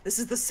retreat. This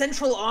is the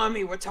Central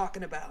Army we're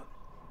talking about.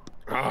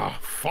 Ah,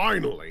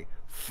 finally!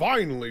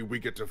 Finally we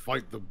get to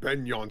fight the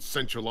Benyon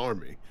Central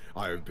Army.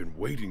 I have been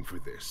waiting for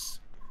this.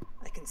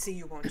 I can see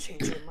you won't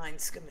change your mind,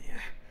 Skimir.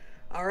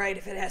 Alright,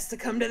 if it has to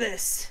come to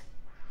this.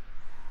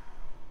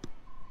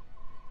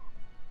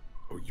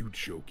 Are you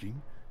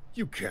joking?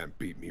 You can't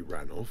beat me,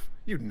 Ranulph.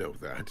 You know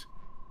that.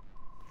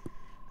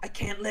 I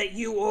can't let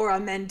you or our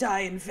men die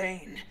in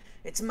vain.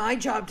 It's my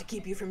job to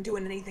keep you from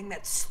doing anything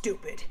that's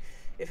stupid.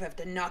 If I have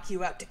to knock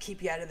you out to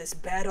keep you out of this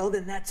battle,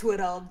 then that's what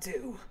I'll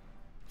do.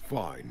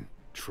 Fine.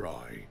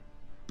 Try.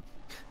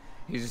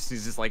 He's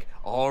just like,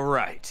 all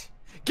right.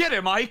 Get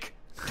him, Ike!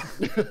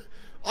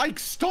 Ike,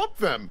 stop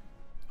them!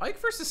 Ike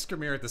versus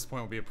Skimir at this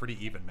point would be a pretty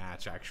even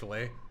match,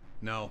 actually.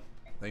 No,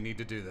 they need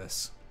to do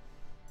this.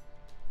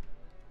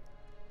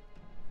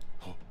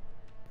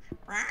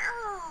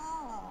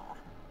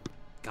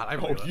 God, I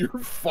really you're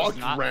fucked,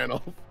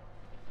 Ranulph.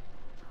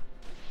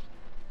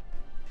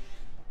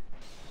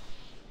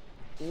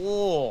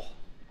 Oh.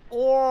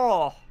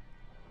 Oh.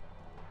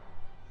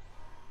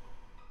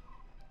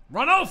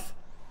 Ranulph!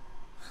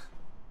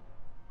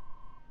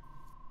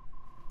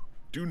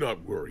 Do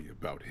not worry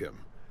about him.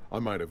 I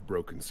might have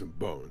broken some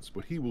bones,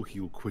 but he will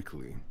heal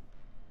quickly.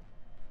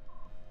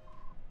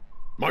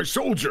 My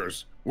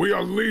soldiers! We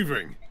are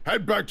leaving!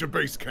 Head back to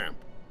base camp!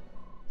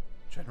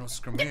 General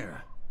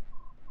Skimir.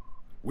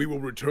 We will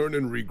return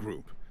and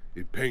regroup.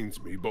 It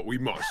pains me, but we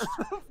must.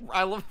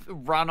 I love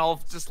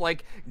Ranulph just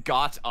like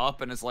got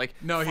up and is like,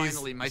 no,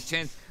 finally my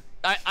chance.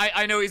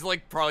 I know he's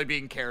like probably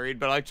being carried,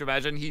 but I like to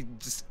imagine he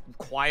just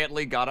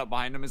quietly got up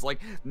behind him, is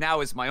like,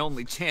 now is my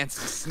only chance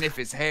to sniff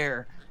his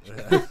hair.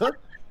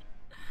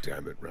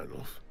 Damn it,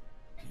 Ranulph.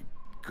 He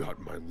got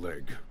my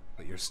leg.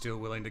 But you're still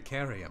willing to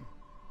carry him.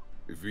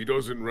 If he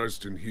doesn't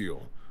rest and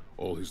heal,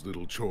 all his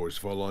little chores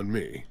fall on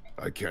me.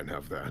 I can't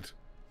have that.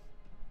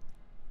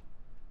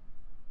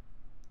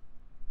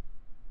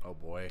 Oh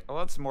boy. Well,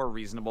 that's more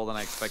reasonable than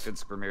I expected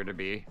Skimir to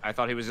be. I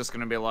thought he was just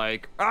gonna be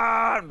like,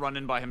 and run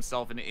in by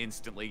himself and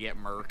instantly get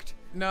murked.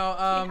 No,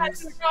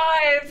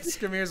 survived.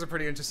 Skimir's a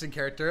pretty interesting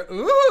character.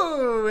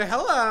 Ooh,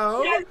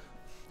 hello. Yes.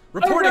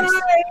 Reporting,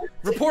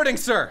 reporting,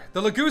 sir.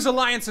 The Laguz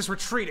Alliance is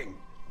retreating.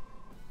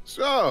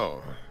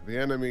 So, the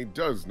enemy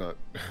does not...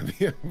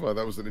 well,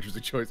 that was an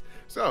interesting choice.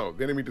 So,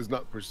 the enemy does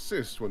not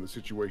persist when the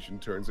situation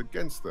turns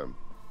against them.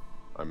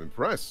 I'm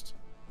impressed.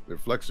 They're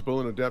flexible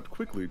and adapt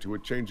quickly to a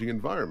changing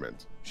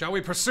environment. Shall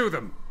we pursue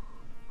them?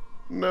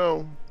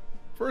 No.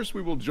 First,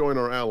 we will join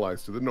our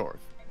allies to the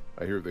north.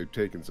 I hear they've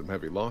taken some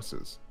heavy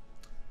losses.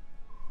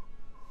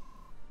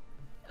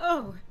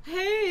 Oh,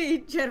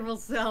 hey, General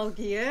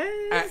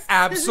Salgius.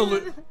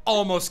 Absolute,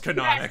 almost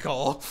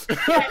canonical.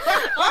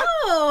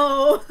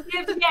 Oh!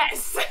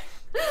 Yes.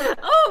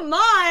 Oh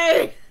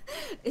my!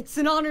 It's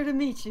an honor to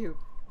meet you.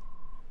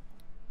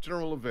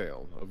 General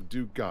Avail of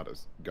Duke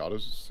Gatos.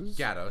 Gatos's?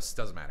 Gatos,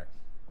 doesn't matter.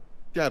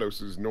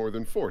 Gatos's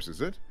northern force,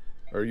 is it?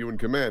 Are you in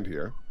command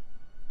here?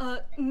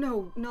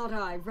 No, not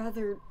I.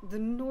 Rather, the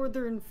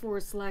northern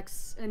force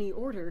lacks any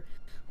order.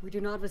 We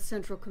do not have a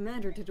central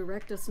commander to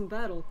direct us in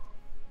battle.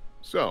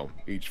 So,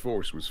 each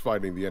force was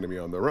fighting the enemy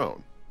on their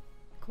own.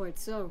 Quite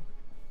so.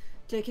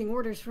 Taking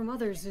orders from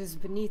others is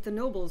beneath the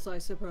nobles, I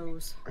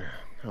suppose.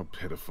 How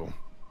pitiful.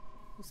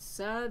 A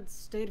sad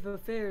state of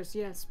affairs,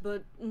 yes,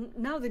 but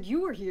now that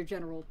you are here,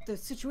 General, the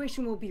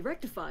situation will be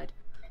rectified.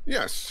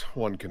 Yes,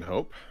 one can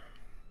hope.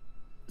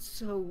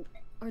 So,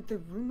 are the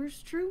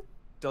rumors true?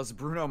 Does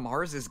Bruno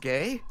Mars is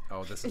gay?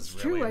 Oh, this it's is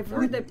really true, important.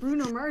 I've heard that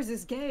Bruno Mars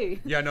is gay.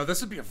 Yeah, no,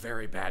 this would be a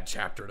very bad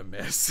chapter to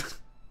miss.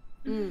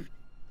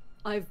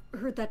 I've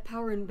heard that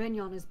power in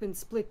Benyon has been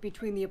split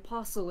between the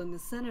Apostle and the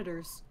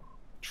Senators.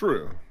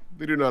 True.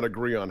 They do not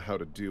agree on how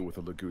to deal with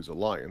the Laguz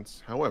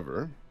Alliance.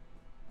 However,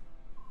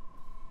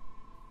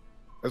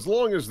 as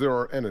long as there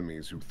are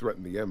enemies who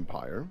threaten the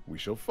Empire, we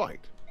shall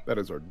fight. That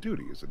is our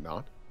duty, is it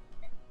not?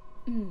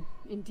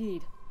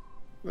 Indeed.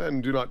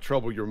 Then do not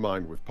trouble your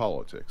mind with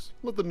politics.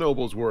 Let the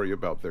nobles worry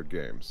about their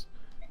games.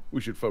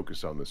 We should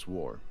focus on this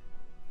war.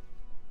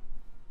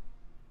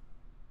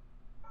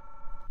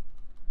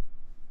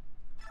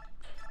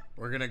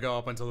 We're gonna go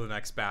up until the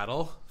next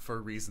battle,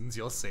 for reasons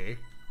you'll see.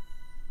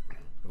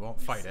 We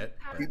won't fight it.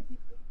 But...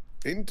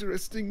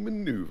 Interesting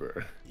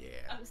maneuver. Yeah.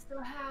 I'm so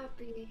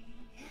happy.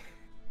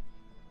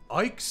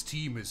 Ike's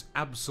team is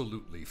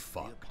absolutely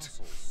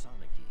fucked.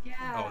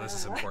 Yeah. Oh, this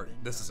is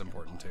important. This is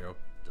important too.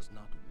 Does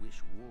not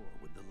wish war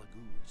with the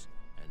Lagoons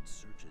and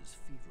searches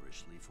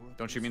feverishly for a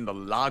Don't you mean the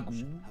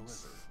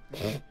Lagoons?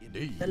 However,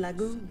 The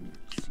Lagoon.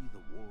 see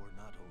the war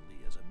not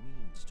only as a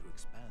means to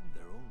expand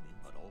their own,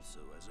 but also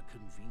as a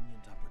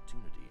convenient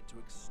opportunity to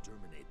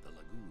exterminate the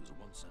Lagoons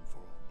once and for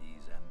all.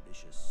 These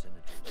ambitious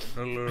senators.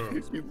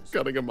 Hello. He's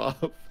cutting him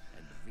off.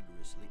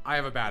 I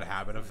have a bad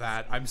habit of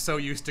that. I'm so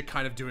used to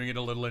kind of doing it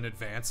a little in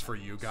advance for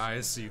you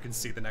guys, so you can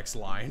see the next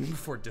line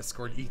before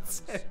Discord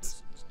eats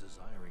it.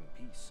 Desiring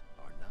peace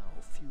are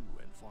now few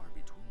and far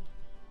between.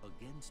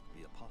 Against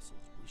the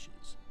apostles'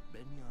 wishes,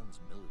 Benyan's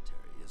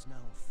military is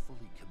now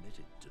fully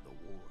committed to the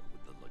war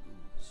with the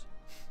Lagoons.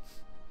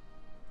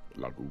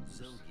 Lagoons.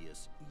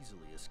 Zelgius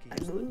easily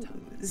escapes the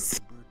town of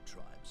the bird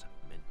tribes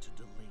meant to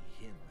delay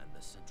him and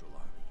the Central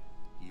Army.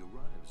 He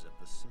arrives at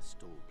the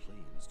Sestol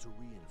Plains to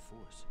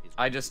reinforce his...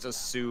 I just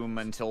assume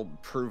until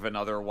proven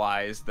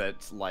otherwise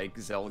that, like,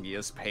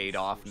 Zelgius paid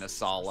off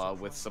Nasala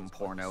with some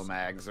porno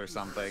mags or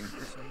something.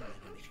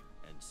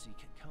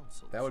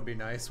 That would be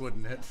nice,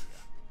 wouldn't it?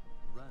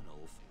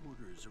 Ranulf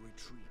orders a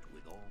retreat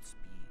with all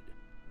speed,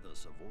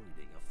 thus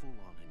avoiding a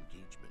full-on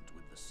engagement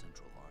with the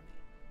Central Army.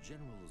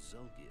 General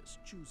Zelgius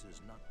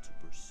chooses not to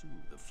pursue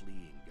the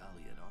fleeing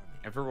Gallian army.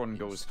 Everyone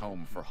goes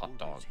home for hot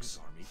dogs.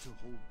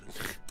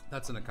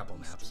 That's in a couple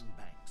naps.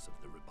 Banks of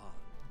the Riban,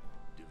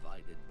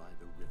 divided by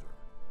the river,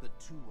 the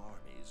two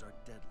armies are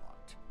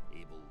deadlocked,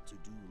 able to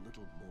do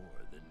little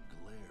more than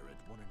glare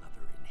at one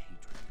another in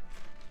hatred.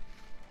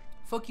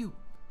 Fuck you.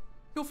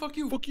 Yo, fuck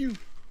you. Fuck you.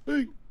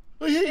 Hey,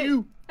 I hate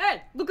you.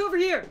 Hey, look over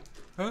here.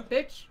 Huh?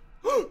 Bitch.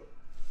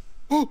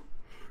 Oh,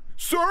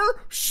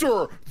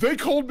 sir, they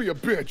called me a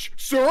bitch,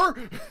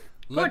 sir.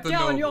 Put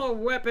down your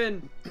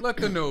weapon. Let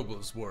the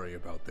nobles worry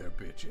about their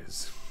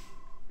bitches.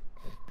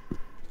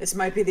 This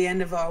might be the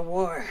end of our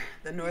war.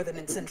 The northern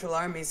and central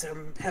armies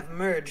have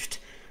merged.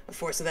 A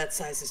force of that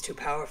size is too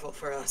powerful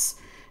for us.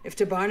 If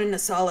Tabarn and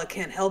Nasala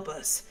can't help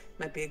us, it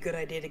might be a good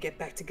idea to get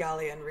back to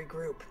Gallia and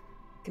regroup.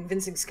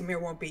 Convincing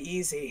Skimir won't be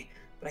easy,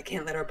 but I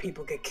can't let our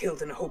people get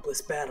killed in a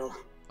hopeless battle.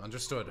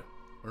 Understood.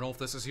 Ranulf,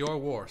 this is your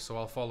war, so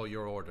I'll follow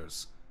your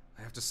orders.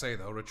 I have to say,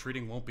 though,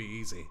 retreating won't be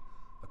easy.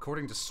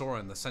 According to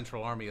Soren, the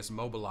Central Army has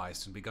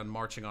mobilized and begun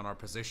marching on our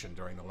position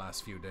during the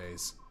last few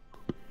days.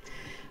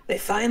 They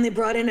finally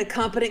brought in a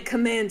competent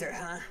commander,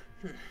 huh?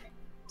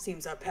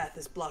 Seems our path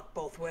is blocked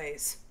both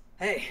ways.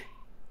 Hey.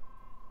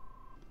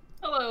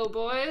 Hello,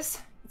 boys.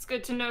 It's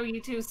good to know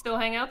you two still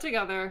hang out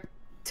together.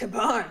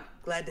 Tabarn,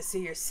 glad to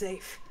see you're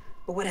safe.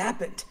 But what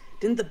happened?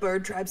 Didn't the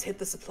bird tribes hit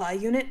the supply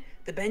unit?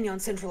 The Benyon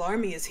Central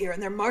Army is here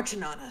and they're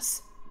marching on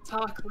us.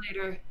 Talk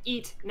later.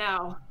 Eat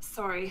now.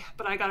 Sorry,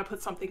 but I gotta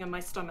put something in my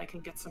stomach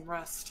and get some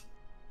rest.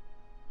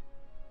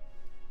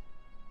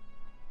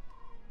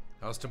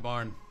 How's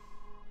Tabarn?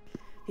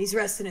 He's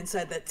resting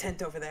inside that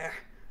tent over there.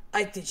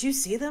 Ike, did you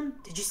see them?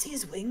 Did you see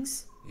his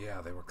wings?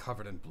 Yeah, they were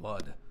covered in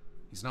blood.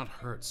 He's not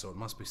hurt, so it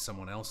must be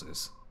someone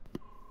else's.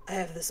 I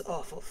have this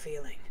awful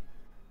feeling.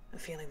 A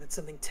feeling that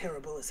something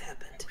terrible has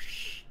happened.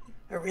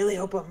 I really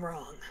hope I'm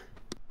wrong.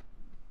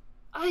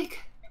 Ike!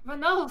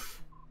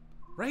 Ranulf!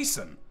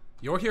 Rayson,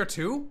 you're here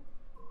too?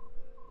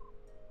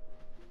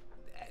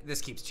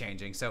 This keeps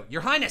changing, so...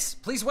 Your Highness,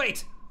 please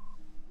wait!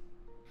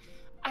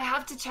 I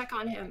have to check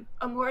on him.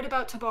 I'm worried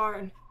about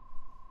Tabarn.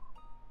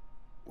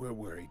 We're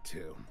worried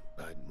too,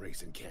 but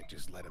Rayson can't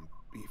just let him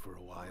be for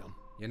a while.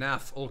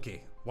 Yanaf, Ulki,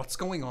 what's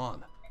going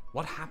on?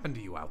 What happened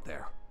to you out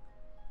there?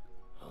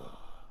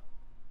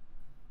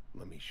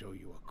 Let me show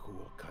you a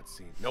cool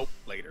cutscene. Nope,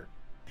 later.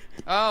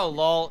 Oh,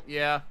 lol,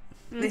 yeah.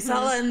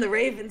 Nisala and the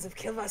Ravens of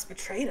Kilvas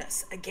betrayed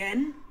us.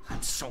 Again?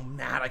 I'm so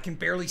mad I can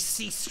barely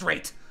see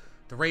straight.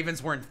 The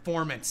Ravens were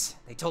informants.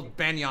 They told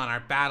Benyon our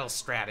battle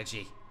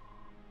strategy.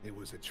 It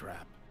was a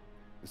trap.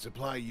 The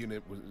supply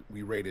unit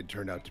we raided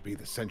turned out to be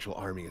the Central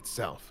Army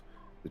itself.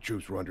 The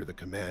troops were under the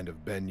command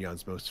of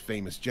Benyon's most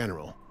famous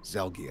general,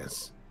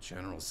 Zelgius.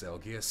 General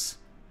Zelgius?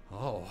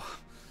 Oh,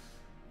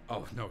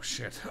 no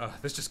shit.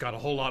 This just got a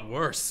whole lot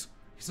worse.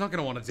 He's not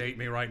gonna want to date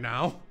me right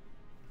now.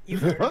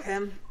 You've heard of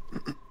him?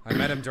 I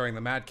met him during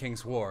the Mad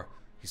King's War.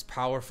 He's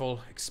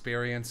powerful,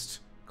 experienced,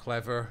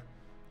 clever,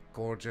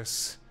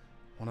 gorgeous.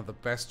 One of the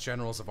best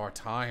generals of our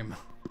time.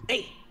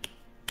 Hey!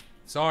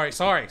 Sorry.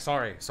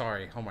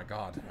 Oh my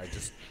god. I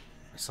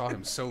saw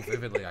him so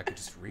vividly I could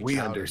just reach out. We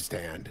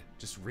understand.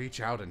 Just reach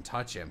out and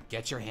touch him.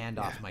 Get your hand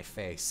off my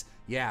face.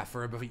 Yeah,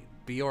 for a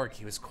Bjork,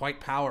 he was quite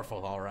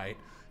powerful, alright.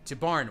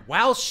 Tabarn,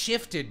 well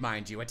shifted,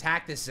 mind you,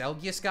 attacked this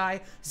Zelgius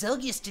guy.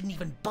 Zelgius didn't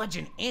even budge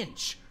an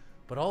inch.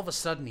 But all of a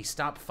sudden he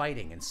stopped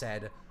fighting and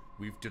said,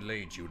 "We've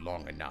delayed you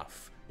long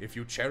enough. If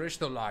you cherish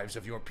the lives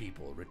of your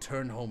people,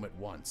 return home at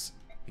once."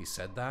 He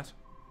said that?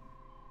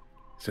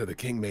 So the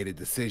king made a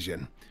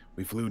decision.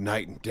 We flew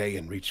night and day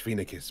and reached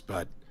Phoenix,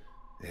 but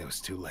it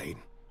was too late.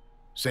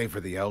 Save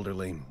for the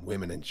elderly,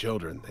 women and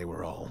children, they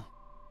were all.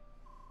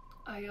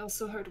 I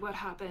also heard what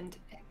happened.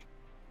 I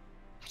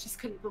just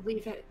couldn't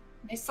believe it.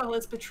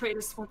 Nisala's betrayed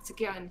us once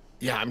again.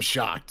 Yeah, I'm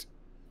shocked.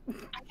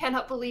 I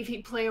cannot believe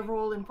he'd play a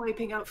role in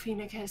wiping out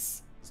Phoenix.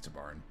 It's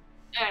Tabarn.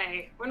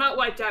 Hey, we're not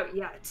wiped out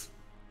yet.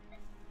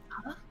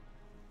 Huh?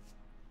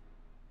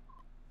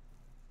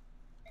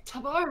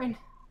 Tabarin.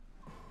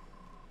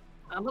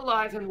 I'm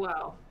alive and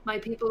well. My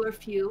people are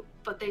few,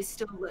 but they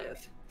still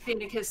live.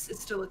 Phoenix is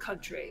still a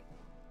country.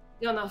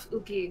 Yanaf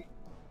Uki,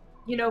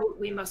 you know what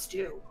we must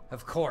do.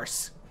 Of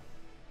course.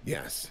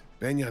 Yes,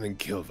 Benyon and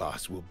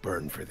Kilvas will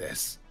burn for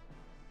this.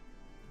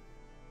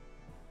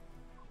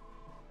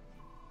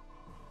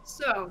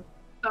 So,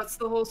 that's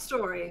the whole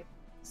story.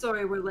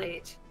 Sorry we're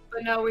late,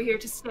 but now we're here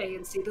to stay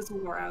and see this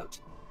war out.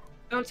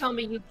 Don't tell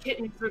me you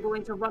kittens are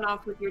going to run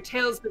off with your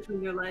tails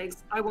between your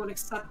legs. I won't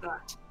accept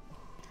that.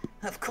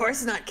 Of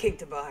course not, King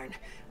Tabarn.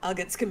 I'll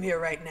get Skimir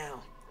right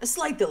now. A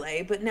slight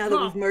delay, but now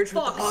that we've merged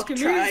with the Hawk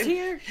Skimir's tribe...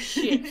 here?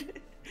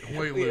 Shit.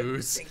 We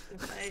lose.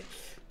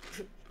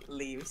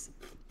 Leaves.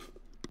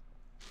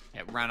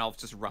 Yeah, Ranulph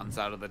just runs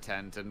out of the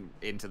tent and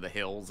into the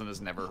hills and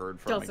is never heard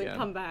from Doesn't again.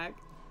 come back.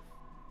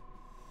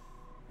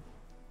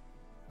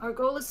 Our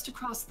goal is to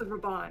cross the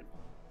Raban.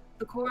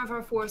 The core of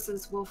our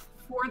forces will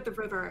ford the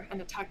river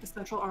and attack the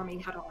Central Army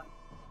head-on.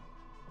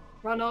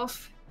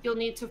 Ranulph, you'll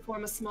need to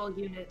form a small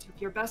unit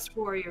of your best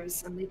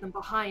warriors and leave them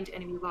behind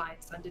enemy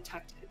lines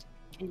undetected.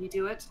 Can you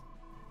do it?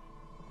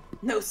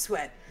 No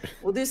sweat.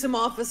 We'll do some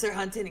officer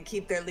hunting and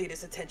keep their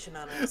leaders' attention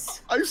on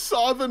us. I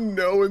saw the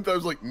no and I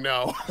was like,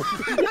 no.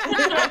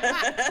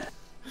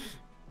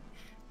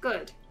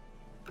 Good.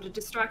 But a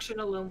distraction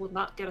alone will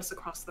not get us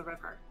across the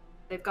river.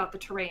 They've got the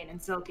terrain and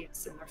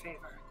Zelgius in their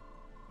favor.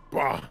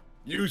 Bah!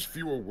 Use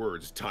fewer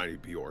words, Tiny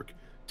Bjork.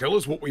 Tell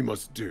us what we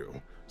must do.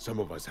 Some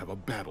of us have a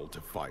battle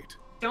to fight.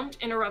 Don't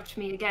interrupt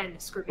me again,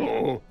 Scribner.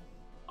 Oh.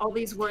 All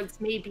these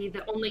words may be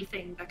the only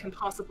thing that can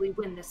possibly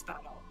win this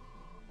battle.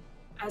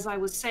 As I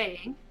was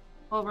saying,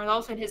 while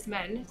Ranulph and his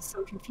men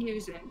sow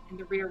confusion in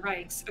the rear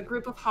ranks, a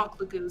group of Hawk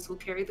Lagoos will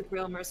carry the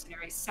Grail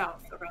mercenaries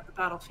south around the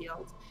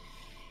battlefield.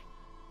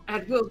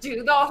 And we'll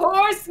do the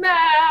horse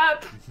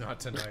map! Not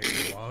tonight,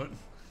 we won't.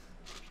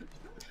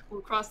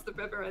 We'll cross the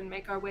river and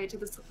make our way to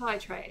the supply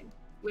train,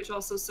 which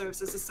also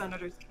serves as a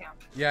senator's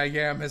camp. Yeah,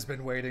 Yam has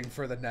been waiting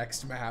for the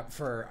next map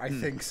for, I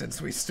think,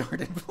 since we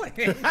started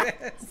playing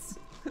this.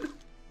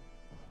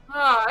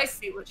 Ah, I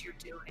see what you're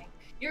doing.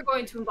 You're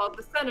going to involve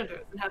the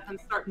senators and have them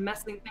start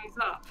messing things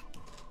up.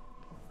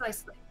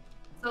 Precisely.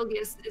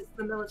 Zelgius is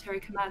the military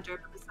commander,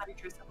 but the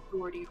senators have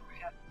authority over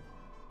him.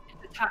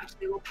 If attacked,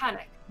 they will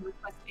panic and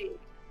request aid.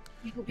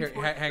 He will be Here,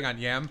 forced hang on,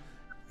 Yam.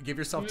 Give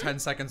yourself 10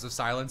 seconds of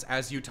silence.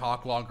 As you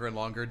talk longer and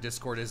longer,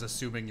 Discord is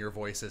assuming your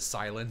voice is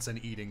silence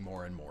and eating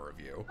more and more of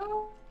you.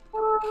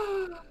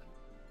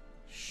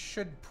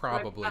 Should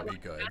probably be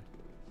good.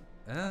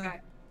 Okay.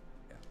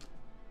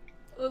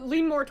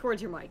 Lean more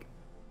towards your mic.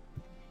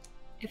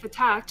 If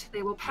attacked,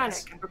 they will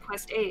panic and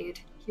request aid.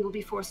 He will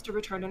be forced to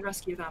return and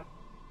rescue them.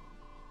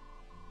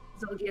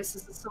 Zelgius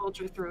is a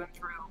soldier through and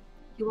through.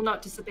 He will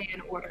not disobey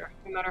an order,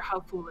 no matter how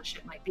foolish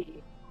it might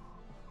be.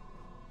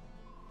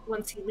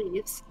 Once he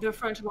leaves, their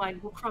front line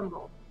will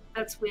crumble.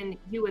 That's when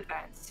you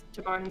advance.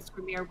 Tabarn and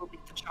Skrymir will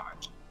lead the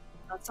charge.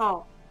 That's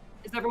all.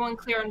 Is everyone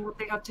clear on what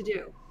they have to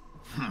do?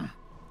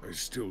 I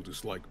still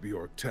dislike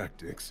Bjork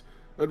tactics.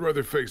 I'd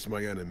rather face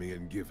my enemy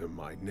and give him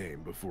my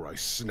name before I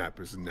snap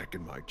his neck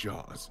in my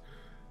jaws.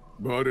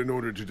 But in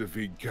order to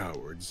defeat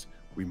cowards,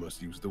 we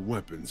must use the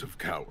weapons of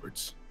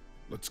cowards.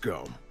 Let's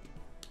go.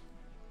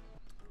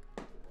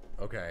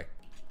 Okay.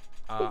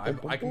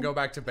 I can go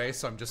back to base,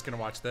 so I'm just going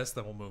to watch this,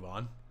 then we'll move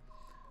on.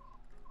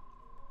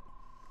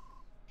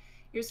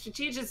 Your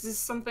strategist is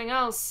something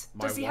else.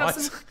 My Does he what?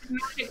 have some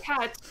magic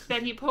hat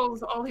that he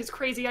pulls all his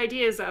crazy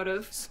ideas out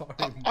of? Sorry.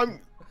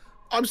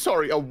 I'm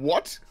sorry, a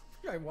what?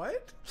 A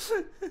what?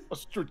 A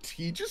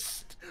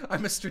strategist?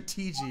 I'm a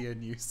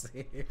strategian, you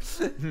see.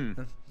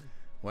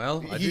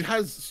 Well, I He do...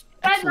 has... Is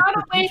that not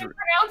a way to strategy.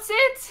 pronounce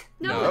it?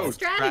 No, it's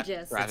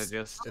strategist.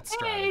 Strategist. It's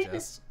Okay.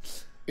 strategist.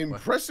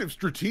 Impressive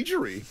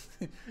strategery.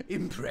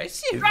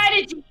 Impressive.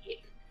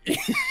 Strategy!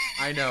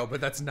 I know,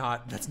 but that's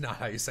not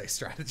how you say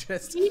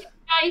strategist. Be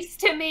nice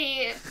to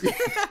me!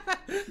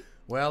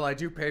 Well, I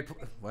do pay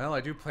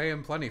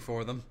him plenty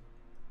for them.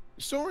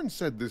 Soren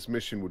said this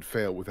mission would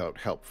fail without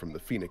help from the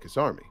Phoenix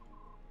army.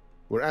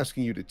 We're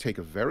asking you to take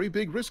a very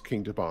big risk,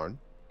 King Tabarn.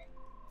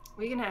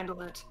 We can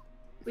handle it.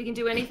 We can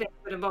do anything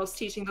that involves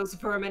teaching those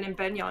vermin and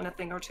Benyon a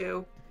thing or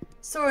two.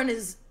 Soren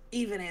has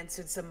even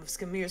answered some of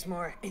Skymir's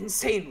more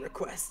insane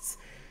requests.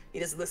 He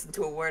doesn't listen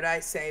to a word I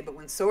say, but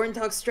when Soren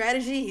talks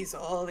strategy, he's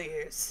all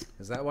ears.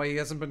 Is that why he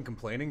hasn't been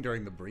complaining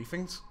during the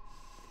briefings?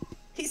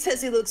 He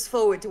says he looks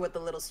forward to what the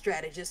little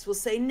strategist will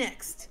say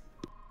next.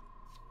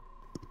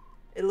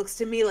 It looks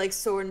to me like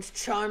Soren's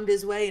charmed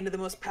his way into the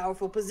most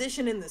powerful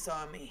position in this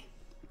army.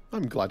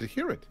 I'm glad to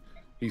hear it.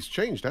 He's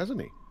changed,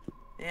 hasn't he?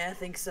 Yeah, I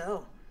think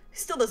so. He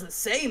still doesn't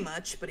say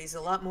much, but he's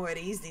a lot more at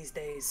ease these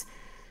days.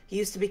 He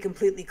used to be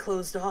completely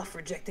closed off,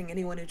 rejecting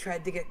anyone who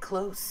tried to get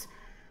close.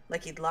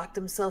 Like he'd locked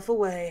himself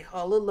away,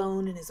 all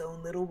alone in his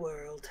own little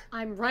world.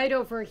 I'm right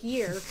over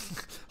here.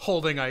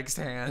 Holding Ike's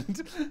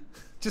hand.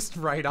 Just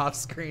right off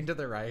screen to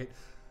the right.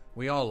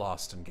 We all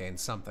lost and gained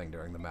something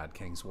during the Mad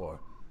King's War.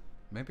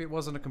 Maybe it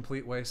wasn't a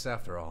complete waste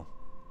after all.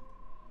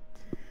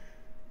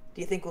 Do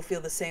you think we'll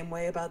feel the same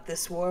way about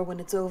this war when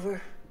it's over?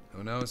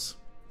 Who knows?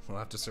 We'll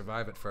have to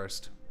survive it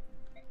first.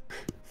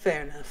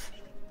 Fair enough.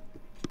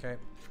 Okay,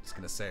 just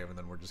gonna save, and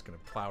then we're just gonna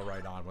plow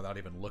right on without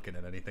even looking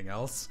at anything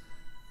else,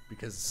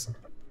 because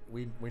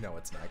we know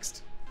what's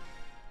next.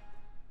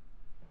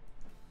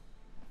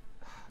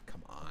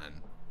 Come on.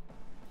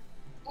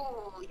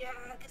 Oh, yeah,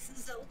 this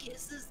is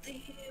Zelgius's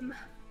theme.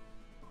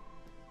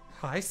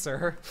 Hi,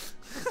 sir.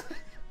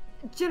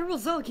 General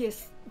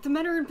Zelgius, the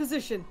men are in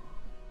position.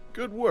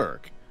 Good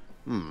work.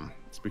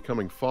 It's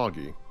becoming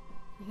foggy.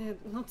 It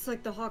looks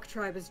like the Hawk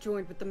tribe has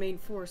joined with the main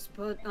force,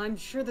 but I'm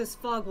sure this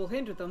fog will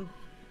hinder them.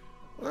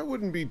 I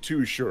wouldn't be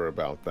too sure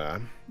about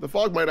that. The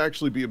fog might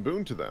actually be a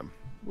boon to them.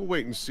 We'll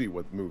wait and see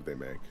what move they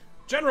make.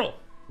 General,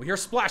 we hear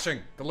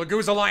splashing. The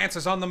Laguz Alliance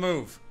is on the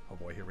move. Oh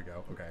boy, here we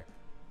go. Okay.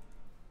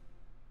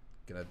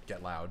 Gonna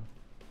get loud.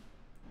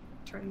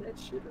 Turn that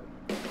shit up.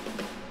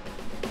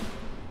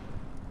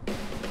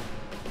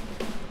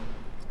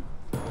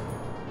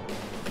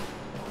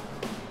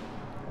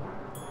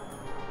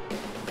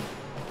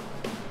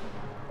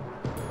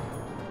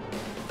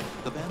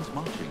 The band's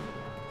marching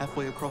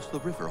halfway across the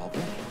river already.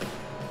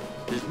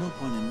 There's no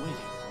point in waiting.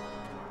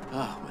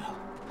 Ah, well,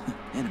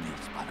 enemy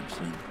will spot him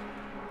soon.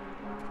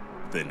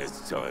 Then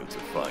it's time to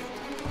fight.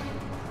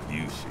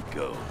 You should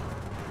go.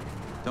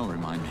 Don't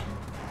remind me.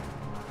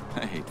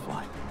 I hate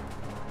flying.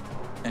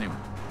 Anyway,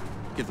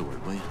 give the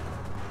word, will you?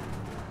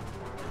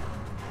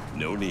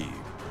 No need.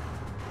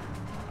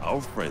 Our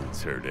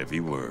friends heard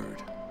every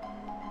word.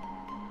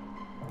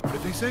 What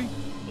did they say?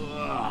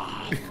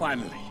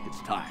 Finally, it's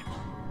time.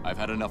 I've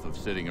had enough of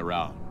sitting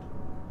around.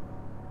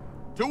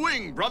 To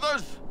wing,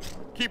 brothers!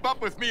 Keep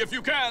up with me if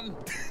you can!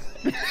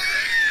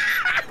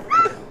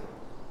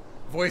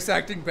 Voice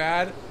acting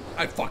bad.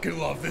 I fucking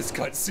love this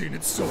cutscene.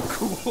 It's so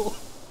cool.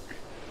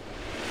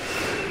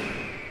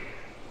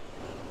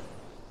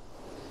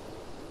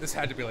 This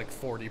had to be like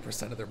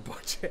 40% of their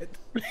budget.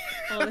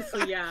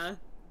 Honestly, yeah.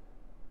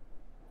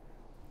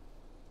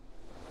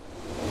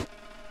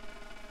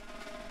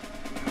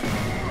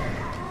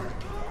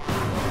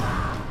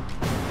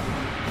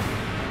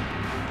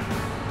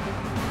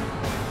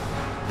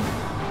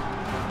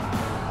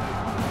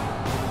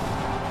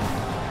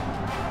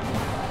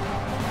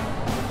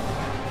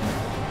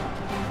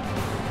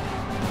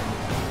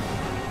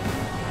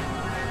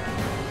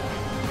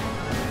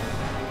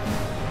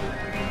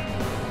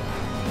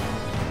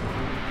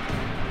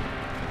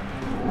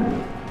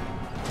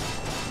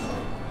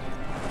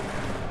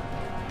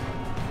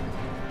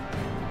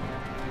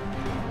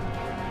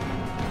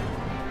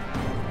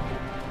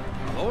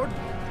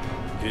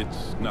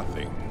 It's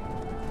nothing.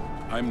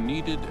 I'm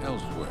needed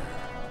elsewhere.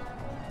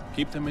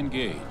 Keep them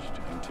engaged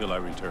until I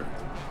return.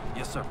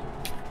 Yes, sir.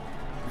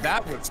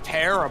 That was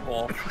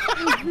terrible.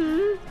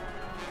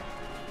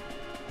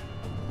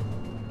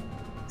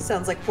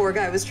 Sounds like poor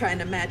guy was trying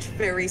to match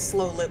very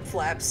slow lip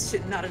flaps to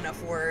not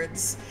enough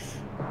words.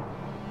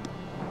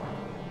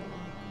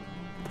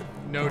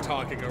 No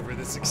talking over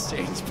this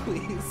exchange,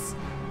 please.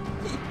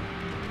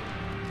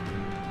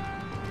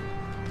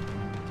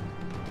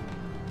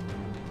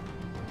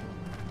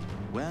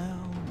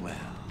 Well,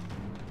 well.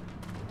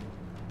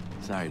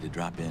 Sorry to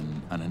drop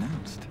in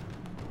unannounced.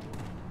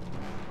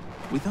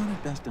 We thought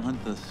it best to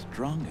hunt the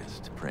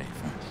strongest prey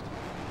first.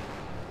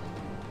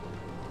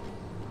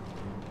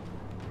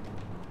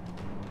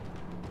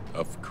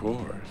 Of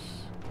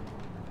course.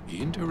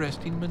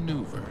 Interesting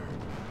maneuver.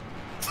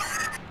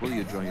 Will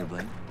you draw your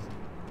blade?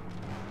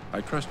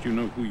 I trust you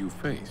know who you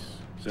face.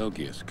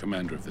 Zelgius,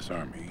 commander of this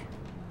army.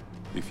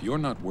 If you're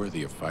not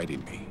worthy of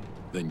fighting me,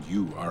 then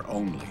you are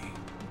only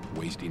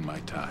wasting my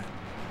time.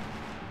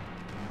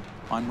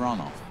 I'm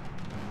Ronolf,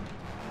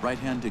 right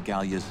hand to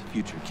Gallia's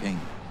future king.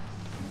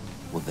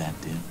 Will that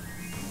do?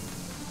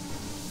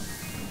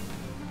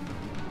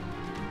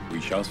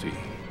 We shall see.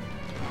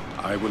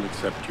 I will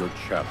accept your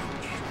challenge.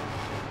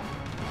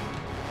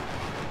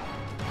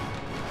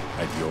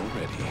 And you're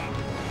ready.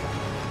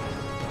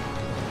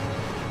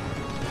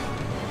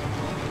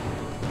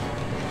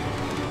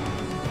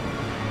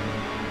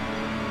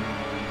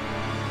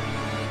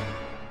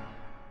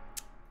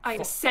 I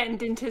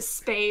ascend into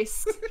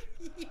space.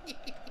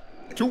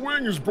 To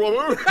wings,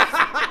 brother!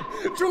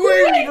 To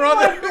wings,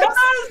 brother!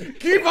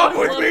 Keep up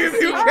with me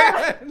if you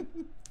can!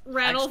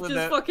 Ranulph Actually,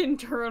 just fucking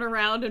turn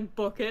around and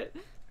book it.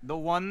 The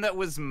one that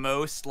was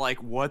most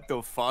like, what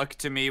the fuck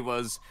to me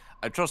was,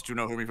 I trust you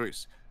know who me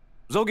face.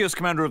 Zelgius,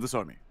 commander of this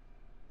army.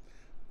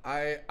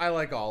 I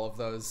like all of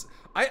those.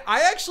 I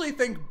actually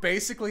think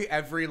basically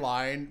every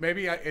line,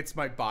 maybe it's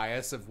my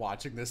bias of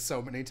watching this so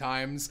many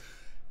times.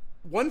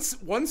 Once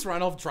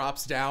Ranulph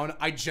drops down,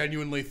 I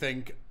genuinely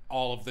think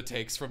all of the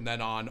takes from then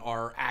on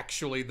are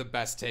actually the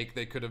best take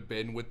they could have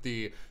been, with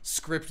the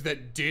script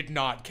that did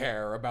not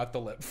care about the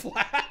lip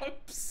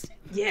flaps.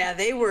 Yeah,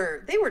 they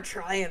were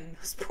trying,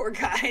 those poor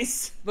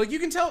guys. Like, you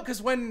can tell,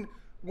 because when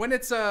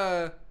it's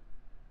Ranulph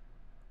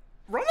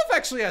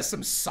actually has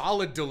some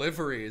solid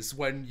deliveries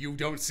when you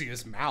don't see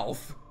his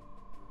mouth.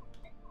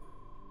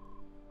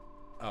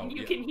 Oh,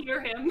 You yeah. can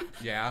hear him.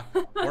 Yeah,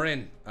 we're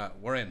in.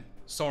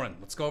 Soren,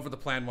 let's go over the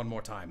plan one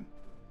more time.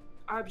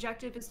 Our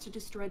objective is to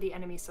destroy the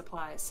enemy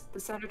supplies. The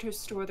Senators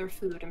store their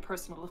food and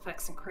personal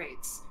effects in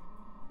crates.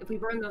 If we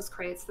burn those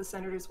crates, the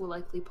Senators will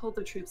likely pull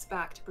the troops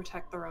back to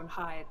protect their own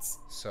hides.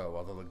 So,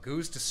 while the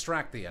Lagoos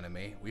distract the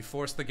enemy, we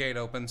force the gate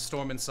open,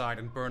 storm inside,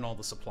 and burn all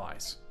the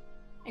supplies.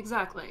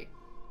 Exactly.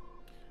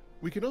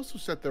 We can also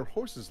set their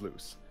horses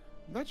loose.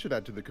 That should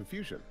add to the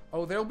confusion.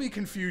 Oh, there'll be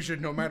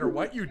confusion no matter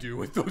what you do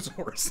with those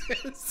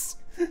horses.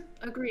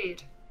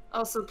 Agreed.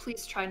 Also,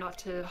 please try not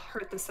to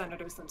hurt the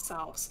Senators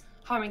themselves.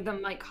 Harming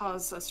them might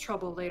cause us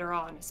trouble later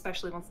on,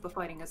 especially once the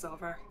fighting is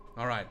over.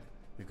 Alright,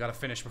 we've got to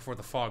finish before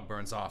the fog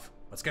burns off.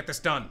 Let's get this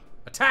done.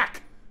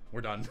 Attack!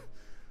 We're done.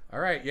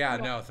 Alright, yeah,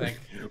 no,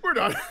 We're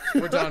done.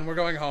 We're done. We're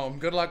going home.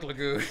 Good luck,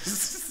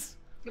 Lagoos.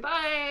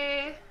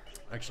 Goodbye!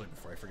 Actually,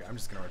 before I forget, I'm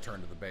just going to return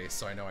to the base,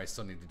 so I know I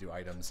still need to do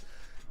items.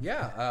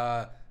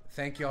 Yeah,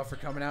 thank you all for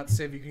coming out.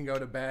 Civ, you can go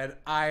to bed.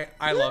 I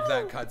love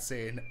that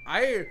cutscene.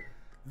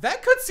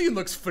 That cutscene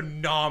looks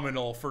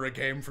phenomenal for a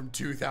game from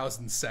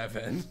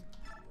 2007.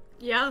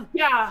 Yeah.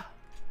 Yeah.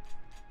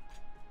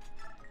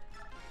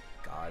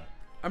 God.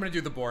 I'm gonna do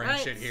the boring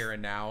shit here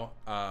and now.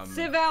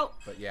 Civ out.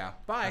 But yeah,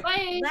 bye.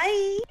 Bye.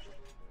 Bye.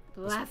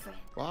 Laughing.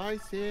 Bye,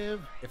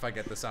 Civ. If I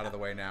get this out of the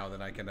way now,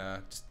 then I can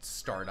just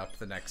start up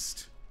the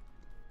next,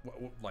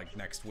 like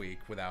next week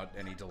without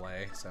any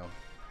delay. So.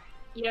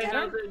 Yeah,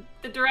 no,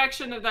 the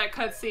direction of that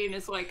cutscene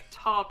is like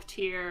top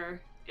tier.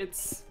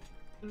 It's.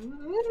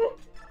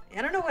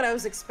 I don't know what I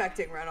was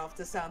expecting Randolph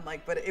to sound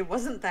like, but it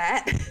wasn't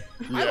that.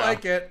 Yeah. I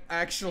like it,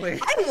 actually.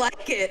 I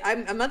like it.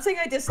 I'm not saying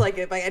I dislike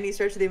it by any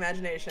stretch of the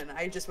imagination.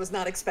 I just was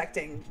not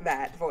expecting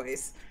that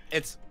voice.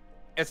 It's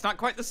not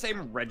quite the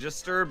same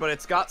register, but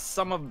it's got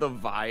some of the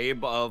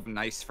vibe of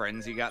Nice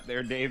Friends you got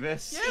there,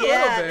 Davis.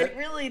 Yeah, it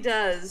really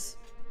does.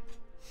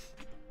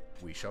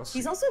 We shall see.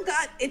 He's also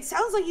got, it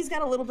sounds like he's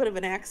got a little bit of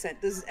an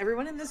accent. Does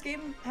everyone in this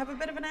game have a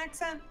bit of an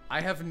accent? I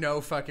have no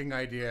fucking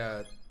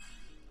idea.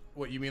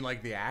 What, you mean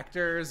like the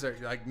actors? Or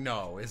like,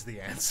 no is the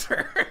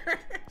answer.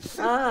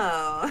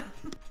 Oh.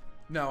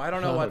 No, I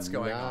don't know what's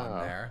going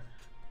on there.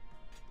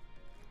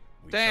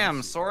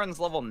 Damn, Soren's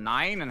level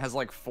 9 and has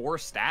like 4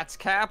 stats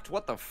capped?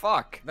 What the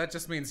fuck? That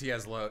just means he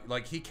has low,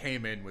 like he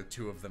came in with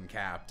 2 of them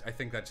capped. I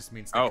think that just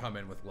means they come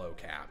in with low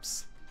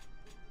caps.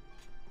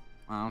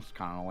 Well, it's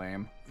kind of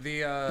lame.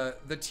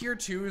 The tier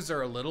 2s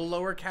are a little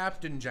lower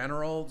capped in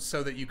general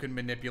so that you can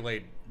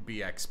manipulate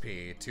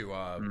BXP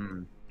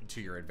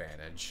to your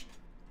advantage.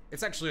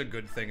 It's actually a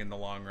good thing in the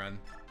long run.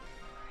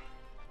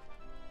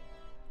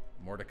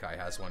 Mordecai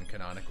has one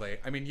canonically.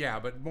 I mean, yeah,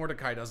 but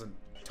Mordecai doesn't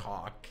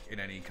talk in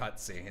any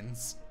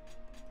cutscenes.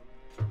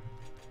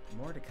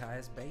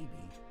 Mordecai's baby.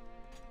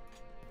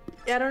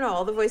 Yeah, I don't know.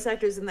 All the voice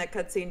actors in that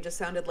cutscene just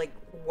sounded like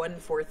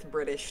 1/4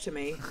 British to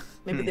me.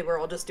 Maybe they were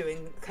all just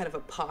doing kind of a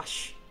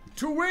posh.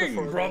 To wing,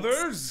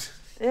 brothers!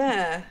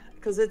 Yeah,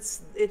 because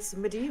it's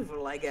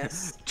medieval, I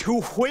guess.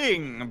 To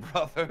wing,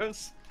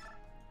 brothers!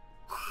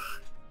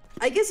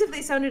 I guess if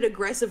they sounded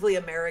aggressively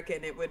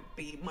American, it would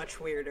be much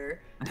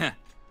weirder.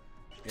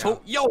 To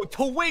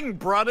wing,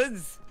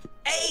 brothers!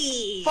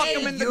 Hey! Fuck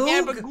him in the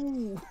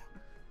gabagoo!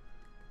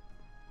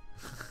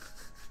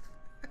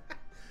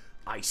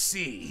 I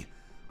see.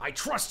 I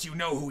trust you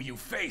know who you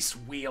face,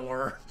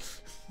 Wheeler.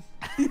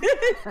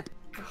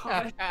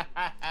 God.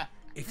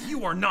 If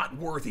you are not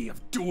worthy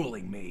of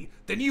dueling me,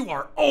 then you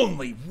are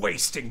only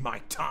wasting my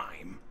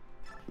time.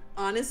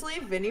 Honestly,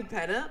 Vinny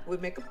Penna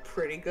would make a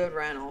pretty good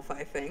Ranulph,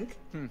 I think.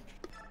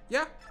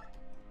 Yeah.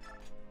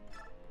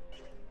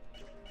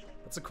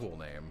 That's a cool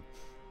name.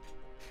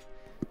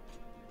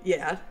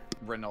 Yeah.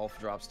 Ranulph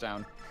drops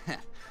down.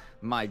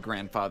 My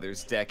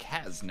grandfather's deck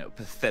has no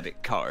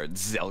pathetic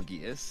cards,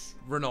 Zelgius.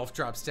 Ranulph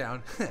drops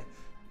down.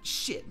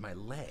 Shit, my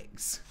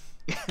legs.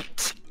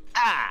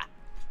 Ah!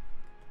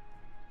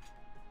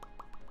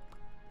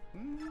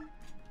 Give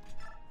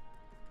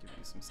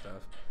you some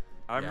stuff.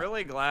 I'm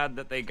really glad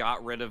that they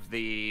got rid of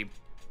the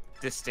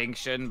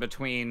distinction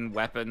between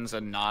weapons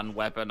and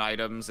non-weapon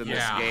items in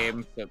this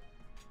game.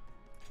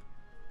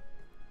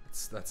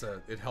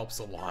 It helps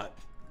a lot.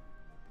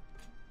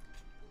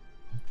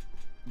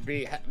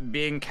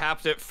 Being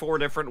capped at 4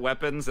 different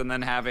weapons and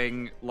then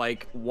having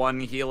like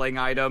 1 healing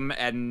item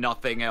and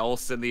nothing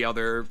else in the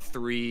other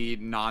 3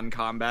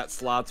 non-combat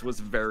slots was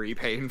very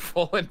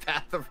painful in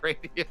Path of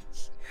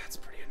Radiance. Yeah, it's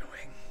pretty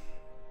annoying.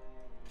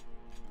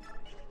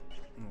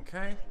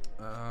 Okay.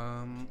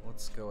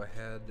 Let's go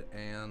ahead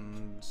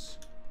and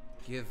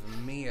give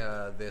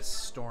Mia this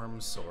storm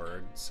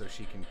sword so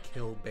she can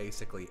kill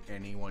basically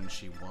anyone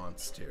she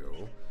wants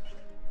to.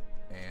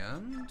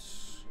 And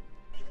let's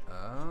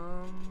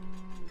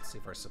see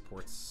if our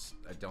supports,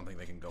 I don't think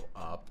they can go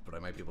up, but I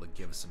might be able to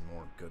give some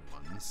more good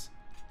ones.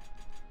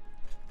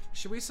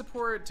 Should we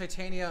support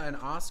Titania and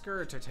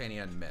Oscar or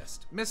Titania and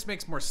Mist? Mist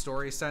makes more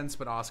story sense,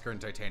 but Oscar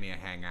and Titania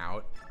hang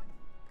out.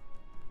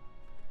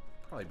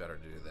 Probably better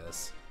to do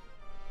this.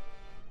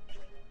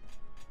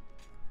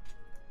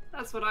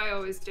 That's what I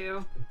always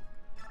do.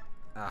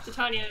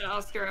 Titania and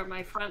Oscar are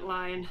my front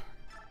line.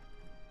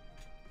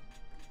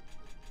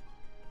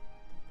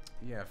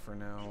 Yeah, for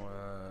now,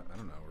 I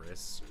don't know,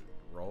 Riss,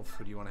 Rolf,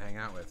 who do you want to hang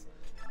out with?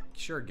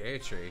 Sure,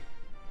 Gayatri.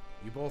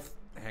 You both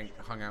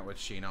hung out with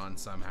Shinon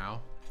somehow.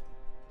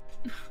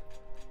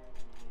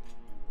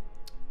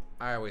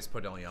 I always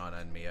put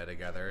Ilyana and Mia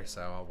together,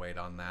 so I'll wait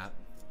on that.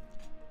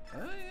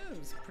 Yeah,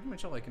 that's pretty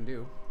much all I can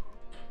do.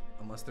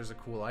 Unless there's a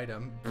cool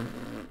item.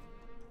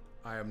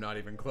 I am not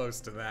even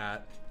close to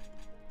that.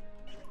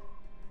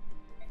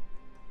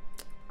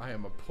 I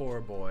am a poor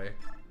boy.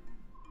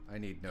 I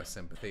need no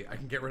sympathy. I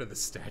can get rid of the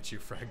statue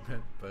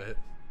fragment, but it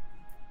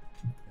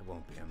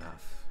won't be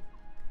enough.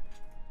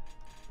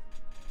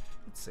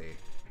 Let's see.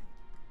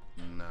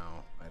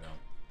 No, I don't.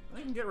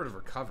 I can get rid of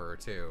Recover,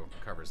 too.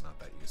 Recover's not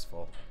that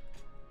useful.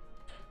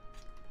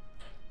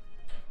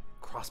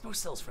 Crossbow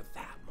sells for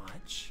that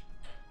much?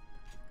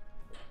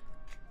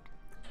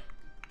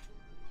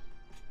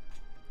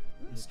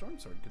 Storm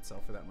Sword could sell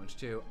for that much,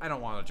 too. I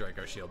don't want a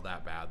Draco Shield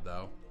that bad,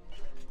 though.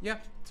 Yeah,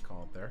 let's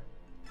call it there.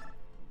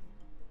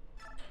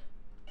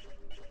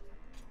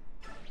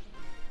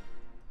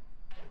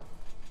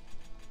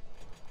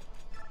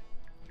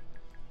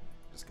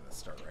 Just gonna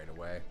start right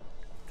away.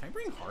 Can I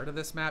bring Heart to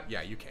this map?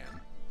 Yeah, you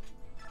can.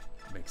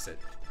 Makes it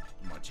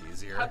much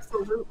easier.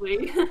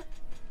 Absolutely.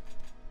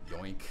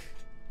 Yoink.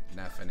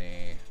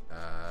 Nephany.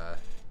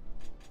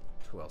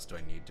 Who else do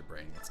I need to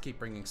bring? Let's keep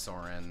bringing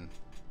Soren.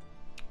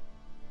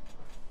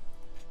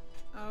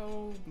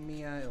 Oh,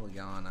 Mia,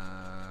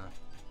 Ilyana.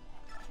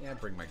 Yeah,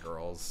 bring my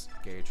girls.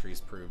 Gayatri's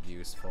proved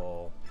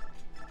useful.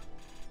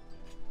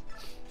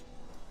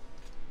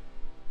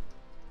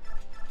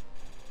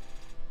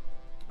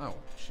 Oh,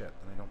 shit.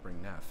 Then I don't bring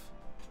Neph.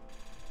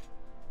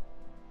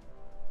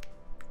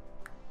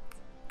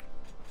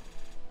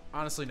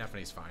 Honestly,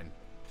 Nephany's fine.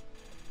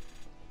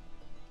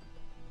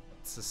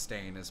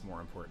 Sustain is more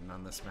important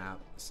on this map,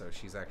 so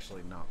she's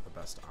actually not the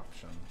best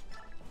option.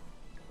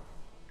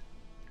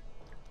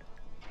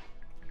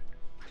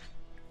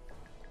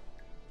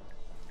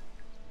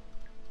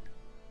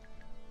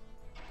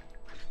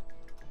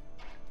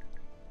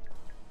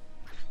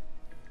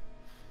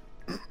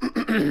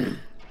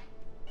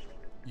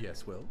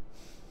 Yes, Will?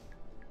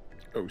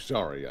 Oh,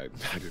 sorry, I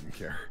didn't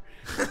care.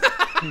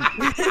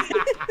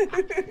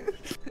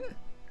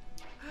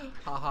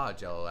 Haha,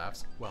 Jello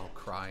laughs while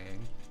crying.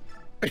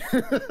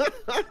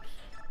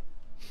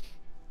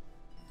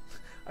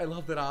 I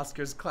love that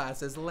Oscar's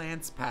class is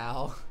Lance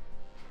Pal.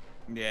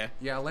 Yeah.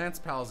 Yeah, Lance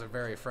Pals are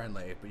very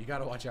friendly, but you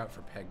gotta watch out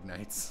for Peg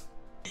Knights.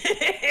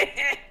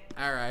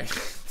 Alright.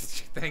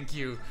 Thank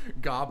you,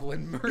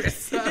 Goblin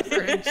Marissa,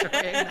 for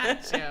enjoying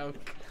that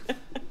joke.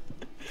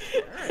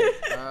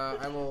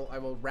 Alright, I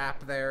will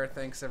wrap there.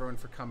 Thanks everyone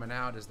for coming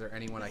out. Is there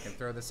anyone I can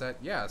throw this at?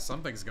 Yeah,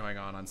 something's going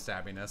on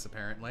Stabbiness,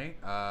 apparently.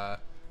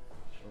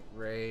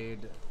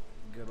 Raid,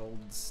 good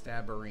old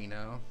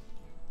Stabberino.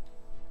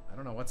 I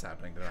don't know what's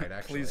happening tonight,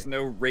 actually. Please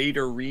no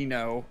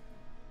Raiderino.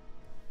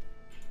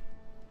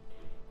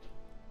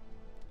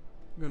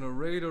 I'm gonna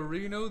raid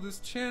Reno this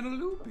channel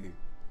loopy.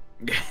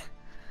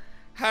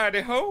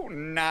 Howdy ho,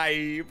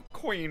 naive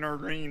Queen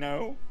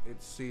Reno.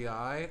 It's CI.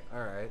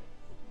 Alright.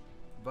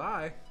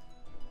 Bye.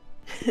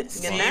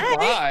 See,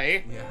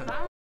 bye.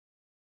 Yeah.